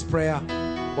 5 minutes prayer,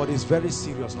 but it's very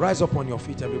serious. Rise up on your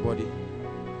feet, everybody.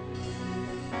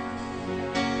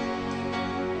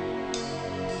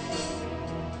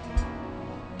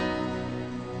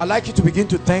 I'd like you to begin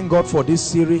to thank God for this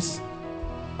series.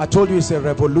 I told you it's a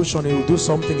revolution. It will do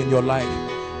something in your life.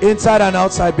 Inside and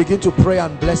outside, begin to pray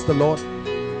and bless the Lord.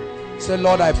 Say,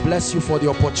 Lord, I bless you for the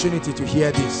opportunity to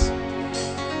hear this.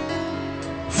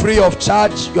 Free of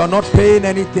charge. You are not paying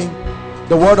anything.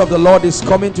 The word of the Lord is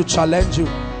coming to challenge you.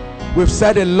 We've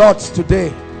said a lot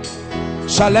today.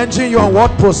 Challenging you on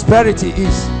what prosperity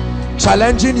is.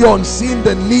 Challenging you on seeing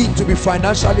the need to be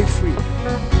financially free,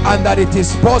 and that it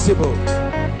is possible.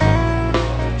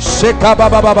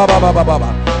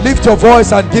 Lift your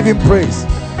voice and give him praise.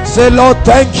 Say, Lord,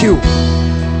 thank you.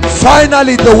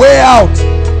 Finally, the way out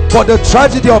for the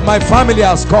tragedy of my family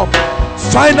has come.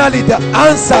 Finally, the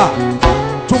answer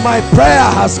to my prayer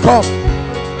has come.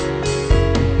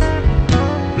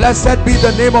 Blessed be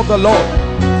the name of the Lord.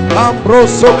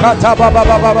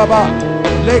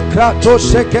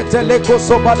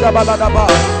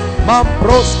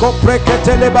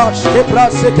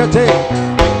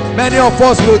 Many of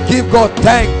us will give God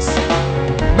thanks.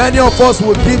 Many of us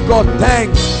will give God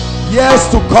thanks. Years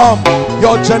to come,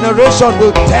 your generation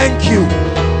will thank you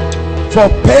for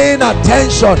paying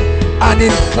attention and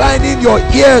inclining your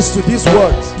ears to these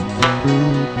words.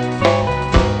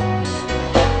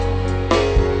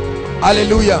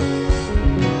 Hallelujah.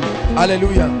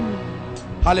 Hallelujah.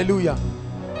 Hallelujah.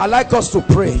 I like us to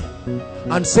pray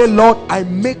and say, Lord, I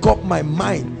make up my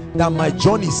mind that my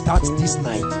journey starts this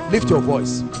night. Lift your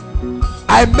voice.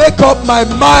 I make up my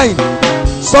mind.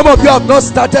 Some of you have not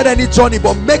started any journey,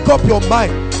 but make up your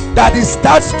mind that it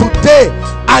starts today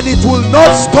and it will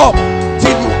not stop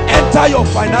till you enter your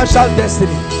financial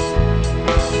destiny.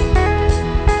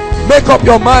 Make up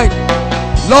your mind.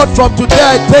 Lord, from today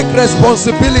I take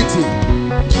responsibility.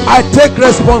 I take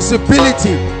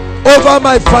responsibility over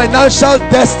my financial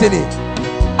destiny.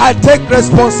 I take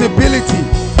responsibility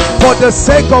for the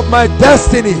sake of my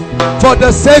destiny, for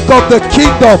the sake of the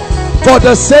kingdom, for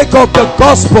the sake of the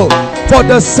gospel, for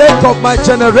the sake of my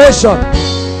generation.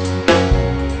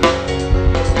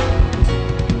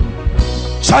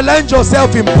 Challenge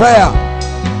yourself in prayer.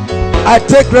 I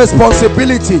take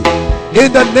responsibility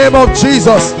in the name of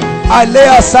Jesus. I lay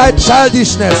aside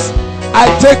childishness. I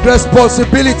take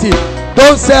responsibility.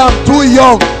 Don't say I'm too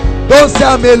young. Don't say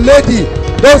I'm a lady.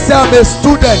 Don't say I'm a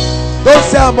student. Don't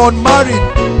say I'm unmarried.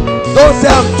 Don't say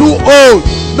I'm too old.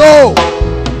 No.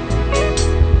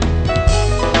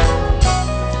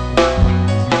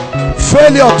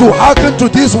 Failure to hearken to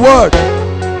this word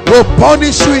will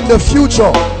punish you in the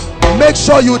future. Make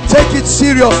sure you take it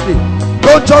seriously.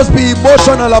 Don't just be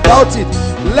emotional about it.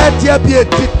 Let there be a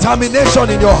determination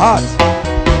in your heart.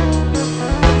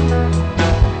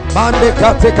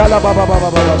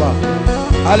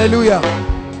 Hallelujah.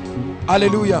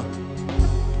 Hallelujah.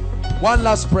 One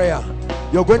last prayer.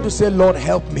 You're going to say, Lord,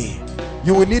 help me.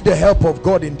 You will need the help of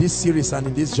God in this series and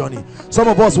in this journey. Some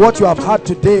of us, what you have had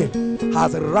today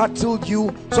has rattled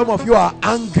you. Some of you are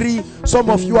angry. Some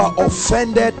of you are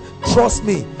offended. Trust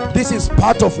me, this is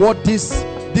part of what this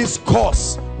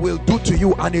course will do to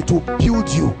you, and it will build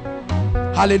you.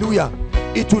 Hallelujah.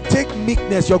 It will take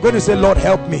meekness. You're going to say, Lord,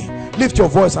 help me. Lift your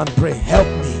voice and pray. Help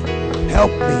me.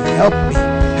 Help me. Help me.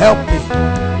 Help me.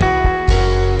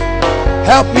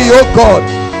 Help me, oh God.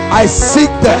 I seek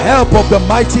the help of the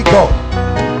mighty God.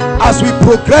 As we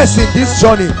progress in this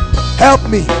journey, help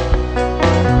me.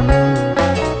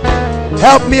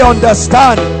 Help me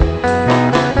understand.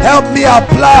 Help me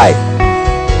apply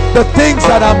the things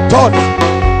that I'm taught.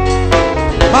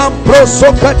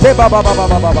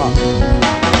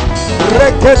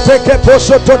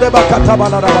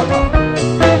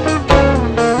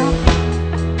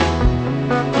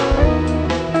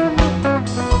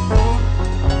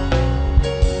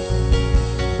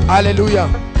 Hallelujah.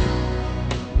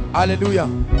 Hallelujah.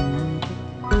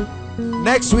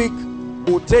 Next week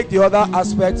we'll take the other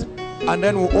aspects, and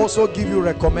then we'll also give you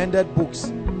recommended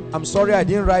books I'm sorry I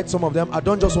didn't write some of them. I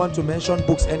don't just want to mention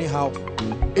books anyhow.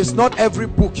 It's not every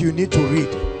book you need to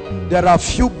read. There are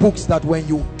few books that when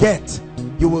you get,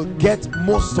 you will get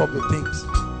most of the things.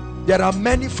 There are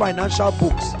many financial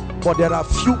books, but there are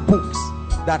few books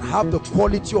that have the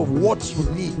quality of what you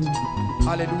need.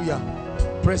 Hallelujah.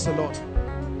 Praise the Lord.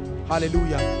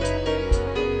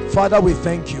 Hallelujah. Father, we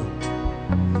thank you.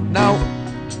 Now,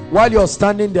 while you're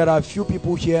standing, there are a few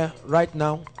people here right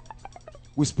now.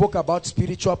 We spoke about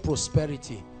spiritual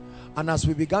prosperity, and as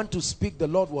we began to speak, the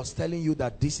Lord was telling you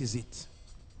that this is it.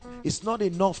 It's not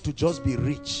enough to just be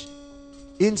rich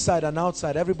inside and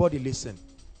outside. Everybody listen.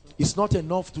 It's not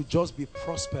enough to just be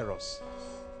prosperous.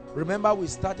 Remember, we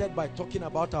started by talking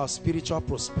about our spiritual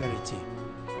prosperity,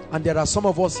 and there are some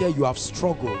of us here, you have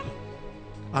struggled,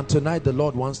 and tonight the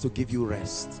Lord wants to give you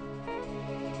rest.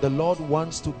 The Lord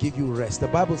wants to give you rest. The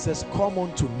Bible says, come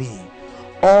unto me,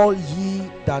 all ye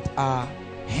that are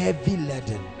heavy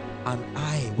laden, and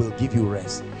I will give you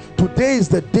rest. Today is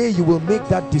the day you will make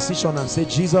that decision and say,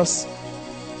 Jesus,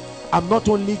 I'm not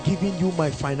only giving you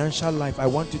my financial life, I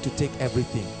want you to take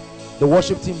everything. The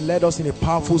worship team led us in a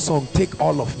powerful song, Take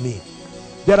All of Me.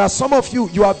 There are some of you,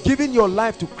 you have given your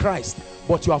life to Christ,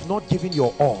 but you have not given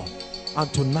your all.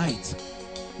 And tonight,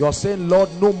 you're saying, Lord,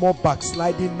 no more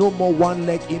backsliding, no more one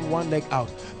leg in, one leg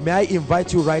out. May I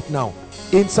invite you right now,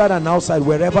 inside and outside,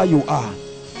 wherever you are,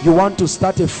 you want to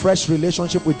start a fresh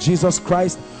relationship with Jesus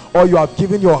Christ, or you have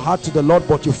given your heart to the Lord,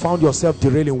 but you found yourself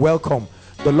derailing. Welcome.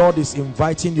 The Lord is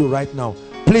inviting you right now.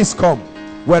 Please come.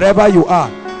 Wherever you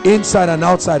are, inside and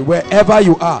outside, wherever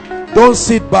you are, don't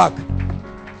sit back.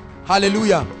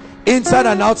 Hallelujah. Inside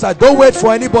and outside, don't wait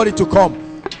for anybody to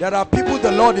come. There are people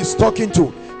the Lord is talking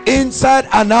to, inside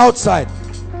and outside.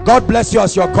 God bless you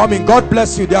as you're coming. God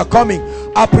bless you. They are coming.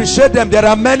 Appreciate them. There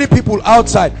are many people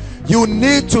outside. You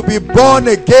need to be born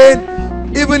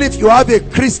again. Even if you have a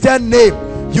Christian name,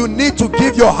 you need to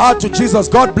give your heart to Jesus.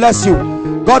 God bless you.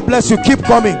 God bless you. Keep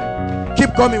coming.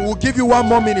 Keep coming. We'll give you one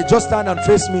more minute. Just stand and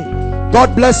face me.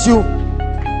 God bless you.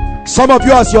 Some of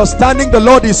you, as you're standing, the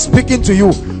Lord is speaking to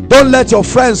you. Don't let your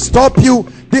friends stop you.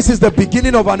 This is the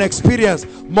beginning of an experience.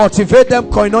 Motivate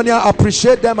them, koinonia.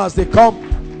 Appreciate them as they come.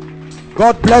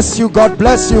 God bless you. God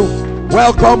bless you.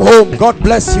 Welcome home. God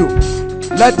bless you.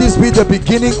 Let this be the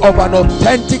beginning of an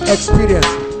authentic experience.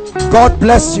 God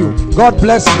bless you. God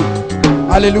bless you.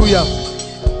 Hallelujah.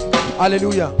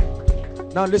 Hallelujah.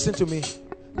 Now listen to me.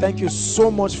 Thank you so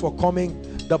much for coming.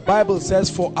 The Bible says,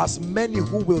 for as many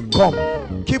who will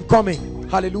come, keep coming.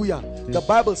 Hallelujah. The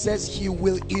Bible says he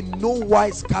will in no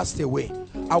wise cast away.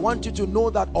 I want you to know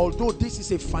that although this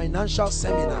is a financial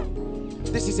seminar,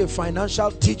 this is a financial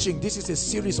teaching, this is a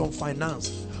series on finance,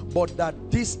 but that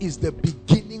this is the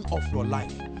beginning of your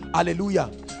life.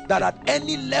 Hallelujah. That at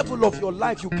any level of your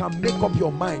life, you can make up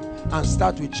your mind and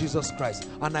start with Jesus Christ.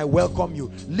 And I welcome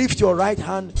you. Lift your right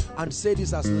hand and say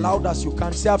this as loud as you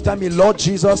can. Say after me, Lord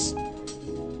Jesus,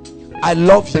 I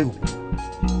love you.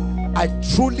 I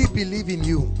truly believe in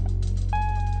you.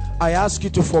 I ask you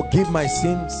to forgive my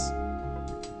sins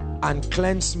and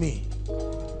cleanse me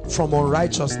from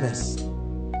unrighteousness.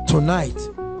 Tonight,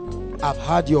 I've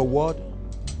heard your word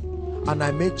and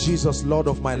I made Jesus Lord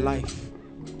of my life.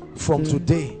 From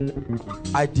today,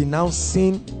 I denounce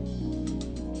sin,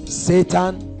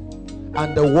 Satan,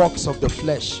 and the works of the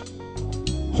flesh.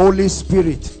 Holy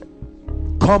Spirit,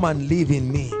 come and live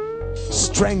in me.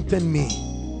 Strengthen me.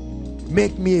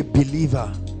 Make me a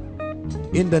believer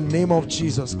in the name of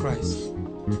Jesus Christ.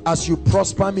 As you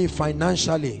prosper me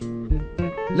financially,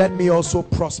 let me also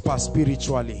prosper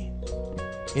spiritually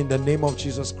in the name of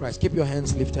Jesus Christ. Keep your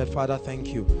hands lifted. Father, thank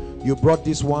you. You brought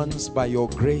these ones by your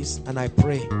grace, and I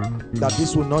pray that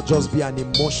this will not just be an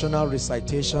emotional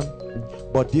recitation,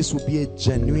 but this will be a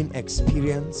genuine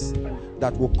experience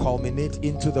that will culminate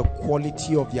into the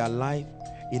quality of their life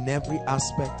in every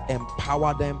aspect.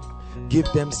 Empower them, give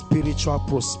them spiritual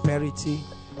prosperity,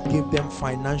 give them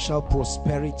financial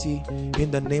prosperity in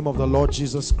the name of the Lord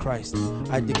Jesus Christ.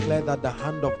 I declare that the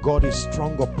hand of God is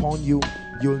strong upon you.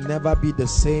 You'll never be the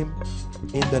same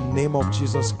in the name of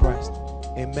Jesus Christ.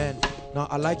 Amen. Now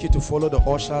I'd like you to follow the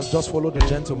ushers. Just follow the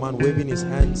gentleman waving his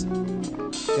hands.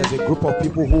 There's a group of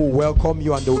people who will welcome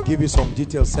you and they will give you some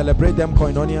details. Celebrate them,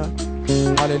 koinonia.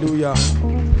 Hallelujah.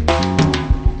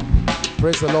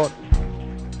 Praise the Lord.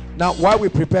 Now while we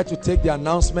prepare to take the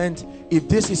announcement, if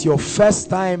this is your first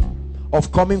time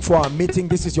of coming for our meeting,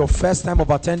 this is your first time of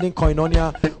attending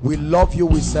koinonia, we love you,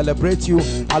 we celebrate you.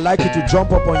 I'd like you to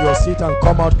jump up on your seat and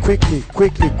come out quickly.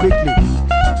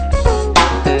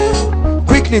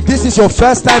 This is your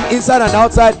first time inside and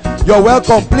outside. You're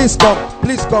welcome. Please come.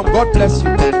 Please come. God bless you.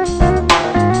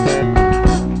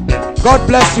 God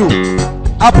bless you.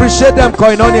 Appreciate them,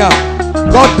 Koinonia.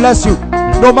 God bless you.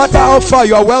 No matter how far,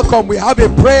 you are welcome. We have a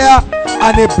prayer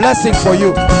and a blessing for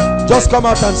you. Just come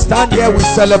out and stand here. We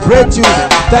celebrate you.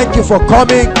 Thank you for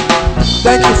coming.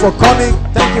 Thank you for coming.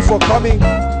 Thank you for coming.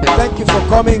 Thank you for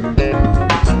coming.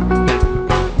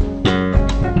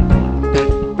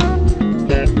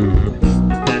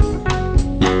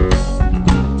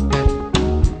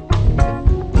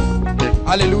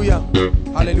 Hallelujah.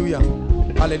 Hallelujah.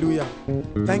 Hallelujah.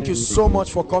 Thank you so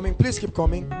much for coming. Please keep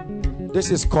coming.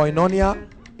 This is Koinonia.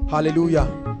 Hallelujah.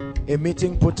 A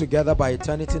meeting put together by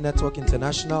Eternity Network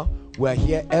International. We're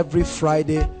here every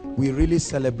Friday. We really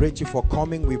celebrate you for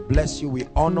coming. We bless you. We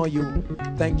honor you.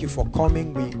 Thank you for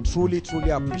coming. We truly, truly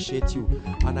appreciate you.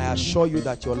 And I assure you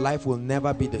that your life will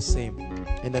never be the same.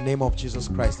 In the name of Jesus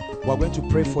Christ. We're going to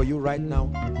pray for you right now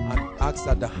and ask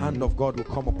that the hand of God will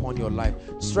come upon your life.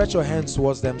 Stretch your hands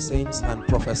towards them, saints, and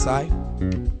prophesy.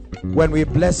 When we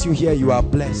bless you here, you are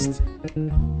blessed.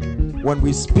 When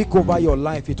we speak over your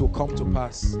life, it will come to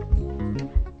pass.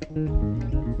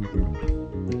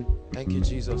 Thank you,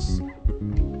 Jesus.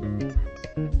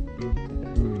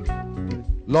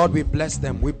 Lord, we bless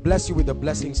them. We bless you with the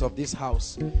blessings of this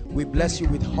house. We bless you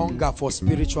with hunger for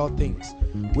spiritual things.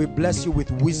 We bless you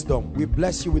with wisdom. We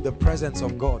bless you with the presence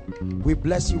of God. We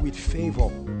bless you with favor.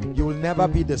 You will never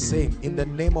be the same. In the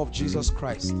name of Jesus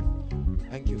Christ.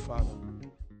 Thank you, Father.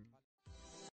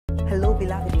 Hello,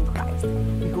 beloved in Christ.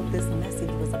 We hope this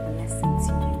message was a blessing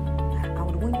to you. I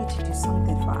would want you to do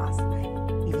something for us.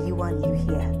 If you are new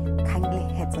here, kindly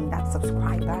hit on that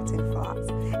subscribe button for us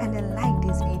and then like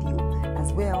this video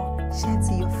as well. Share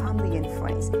to your family and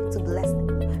friends to bless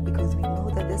them, because we know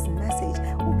that this message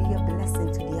will be a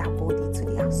blessing to their body, to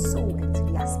their soul, and to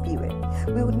their spirit.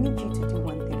 We would need you to do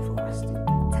one thing for us too.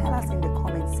 Tell us in the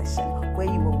comment section where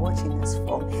you were watching us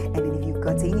from, and then if you've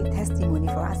got any testimony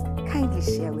for us, kindly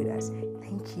share with us.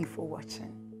 Thank you for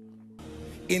watching.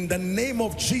 In the name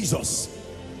of Jesus,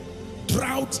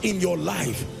 drought in your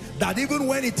life, that even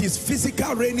when it is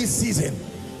physical rainy season,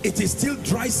 it is still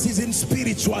dry season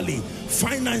spiritually,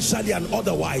 financially, and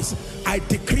otherwise. I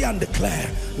decree and declare,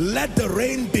 let the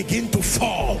rain begin to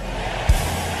fall.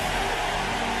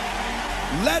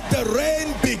 Let the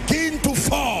rain begin to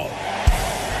fall.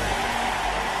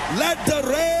 Let the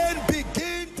rain